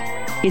tank.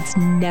 It's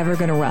never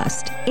going to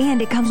rust. And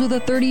it comes with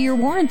a 30-year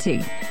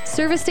warranty.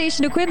 Service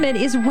Station Equipment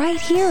is right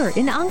here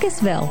in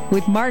Uncasville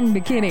with Martin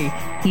McKinney.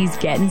 He's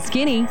getting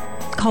skinny.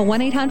 Call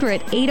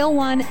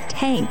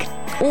 1-800-801-TANK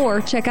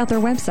or check out their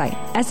website,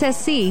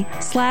 ssc/inc.net.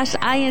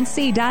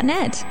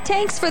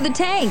 Tanks for the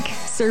tank.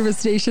 Service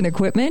Station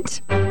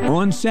Equipment.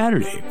 On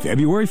Saturday,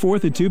 February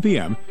 4th at 2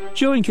 p.m.,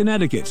 join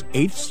Connecticut's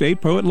 8th State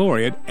Poet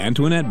Laureate,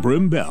 Antoinette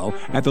Brim Bell,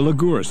 at the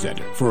Lagura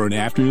Center for an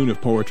afternoon of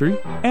poetry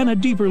and a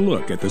deeper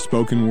look at the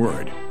spoken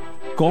word.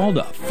 Called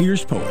a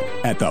fierce poet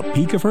at the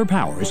peak of her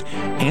powers,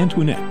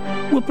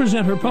 Antoinette will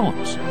present her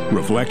poems,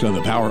 reflect on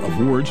the power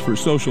of words for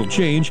social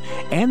change,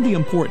 and the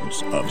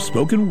importance of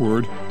spoken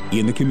word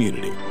in the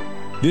community.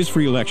 This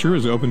free lecture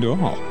is open to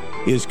all,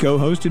 is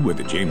co-hosted with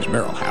the James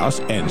Merrill House,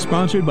 and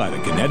sponsored by the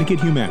Connecticut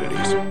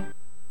Humanities.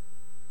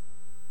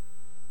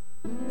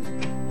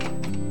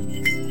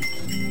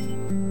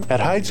 At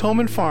Hyde's Home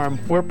and Farm,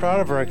 we're proud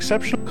of our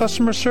exceptional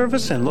customer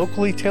service and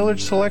locally tailored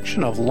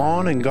selection of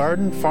lawn and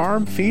garden,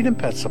 farm, feed, and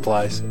pet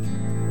supplies.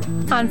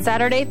 On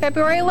Saturday,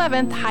 February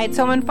 11th, Hyde's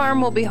Home and Farm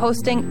will be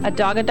hosting a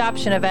dog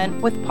adoption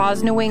event with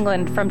Paws New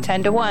England from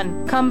 10 to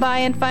 1. Come by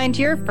and find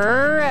your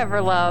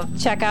forever love.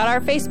 Check out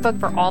our Facebook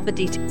for all the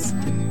details.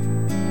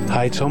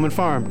 Hyde's Home and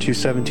Farm,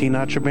 217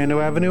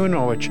 Contrabando Avenue in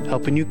Norwich,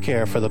 helping you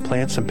care for the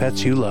plants and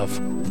pets you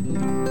love.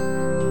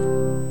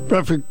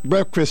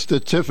 Breakfast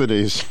at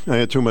Tiffany's. I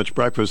had too much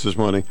breakfast this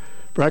morning.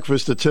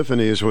 Breakfast at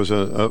Tiffany's was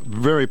a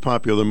very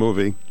popular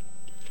movie.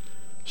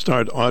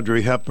 Starred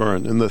Audrey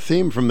Hepburn. And the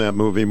theme from that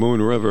movie,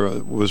 Moon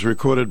River, was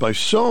recorded by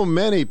so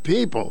many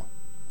people.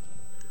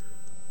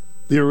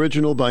 The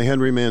original by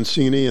Henry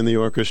Mancini and the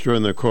orchestra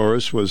and the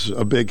chorus was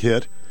a big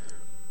hit.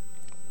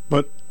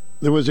 But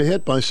there was a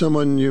hit by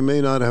someone you may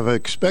not have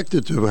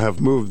expected to have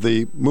moved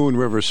the Moon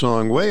River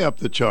song way up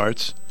the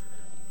charts.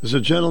 There's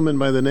a gentleman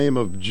by the name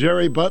of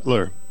Jerry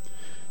Butler.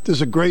 Does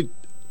a great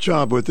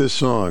job with this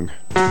song.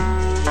 Moon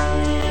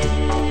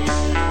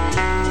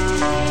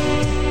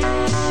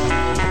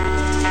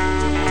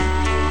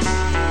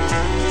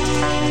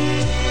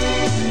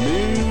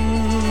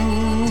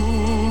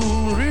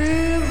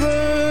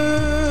River,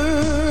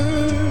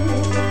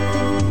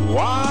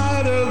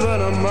 wider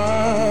than a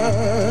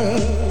mile.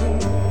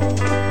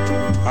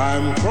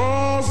 I'm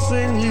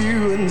crossing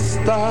you in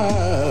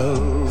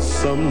style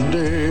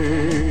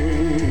someday.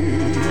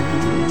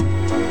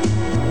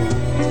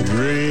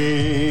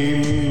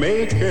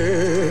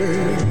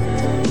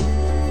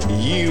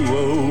 You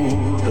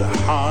old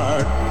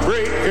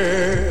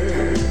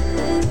heartbreaker,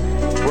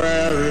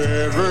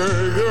 wherever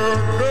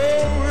you're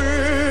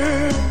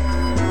going,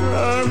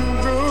 I'm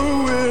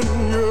going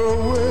your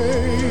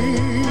way.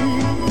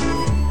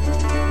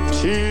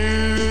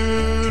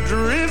 Two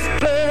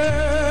drifters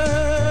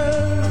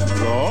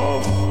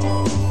off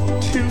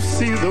to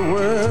see the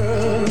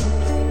world.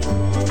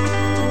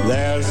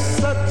 There's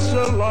such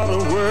a lot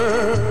of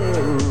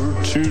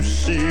world to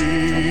see.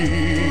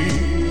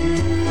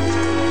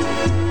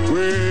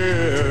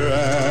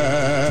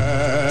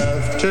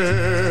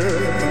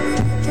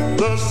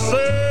 The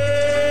same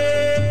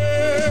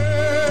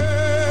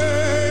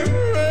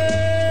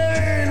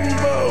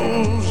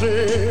rainbows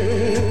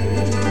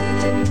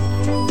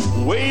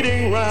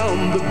waiting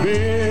round the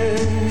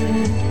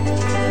bend.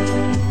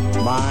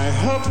 My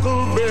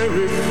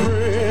huckleberry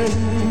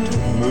friend,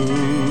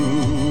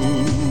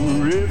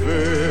 Moon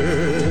River,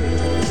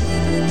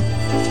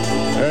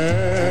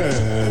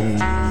 and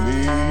me.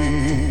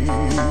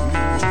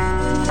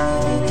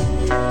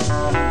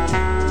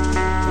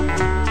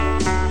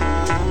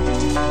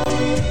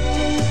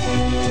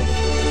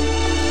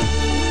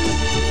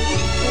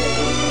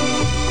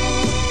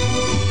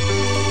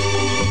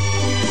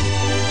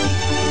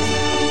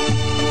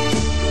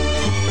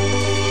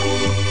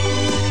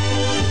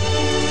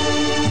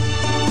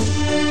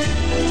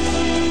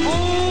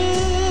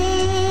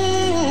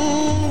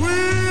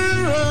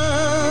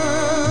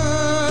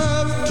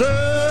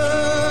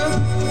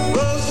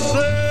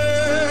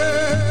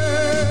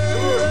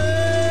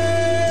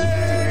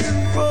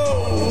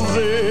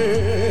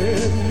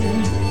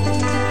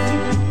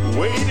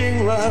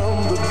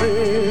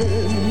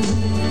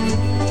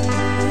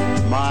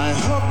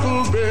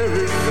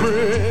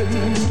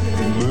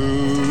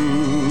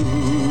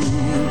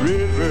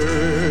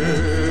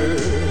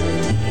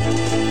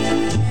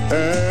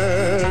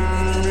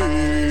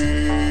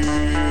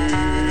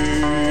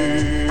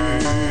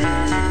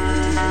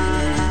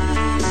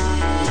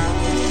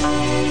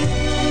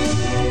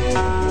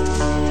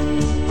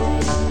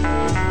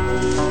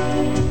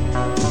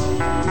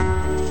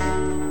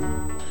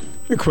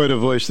 Quite a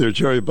voice there.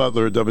 Jerry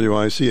Butler at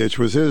WICH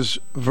was his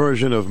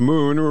version of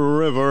Moon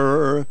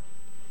River.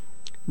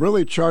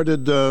 Really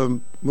charted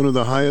one of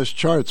the highest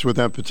charts with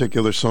that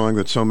particular song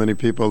that so many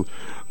people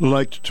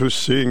liked to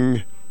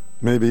sing.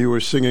 Maybe you were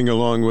singing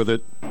along with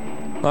it.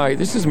 Hi,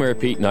 this is Mayor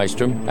Pete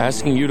Nystrom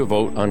asking you to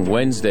vote on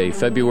Wednesday,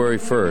 February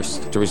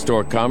 1st to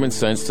restore common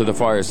sense to the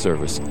fire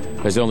service,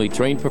 as only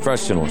trained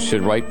professionals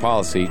should write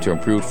policy to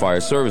improve fire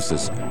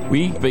services.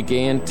 We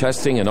began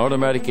testing an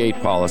automatic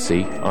gate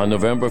policy on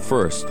November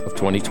 1st of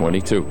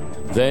 2022.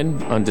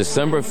 Then, on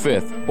December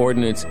 5th,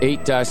 Ordinance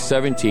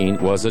 8-17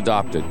 was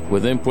adopted,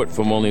 with input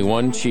from only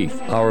one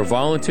chief. Our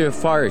volunteer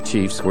fire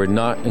chiefs were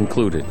not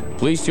included.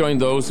 Please join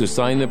those who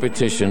signed the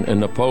petition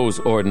and oppose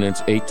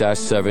Ordinance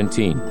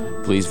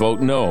 8-17. Please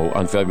vote no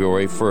on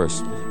February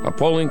 1st. Our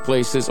polling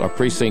places are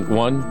Precinct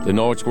 1, the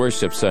Norwich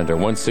Worship Center,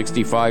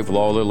 165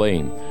 Lawler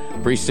Lane.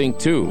 Precinct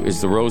 2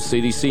 is the Rose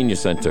City Senior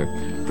Center.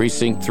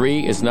 Precinct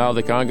 3 is now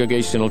the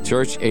Congregational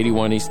Church,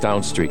 81 East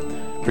Town Street.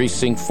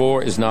 Precinct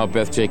 4 is now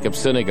Beth Jacobs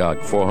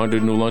Synagogue,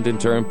 400 New London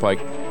Turnpike.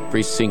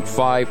 Precinct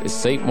 5 is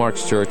St.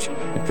 Mark's Church.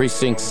 And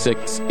Precinct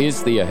 6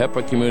 is the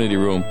AHEPA Community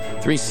Room,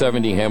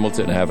 370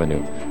 Hamilton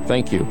Avenue.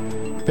 Thank you.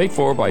 Paid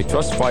for by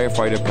Trust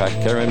Firefighter Pat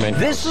Karen Mankowski.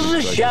 This is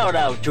a shout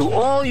out to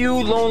all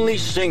you lonely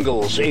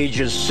singles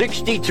ages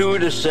 62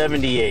 to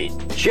 78.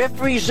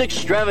 Jeffrey's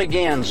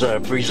Extravaganza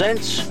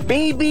presents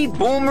Baby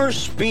Boomer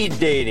Speed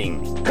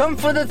Dating. Come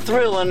for the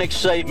thrill and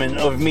excitement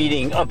of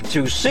meeting up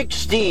to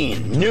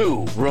 16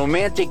 new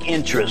romantic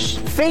interests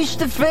face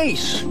to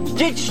face.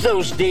 Ditch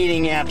those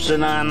dating apps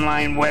and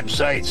online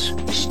websites.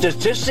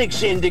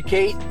 Statistics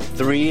indicate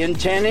 3 in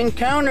 10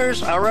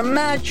 encounters are a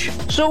match.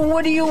 So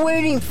what are you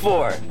waiting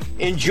for?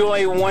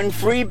 Enjoy one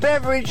free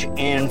beverage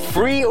and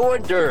free hors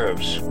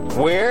d'oeuvres.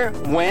 Where,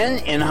 when,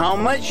 and how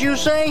much, you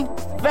say?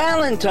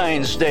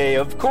 Valentine's Day,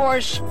 of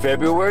course,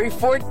 February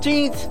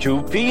 14th,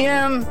 2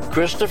 p.m.,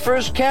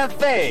 Christopher's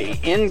Cafe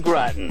in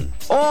Groton.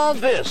 All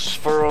this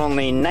for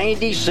only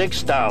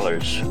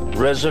 $96.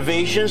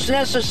 Reservations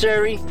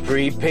necessary,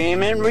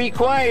 prepayment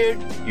required.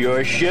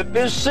 Your ship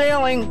is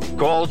sailing.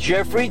 Call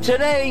Jeffrey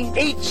today,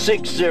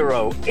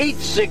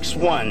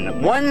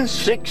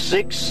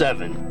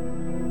 860-861-1667.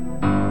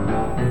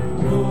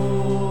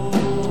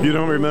 You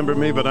don't remember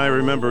me, but I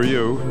remember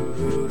you.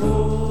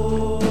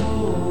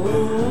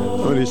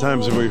 How many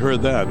times have we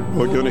heard that?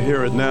 We're going to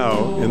hear it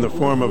now in the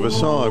form of a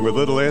song with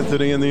Little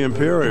Anthony and the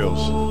Imperials.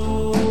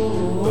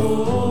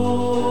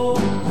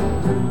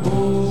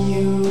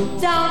 You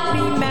don't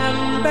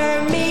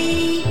remember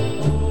me,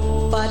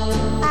 but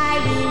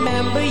I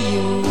remember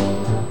you.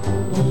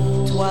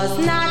 'Twas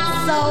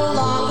not so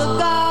long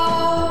ago,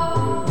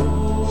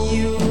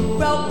 you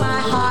broke my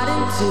heart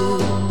in two.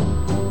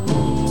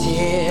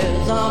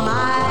 Tears on my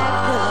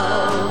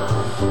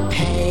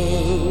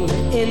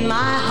in my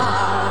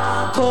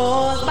heart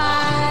caused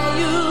by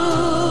you.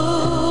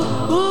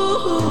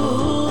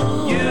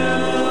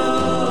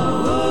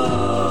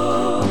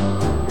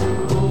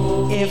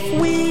 If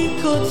we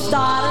could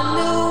start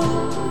anew,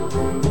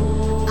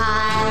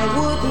 I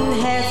wouldn't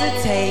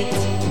hesitate.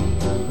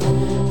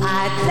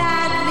 I'd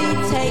gladly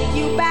take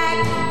you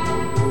back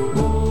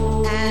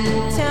and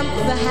tempt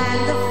the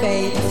hand of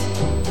fate.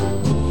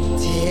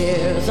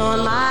 Tears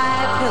on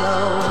my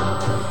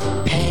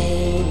pillow,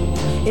 pain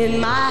in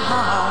my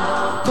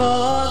heart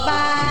caused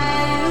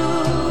by you.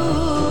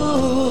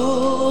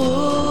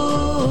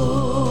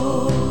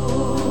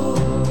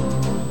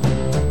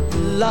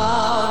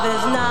 Love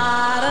is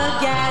not a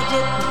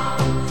gadget.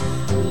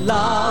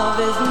 Love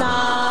is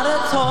not a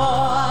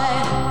toy.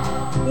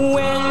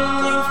 When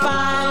you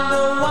find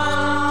the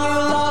one you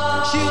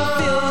love, she'll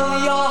fill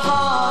your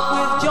heart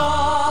with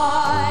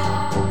joy.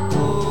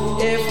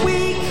 If we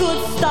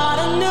could start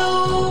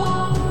anew,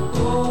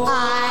 I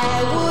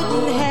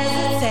wouldn't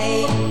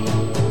hesitate.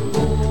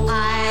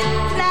 I'd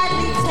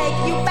gladly take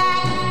you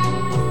back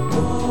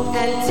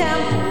and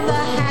tempt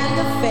the hand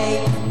of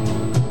fate.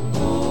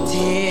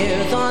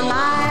 Tears on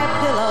my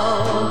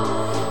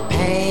pillow,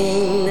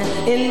 pain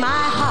in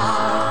my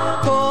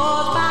heart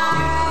caused by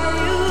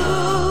you.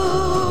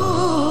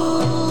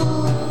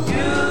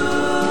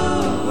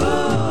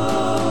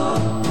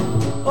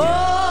 Oh,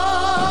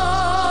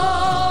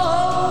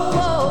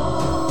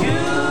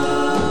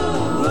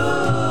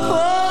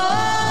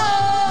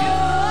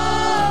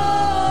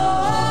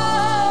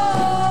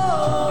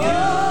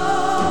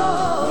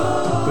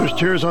 There's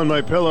tears on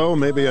my pillow.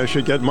 Maybe I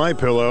should get my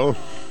pillow.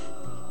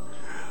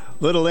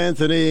 Little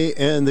Anthony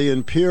and the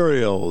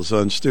Imperials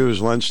on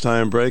Stu's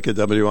lunchtime break at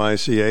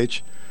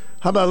WICH.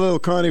 How about Little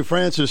Connie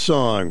Francis'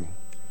 song?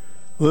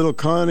 Little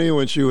Connie,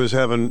 when she was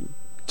having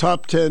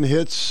top 10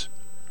 hits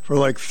for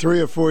like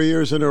 3 or 4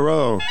 years in a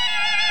row.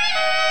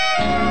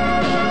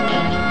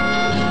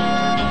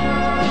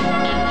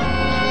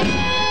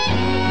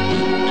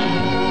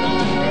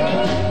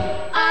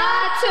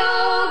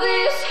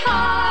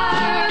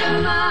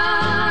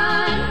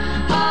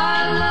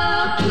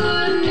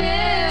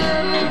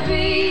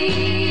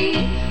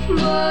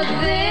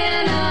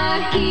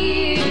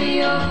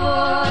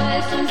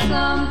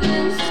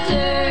 Something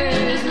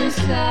stirs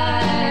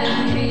inside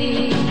of me.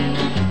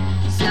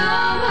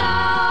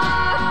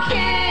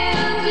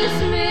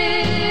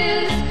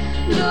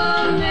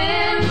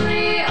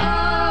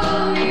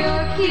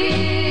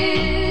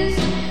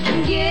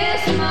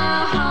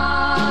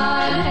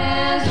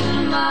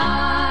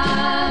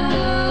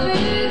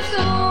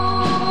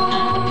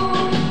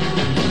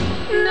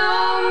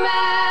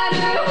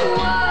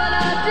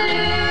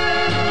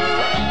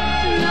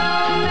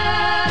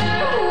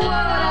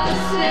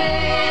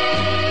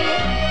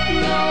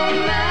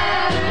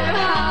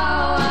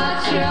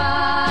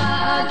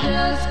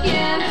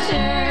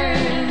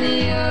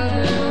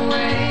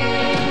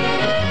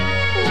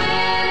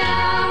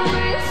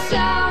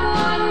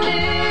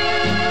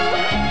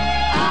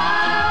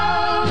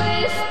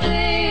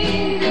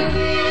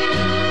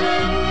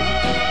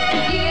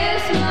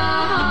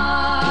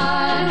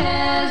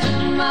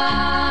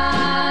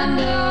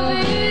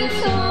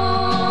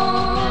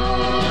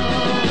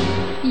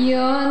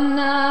 you're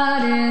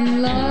not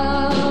in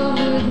love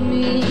with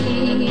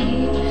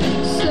me.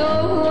 So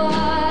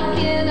what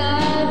can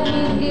I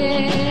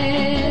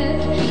forget?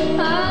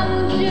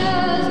 I'm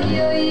just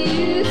your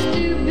used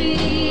to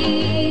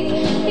be.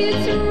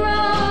 It's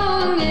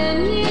wrong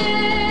and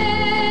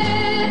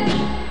yet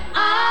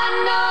I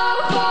know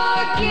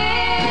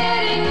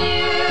forgetting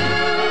you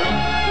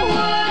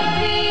would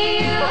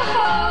be a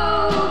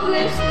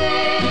hopeless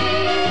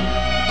thing.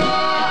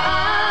 For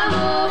I'm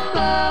a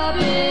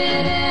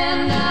puppet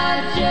and I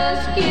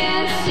just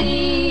can't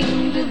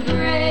seem to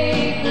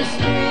break the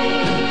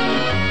string.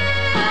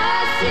 I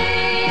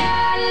say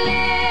I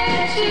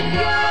let you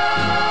go,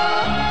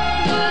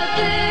 but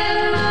then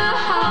my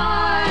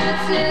heart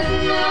says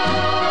no.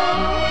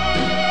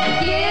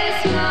 Yes,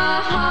 my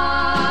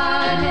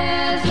heart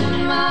has a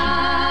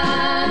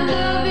mind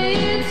of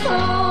its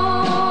own.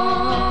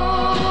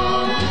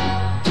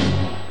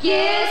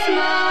 Yes,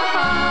 my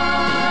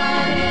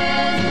heart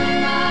has a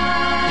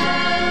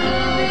mind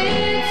of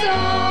its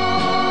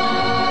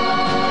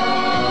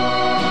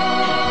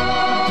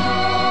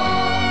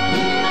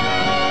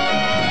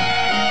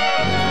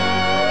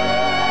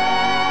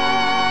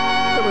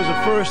It was a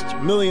first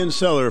million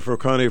seller for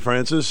Connie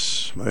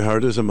Francis. My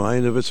heart is a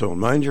mind of its own.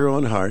 Mind your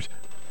own heart.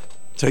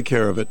 Take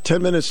care of it.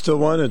 10 minutes till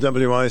 1 at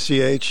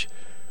WICH.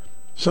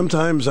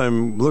 Sometimes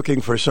I'm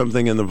looking for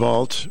something in the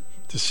vault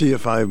to see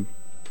if I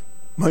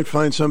might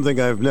find something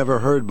I've never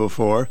heard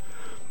before.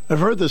 I've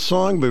heard the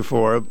song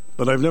before,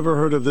 but I've never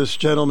heard of this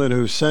gentleman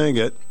who sang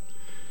it.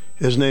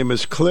 His name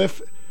is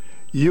Cliff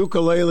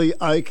Ukulele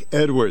Ike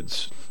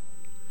Edwards.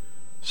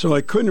 So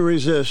I couldn't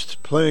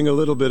resist playing a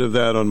little bit of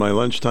that on my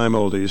lunchtime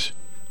oldies.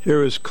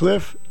 Here is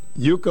Cliff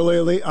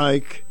Ukulele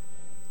Ike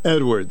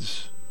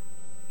Edwards.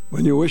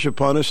 When You Wish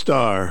Upon a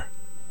Star.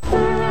 You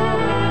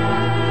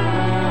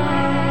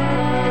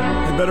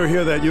better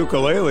hear that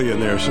ukulele in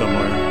there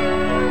somewhere.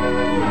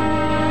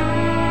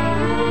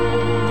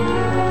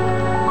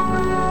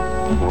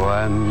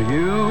 When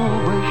you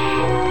wish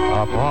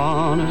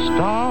upon a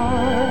star,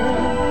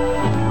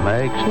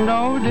 makes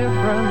no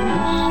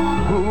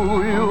difference who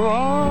you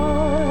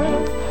are.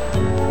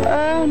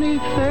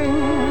 Anything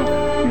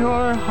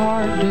your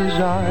heart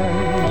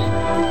desires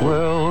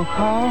will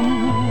come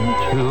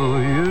to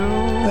you.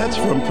 That's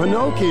from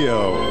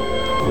Pinocchio.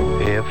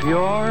 If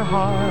your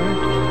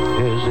heart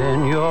is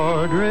in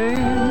your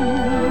dream,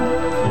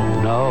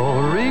 no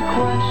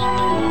request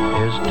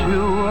is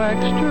too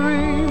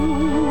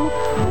extreme.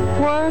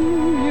 When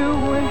you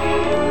wish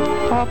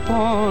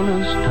upon a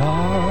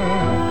star,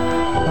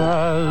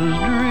 as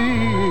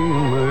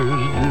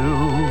dreamers do,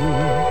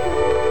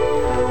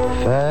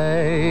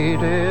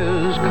 fate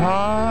is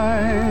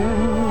kind.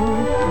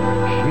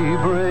 She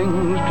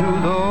brings to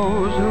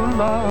those who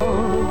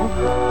love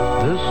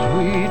the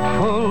sweet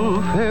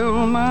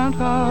fulfillment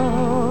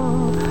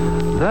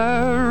of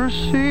their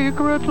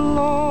secret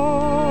longing.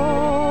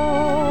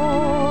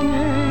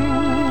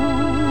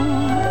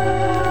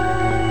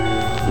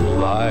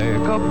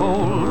 Like a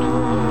bolt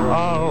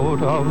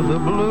out of the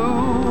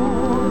blue,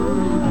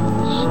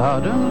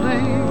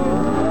 suddenly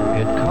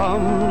it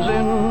comes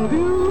in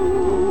view.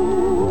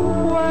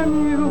 When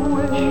you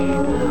wish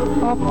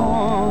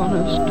upon a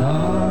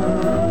star,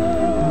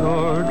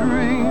 your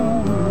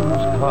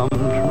dreams come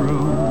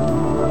true.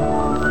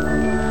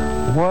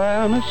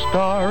 When a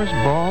star is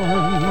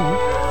born,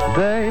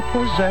 they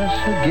possess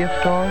a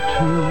gift or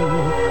two.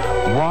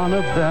 One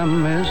of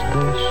them is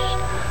this: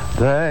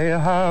 they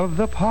have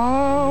the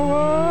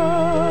power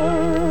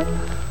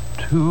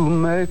to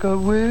make a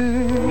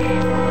wish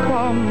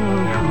come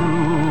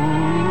true.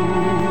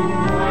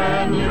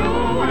 When you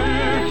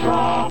wish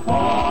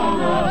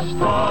upon a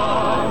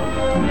star,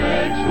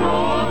 makes no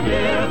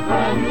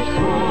difference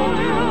who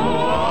you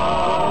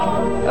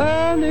are.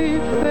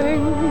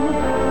 Anything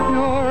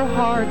your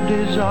heart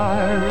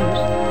desires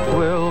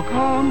will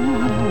come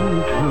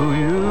to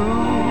you.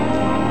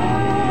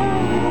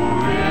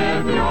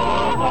 If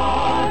your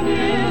heart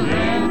is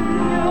in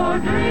your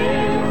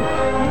dream,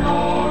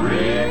 no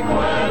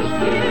request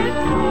is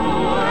too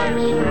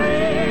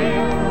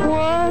extreme.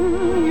 When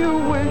you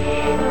wish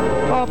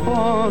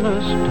upon a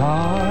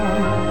star,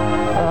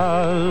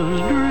 as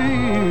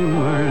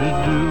dreamers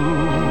do,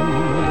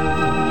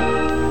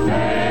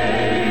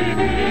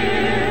 fate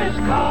is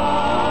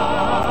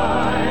kind.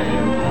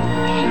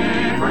 She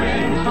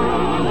brings to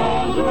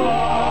those who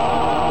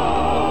love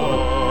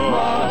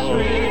the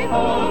sweet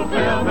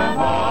fulfillment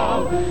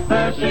of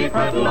their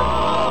secret longing.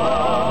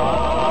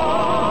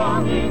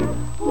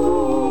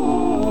 Ooh.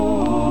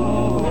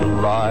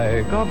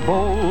 Like a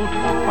bolt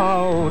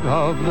out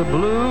of the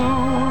blue,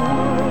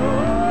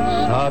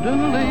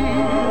 suddenly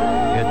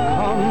it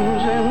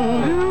comes in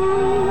view.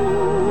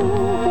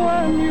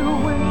 When you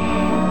wish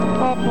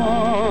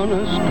upon a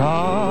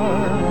star,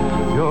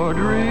 your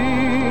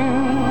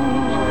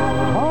dreams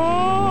come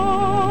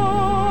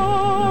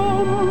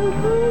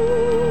true.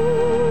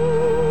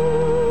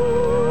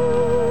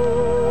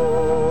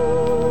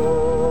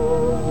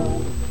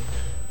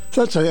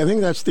 I think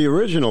that's the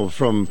original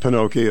from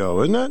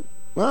Pinocchio, isn't it?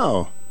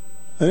 Wow.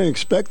 I didn't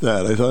expect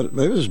that. I thought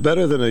maybe it was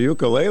better than a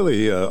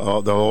ukulele,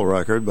 the whole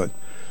record, but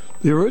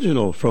the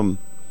original from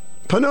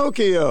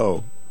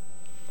Pinocchio,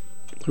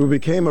 who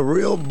became a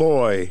real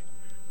boy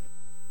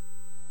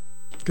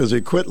because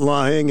he quit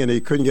lying and he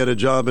couldn't get a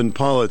job in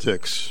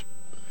politics.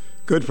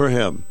 Good for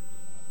him.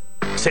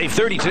 Save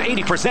 30 to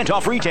 80%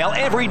 off retail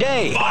every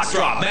day. Box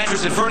Drop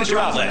Mattress and Furniture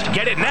Outlet.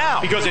 Get it now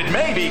because it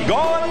may be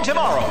gone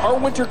tomorrow. Our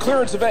winter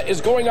clearance event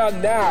is going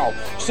on now.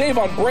 Save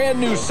on brand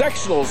new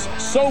sectionals,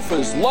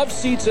 sofas, love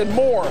seats, and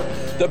more.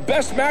 The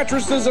best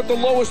mattresses at the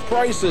lowest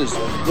prices.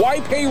 Why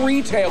pay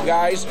retail,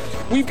 guys?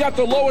 We've got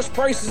the lowest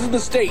prices in the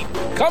state.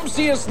 Come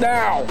see us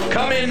now.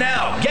 Come in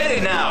now. Get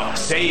it now.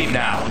 Save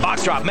now.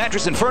 Box Drop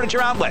Mattress and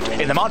Furniture Outlet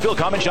in the Montville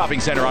Common Shopping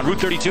Center on Route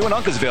 32 in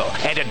Uncasville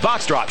and at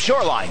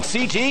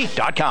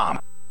boxdropshorelinect.com.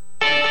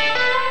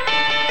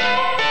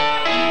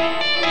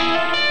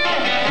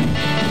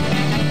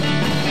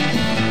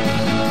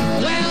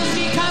 Well,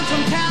 she comes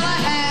from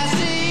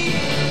Tallahassee.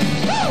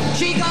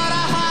 She got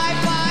a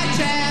hi-fi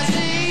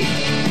chassis.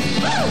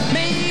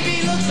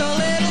 Maybe looks a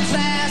little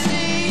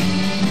sassy,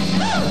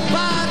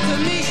 but to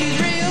me she's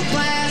real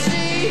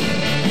classy.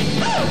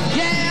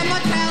 Yeah, my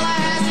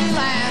Tallahassee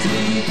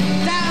lassie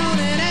down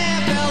in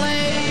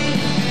FLA.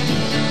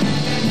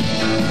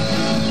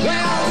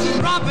 Well, she's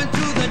romping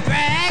through the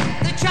drag,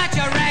 the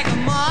cha-cha rag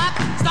 'em up,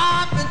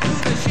 stomping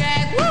through the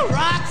shack,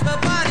 rocks the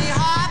bunny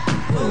hop.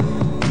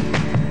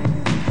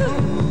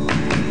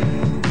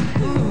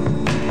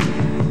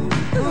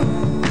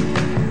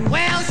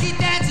 Well, she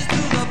dances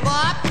to the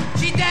bop,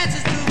 she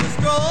dances to the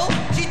stroll,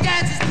 she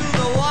dances to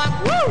the walk.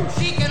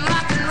 She can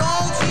rock and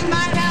roll, she's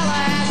my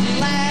Tallahassee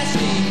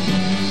lassie.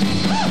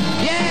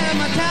 Yeah,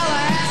 my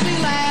Tallahassee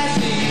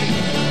lassie.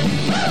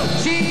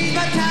 She's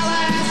my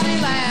Tallahassee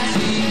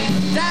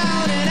lassie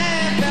down in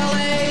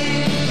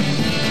FLA.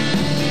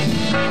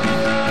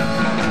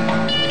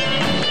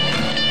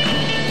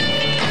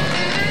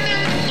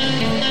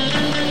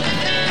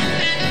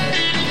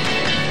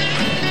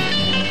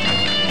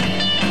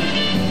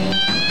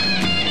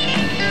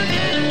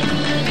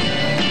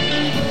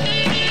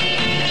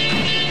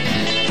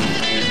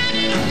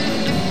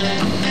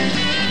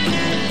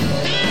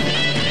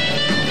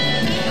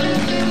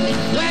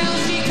 Well,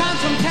 she comes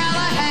from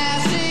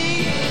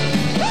Tallahassee.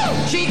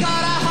 She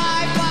got a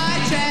hi-fi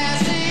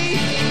chassis.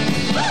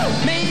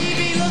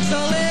 Maybe looks a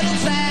little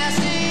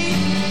sassy,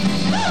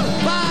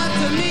 but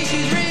to me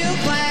she's real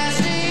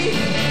classy.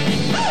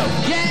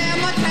 Yeah,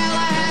 my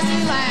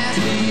Tallahassee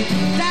lassie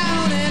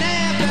down in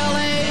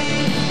FLA.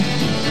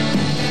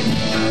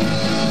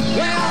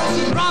 Well,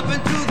 she's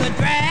romping through the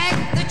drag,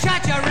 the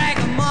cha-cha rag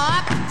 'em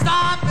up,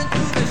 stomping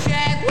through the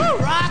shack,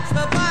 rocks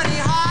the bunny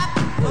hop.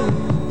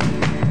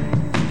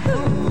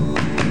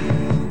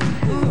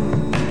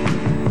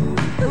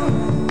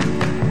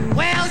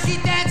 Well, she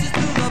dances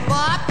to the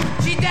bop,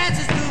 she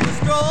dances to the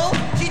stroll,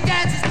 she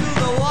dances to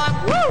the walk.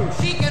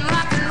 She can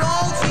rock and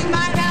roll, she's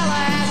my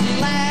Tallahassee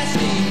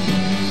lassie.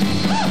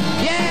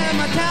 Yeah,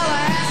 my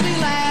Tallahassee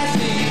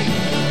lassie.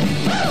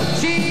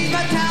 She's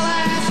my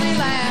Tallahassee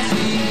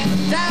lassie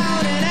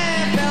down in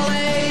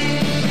FLA.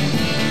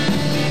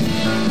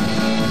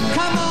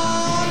 Come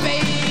on,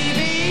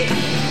 baby.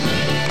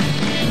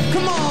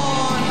 Come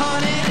on,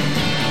 honey.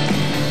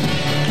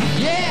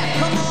 Yeah,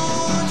 come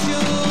on,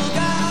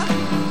 sugar.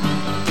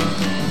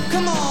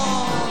 Come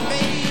on,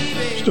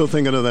 baby. Still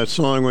thinking of that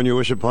song, When You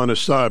Wish Upon a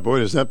Star. Boy,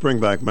 does that bring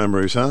back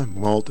memories, huh?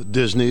 Walt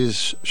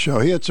Disney's show.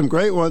 He had some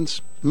great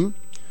ones.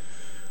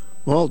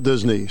 Walt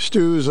Disney.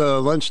 Stu's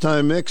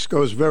lunchtime mix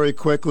goes very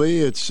quickly.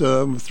 It's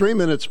 3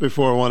 minutes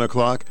before 1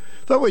 o'clock.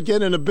 Thought we'd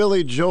get in a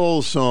Billy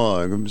Joel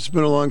song. It's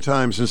been a long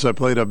time since I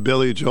played a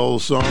Billy Joel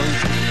song.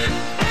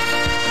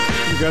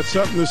 You got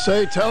something to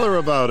say? Tell her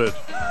about it.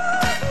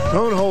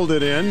 Don't hold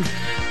it in.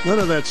 None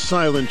of that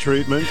silent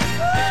treatment.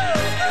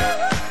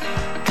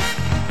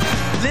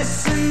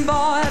 Listen, boy,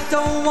 I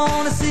don't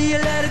want to see you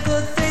let a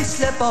good thing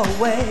slip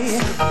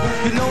away.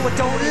 You know I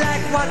don't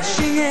like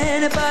watching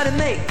anybody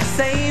make the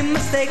same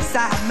mistakes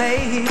I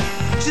made.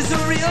 She's a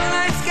real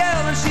nice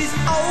girl and she's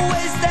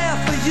always there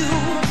for you.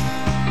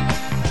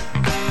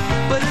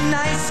 But a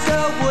nice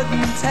girl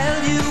wouldn't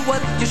tell you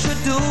what you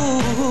should do.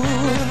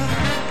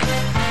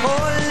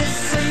 Oh,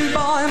 listen,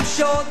 boy, I'm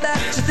sure that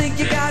you think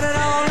you got it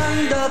all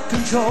under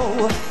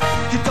control.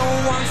 You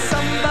don't want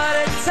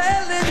somebody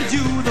telling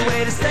you the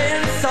way to stay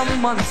in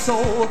someone's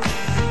soul.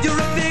 You're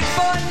a big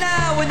boy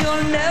now and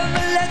you'll never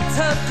let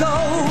her go.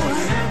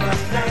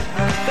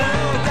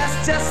 But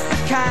that's just the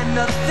kind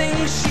of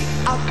thing she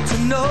ought to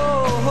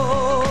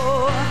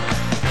know.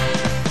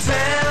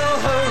 Tell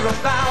her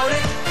about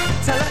it.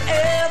 Tell her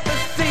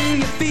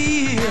everything you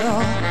feel.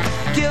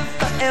 Give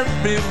her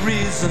every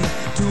reason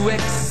to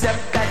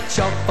accept that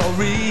you're for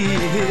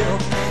real.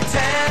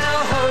 Tell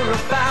her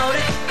about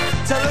it.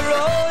 Tell her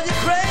all your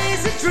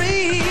crazy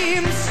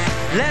dreams.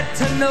 Let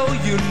her know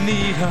you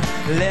need her.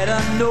 Let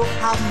her know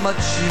how much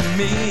she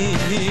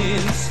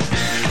means.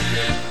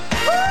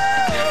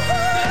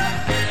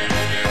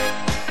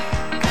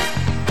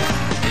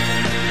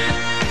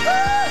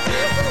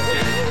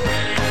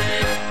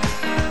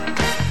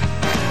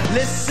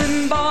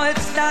 Listen, boy,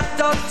 it's not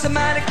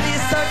automatically a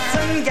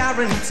certain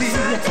guarantee.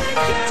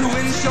 To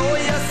ensure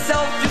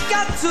yourself, you've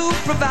got to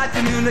provide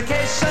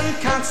communication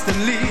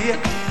constantly.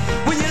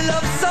 When you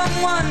love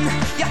someone,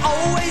 you're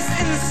always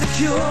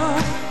insecure.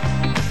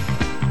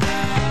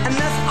 And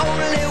there's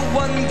only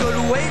one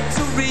good way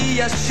to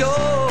reassure.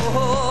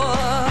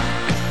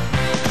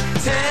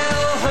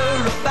 Tell her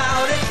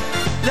about it,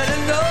 let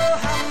her know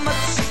how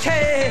much you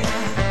care.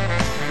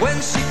 When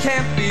she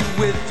can't be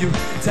with you,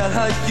 tell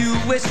her you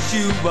wish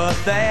you were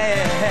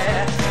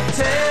there.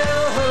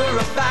 Tell her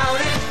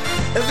about it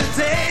the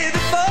day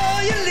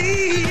before you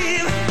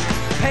leave.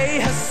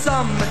 Pay her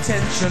some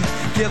attention,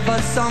 give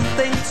her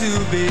something to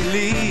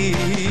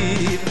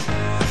believe.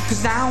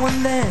 'Cause now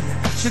and then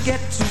she'll get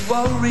to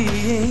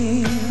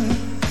worrying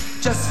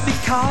just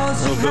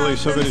because. Oh, Billy,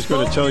 somebody's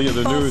going to tell you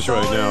the news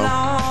right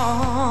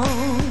now.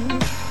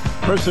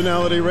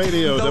 Personality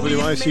Radio,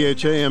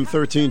 WICH AM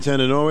 1310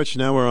 in Norwich.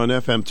 Now we're on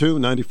FM2,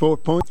 94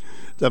 point,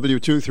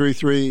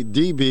 W233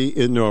 DB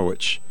in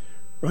Norwich.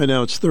 Right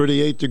now it's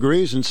 38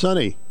 degrees and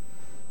sunny.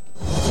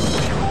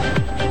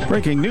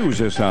 Breaking news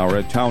this hour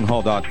at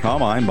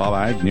townhall.com. I'm Bob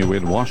Agnew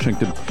in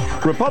Washington.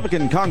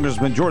 Republican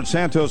Congressman George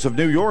Santos of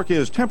New York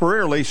is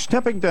temporarily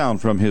stepping down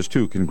from his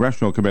 2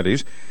 congressional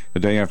committees. The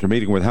day after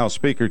meeting with House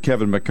Speaker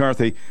Kevin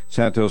McCarthy,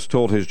 Santos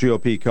told his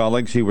GOP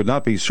colleagues he would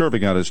not be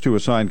serving on his 2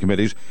 assigned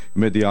committees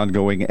amid the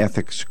ongoing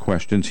ethics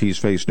questions. He's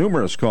faced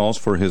numerous calls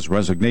for his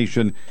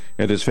resignation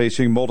and is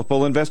facing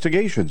multiple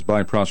investigations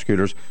by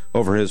prosecutors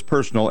over his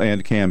personal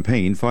and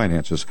campaign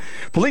finances.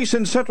 Police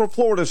in Central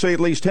Florida say at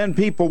least 10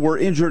 people were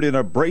injured in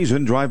a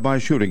brazen drive-by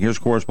shooting. Here's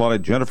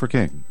correspondent Jennifer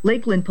King.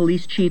 Lakeland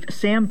Police Chief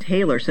Sam Taylor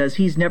says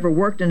he's never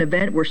worked an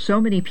event where so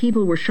many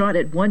people were shot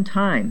at one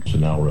time. So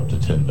now we're up to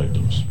 10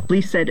 victims.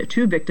 Police said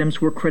 2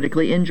 victims were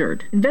critically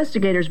injured.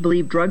 Investigators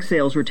believe drug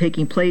sales were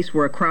taking place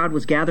where a crowd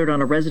was gathered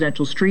on a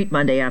residential street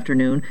Monday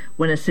afternoon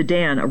when a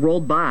sedan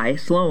rolled by,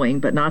 slowing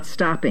but not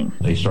stopping.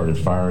 They started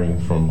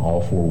firing from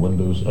all 4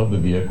 windows of the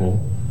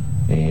vehicle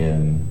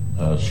and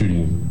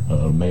shooting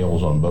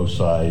males on both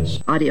sides.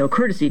 Audio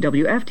courtesy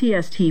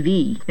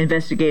WFTS-TV.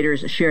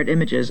 Investigators shared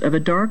images of a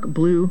dark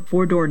blue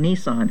 4-door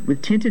Nissan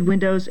with tinted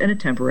windows and a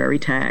temporary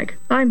tag.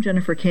 I'm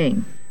Jennifer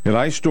King. An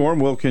ice storm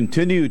will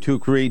continue to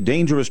create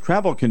dangerous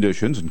travel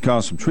conditions and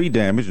cause some tree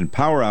damage and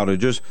power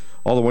outages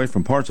all the way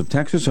from parts of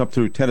Texas up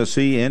through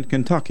Tennessee and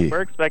Kentucky. We're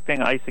expecting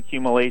ice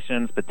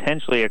accumulations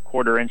potentially a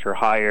 1/4 inch or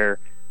higher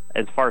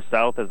as far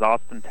south as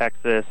Austin,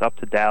 Texas, up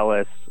to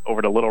Dallas,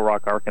 over to Little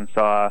Rock,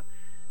 Arkansas,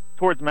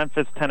 towards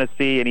Memphis,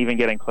 Tennessee, and even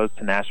getting close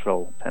to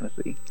Nashville,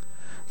 Tennessee.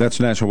 That's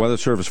National Weather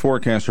Service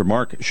forecaster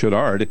Mark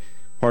Shedard.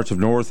 Parts of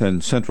north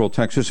and central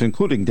Texas,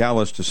 including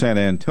Dallas to San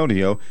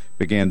Antonio,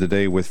 began the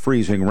day with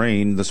freezing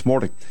rain this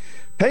morning.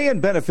 Pay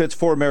and benefits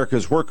for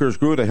America's workers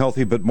grew at a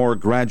healthy but more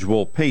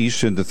gradual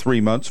pace in the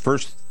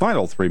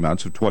final 3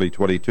 months of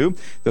 2022,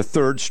 the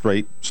 3rd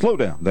straight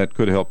slowdown. That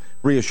could help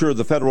reassure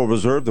the Federal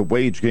Reserve that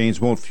wage gains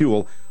won't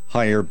fuel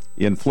higher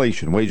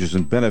inflation. Wages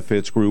and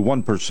benefits grew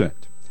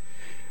 1%.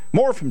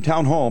 More from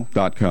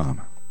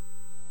townhall.com.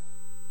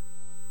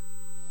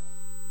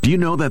 Do you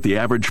know that the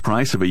average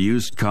price of a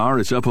used car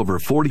is up over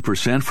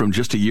 40% from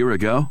just a year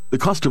ago? The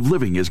cost of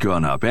living has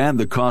gone up, and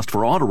the cost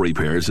for auto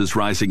repairs is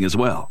rising as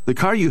well. The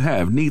car you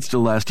have needs to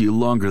last you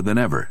longer than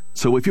ever.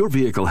 So if your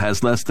vehicle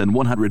has less than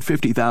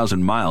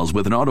 150,000 miles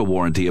with an auto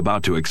warranty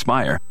about to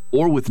expire,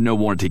 or with no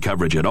warranty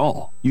coverage at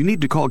all, you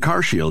need to call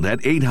CarShield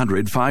at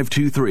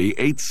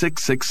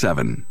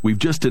 800-523-8667. We've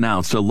just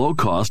announced a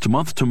low-cost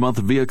month-to-month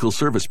vehicle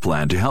service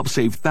plan to help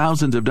save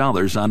thousands of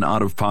dollars on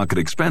out-of-pocket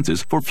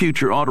expenses for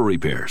future auto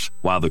repairs.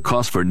 While the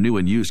cost for new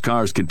and used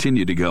cars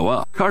continue to go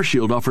up,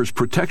 CarShield offers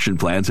protection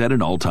plans at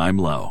an all-time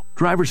low.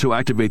 Drivers who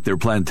activate their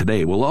plan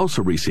today will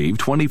also receive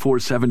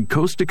 24/7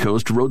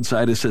 coast-to-coast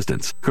roadside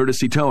assistance,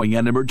 courtesy towing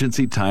and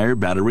emergency tire,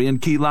 battery,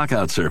 and key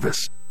lockout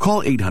service.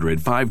 Call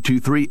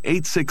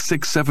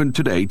 800-523-8667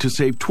 today to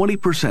save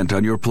 20%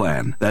 on your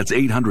plan. That's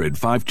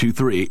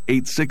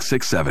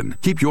 800-523-8667.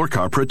 Keep your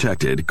car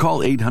protected.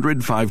 Call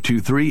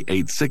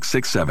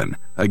 800-523-8667.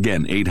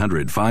 Again,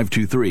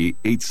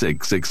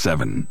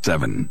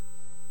 800-523-8667.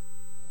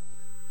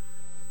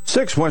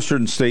 6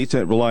 western states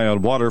that rely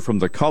on water from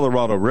the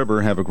Colorado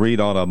River have agreed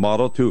on a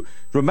model to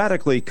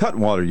dramatically cut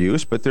water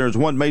use, but there's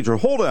one major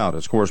holdout,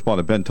 as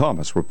correspondent Ben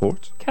Thomas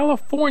reports.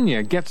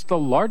 California gets the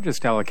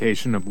largest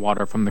allocation of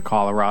water from the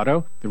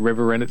Colorado. The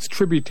river and its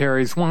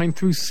tributaries wind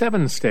through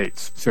 7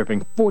 states,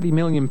 serving 40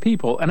 million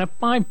people and a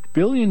 $5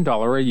 billion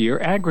a year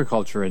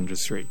agriculture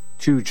industry.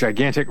 2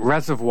 gigantic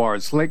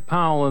reservoirs, Lake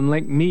Powell and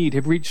Lake Mead,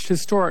 have reached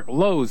historic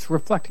lows,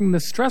 reflecting the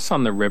stress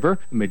on the river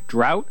amid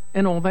drought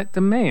and all that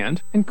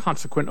demand and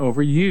consequent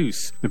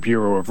overuse. The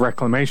Bureau of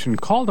Reclamation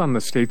called on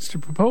the states to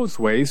propose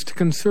ways to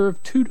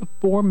conserve 2 to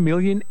 4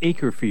 million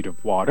acre-feet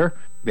of water.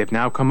 They've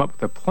now come up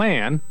with a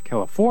plan.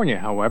 California,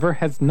 however,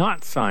 has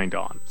not signed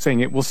on, saying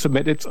it will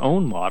submit its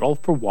own model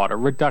for water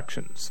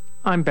reductions.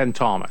 I'm Ben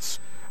Thomas.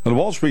 On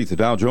Wall Street, the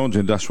Dow Jones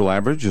Industrial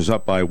Average is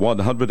up by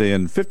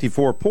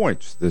 154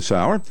 points this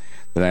hour.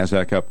 The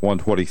Nasdaq up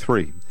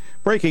 123.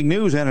 Breaking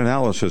news and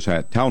analysis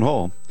at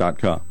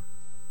townhall.com.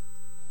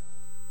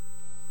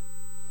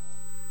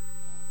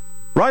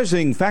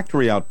 Rising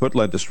factory output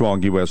led to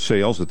strong U.S.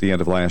 sales at the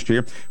end of last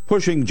year,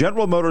 pushing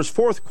General Motors'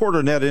 fourth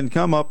quarter net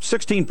income up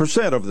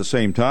 16% over the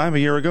same time a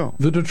year ago.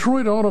 The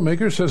Detroit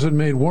automaker says it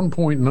made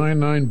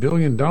 $1.99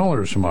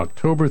 billion from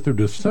October through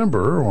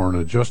December, or an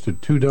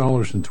adjusted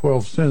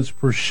 $2.12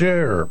 per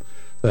share.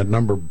 That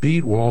number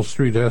beat Wall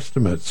Street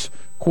estimates.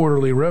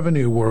 Quarterly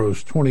revenue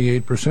rose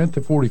 28%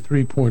 to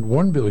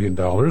 $43.1 billion,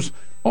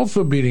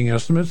 also beating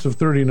estimates of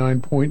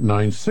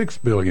 $39.96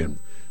 billion.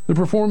 The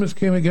performance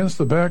came against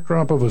the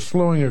backdrop of a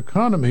slowing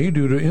economy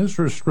due to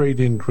interest rate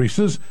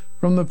increases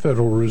from the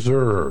Federal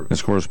Reserve.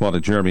 As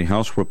correspondent Jeremy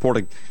House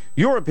reporting,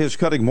 Europe is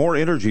cutting more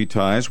energy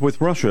ties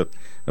with Russia.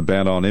 A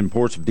ban on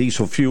imports of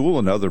diesel fuel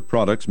and other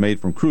products made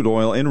from crude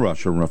oil in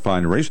Russian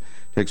refineries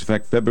takes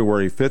effect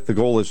February 5th. The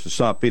goal is to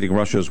stop feeding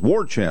Russia's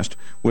war chest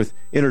with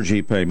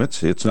energy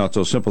payments. It's not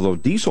so simple, though.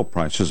 Diesel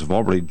prices have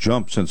already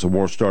jumped since the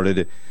war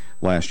started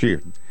last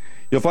year.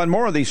 You'll find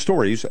more of these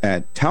stories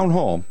at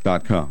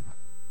townhall.com.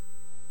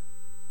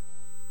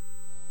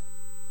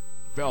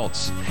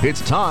 Belts. It's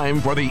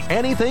time for the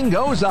Anything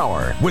Goes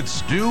Hour with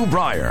Stu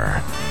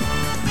Bryer.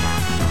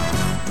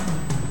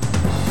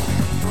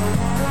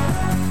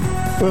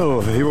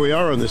 Well, here we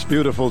are on this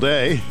beautiful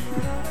day.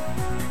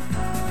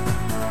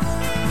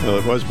 Well,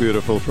 it was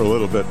beautiful for a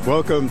little bit.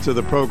 Welcome to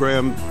the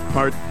program,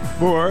 part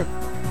 4.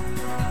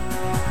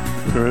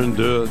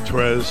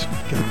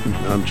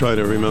 I'm trying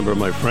to remember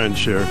my French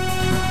here.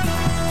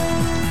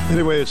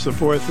 Anyway, it's the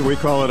 4th. We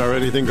call it our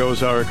Anything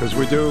Goes Hour because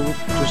we do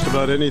just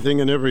about anything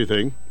and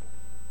everything.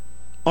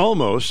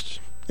 Almost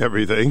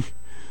everything.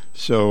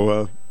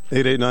 So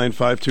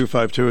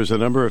 889-5252 is the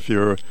number if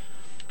you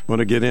want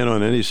to get in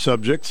on any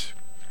subject.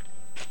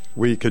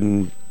 We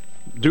can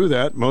do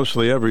that,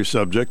 mostly every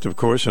subject, of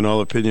course, and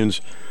all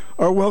opinions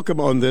are welcome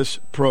on this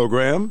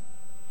program.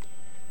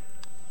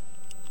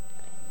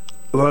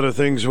 A lot of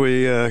things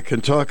we can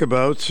talk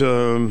about.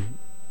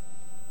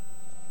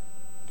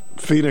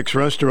 Phoenix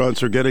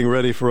restaurants are getting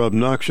ready for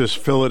obnoxious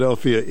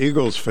Philadelphia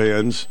Eagles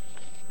fans.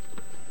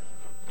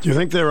 Do you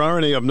think there are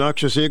any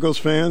obnoxious Eagles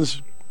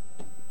fans?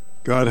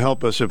 God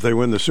help us if they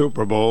win the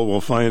Super Bowl.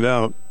 We'll find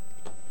out.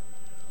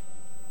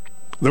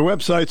 The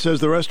website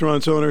says the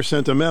restaurant's owner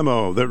sent a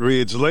memo that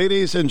reads,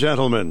 "Ladies and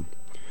gentlemen,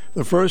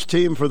 the first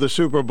team for the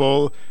Super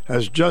Bowl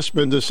has just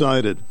been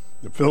decided.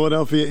 The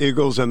Philadelphia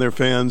Eagles and their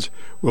fans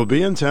will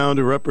be in town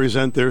to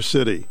represent their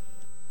city.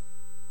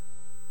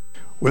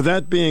 With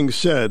that being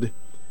said,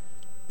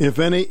 if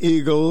any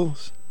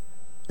Eagles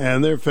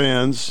and their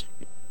fans,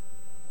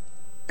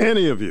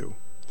 any of you,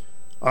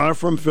 are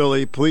from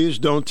Philly, please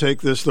don't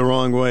take this the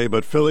wrong way,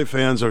 but Philly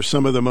fans are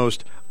some of the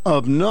most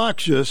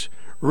obnoxious,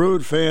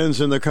 rude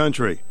fans in the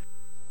country.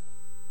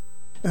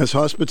 As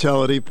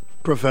hospitality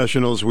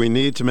professionals, we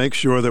need to make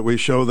sure that we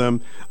show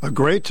them a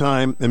great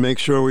time and make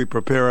sure we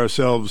prepare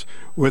ourselves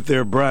with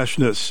their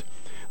brashness.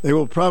 They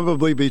will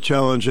probably be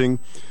challenging,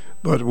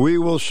 but we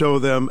will show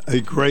them a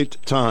great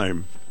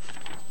time."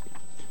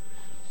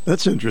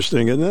 That's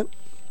interesting, isn't it?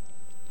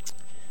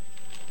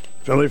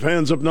 Philly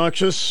fans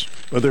obnoxious,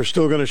 but they're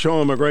still going to show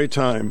them a great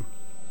time,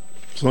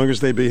 as long as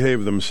they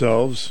behave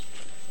themselves,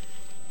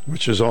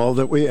 which is all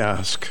that we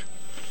ask.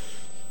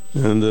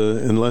 And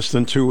in less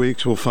than 2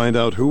 weeks, we'll find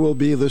out who will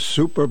be the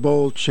Super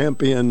Bowl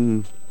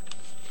champion.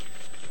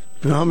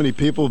 You know how many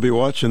people will be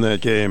watching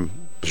that game?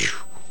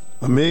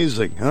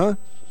 Amazing, huh?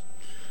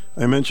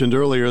 I mentioned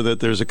earlier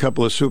that there's a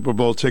couple of Super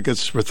Bowl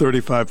tickets for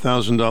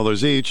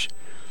 $35,000 each.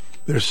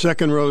 They're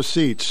second-row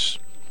seats,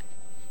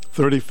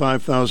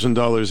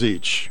 $35,000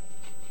 each.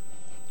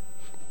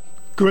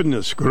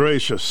 Goodness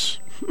gracious.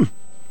 I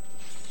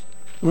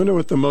wonder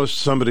what the most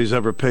somebody's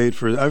ever paid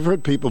for. I've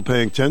heard people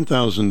paying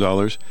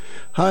 $10,000.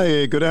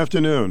 Hi, good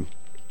afternoon.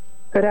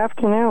 Good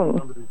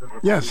afternoon.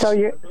 Yes. So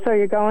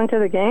you're going to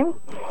the game?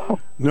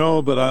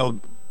 No, but I'll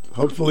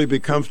hopefully be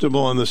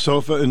comfortable on the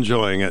sofa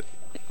enjoying it.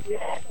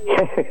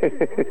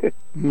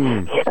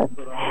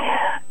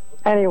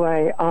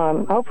 Anyway,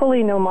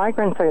 hopefully no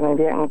migrants are going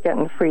to be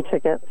getting free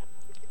tickets.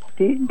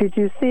 Did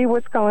you see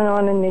what's going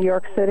on in New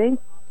York City?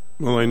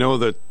 Well, I know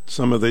that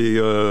some of the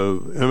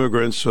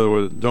immigrants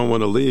don't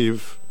want to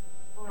leave.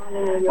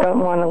 Don't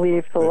want to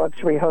leave the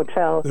luxury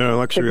hotels. Yeah,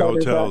 luxury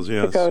hotels,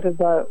 yes. To go to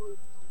the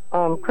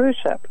cruise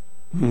ship.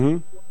 Mm-hmm.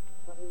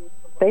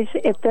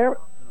 If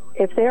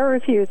they're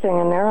refusing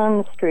and they're on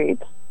the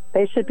streets,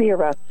 they should be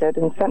arrested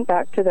and sent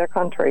back to their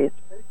countries.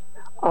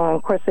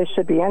 Of course, they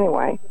should be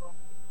anyway.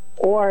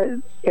 Or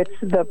it's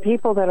the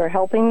people that are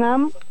helping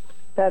them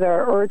that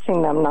are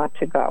urging them not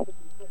to go.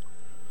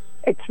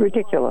 It's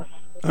ridiculous.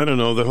 I don't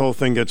know. The whole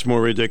thing gets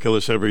more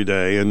ridiculous every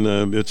day, and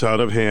it's out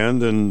of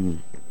hand,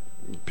 and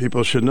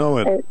people should know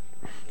it.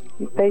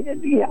 They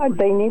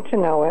need to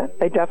know it.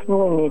 They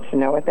definitely need to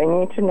know it. They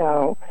need to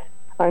know.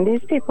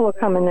 These people are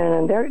coming in,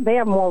 and they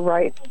have more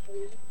rights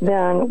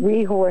than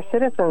we who are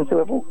citizens who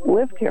have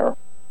lived here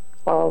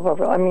all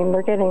over. I mean,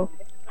 they're getting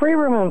free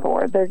room and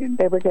board.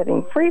 They were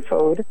getting free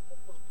food,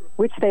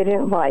 which they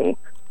didn't like,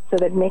 so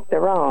they'd make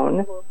their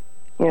own.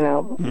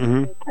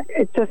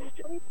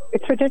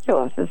 It's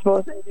ridiculous. It's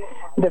both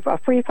a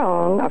free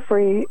phone, a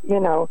free,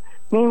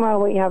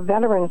 Meanwhile, we have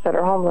veterans that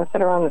are homeless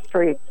that are on the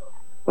streets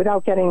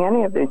without getting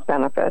any of these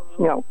benefits,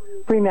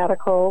 free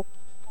medical.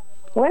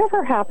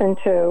 Whatever happened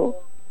to,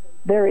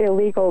 they're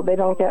illegal, they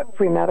don't get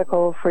free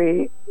medical,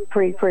 free.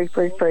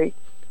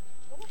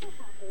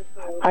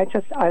 I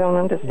don't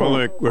understand.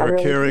 Well, we're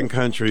a caring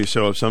country,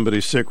 so if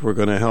somebody's sick, we're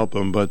going to help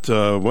them. But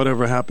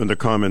whatever happened to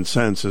common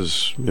sense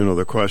is,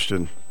 the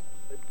question.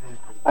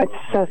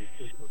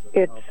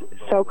 It's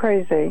so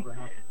crazy.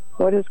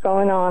 What is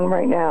going on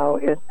right now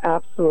is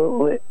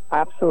absolute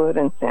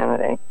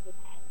insanity.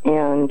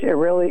 And it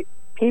really,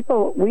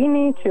 we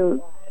need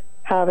to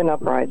have an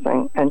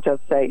uprising and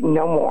just say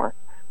no more.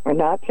 We're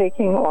not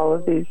taking all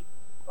of these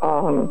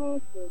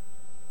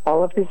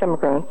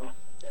immigrants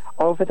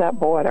over that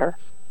border.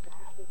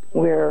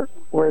 We're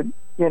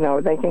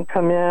they can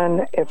come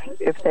in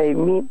if they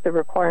meet the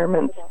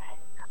requirements.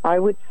 I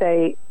would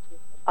say,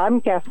 I'm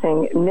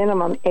guessing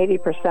minimum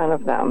 80%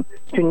 of them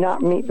do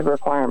not meet the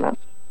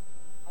requirements,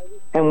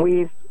 and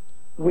we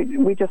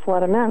just let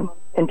them in.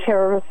 And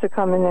terrorists are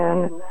coming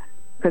in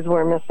because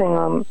we're missing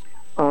them.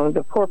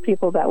 The poor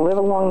people that live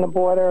along the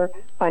border,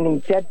 finding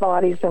dead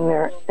bodies in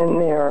their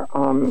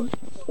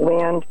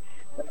land.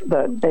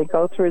 They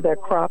go through their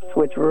crops,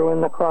 which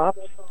ruin the crops.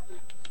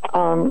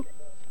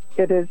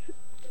 It is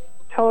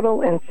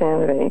total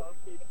insanity.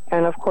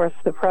 And, of course,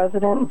 the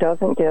president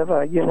doesn't give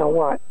a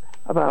you-know-what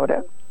about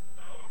it.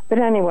 But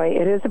anyway,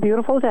 it is a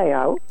beautiful day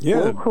out.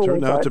 Yeah, it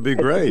turned out to be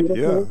great,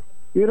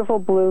 Beautiful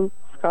blue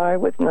sky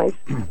with nice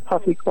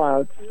puffy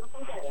clouds.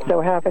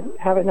 So have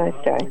a nice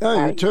day.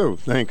 Yeah, you too.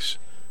 Thanks.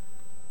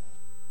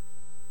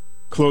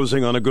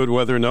 Closing on a good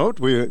weather note,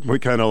 we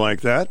kind of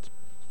like that.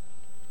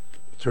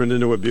 Turned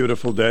into a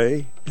beautiful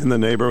day in the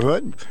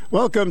neighborhood.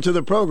 Welcome to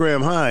the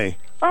program. Hi.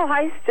 Oh,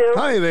 hi, Stu.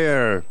 Hi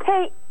there.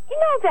 Hey, you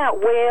know that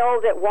whale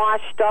that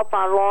washed up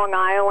on Long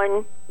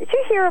Island? Did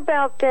you hear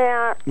about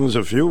that? There's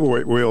a few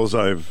whales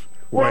I've...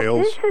 Well,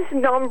 this is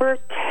number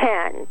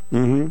 10,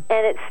 and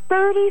it's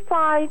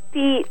 35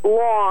 feet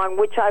long,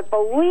 which I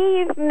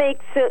believe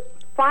makes it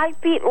 5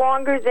 feet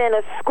longer than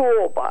a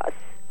school bus.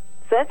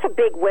 So that's a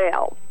big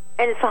whale,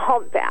 and it's a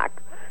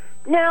humpback.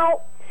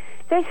 Now,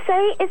 they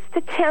say it's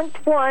the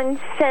 10th one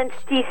since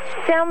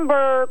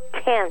December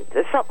 10th,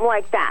 or something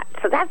like that.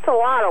 So that's a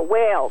lot of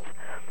whales.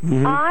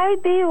 I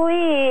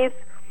believe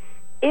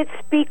it's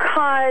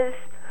because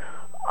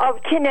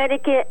of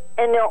Connecticut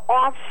and their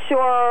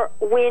offshore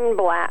wind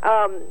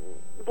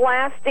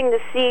blasting the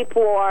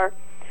seafloor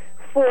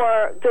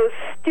for those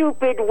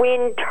stupid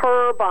wind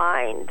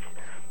turbines.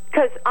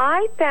 Because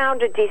I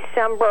found a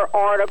December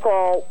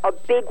article, a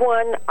big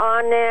one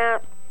on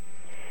that,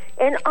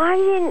 and I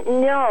didn't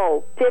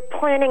know they're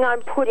planning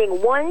on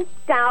putting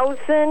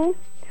 1,000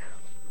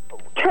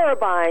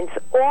 turbines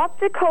off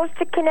the coast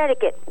of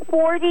Connecticut,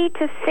 40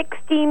 to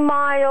 60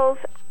 miles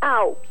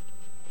out.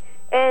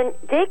 And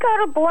they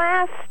got to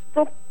blast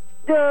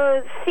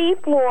the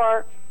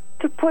seafloor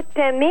to put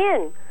them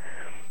in.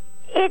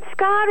 It's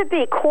got to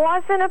be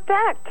cause and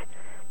effect.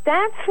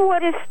 That's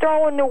what is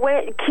killing the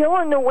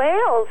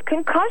whales,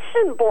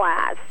 concussion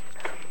blasts.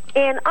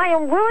 And I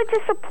am really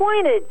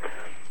disappointed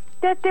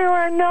that there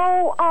are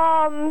no...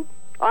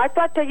 I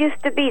thought there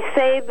used to be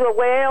Save the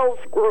Whales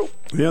group.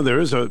 Yeah, there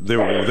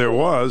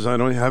was. I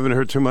haven't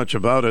heard too much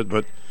about it,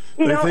 but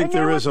I think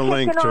there is a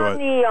link to it.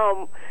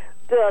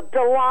 The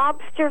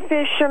lobster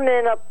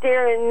fishermen up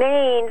there in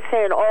Maine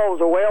saying, "Oh,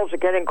 the whales are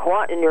getting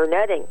caught in your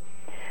netting."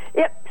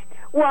 Yep.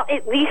 Well,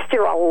 at least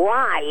they're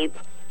alive.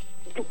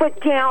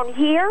 But down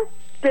here,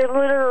 they're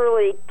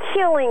literally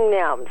killing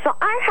them. So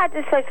I had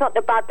to say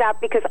something about that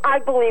because I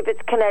believe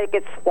it's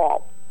Connecticut's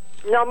fault.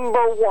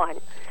 Number one.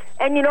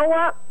 And you know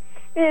what?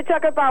 You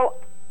talk about,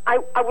 I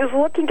was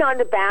looking on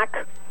the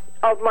back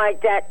of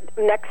that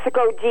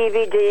Mexico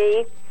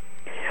DVD.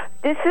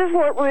 This is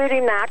what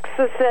Rudy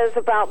Maxa says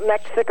about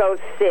Mexico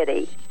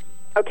City.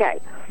 Okay.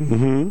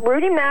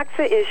 Rudy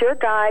Maxa is your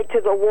guide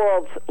to the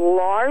world's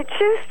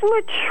largest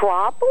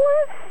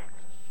metropolis?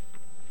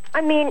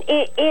 I mean,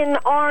 in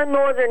our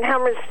northern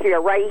hemisphere,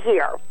 right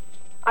here.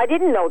 I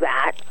didn't know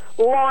that.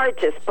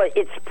 Largest, but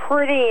it's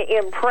pretty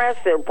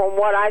impressive from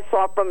what I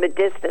saw from a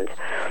distance.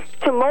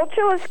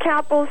 Tumultuous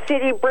capital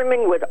city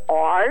brimming with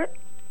art,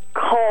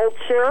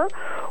 culture,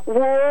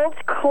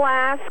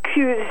 world-class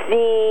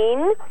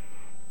cuisine,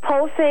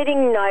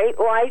 pulsating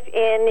nightlife,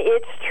 and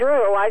it's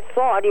true. I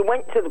saw it. He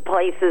went to the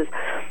places.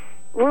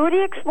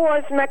 Rudy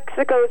explores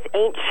Mexico's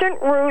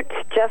ancient roots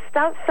just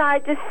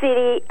outside the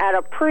city at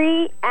a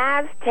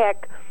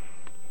pre-Aztec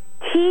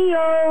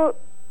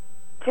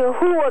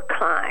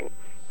Teotihuacan.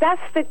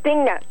 That's the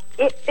thing that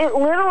it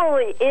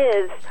literally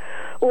is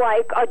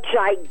like a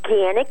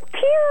gigantic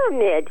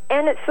pyramid,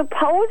 and it's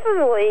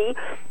supposedly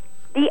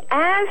the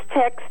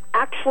Aztecs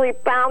actually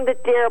found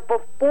it there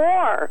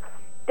before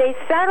they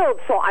settled,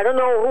 so I don't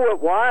know who it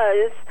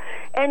was.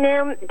 And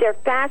then their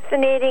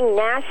fascinating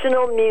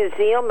National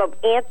Museum of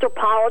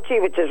Anthropology,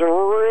 which is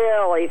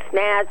really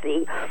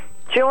snazzy,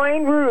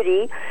 join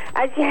Rudy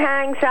as he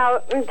hangs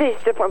out in these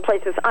different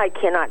places. I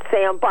cannot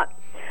say them, but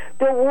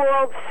the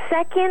world's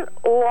second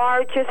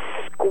largest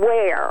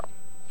square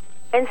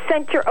and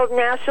center of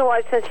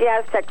nationalized since the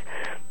Aztecs.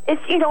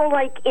 It's,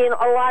 like in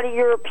a lot of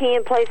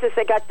European places,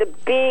 they got the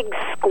big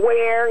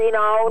square,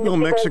 Well,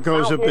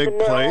 Mexico's a big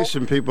place,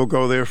 and people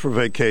go there for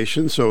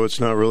vacation, so it's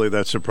not really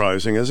that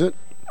surprising, is it?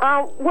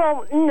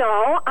 Well,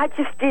 no, I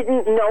just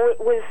didn't know it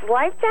was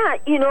like that,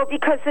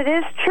 because it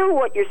is true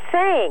what you're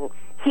saying.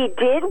 He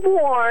did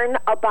warn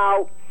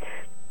about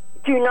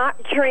do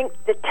not drink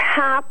the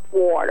tap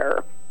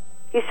water.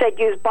 He said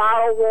use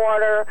bottled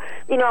water,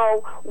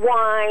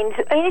 wines,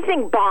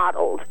 anything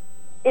bottled.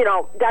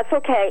 That's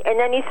okay. And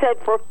then he said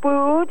for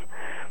food,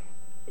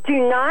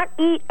 do not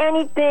eat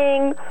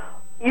anything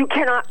you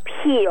cannot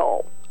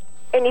peel.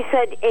 And he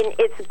said, and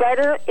it's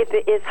better if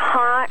it is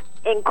hot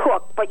and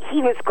cooked. But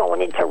he was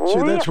going into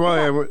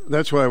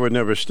that's why I would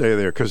never stay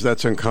there, because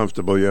that's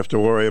uncomfortable. You have to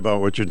worry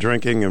about what you're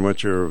drinking and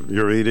what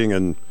you're eating,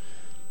 and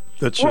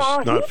that's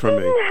just not for me. He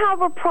didn't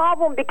have a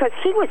problem because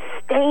he was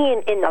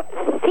staying in the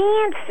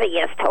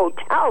fanciest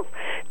hotels.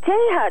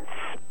 They had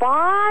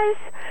spas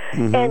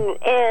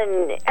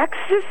and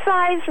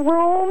exercise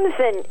rooms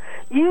and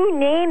you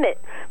name it.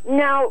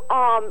 Now,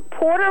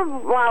 Puerto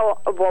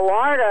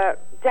Vallarta,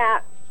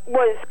 that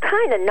was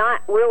kind of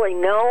not really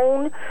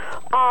known.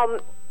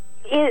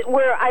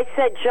 Where I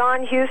said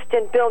John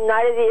Huston built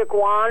Night of the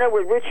Iguana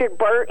with Richard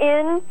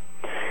Burton.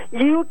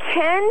 You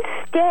can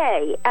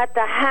stay at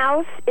the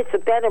house. It's a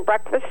bed and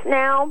breakfast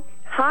now.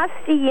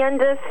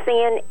 Hacienda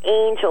San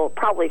Angel,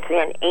 probably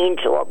San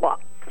Angel.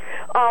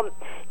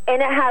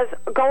 And it has,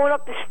 going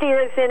up the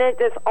stairs in it,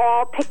 there's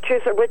all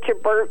pictures of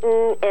Richard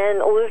Burton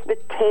and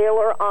Elizabeth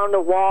Taylor on the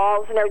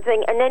walls and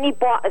everything. And then he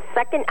bought a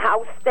second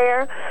house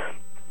there.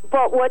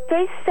 But what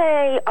they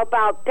say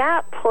about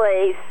that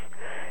place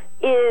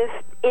is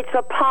it's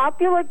a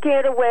popular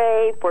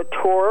getaway for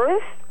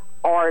tourists,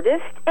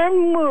 artists,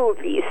 and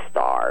movie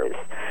stars.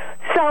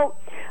 So,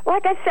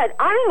 like I said,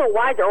 I don't know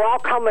why they're all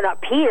coming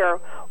up here.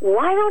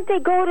 Why don't they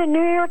go to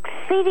New York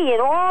City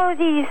and all of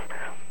these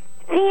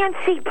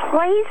fancy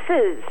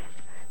places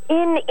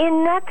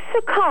in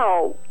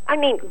Mexico? I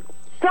mean,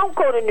 don't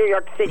go to New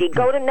York City.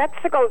 Go to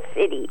Mexico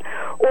City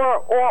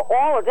or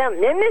all of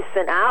them. They're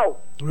missing out.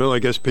 Well, I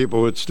guess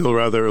people would still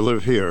rather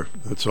live here.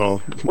 That's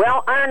all.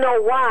 Well, I don't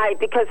know why,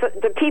 because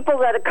the people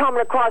that are coming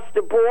across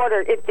the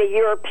border, if they're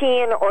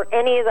European or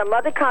any of them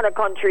other kind of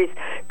countries,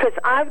 because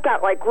I've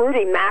got like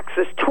Rudy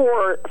Max's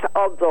tour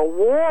of the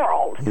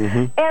world,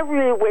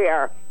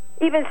 everywhere,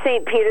 even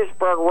St.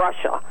 Petersburg,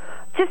 Russia,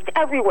 just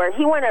everywhere.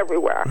 He went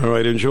everywhere. All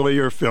right, enjoy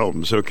your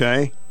films,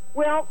 okay?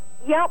 Well,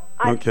 yep.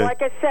 Okay.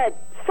 Like I said,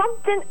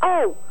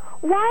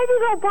 why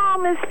did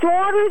Obama's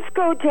daughters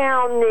go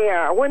down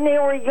there when they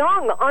were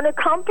young,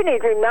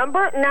 unaccompanied,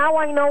 remember? Now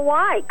I know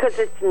why, because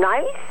it's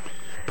nice.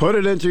 Put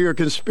it into your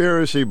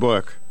conspiracy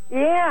book.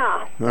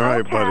 Yeah. All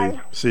right, buddy.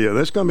 See ya.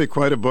 That's going to be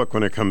quite a book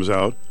when it comes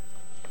out.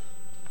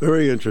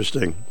 Very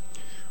interesting.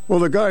 Well,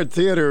 the Guard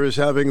Theater is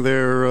having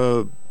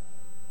their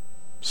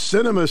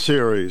cinema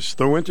series,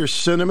 the Winter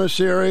Cinema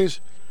Series.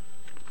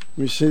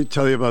 Let me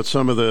tell you about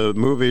some of the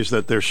movies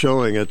that they're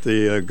showing at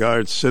the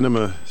Guard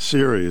Cinema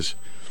Series.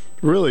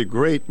 Really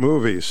great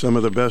movies, some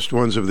of the best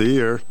ones of the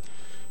year,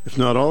 if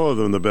not all of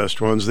them the best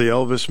ones. The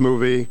Elvis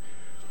movie,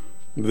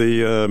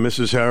 the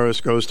Mrs.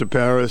 Harris Goes to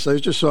Paris. I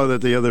just saw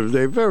that the other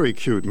day. Very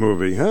cute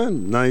movie, huh?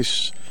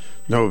 Nice,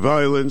 no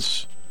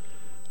violence.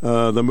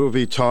 The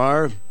movie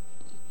Tar,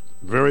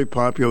 very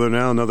popular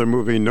now. Another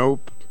movie,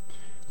 Nope.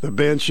 The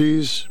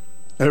Banshees,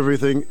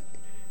 Anything,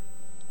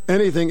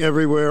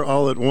 Everywhere,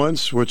 All at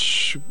Once,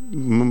 which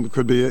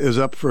is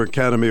up for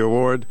Academy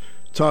Award.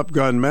 Top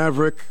Gun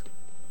Maverick.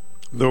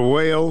 The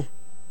Whale,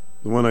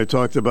 the one I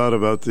talked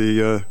about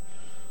the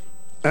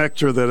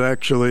actor that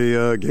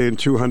actually gained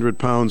 200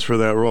 pounds for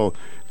that role.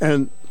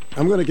 And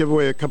I'm going to give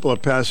away a couple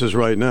of passes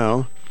right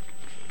now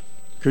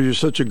because you're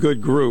such a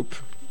good group.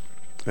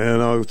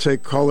 And I'll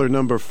take caller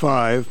number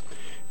 5.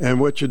 And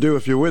what you do,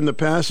 if you win the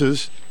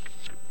passes,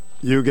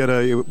 you get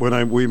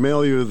we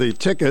mail you the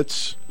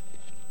tickets,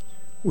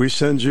 we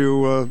send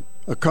you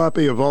a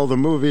copy of all the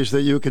movies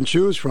that you can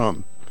choose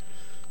from.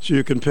 So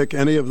you can pick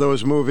any of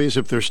those movies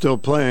if they're still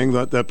playing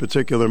that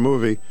particular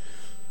movie.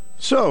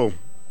 So,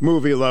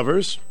 movie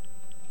lovers,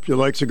 if you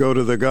like to go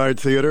to the Guard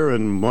Theater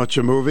and watch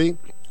a movie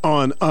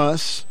on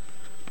us,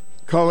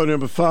 caller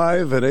number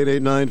 5 at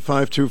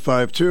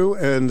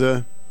 889-5252,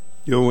 and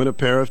you'll win a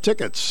pair of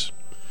tickets.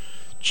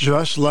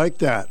 Just like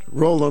that.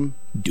 Roll them.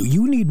 Do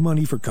you need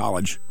money for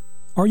college?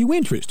 Are you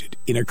interested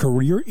in a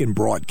career in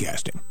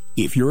broadcasting?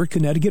 If you're a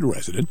Connecticut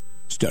resident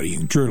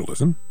studying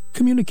journalism,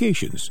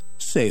 communications,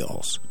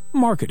 sales,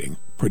 marketing,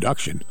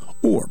 production,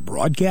 or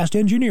broadcast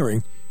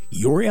engineering,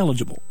 you're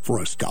eligible for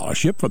a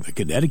scholarship from the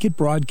Connecticut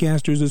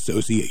Broadcasters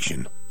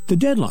Association. The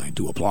deadline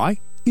to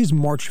apply is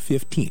March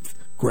 15th.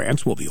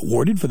 Grants will be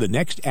awarded for the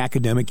next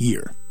academic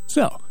year.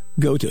 So,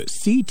 go to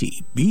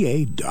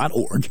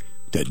ctba.org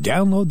to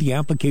download the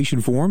application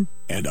form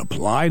and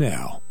apply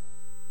now.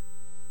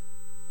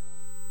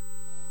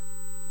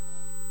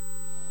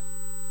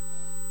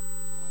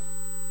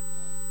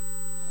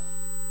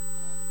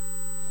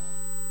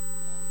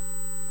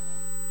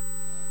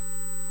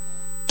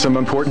 Some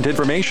important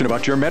information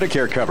about your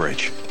Medicare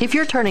coverage. If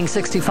you're turning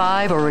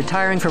 65 or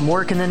retiring from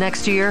work in the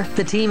next year,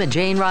 the team at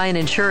Jane Ryan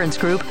Insurance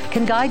Group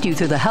can guide you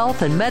through the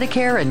health and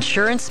Medicare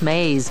insurance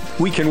maze.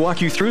 We can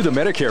walk you through the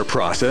Medicare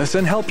process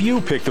and help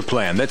you pick the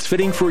plan that's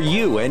fitting for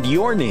you and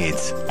your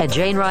needs. At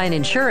Jane Ryan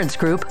Insurance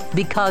Group,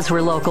 because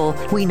we're local,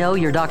 we know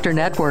your doctor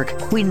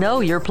network, we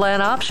know your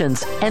plan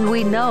options, and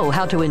we know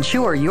how to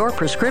ensure your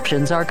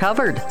prescriptions are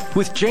covered.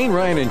 With Jane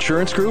Ryan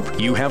Insurance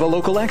Group, you have a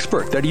local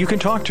expert that you can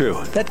talk to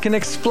that can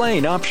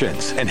explain options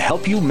and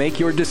help you make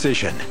your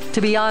decision.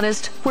 To be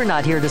honest, we're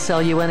not here to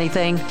sell you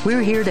anything.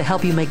 We're here to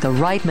help you make the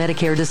right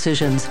Medicare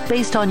decisions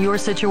based on your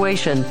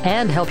situation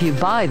and help you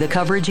buy the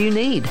coverage you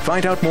need.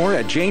 Find out more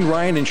at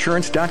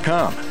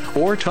JaneRyanInsurance.com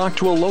or talk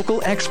to a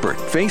local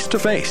expert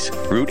face-to-face.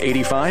 Route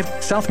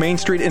 85, South Main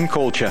Street in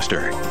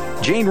Colchester.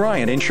 Jane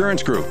Ryan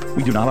Insurance Group.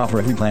 We do not offer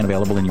every plan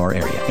available in your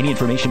area. Any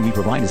information we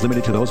provide is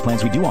limited to those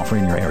plans we do offer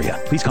in your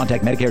area. Please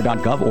contact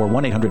Medicare.gov or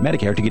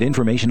 1-800-MEDICARE to get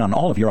information on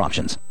all of your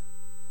options.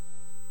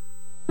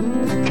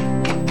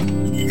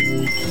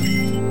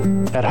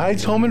 At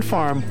Hyde's Home and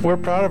Farm, we're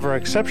proud of our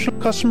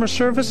exceptional customer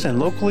service and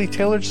locally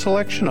tailored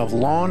selection of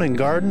lawn and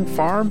garden,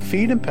 farm,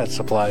 feed, and pet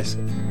supplies.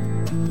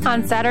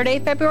 On Saturday,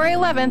 February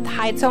 11th,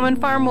 Hyde's Home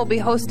and Farm will be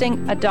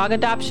hosting a dog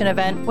adoption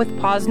event with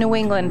Paws New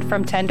England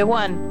from 10 to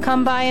 1.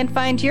 Come by and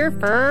find your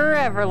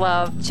forever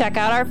love. Check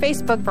out our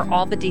Facebook for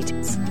all the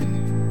details.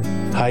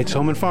 Hyde's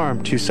Home and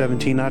Farm,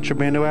 217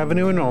 Contrabando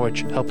Avenue in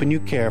Norwich, helping you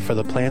care for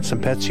the plants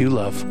and pets you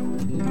love.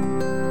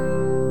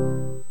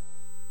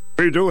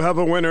 We do have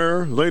a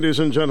winner, ladies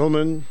and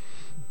gentlemen,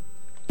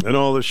 and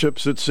all the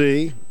ships at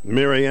sea.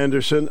 Mary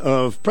Anderson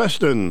of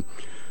Preston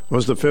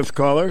was the fifth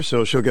caller,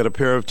 so she'll get a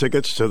pair of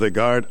tickets to the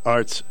Guard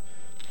Arts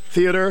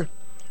Theater,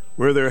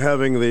 where they're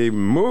having the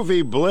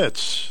Movie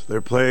Blitz.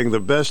 They're playing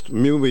the best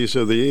movies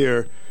of the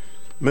year,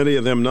 many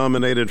of them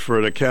nominated for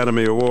an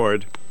Academy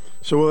Award.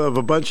 So we'll have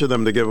a bunch of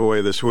them to give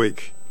away this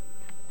week.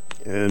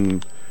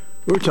 And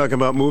we were talking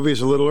about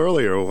movies a little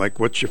earlier, like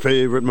what's your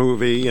favorite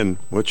movie and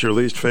what's your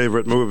least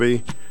favorite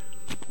movie?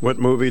 What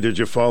movie did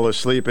you fall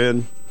asleep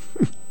in?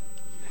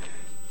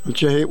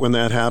 Don't you hate when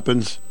that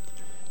happens?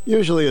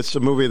 Usually it's a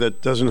movie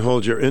that doesn't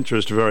hold your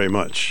interest very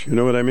much. You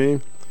know what I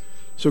mean?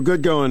 So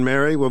good going,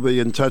 Mary. We'll be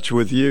in touch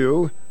with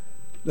you.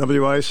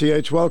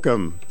 WICH,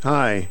 welcome.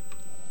 Hi.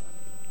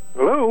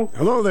 Hello.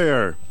 Hello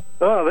there.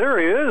 Oh, there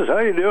he is. How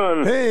you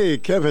doing? Hey,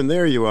 Kevin,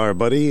 there you are,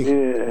 buddy.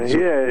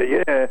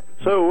 Yeah.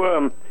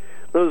 So,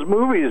 those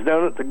movies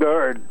down at the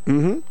Guard,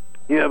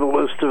 you have a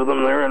list of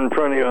them there in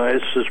front of you, I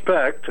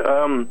suspect.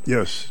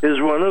 Yes.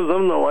 Is one of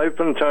them The Life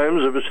and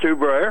Times of Stu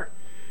Bryer?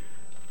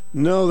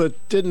 No,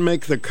 that didn't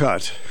make the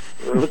cut.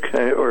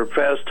 Okay, or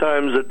Fast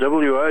Times at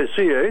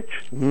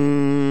WICH?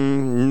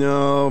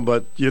 No,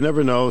 but you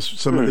never know.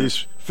 Some of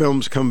these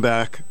films come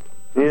back.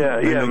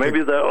 Yeah,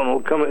 maybe that one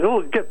will come.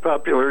 It'll get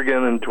popular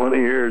again in 20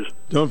 years.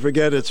 Don't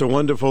forget, It's a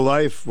Wonderful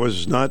Life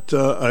was not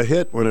a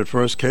hit when it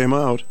first came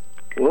out.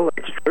 Well,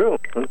 that's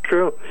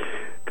true.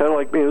 Kind of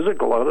like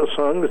music, a lot of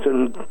songs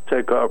didn't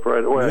take off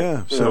right away.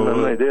 Yeah, so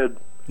then they did.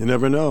 You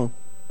never know.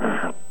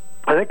 I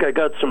think I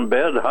got some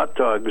bad hot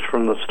dogs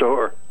from the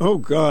store. Oh,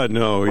 God,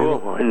 no.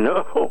 I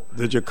know.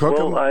 Did you cook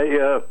them?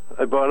 Well,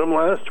 I bought them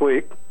last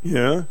week.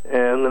 Yeah?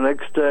 And the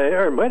next day,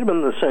 or it might have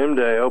been the same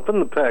day, I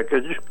opened the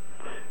package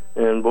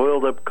and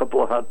boiled up a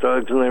couple of hot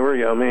dogs, and they were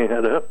yummy.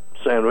 Had a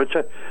sandwich.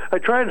 I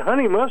tried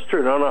honey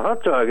mustard on a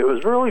hot dog. It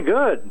was really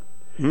good.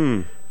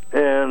 And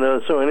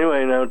so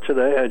anyway, now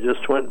today I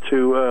just went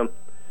to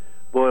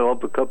boil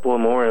up a couple of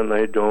more, and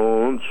they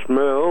don't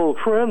smell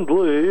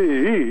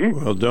friendly.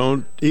 Well,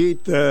 don't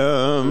eat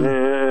them.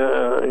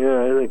 Yeah,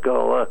 I think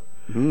I'll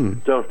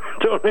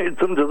donate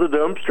them to the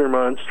dumpster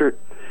monster.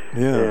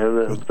 Yeah,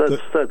 and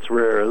that's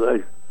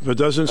rare. If it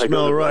doesn't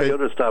smell right, I go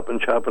to Stop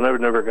and Shop, and I've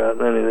never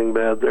gotten anything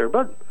bad there.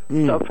 But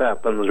stuff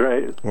happens,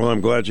 right? Well,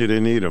 I'm glad you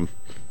didn't eat them.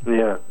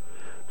 Yeah.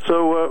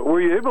 So were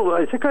you able to?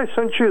 I think I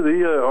sent you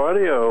the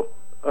audio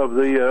of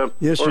the.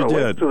 Yes, you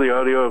did. To the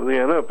audio of the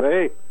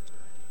NFA.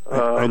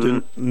 I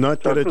did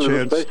not get a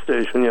chance. The space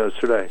station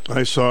yesterday.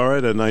 I saw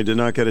it, and I did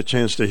not get a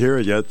chance to hear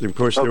it yet. Of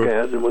course,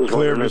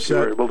 Claire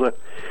Bissett.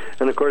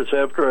 And of course,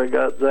 after I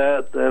got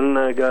that, then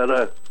I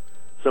got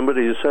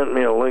somebody who sent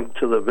me a link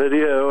to the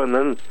video, and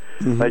then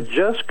I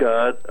just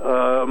got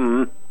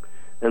and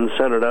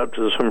sent it out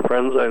to some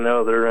friends I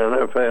know that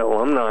are NFA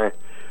alumni.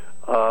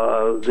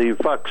 The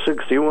Fox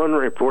 61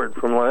 report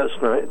from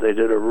last night. They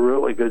did a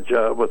really good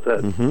job with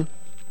that.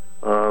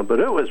 But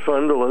it was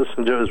fun to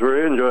listen to. It was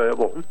very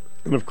enjoyable.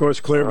 And, of course,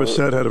 Claire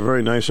Bissett had a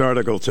very nice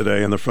article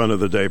today in the front of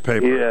the day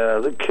paper. Yeah,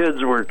 the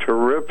kids were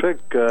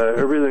terrific.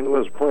 Everything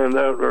was planned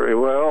out very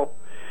well.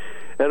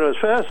 And it was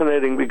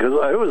fascinating because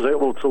I was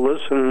able to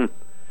listen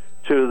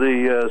to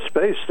the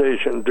space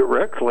station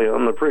directly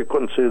on the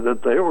frequency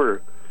that they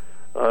were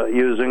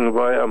using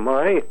via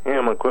my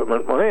ham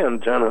equipment, my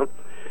antenna.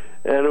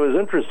 And it was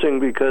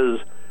interesting because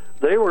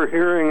they were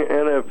hearing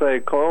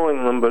NFA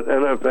calling them, but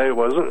NFA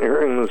wasn't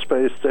hearing the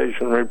space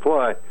station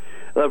reply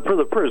for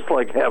the first,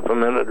 half a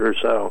minute or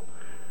so.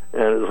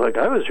 And it's like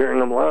I was hearing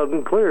them loud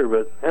and clear,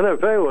 but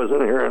NFA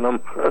wasn't hearing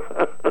them.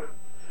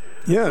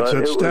 Yeah, it's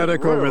that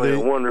static over the. It was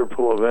really a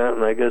wonderful event,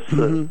 and I guess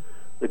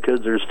the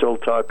kids are still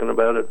talking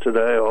about it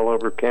today all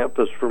over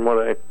campus. From what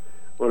I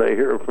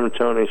hear from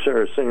Tony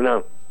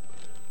Saraceno.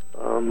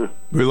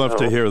 We love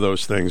to hear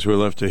those things. We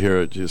love to hear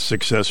it. Just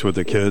success with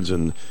the kids,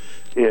 and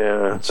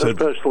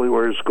especially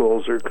where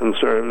schools are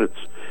concerned. It's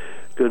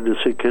good to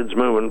see kids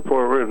moving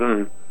forward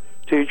and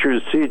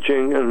teachers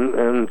teaching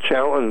and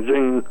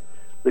challenging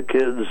the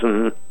kids,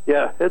 and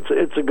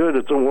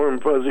it's a warm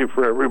fuzzy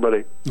for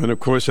everybody. And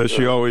of course, as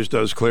she always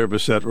does, Claire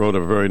Bissett wrote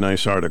a very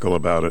nice article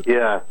about it.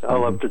 Yeah,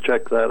 I'll have to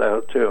check that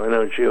out too. I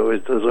know she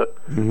always does a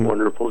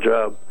wonderful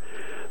job.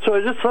 So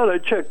I just thought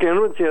I'd check in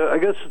with you. I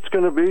guess it's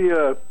going to be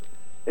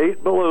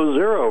 8 below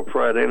zero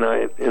Friday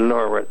night in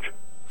Norwich.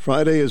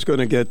 Friday is going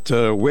to get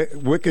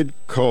wicked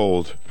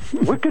cold.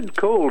 Wicked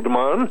cold,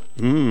 man.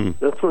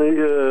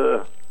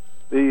 Definitely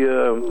be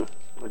a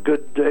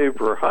good day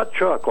for hot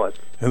chocolate.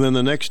 And then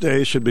the next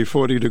day should be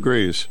 40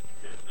 degrees.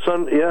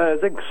 I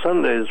think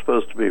Sunday is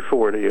supposed to be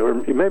 40, or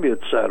maybe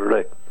it's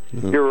Saturday.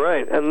 You're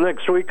right. And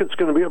next week it's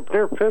going to be up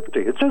near 50.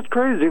 It's just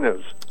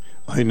craziness.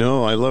 I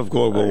know. I love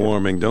global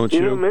warming, don't you?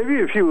 You know, maybe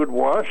if you would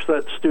wash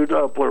that Stu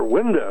Doppler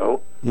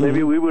window,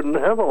 maybe we wouldn't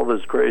have all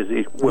this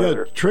crazy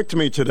weather. Yeah, it tricked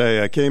me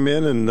today. I came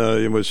in and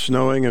it was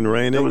snowing and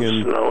raining. It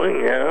was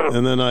snowing, yeah.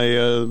 And then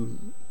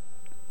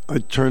I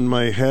turned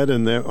my head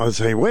and I was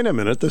saying, wait a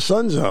minute, the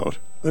sun's out.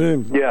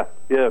 Yeah.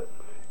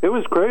 It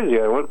was crazy.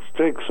 I went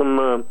to take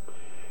some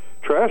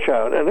trash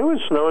out, and it was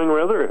snowing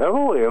rather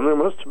heavily, and there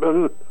must have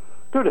been a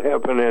good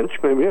half an inch,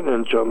 maybe an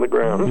inch on the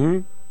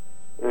ground.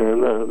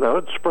 And now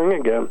it's spring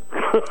again.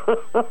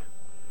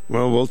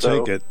 Well, we'll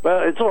take it.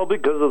 But it's all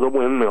because of the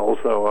windmills,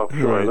 though,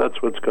 offshore. Right.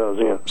 That's what's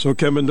causing it. So,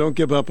 Kevin, don't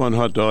give up on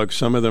hot dogs.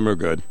 Some of them are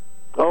good.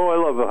 Oh, I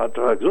love the hot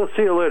dogs. We'll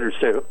see you later,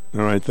 Stu.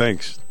 All right,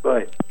 thanks.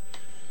 Bye.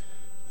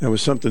 There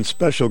was something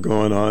special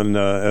going on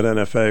at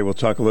NFA. We'll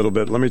talk a little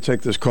bit. Let me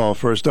take this call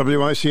first.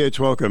 WICH,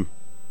 welcome.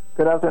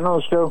 Good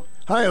afternoon, Stu.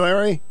 Hi,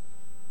 Larry.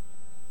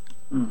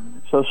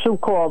 So Sue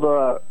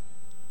called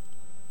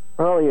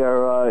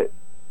earlier.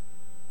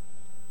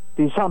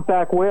 These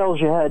humpback whales,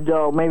 you had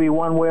maybe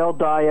one whale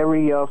die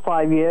every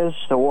 5 years.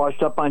 They're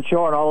washed up on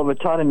shore, and all of a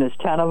sudden there's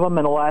 10 of them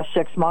in the last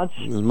 6 months.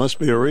 There must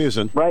be a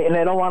reason. Right, and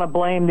they don't want to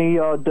blame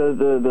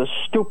the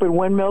stupid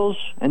windmills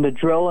and the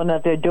drilling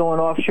that they're doing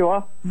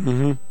offshore.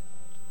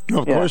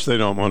 Of course they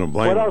don't want to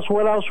blame them.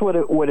 What else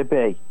would it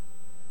be?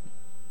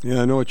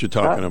 Yeah, I know what you're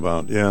talking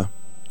about, yeah.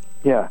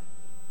 Yeah.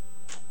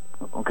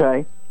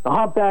 Okay. The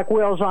humpback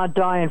whales aren't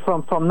dying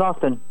from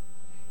nothing.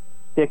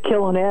 They're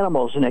killing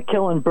animals, and they're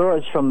killing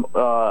birds from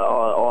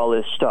all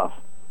this stuff.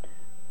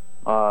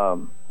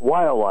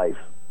 Wildlife.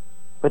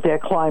 But their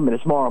climate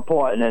is more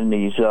important than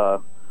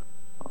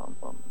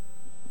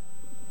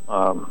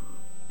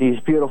these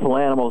beautiful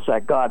animals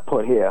that God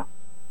put here.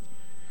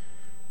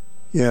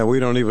 Yeah, we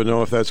don't even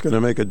know if that's going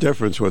to make a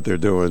difference, what they're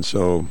doing,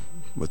 so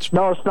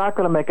No, it's not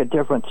going to make a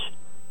difference.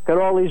 Got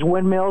all these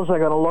windmills that are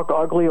going to look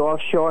ugly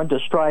offshore and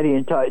destroy the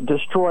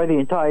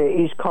entire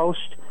east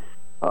coast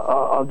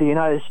of the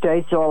United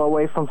States, all the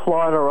way from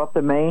Florida up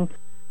to Maine.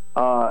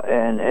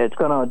 And it's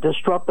going to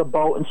disrupt the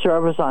boat and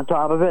service on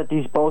top of it.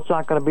 These boats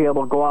aren't going to be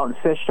able to go out and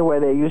fish the way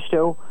they used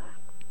to.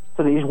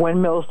 For these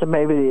windmills to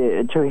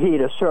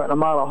heat a certain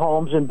amount of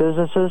homes and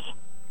businesses,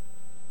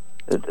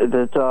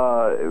 it's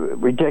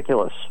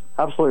ridiculous.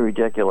 Absolutely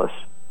ridiculous.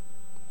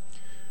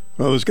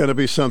 Well, there's got to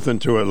be something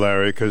to it,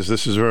 Larry, because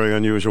this is very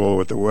unusual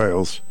with the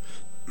whales.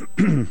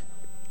 Did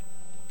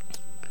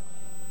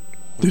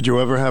you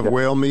ever have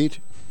whale meat?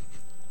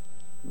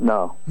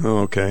 No. Oh,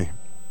 okay.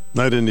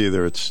 I didn't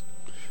either. It's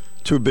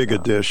too big a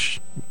dish,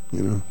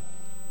 you know.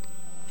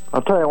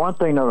 I'll tell you one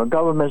thing, though. The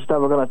government's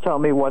never going to tell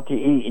me what to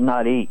eat and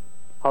not eat.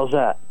 How's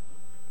that?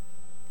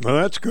 Well,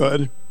 that's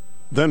good.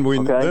 Then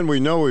we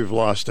know we've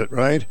lost it,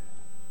 right?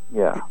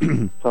 Yeah.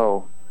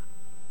 So,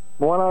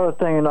 one other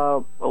thing, and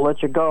I'll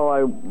let you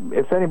go.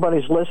 If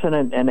anybody's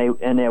listening and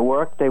they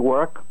work, they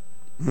work.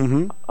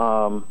 The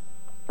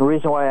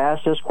reason why I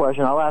asked this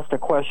question, I'll ask the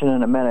question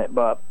in a minute,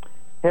 but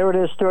here it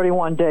is,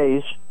 31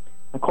 days.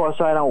 Of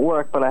course, I don't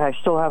work, but I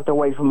still have to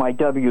wait for my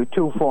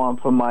W-2 form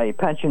for my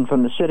pension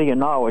from the city of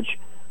Norwich.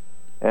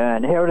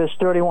 And here it is,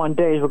 31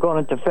 days. We're going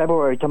into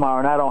February tomorrow,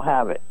 and I don't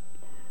have it.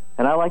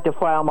 And I like to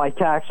file my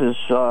taxes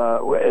as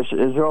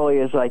early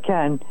as I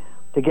can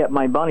to get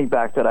my money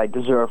back that I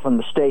deserve from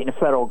the state and the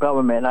federal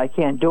government, and I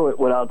can't do it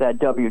without that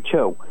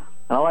W-2.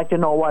 And I'd like to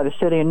know why the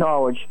city of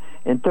Norwich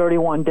in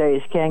 31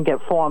 days can't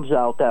get forms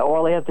out that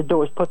all they have to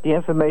do is put the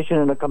information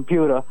in a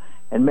computer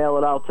and mail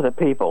it out to the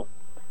people.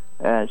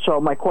 And so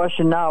my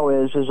question now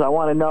is I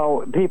want to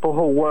know, people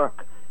who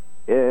work,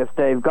 if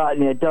they've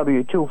gotten their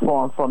W-2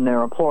 form from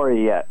their employer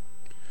yet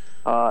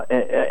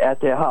at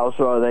their house,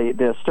 or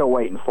they're still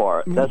waiting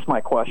for it. That's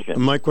my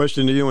question. My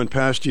question to you, in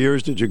past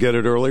years, did you get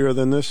it earlier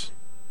than this?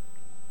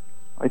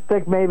 I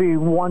think maybe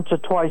once or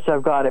twice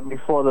I've got it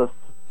before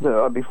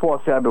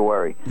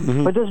February.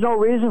 But there's no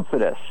reason for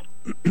this.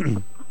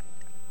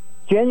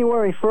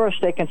 January 1st,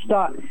 they can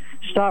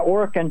start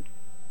working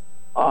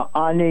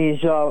on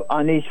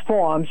these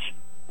forms,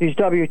 these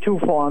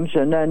W-2 forms,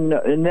 and then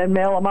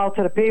mail them out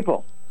to the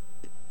people.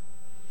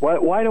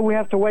 Why do we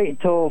have to wait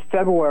until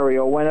February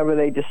or whenever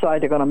they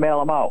decide they're going to mail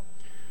them out?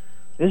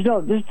 There's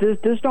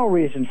no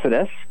reason for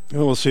this.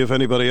 Well, we'll see if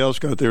anybody else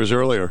got theirs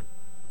earlier.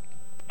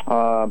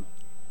 But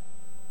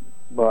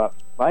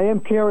I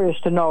am curious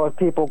to know if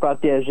people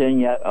got theirs in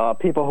yet.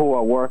 People who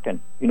are working,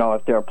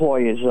 if their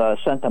employees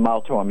sent them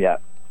out to them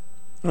yet.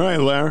 All right,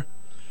 Larry.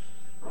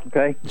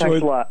 Okay,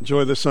 thanks a lot.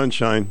 Enjoy the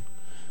sunshine.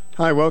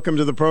 Hi, welcome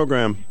to the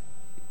program.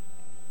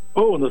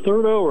 Oh, in the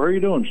third hour, how are you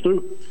doing,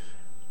 Stu?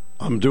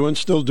 I'm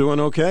still doing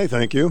okay,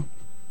 thank you.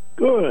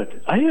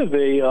 Good. I have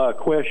a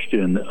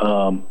question.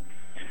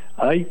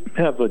 I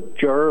have a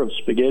jar of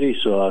spaghetti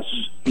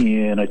sauce,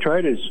 and I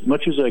tried as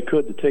much as I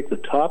could to take the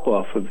top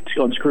off,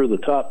 to unscrew the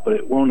top, but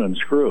it won't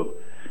unscrew.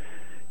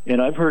 And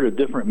I've heard of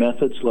different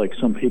methods, like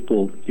some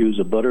people use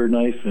a butter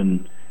knife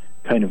and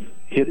kind of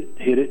hit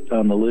it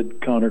on the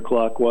lid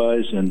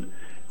counterclockwise, and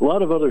a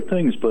lot of other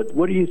things. But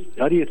how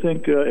do you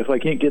think if I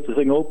can't get the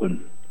thing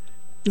open?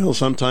 Well,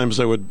 sometimes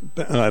I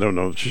don't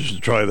know, you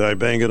should try that. I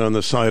bang it on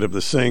the side of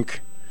the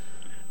sink.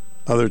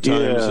 Other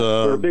times...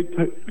 or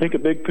think a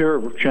big pair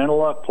of channel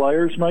lock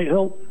pliers might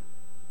help?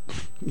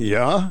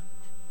 Yeah,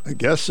 I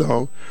guess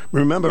so.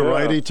 Remember,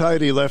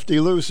 righty-tighty,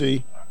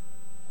 lefty-loosey.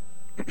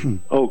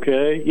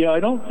 Okay. Yeah, I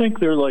don't think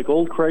they're like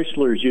old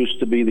Chryslers used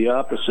to be the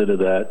opposite of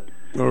that.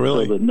 Oh,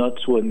 really? So the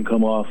nuts wouldn't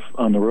come off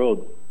on the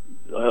road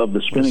of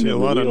the spinning. I see a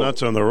lot wheel. of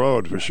nuts on the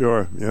road, for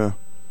sure, yeah.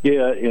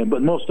 Yeah,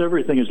 but most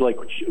everything is like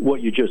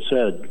what you just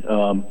said.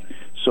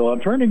 So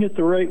I'm trying to get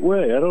the right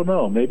way. I don't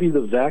know. Maybe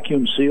the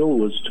vacuum seal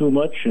was too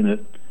much, and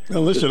it.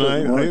 Well, listen,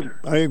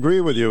 I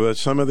agree with you.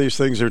 Some of these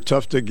things are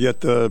tough to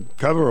get the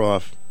cover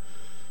off.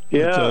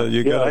 Yeah, but,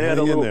 I had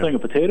a little thing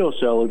of potato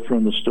salad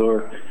from the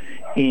store,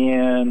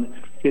 and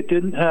it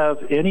didn't have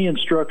any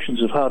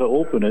instructions of how to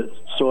open it.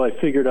 So I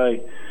figured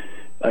I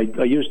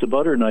used a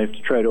butter knife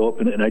to try to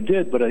open it, and I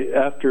did. But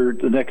after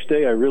the next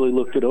day, I really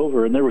looked it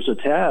over, and there was a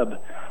tab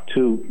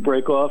to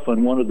break off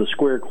on one of the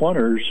square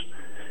corners.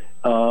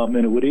 And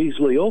it would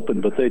easily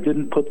open, but they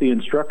didn't put the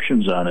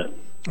instructions on it.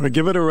 All right,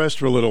 give it a rest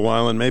for a little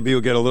while, and maybe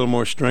you'll get a little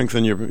more strength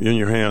in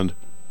your hand.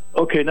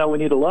 Okay, now we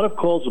need a lot of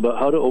calls about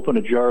how to open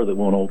a jar that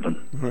won't open.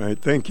 All right,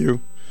 thank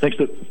you. Thanks.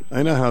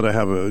 I know how to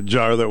have a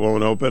jar that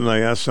won't open, and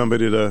I asked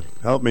somebody to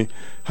help me.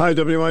 Hi,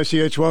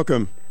 WICH,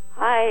 welcome.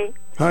 Hi.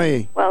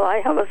 Hi. Well, I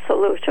have a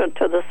solution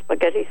to the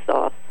spaghetti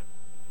sauce.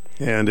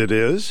 And it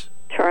is?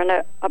 Turn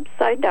it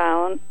upside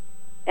down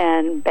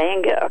and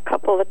bang it a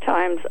couple of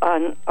times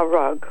on a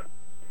rug.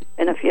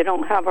 And if you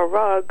don't have a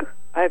rug,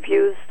 I've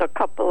used a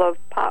couple of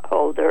pot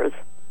holders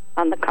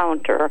on the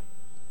counter,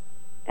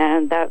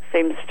 and that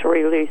seems to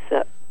release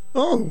it.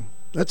 Oh,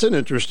 that's an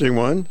interesting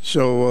one.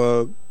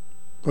 So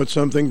put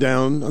something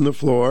down on the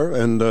floor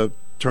and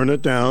turn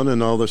it down,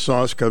 and all the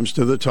sauce comes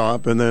to the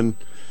top, and then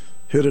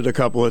hit it a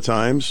couple of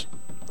times.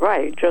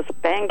 Right, just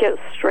bang it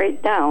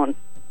straight down,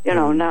 not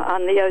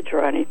on the edge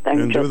or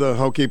anything. And do the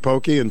hokey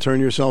pokey and turn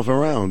yourself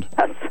around.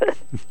 That's it.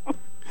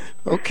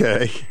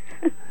 Okay.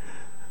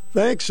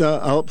 Thanks.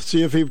 I'll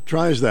see if he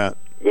tries that.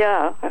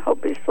 Yeah, I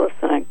hope he's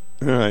listening.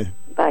 All right.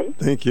 Bye.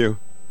 Thank you.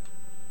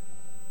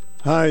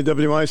 Hi,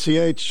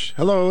 WICH.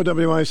 Hello,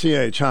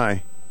 WICH.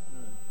 Hi.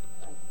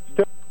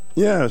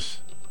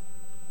 Yes.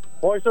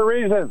 Voice of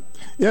Reason.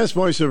 Yes,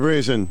 Voice of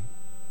Reason.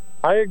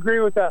 I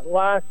agree with that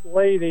last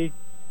lady.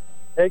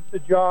 Take the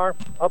jar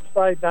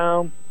upside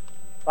down,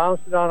 bounce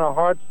it on a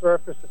hard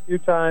surface a few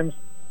times,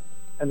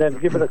 and then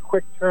give it a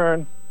quick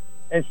turn.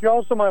 And she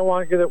also might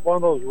want to get it one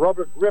of those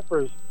rubber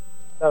grippers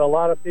that a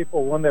lot of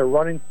people, when they're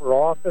running for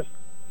office,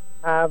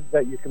 have,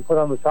 that you can put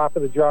on the top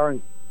of the jar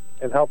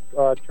and help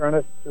turn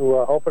it to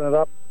open it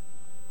up.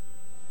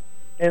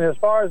 And as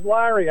far as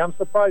Larry, I'm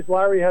surprised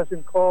Larry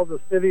hasn't called the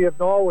city of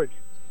Norwich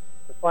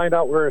to find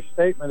out where his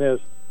statement is.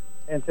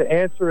 And to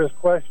answer his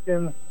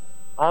question,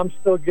 I'm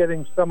still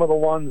getting some of the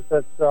ones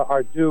that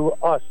are due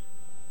us.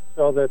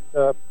 So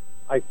that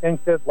I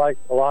think that, like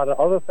a lot of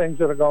other things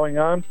that are going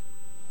on,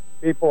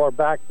 people are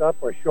backed up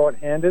or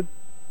short-handed,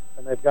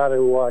 and they've got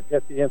to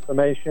get the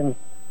information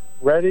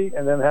ready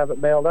and then have it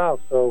mailed out.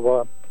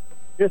 So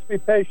just be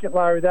patient,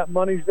 Larry. That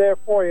money's there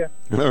for you.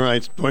 All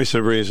right, Voice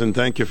of Reason.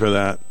 Thank you for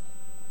that.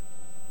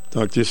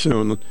 Talk to you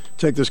soon.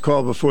 Take this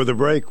call before the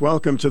break.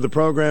 Welcome to the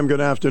program.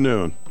 Good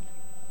afternoon.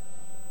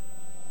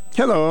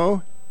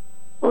 Hello.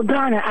 Well,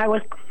 darn it, I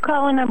was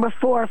calling number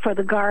 4 for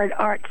the Guard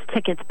Arts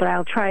tickets, but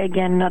I'll try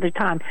again another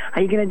time.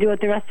 Are you going to do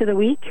it the rest of the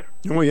week?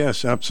 Oh,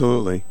 yes,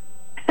 absolutely.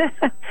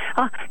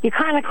 You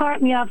kind of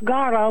caught me off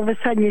guard. All of a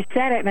sudden you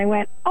said it, and I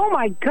went, oh,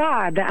 my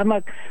God. I'm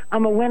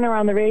a winner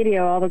on the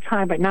radio all the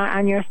time, but not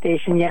on your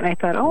station yet. And I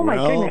thought, oh, my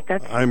goodness,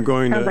 that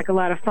sounds like a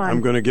lot of fun.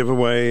 I'm going to give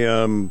away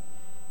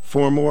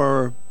 4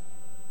 more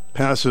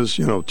passes,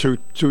 2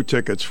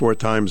 tickets 4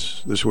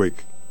 times this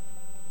week.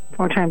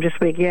 4 times this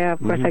week. Yeah, of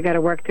course, I got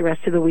to work the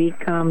rest of the week.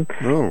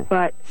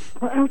 But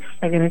what else was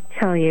I going to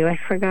tell you? I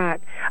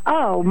forgot.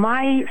 Oh,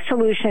 my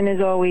solution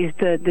is always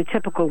the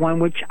typical one,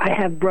 which I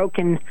have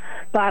broken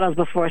bottles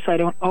before, so I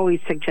don't always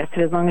suggest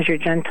it as long as you're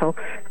gentle.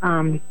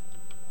 Oh,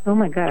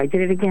 my God, I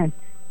did it again.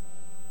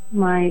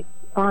 My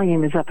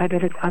volume is up. I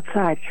better go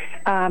outside.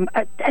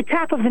 A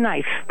tap of the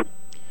knife.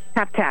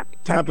 Tap, tap.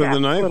 Tap of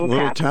the knife?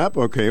 Little tap?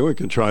 Okay, we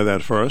can try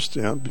that first,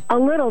 yeah. A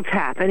little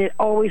tap, and it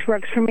always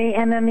works for me.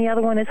 And then the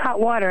other one is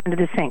hot water under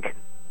the sink.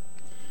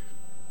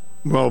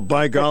 Well,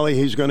 by golly,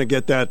 he's going to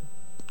get that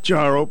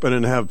jar open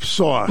and have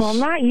sauce. Well,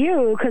 not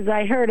you, because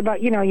I heard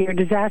about, your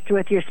disaster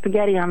with your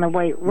spaghetti on the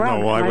white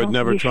rug. No, I would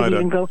never try to.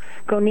 You shouldn't even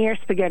go near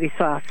spaghetti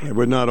sauce. I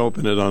would not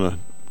open it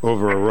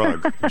over a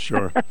rug, for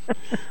sure.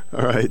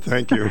 All right,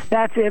 thank you.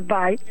 That's it,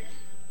 bye.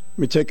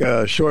 Let me take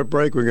a short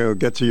break. We're going to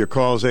get to your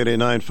calls,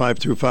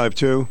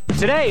 889-5252.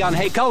 Today on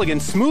Hey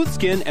Culligan, smooth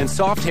skin and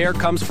soft hair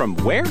comes from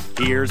where?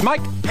 Here's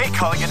Mike. Hey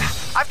Culligan,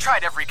 I've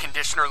tried every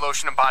conditioner,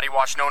 lotion, and body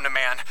wash known to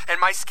man, and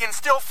my skin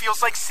still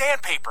feels like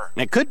sandpaper.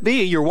 It could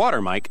be your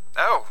water, Mike.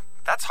 Oh,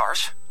 that's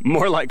harsh.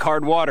 More like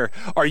hard water.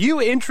 Are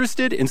you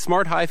interested in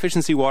smart,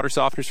 high-efficiency water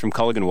softeners from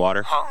Culligan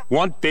Water? Huh?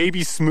 Want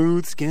baby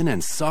smooth skin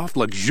and soft,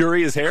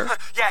 luxurious hair?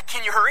 Yeah,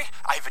 can you hurry?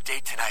 I have a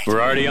date tonight.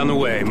 We're already on the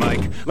way,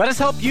 Mike. Let us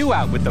help you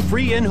out with the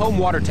free in-home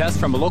water test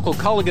from a local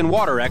Culligan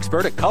water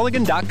expert at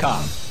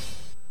Culligan.com.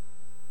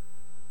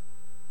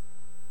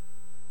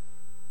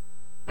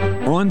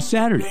 On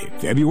Saturday,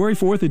 February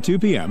 4th at 2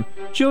 p.m.,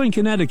 join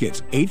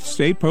Connecticut's 8th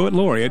State Poet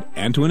Laureate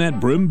Antoinette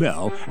Brim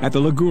Bell at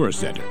the Lagura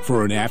Center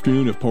for an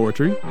afternoon of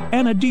poetry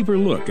and a deeper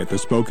look at the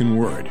spoken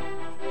word.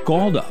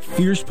 Called a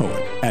fierce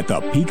poet at the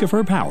peak of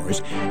her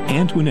powers,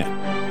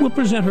 Antoinette will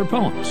present her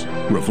poems,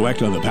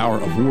 reflect on the power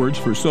of words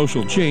for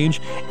social change,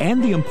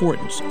 and the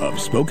importance of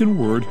spoken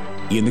word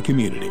in the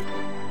community.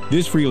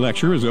 This free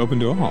lecture is open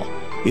to all,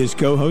 is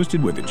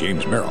co-hosted with the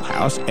James Merrill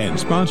House, and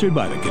sponsored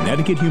by the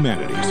Connecticut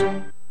Humanities.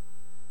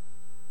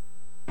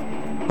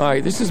 Hi,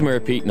 this is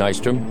Mayor Pete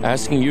Nystrom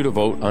asking you to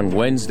vote on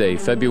Wednesday,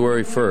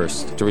 February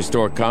 1st to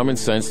restore common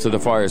sense to the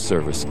fire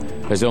service,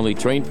 as only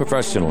trained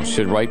professionals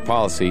should write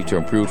policy to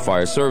improve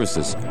fire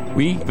services.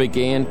 We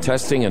began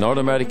testing an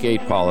automatic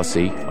gate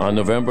policy on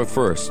November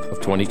 1st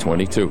of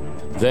 2022.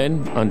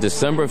 Then, on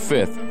December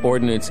 5th,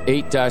 Ordinance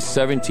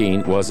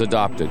 8-17 was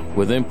adopted,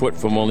 with input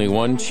from only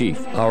one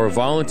chief. Our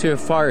volunteer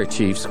fire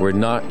chiefs were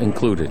not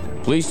included.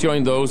 Please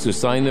join those who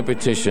signed the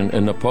petition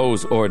and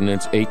oppose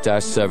Ordinance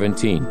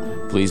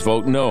 8-17. Please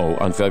vote no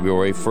on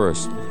February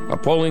 1st. Our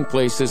polling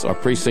places are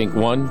Precinct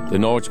 1, the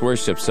Norwich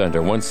Worship Center,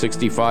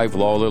 165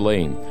 Lawler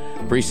Lane.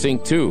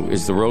 Precinct 2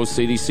 is the Rose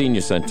City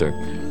Senior Center.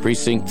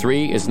 Precinct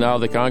 3 is now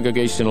the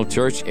Congregational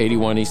Church,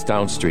 81 East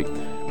Town Street.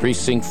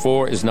 Precinct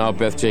 4 is now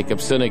Beth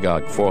Jacobs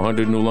Synagogue,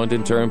 400 New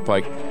London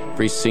Turnpike.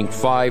 Precinct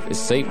 5 is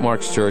St.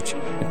 Mark's Church,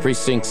 and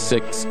Precinct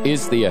 6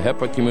 is the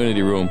AHEPA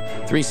Community Room,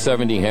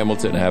 370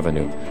 Hamilton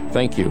Avenue.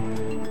 Thank you.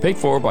 Paid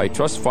for by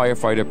Trust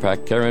Firefighter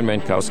PAC, Karen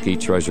Mankowski,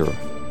 Treasurer.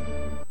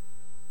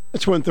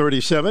 It's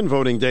 1:37.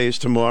 Voting day is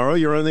tomorrow.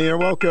 You're on the air.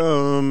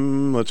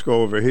 Welcome. Let's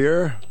go over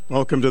here.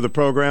 Welcome to the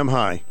program.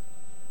 Hi.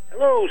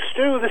 Hello,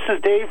 Stu. This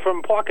is Dave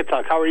from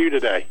Pawcatuck. How are you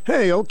today?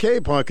 Hey, okay,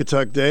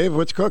 Pawcatuck Dave.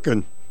 What's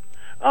cooking?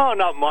 Oh,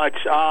 not much.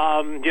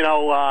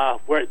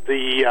 We're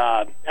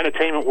the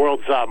entertainment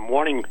world's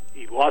mourning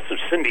the loss of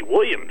Cindy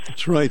Williams.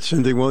 That's right.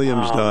 Cindy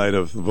Williams died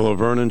of the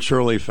Laverne and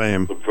Shirley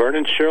fame. Laverne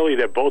and Shirley,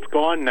 they're both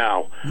gone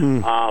now,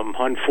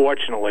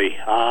 unfortunately.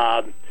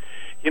 I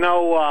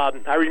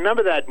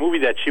remember that movie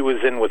that she was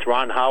in with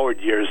Ron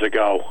Howard years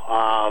ago.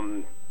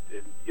 I'm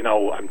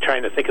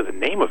trying to think of the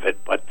name of it,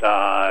 but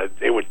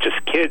they were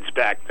just kids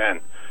back then,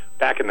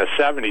 back in the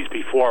 70s,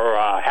 before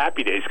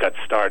Happy Days got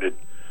started.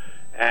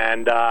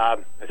 And I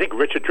think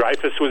Richard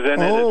Dreyfuss was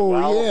in it as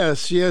well. Oh,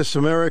 yes,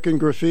 American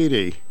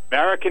Graffiti.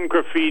 American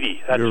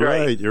Graffiti, that's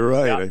right. You're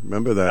right. Yeah. I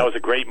remember that. That was a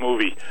great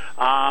movie.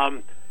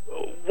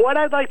 What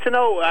I'd like to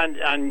know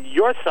on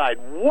your side,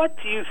 what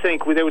do you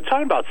think? They were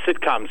talking about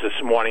sitcoms this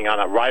morning on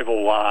a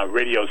rival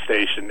radio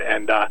station,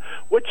 and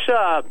which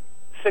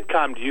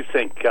sitcom do you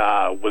think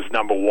was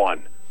number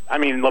one? I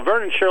mean,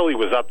 Laverne and Shirley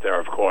was up there,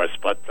 of course,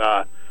 but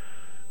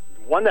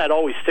one that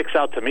always sticks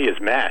out to me is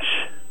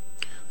MASH.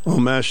 Well,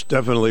 MASH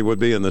definitely would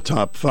be in the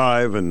top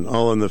 5, and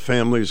All in the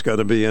Family's got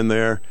to be in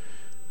there.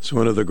 It's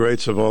one of the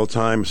greats of all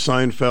time.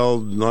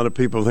 Seinfeld, a lot of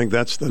people think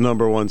that's the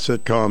number one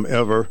sitcom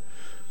ever.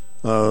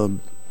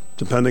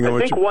 Depending on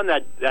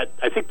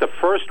I think the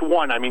first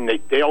one, I mean,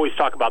 they always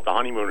talk about The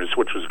Honeymooners,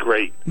 which was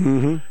great.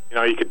 Mm-hmm.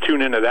 You could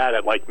tune into that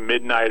at like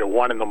midnight or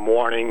 1 in the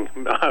morning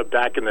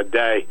back in the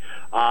day.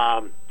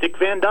 Dick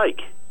Van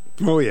Dyke.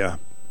 Oh, yeah.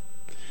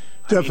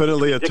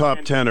 Definitely a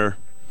top tenor.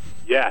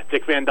 Yeah,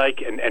 Dick Van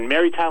Dyke and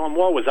Mary Tyler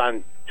Moore was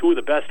on 2 of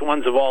the best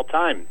ones of all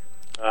time.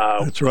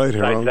 That's right,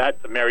 Harold. Besides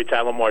that, the Mary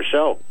Tyler Moore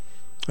Show.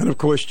 And, of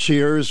course,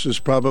 Cheers is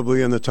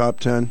probably in the top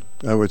 10,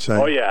 I would say.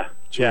 Oh, yeah.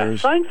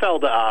 Cheers. Yeah,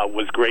 Seinfeld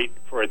was great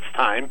for its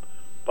time,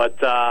 but,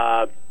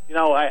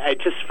 I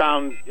just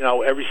found,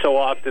 every so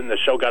often the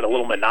show got a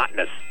little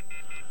monotonous.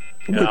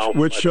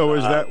 Which show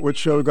is that? Which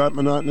show got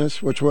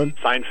monotonous? Which one?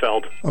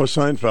 Seinfeld. Oh,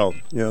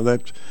 Seinfeld. Yeah,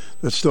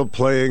 that's still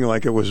playing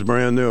like it was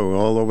brand new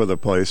all over the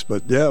place.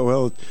 But yeah,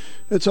 well,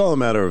 it's all a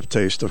matter of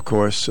taste, of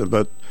course.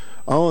 But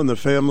All in the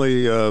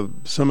Family,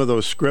 some of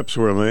those scripts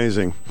were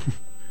amazing.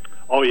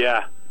 Oh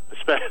yeah.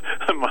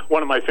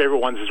 One of my favorite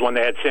ones is when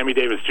they had Sammy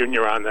Davis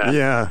Jr. on that.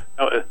 Yeah.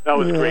 That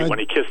was great when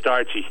he kissed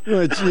Archie.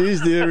 Oh,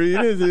 geez, You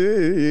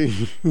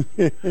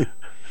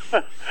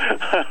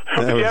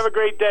have a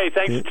great day.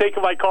 Thanks for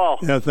taking my call.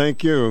 Yeah,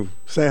 thank you.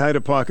 Say hi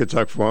to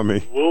Pawcatuck for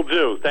me. Will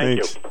do.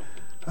 Thanks.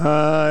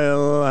 I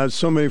have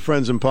so many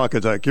friends in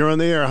Pawcatuck. You're on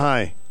the air.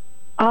 Hi.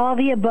 All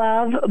the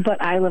above,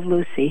 but I love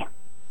Lucy.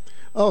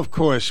 Oh, of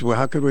course. Well,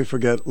 how could we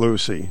forget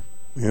Lucy?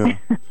 Yeah.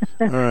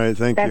 All right,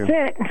 thank you.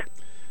 That's it.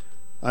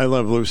 I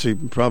love Lucy,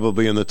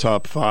 probably in the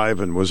top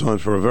 5, and was on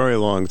for a very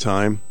long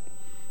time.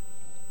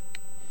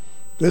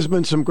 There's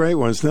been some great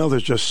ones. Now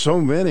there's just so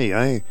many.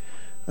 I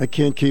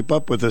can't keep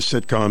up with the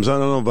sitcoms. I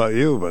don't know about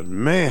you, but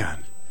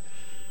man,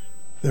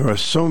 there are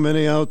so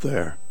many out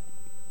there.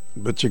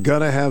 But you got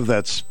to have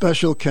that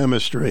special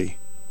chemistry,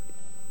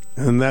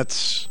 and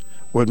that's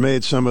what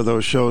made some of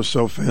those shows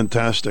so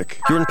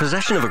fantastic. You're in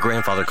possession of a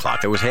grandfather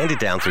clock that was handed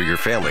down through your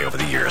family over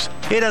the years.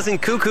 It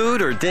hasn't cuckooed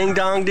or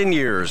ding-donged in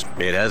years.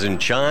 It hasn't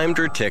chimed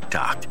or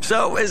tick-tocked.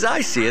 So, as I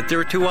see it, there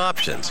are 2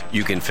 options.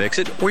 You can fix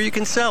it or you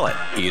can sell it.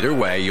 Either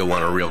way, you'll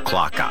want a real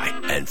clock guy.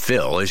 And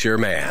Phil is your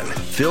man.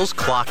 Phil's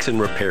Clocks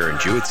and Repair in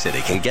Jewett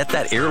City can get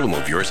that heirloom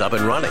of yours up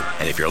and running.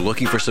 And if you're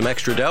looking for some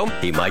extra dough,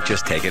 he might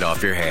just take it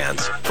off your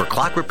hands. For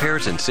clock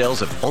repairs and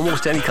sales of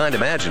almost any kind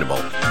imaginable,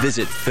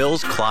 visit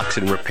Phil's Clocks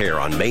and Repair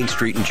on Main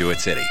Street in Jewett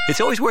City. It's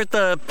always worth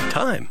the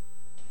time.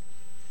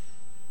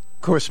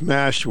 Of course,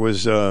 MASH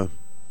was a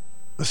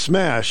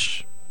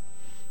smash.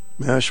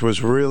 MASH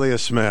was really a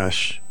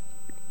smash.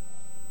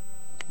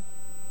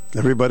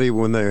 Everybody,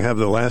 when they have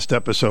the last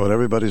episode,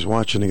 everybody's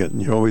watching it,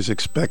 and you always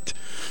expect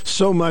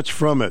so much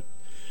from it.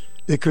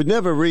 It could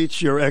never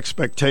reach your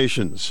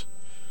expectations,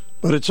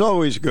 but it's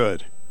always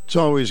good. It's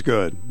always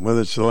good,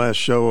 whether it's the last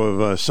show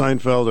of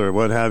Seinfeld or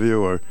what have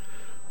you, or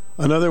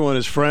another one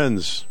is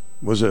Friends.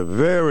 Was a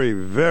very,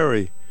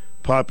 very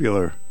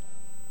popular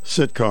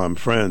sitcom,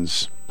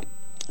 Friends.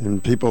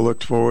 And people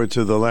looked forward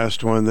to the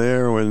last one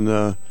there when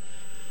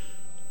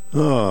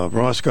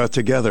Ross got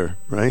together,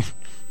 right?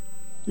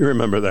 You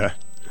remember that.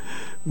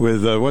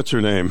 With, what's her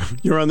name?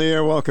 You're on the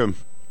air, welcome.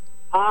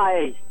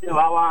 Hi, Stu,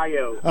 how are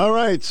you? All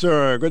right,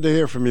 sir. Good to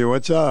hear from you.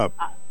 What's up?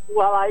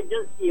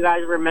 You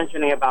guys were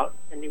mentioning about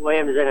Cindy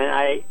Williams, and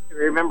I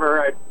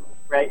remember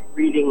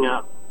reading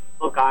a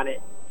book on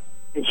it.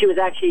 And she was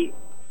actually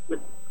with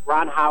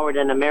Ron Howard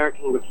and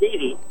American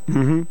Graffiti.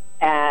 Mm-hmm.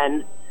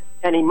 And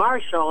Penny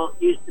Marshall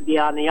used to be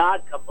on The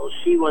Odd Couple.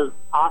 She was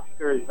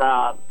Oscar's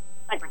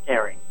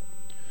secretary.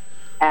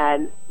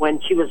 And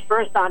when she was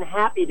first on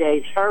Happy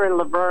Days,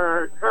 Laverne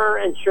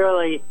and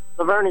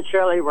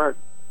Shirley were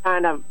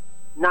kind of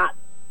not,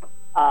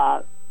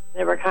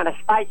 they were kind of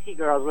spicy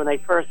girls when they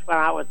first went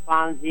out with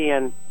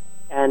Fonzie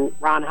and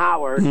Ron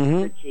Howard,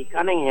 Richie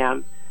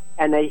Cunningham.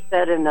 And they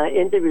said in the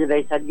interview,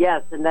 they said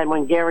yes. And then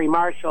when Gary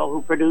Marshall,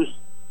 who produced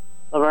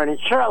Laverne and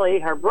Shirley,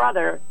 her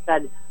brother,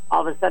 said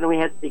all of a sudden we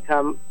had to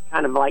become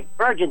kind of like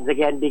virgins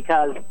again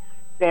because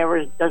they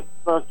were just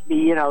supposed to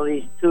be,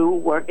 these 2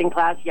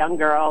 working-class young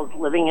girls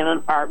living in an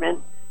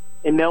apartment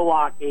in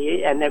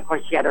Milwaukee. And, of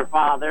course, she had her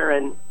father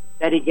and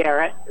Betty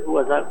Garrett, who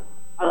was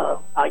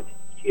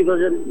she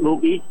was in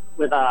movies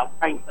with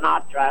Frank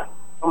Sinatra,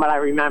 from what I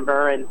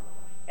remember, and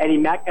Eddie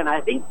Mecca. And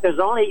I think there's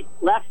only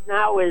left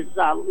now is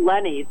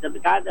Lenny. The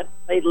guy that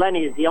played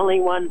Lenny is the only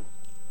one.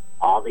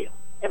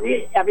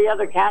 Every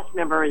other cast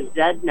member is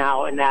dead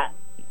now in that.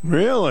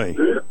 Really?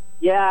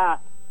 Yeah.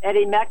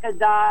 Eddie Mecca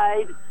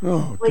died.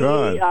 Oh,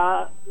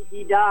 God.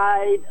 He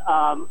died.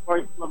 Of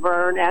course,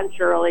 Laverne and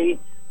Shirley.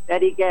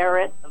 Betty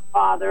Garrett, the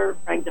father,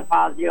 Frank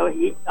DeFazio,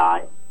 he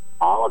died.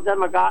 All of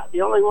them are gone.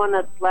 The only one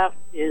that's left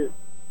is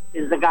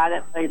the guy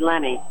that played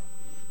Lenny.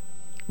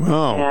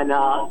 Wow. And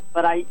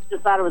but I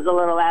just thought it was a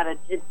little added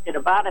tidbit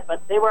about it.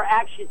 But they were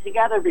actually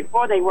together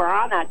before they were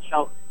on that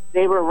show.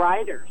 They were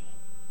writers.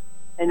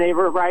 And they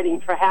were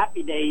writing for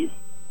Happy Days,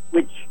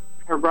 which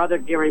her brother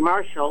Gary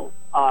Marshall,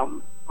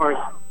 of course,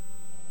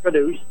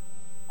 produced.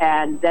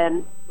 And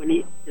then when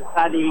he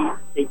decided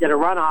they did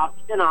a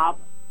spin-off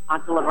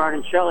onto Laverne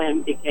and Shirley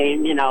and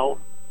became,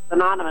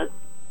 synonymous.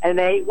 And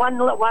one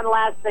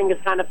last thing is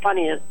kind of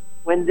funny is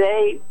when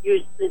they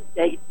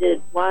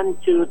did 1,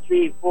 2,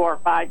 3, 4,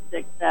 5,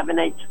 6, 7,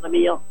 8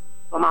 Schlemiel,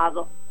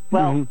 Schlemazel,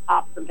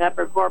 Hops and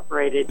Pepper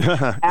Incorporated.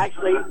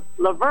 Actually,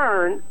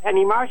 Laverne,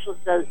 Penny Marshall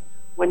says,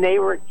 when they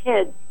were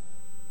kids,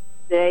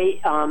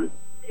 it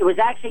was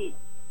actually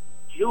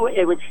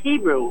it was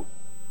Hebrew.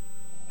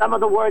 Some of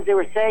the words they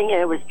were saying,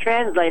 it was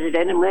translated,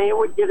 and when they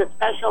did a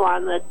special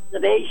on the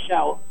Today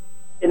Show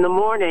in the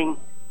morning,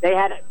 they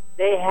had it.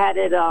 They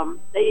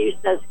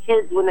used to, as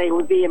kids, when they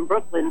would be in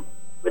Brooklyn,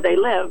 where they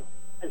live,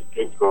 as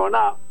kids growing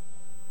up,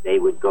 they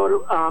would go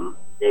to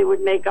they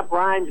would make up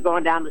rhymes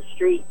going down the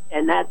street,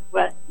 and that's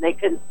what they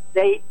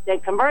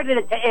converted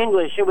it to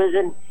English. It was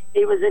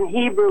in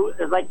Hebrew. It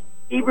was like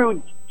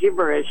Hebrew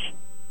gibberish,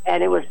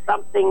 and it was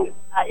something.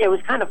 It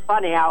was kind of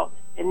funny how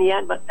in the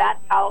end, but that's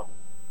how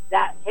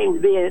that came to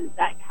be. And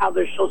that how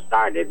their show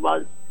started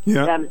was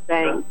them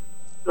saying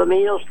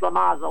 "Shlemiel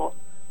Shlemazel."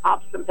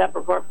 Hops and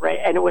Peppercorn Parade,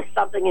 and it was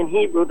something in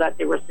Hebrew that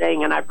they were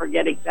saying, and I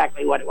forget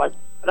exactly what it was.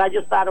 But I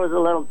just thought it was a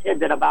little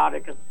tidbit about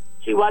it because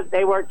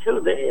they were too.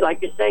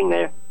 Like you're saying,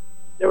 there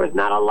was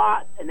not a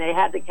lot, and they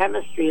had the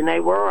chemistry, and they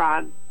were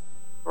on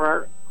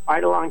for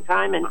quite a long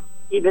time. And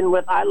even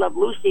with I Love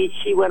Lucy,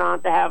 she went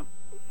on to have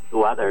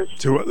two other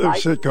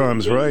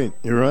sitcoms. Right,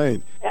 you're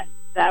right.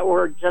 That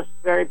were just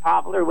very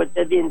popular with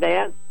Vivian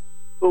Vance,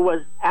 who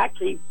was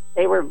actually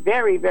they were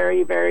very,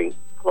 very, very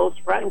close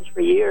friends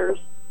for years.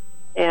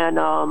 And,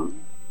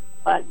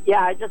 but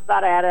yeah, I just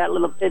thought I had that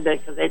little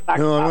tidbit because they talked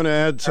about. I want to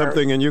add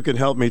something, and you can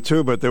help me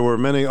too. But there were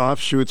many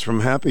offshoots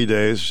from Happy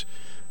Days.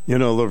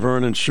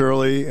 Laverne and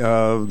Shirley,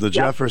 the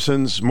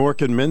Jeffersons,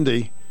 Mork and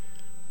Mindy,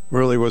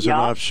 really was an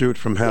offshoot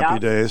from Happy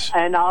Days.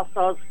 And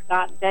also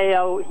Scott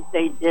Baio,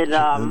 they did.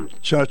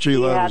 Chachi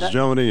Loves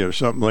Joni or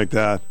something like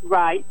that.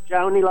 Right,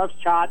 Joni Loves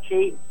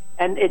Chachi,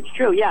 and it's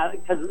true,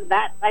 because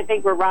that I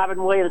think where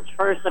Robin Williams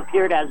first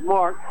appeared as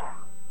Mork,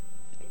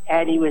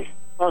 and he was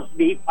supposed to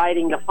be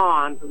fighting the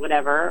fawns or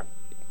whatever,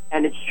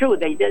 and it's true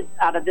they did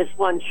out of this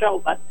one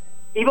show, but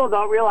people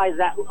don't realize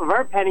that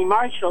Laverne Penny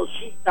Marshall,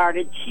 she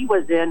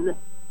was in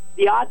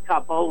The Odd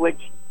Couple, which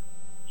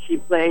she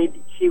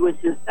was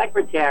his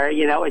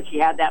secretary, and she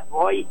had that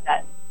voice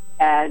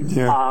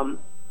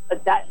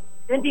but that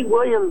Cindy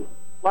Williams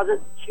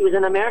she was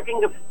in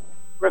American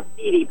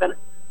Graffiti, but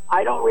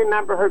I don't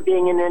remember her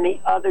being in any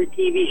other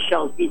TV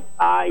shows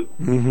besides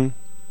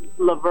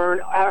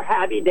Laverne or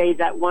Happy Days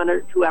at one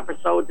or two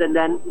episodes, and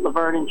then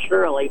Laverne and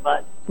Shirley.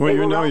 But they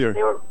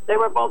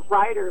were both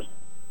writers.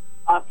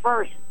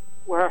 First,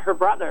 were her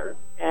brother,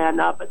 and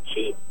but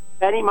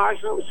Penny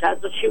Marshall,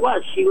 that's what she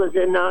was. She was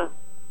in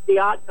The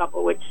Odd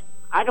Couple, which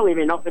I don't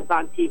even know if it's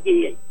on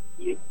TV.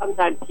 You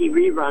sometimes see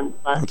reruns,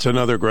 but that's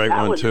another great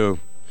one too.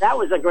 That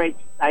was a great.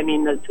 I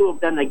mean, the two of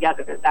them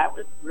together. That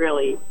was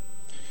really.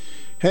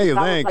 Hey,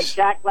 thanks. Like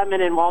Jack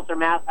Lemmon and Walter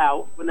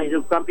Matthau when they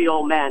do Grumpy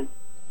Old Men.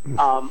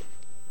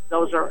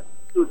 Those are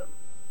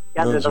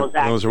together.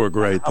 Those were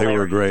great. They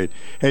were great.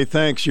 Hey,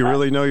 thanks. You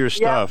really know your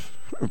stuff.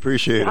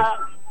 Appreciate it.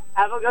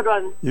 Have a good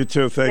one. You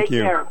too. Thank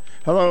you. Care.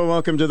 Hello,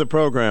 welcome to the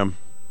program.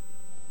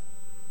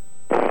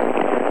 If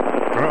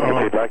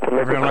you'd like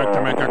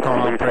to make a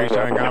call, please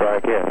hang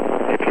up.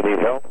 If you need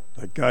help.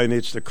 That guy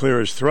needs to clear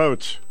his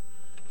throat.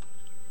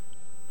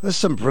 There's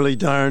some really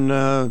darn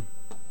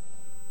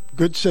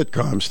good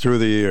sitcoms through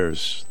the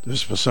years.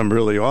 There's some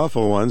really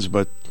awful ones,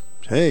 but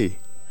hey,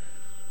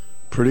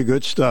 pretty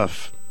good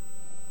stuff.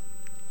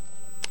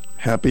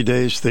 Happy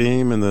Days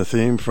theme and the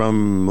theme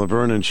from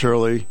Laverne and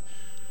Shirley,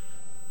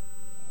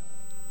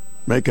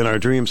 Making Our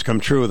Dreams Come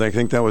True. I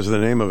think that was the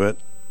name of it.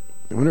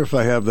 I wonder if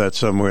I have that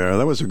somewhere.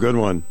 That was a good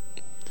one.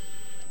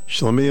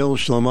 Shlemiel,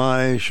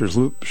 Shlemai,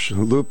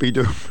 Shloopy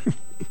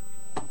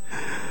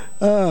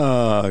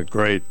Doop.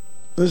 Great.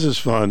 This is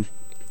fun.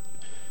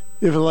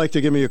 If you'd like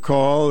to give me a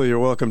call, you're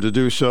welcome to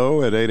do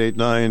so at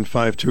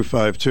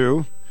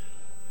 889-5252.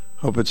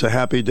 Hope it's a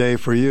happy day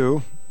for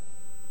you.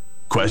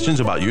 Questions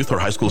about youth or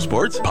high school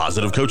sports?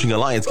 Positive Coaching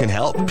Alliance can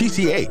help.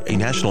 PCA, a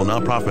national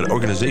nonprofit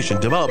organization,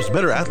 develops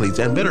better athletes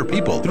and better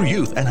people through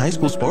youth and high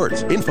school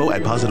sports. Info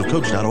at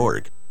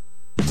positivecoach.org.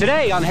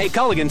 Today on Hey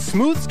Culligan,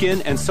 smooth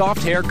skin and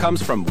soft hair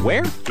comes from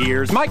where?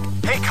 Here's Mike.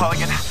 Hey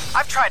Culligan,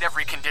 I've tried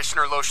every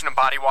conditioner, lotion, and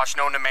body wash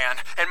known to man,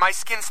 and my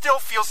skin still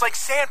feels like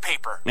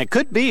sandpaper. It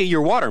could be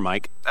your water,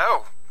 Mike.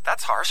 Oh,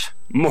 that's harsh.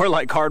 More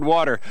like hard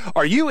water.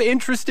 Are you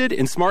interested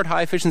in smart,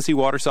 high-efficiency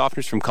water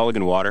softeners from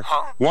Culligan Water?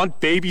 Huh? Want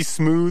baby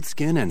smooth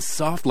skin and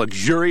soft,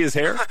 luxurious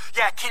hair?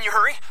 Yeah, can you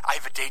hurry? I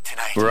have a date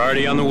tonight. We're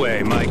already on the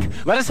way, Mike.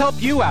 Let us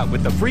help you out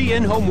with the free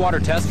in-home water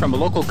test from a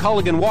local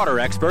Culligan water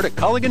expert at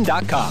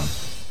Culligan.com.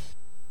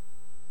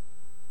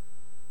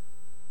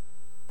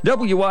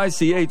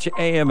 WICH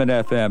AM and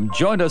FM.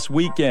 Join us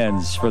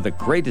weekends for the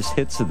greatest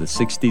hits of the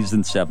 60s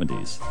and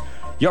 70s.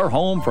 Your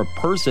home for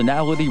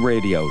personality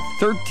radio,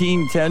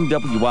 1310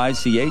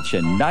 WICH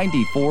and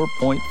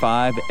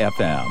 94.5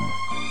 FM.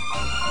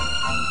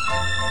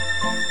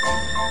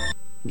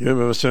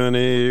 Give us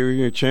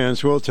any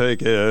chance, we'll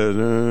take it.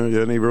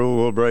 Any rule,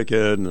 we'll break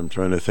it. And I'm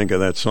trying to think of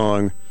that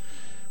song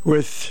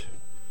with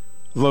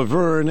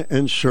Laverne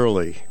and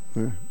Shirley.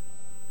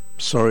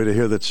 Sorry to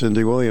hear that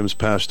Cindy Williams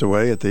passed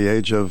away at the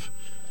age of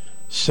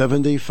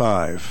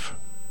 75.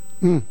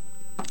 Right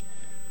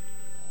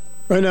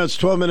now it's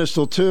 12 minutes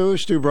till 2.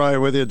 Stu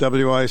Bryer with you at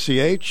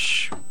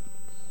WICH.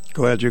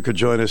 Glad you could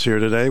join us here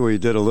today. We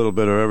did a little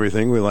bit of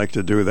everything. We like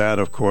to do that,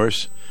 of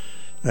course.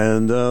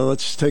 And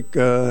let's take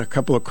a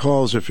couple of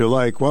calls if you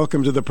like.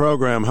 Welcome to the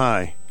program.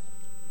 Hi.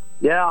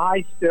 Yeah,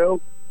 hi, Stu.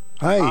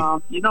 Hi.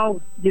 You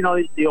know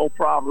the old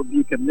proverb,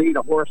 you can lead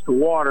a horse to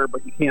water,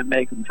 but you can't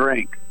make him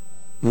drink.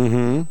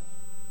 Mm-hmm.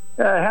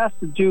 It has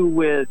to do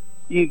with,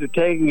 either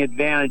taking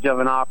advantage of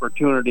an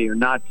opportunity or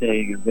not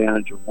taking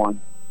advantage of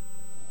one.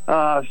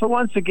 So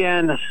once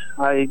again,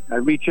 I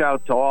reach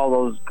out to all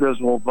those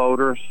Griswold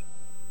voters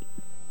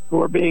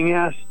who are being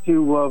asked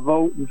to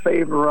vote in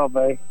favor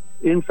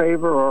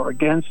or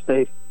against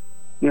a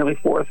nearly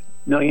 $4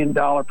 million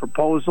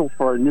proposal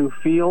for a new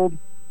field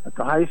at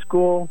the high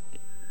school.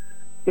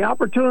 The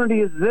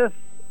opportunity is this,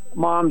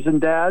 moms and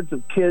dads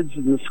of kids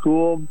in the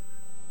school.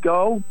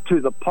 Go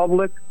to the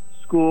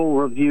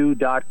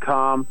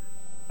publicschoolreview.com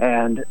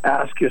and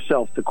ask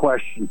yourself the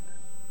question,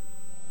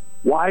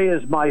 why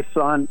is my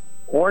son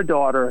or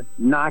daughter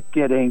not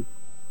getting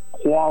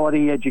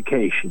quality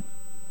education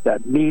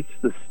that meets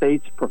the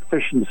state's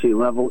proficiency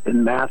level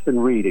in math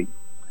and reading?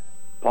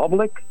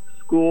 Public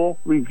School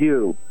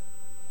Review.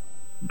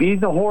 Be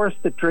the horse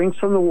that drinks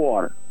from the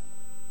water.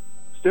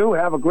 Stu,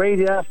 have a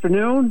great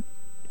afternoon.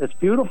 It's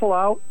beautiful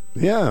out.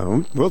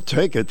 Yeah, we'll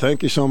take it.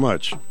 Thank you so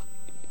much.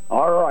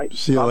 All right.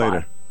 See you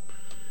later.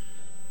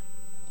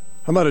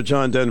 How about a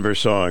John Denver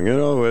song? You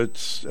know,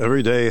 it's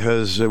every day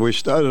has, we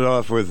started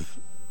off with,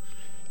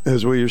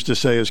 as we used to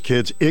say as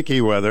kids, icky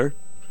weather,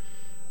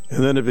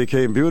 and then it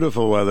became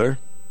beautiful weather.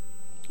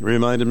 It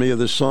reminded me of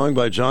this song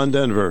by John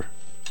Denver.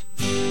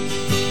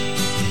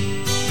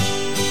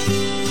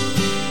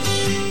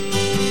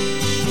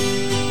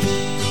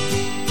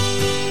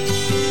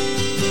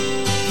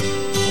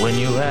 When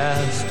you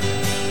ask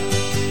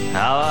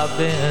how I've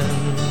been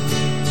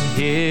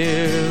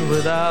here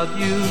without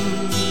you,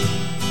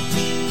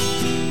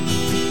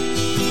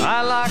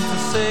 I like to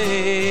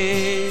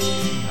say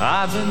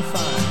I've been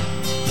fine,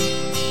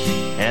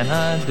 and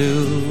I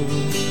do.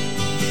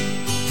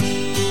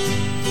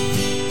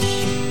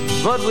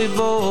 But we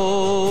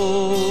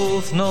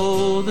both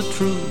know the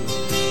truth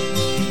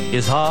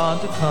is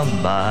hard to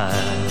come by.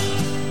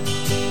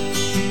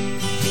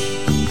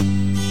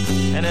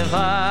 And if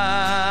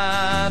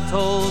I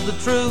told the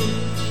truth,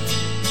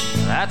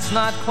 that's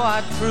not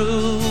quite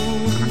true.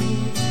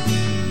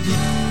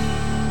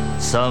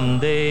 Some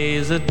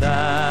days a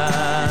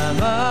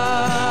diamond,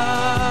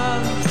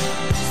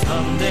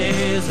 some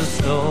days a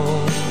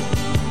stone.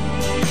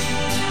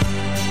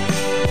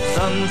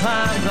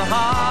 Sometimes the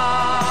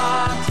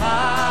hard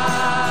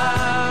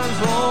times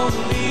won't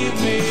leave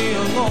me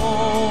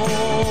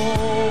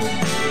alone.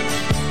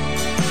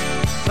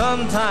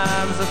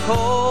 Sometimes the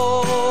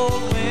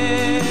cold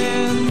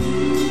wind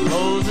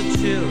blows a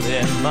chill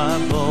in my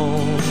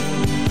bones.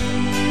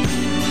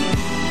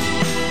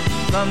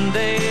 Some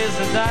days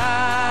a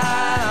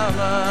diamond,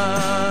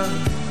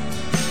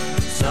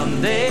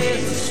 some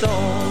days a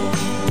stone.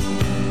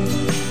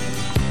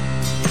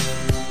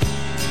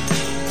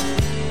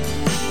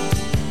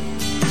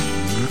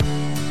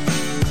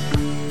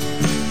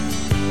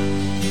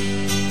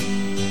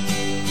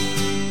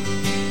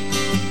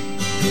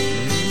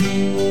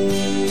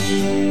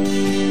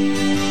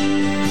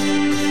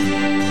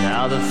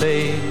 Now the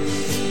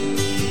face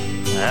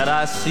that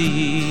I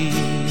see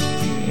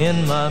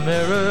in my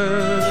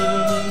mirror,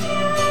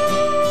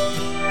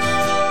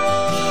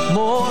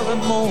 more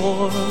and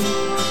more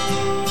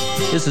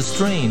is a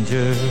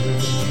stranger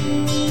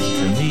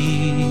to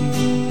me.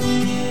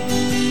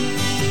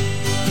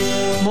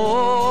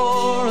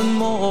 More and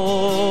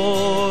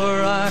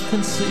more I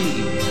can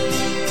see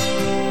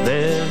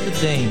there's a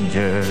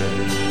danger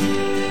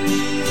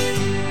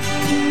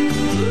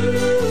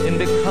in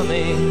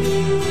becoming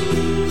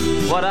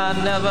what I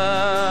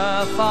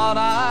never thought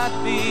I'd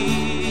be.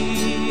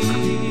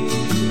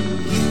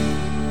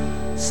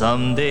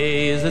 Some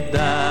days a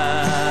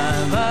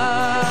diamond,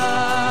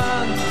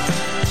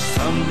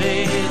 some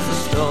days a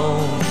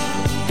stone.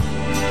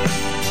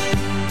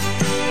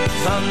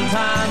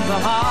 Sometimes a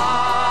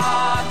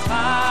hard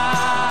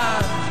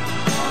time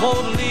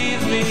won't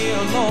leave me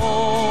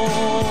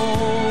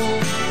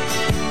alone.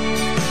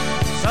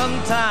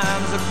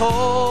 Sometimes a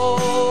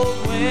cold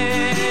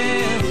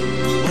wind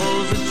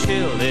blows a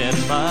chill in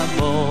my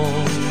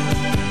bones.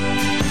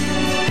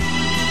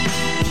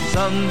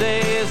 Some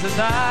days a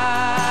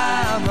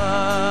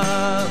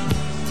diamond,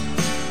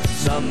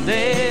 some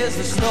days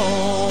a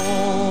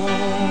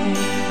stone.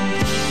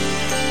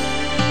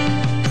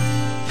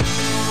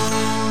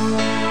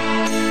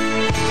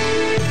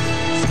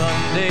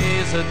 Some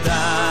days a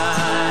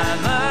diamond,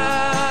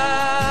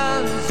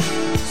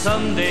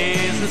 some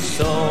days a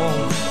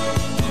stone.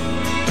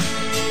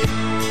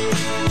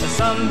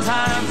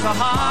 Sometimes a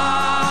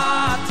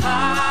hard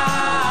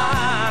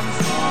times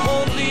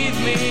won't leave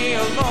me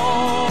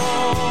alone.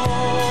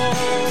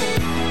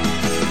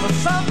 But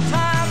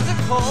sometimes a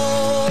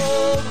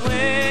cold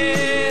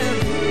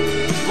wind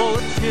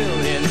blows a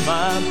chill in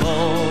my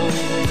bones.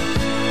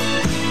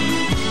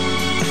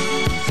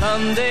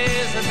 Some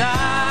days a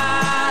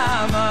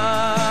diamond,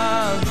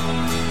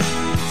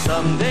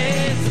 some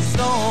days a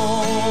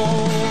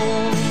stone.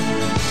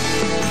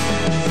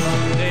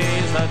 Some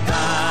days a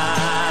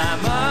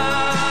diamond,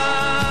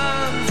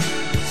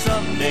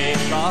 some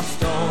days a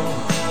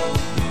stone.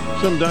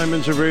 Some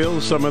diamonds are real,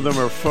 some of them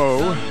are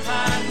faux.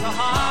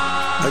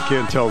 I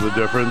can't tell the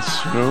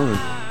difference, you know. A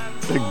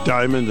big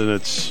diamond and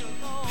it's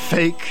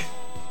fake.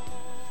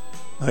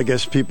 I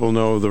guess people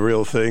know the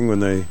real thing when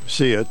they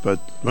see it, but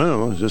I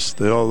don't know,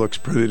 it all looks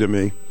pretty to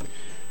me.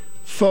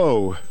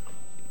 Faux.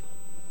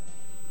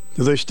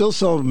 Do they still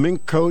sell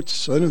mink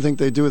coats? I don't think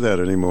they do that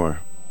anymore.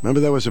 Remember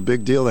that was a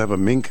big deal to have a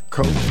mink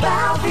coat?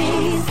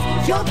 Falvey's,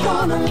 you're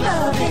gonna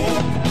love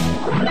it.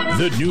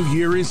 The new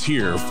year is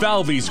here.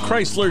 Falvey's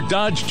Chrysler,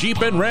 Dodge,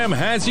 Jeep, and Ram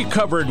has you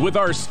covered with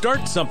our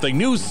Start Something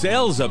New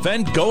sales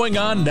event going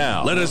on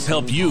now. Let us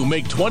help you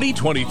make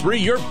 2023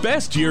 your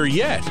best year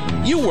yet.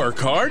 You work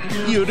hard,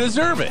 you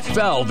deserve it.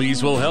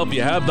 Falvey's will help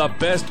you have the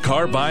best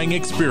car buying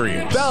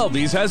experience.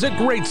 Falvey's has a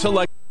great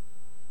selection.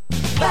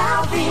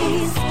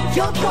 Falvey's,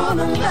 you're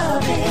gonna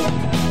love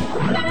it.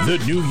 The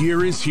new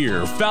year is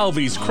here.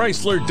 Falvey's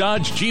Chrysler,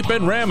 Dodge, Jeep,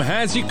 and Ram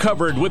has you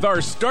covered with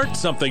our Start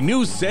Something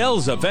New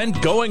sales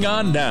event going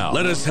on now.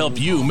 Let us help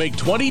you make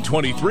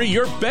 2023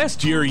 your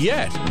best year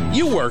yet.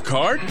 You work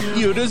hard,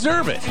 you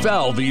deserve it.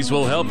 Falvey's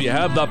will help you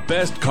have the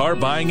best car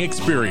buying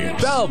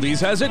experience.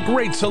 Falvey's has a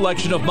great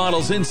selection of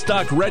models in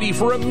stock ready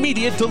for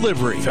immediate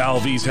delivery.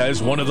 Falvey's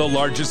has one of the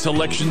largest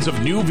selections of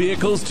new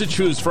vehicles to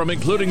choose from,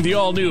 including the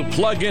all-new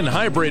plug-in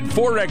hybrid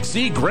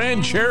 4XE,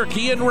 Grand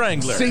Cherokee, and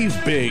Wrangler.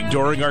 Save big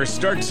during our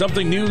Start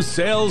Something New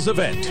sales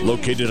event.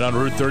 Located on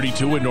Route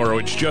 32 in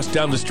Norwich, just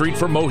down the street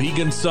from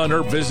Mohegan Sun,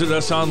 or visit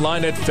us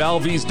online at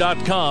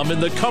falveys.com in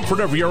the comfort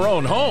of your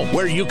own home,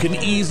 where you can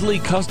easily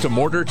custom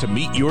order to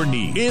meet your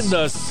needs. In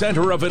the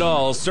center of it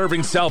all,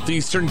 serving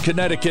southeastern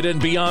Connecticut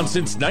and beyond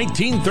since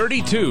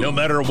 1932. No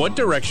matter what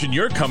direction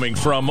you're coming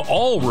from,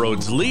 all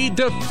roads lead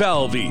to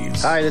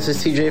Falvey's. Hi, this is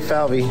TJ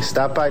Falvey.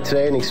 Stop by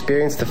today and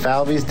experience the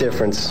Falvey's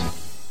difference.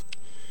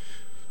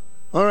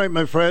 All right,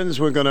 my friends,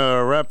 we're going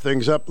to wrap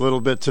things up a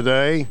little bit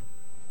today.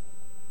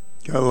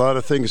 Got a lot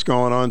of things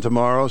going on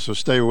tomorrow, so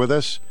stay with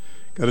us.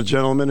 Got a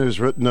gentleman who's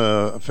written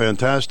a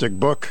fantastic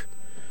book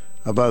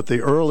about the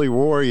early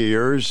war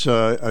years.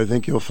 I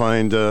think you'll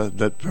find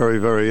that very,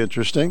 very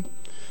interesting.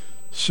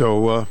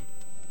 So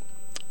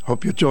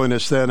hope you join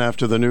us then.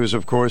 After the news,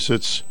 of course,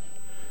 it's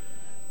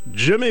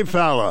Jimmy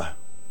Fallon.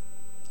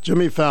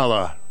 Jimmy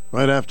Fallon,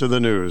 right after the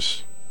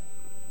news.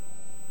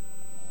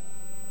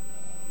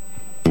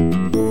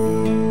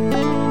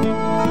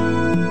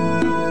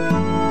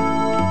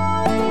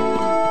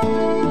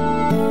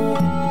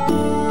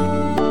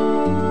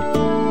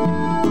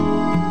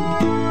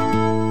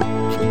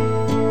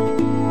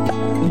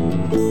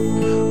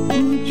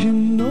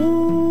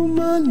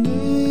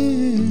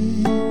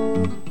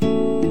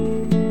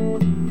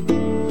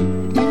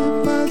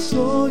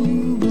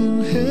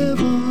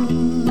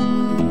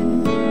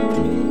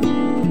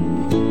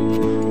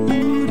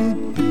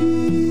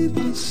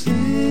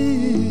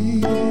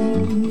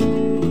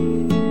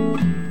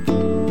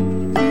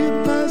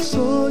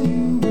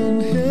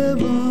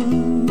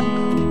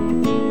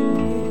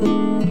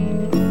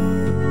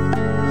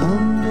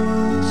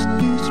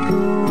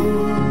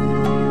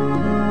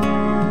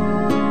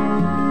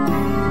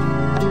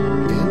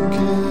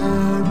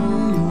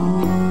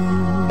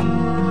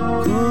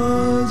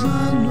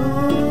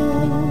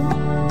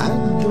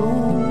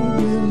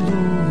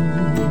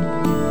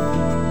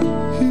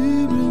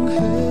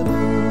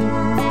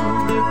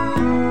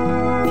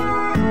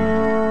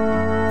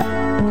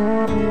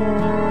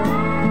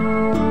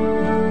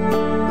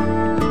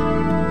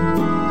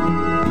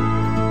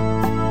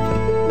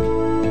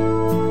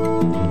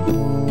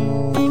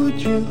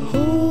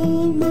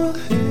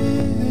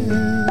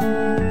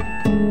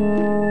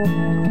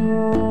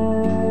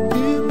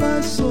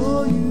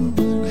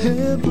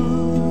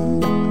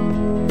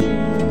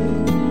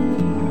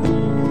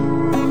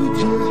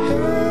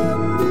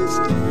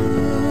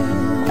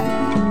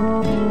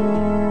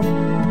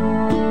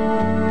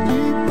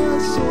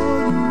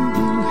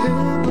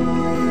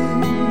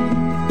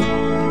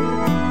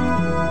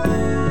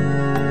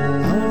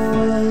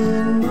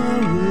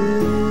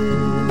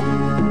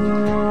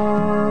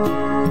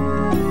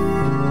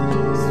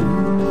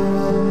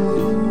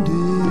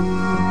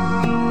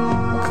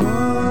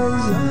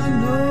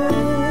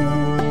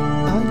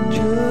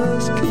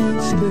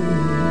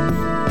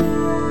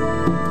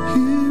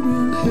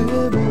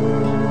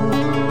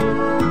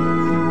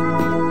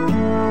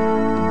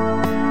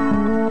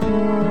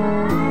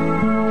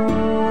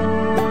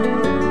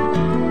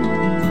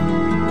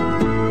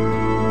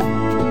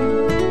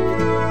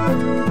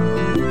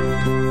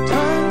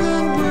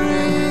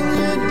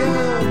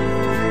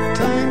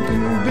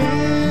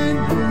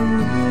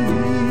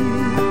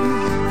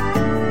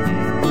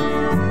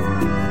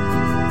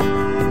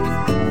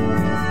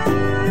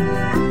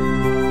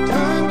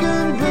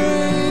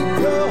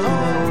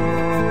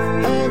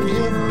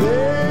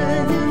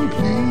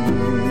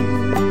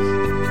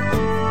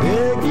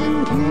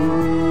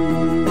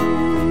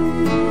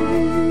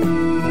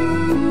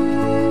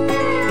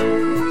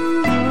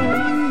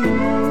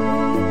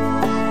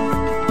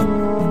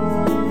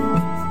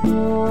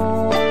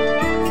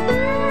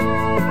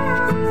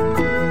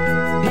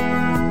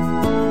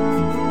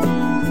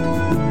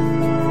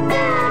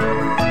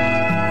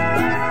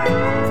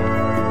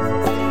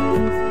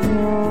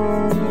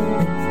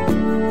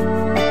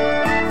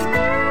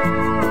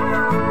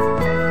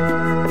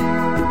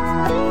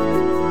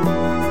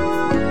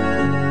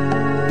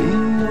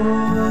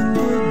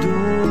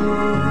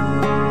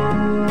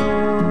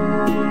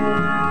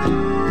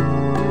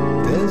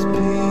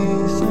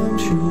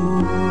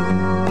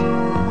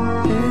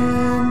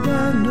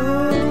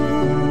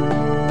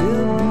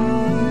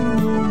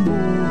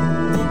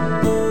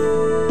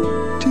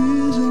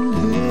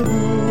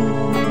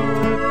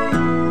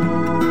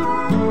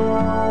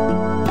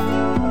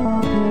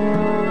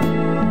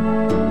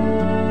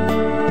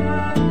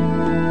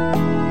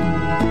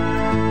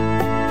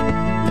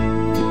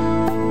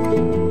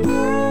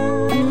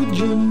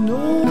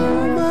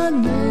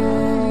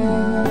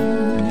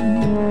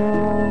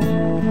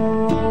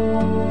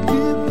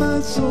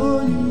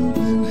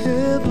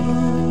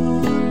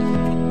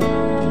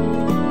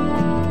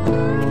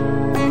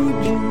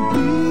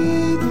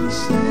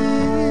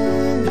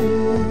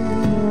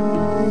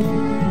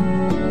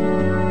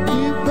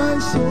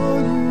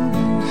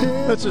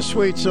 That's a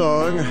sweet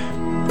song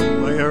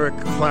by Eric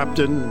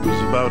Clapton. It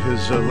was about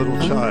his little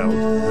child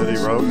that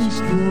he wrote.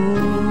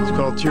 It's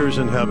called Tears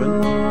in Heaven.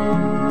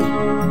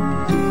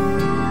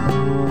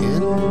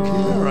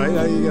 All right,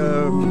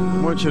 I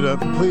want you to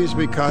please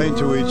be kind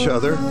to each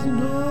other.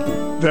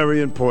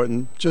 Very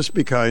important. Just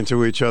be kind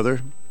to each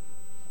other.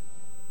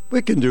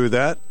 We can do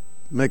that.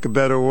 Make a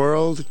better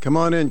world. Come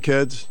on in,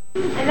 kids.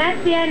 And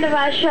that's the end of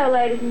our show,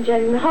 ladies and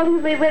gentlemen. Hope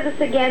you'll be with us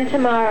again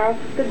tomorrow.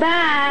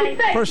 Goodbye.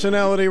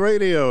 Personality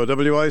Radio,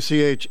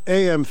 WICH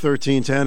AM 1310.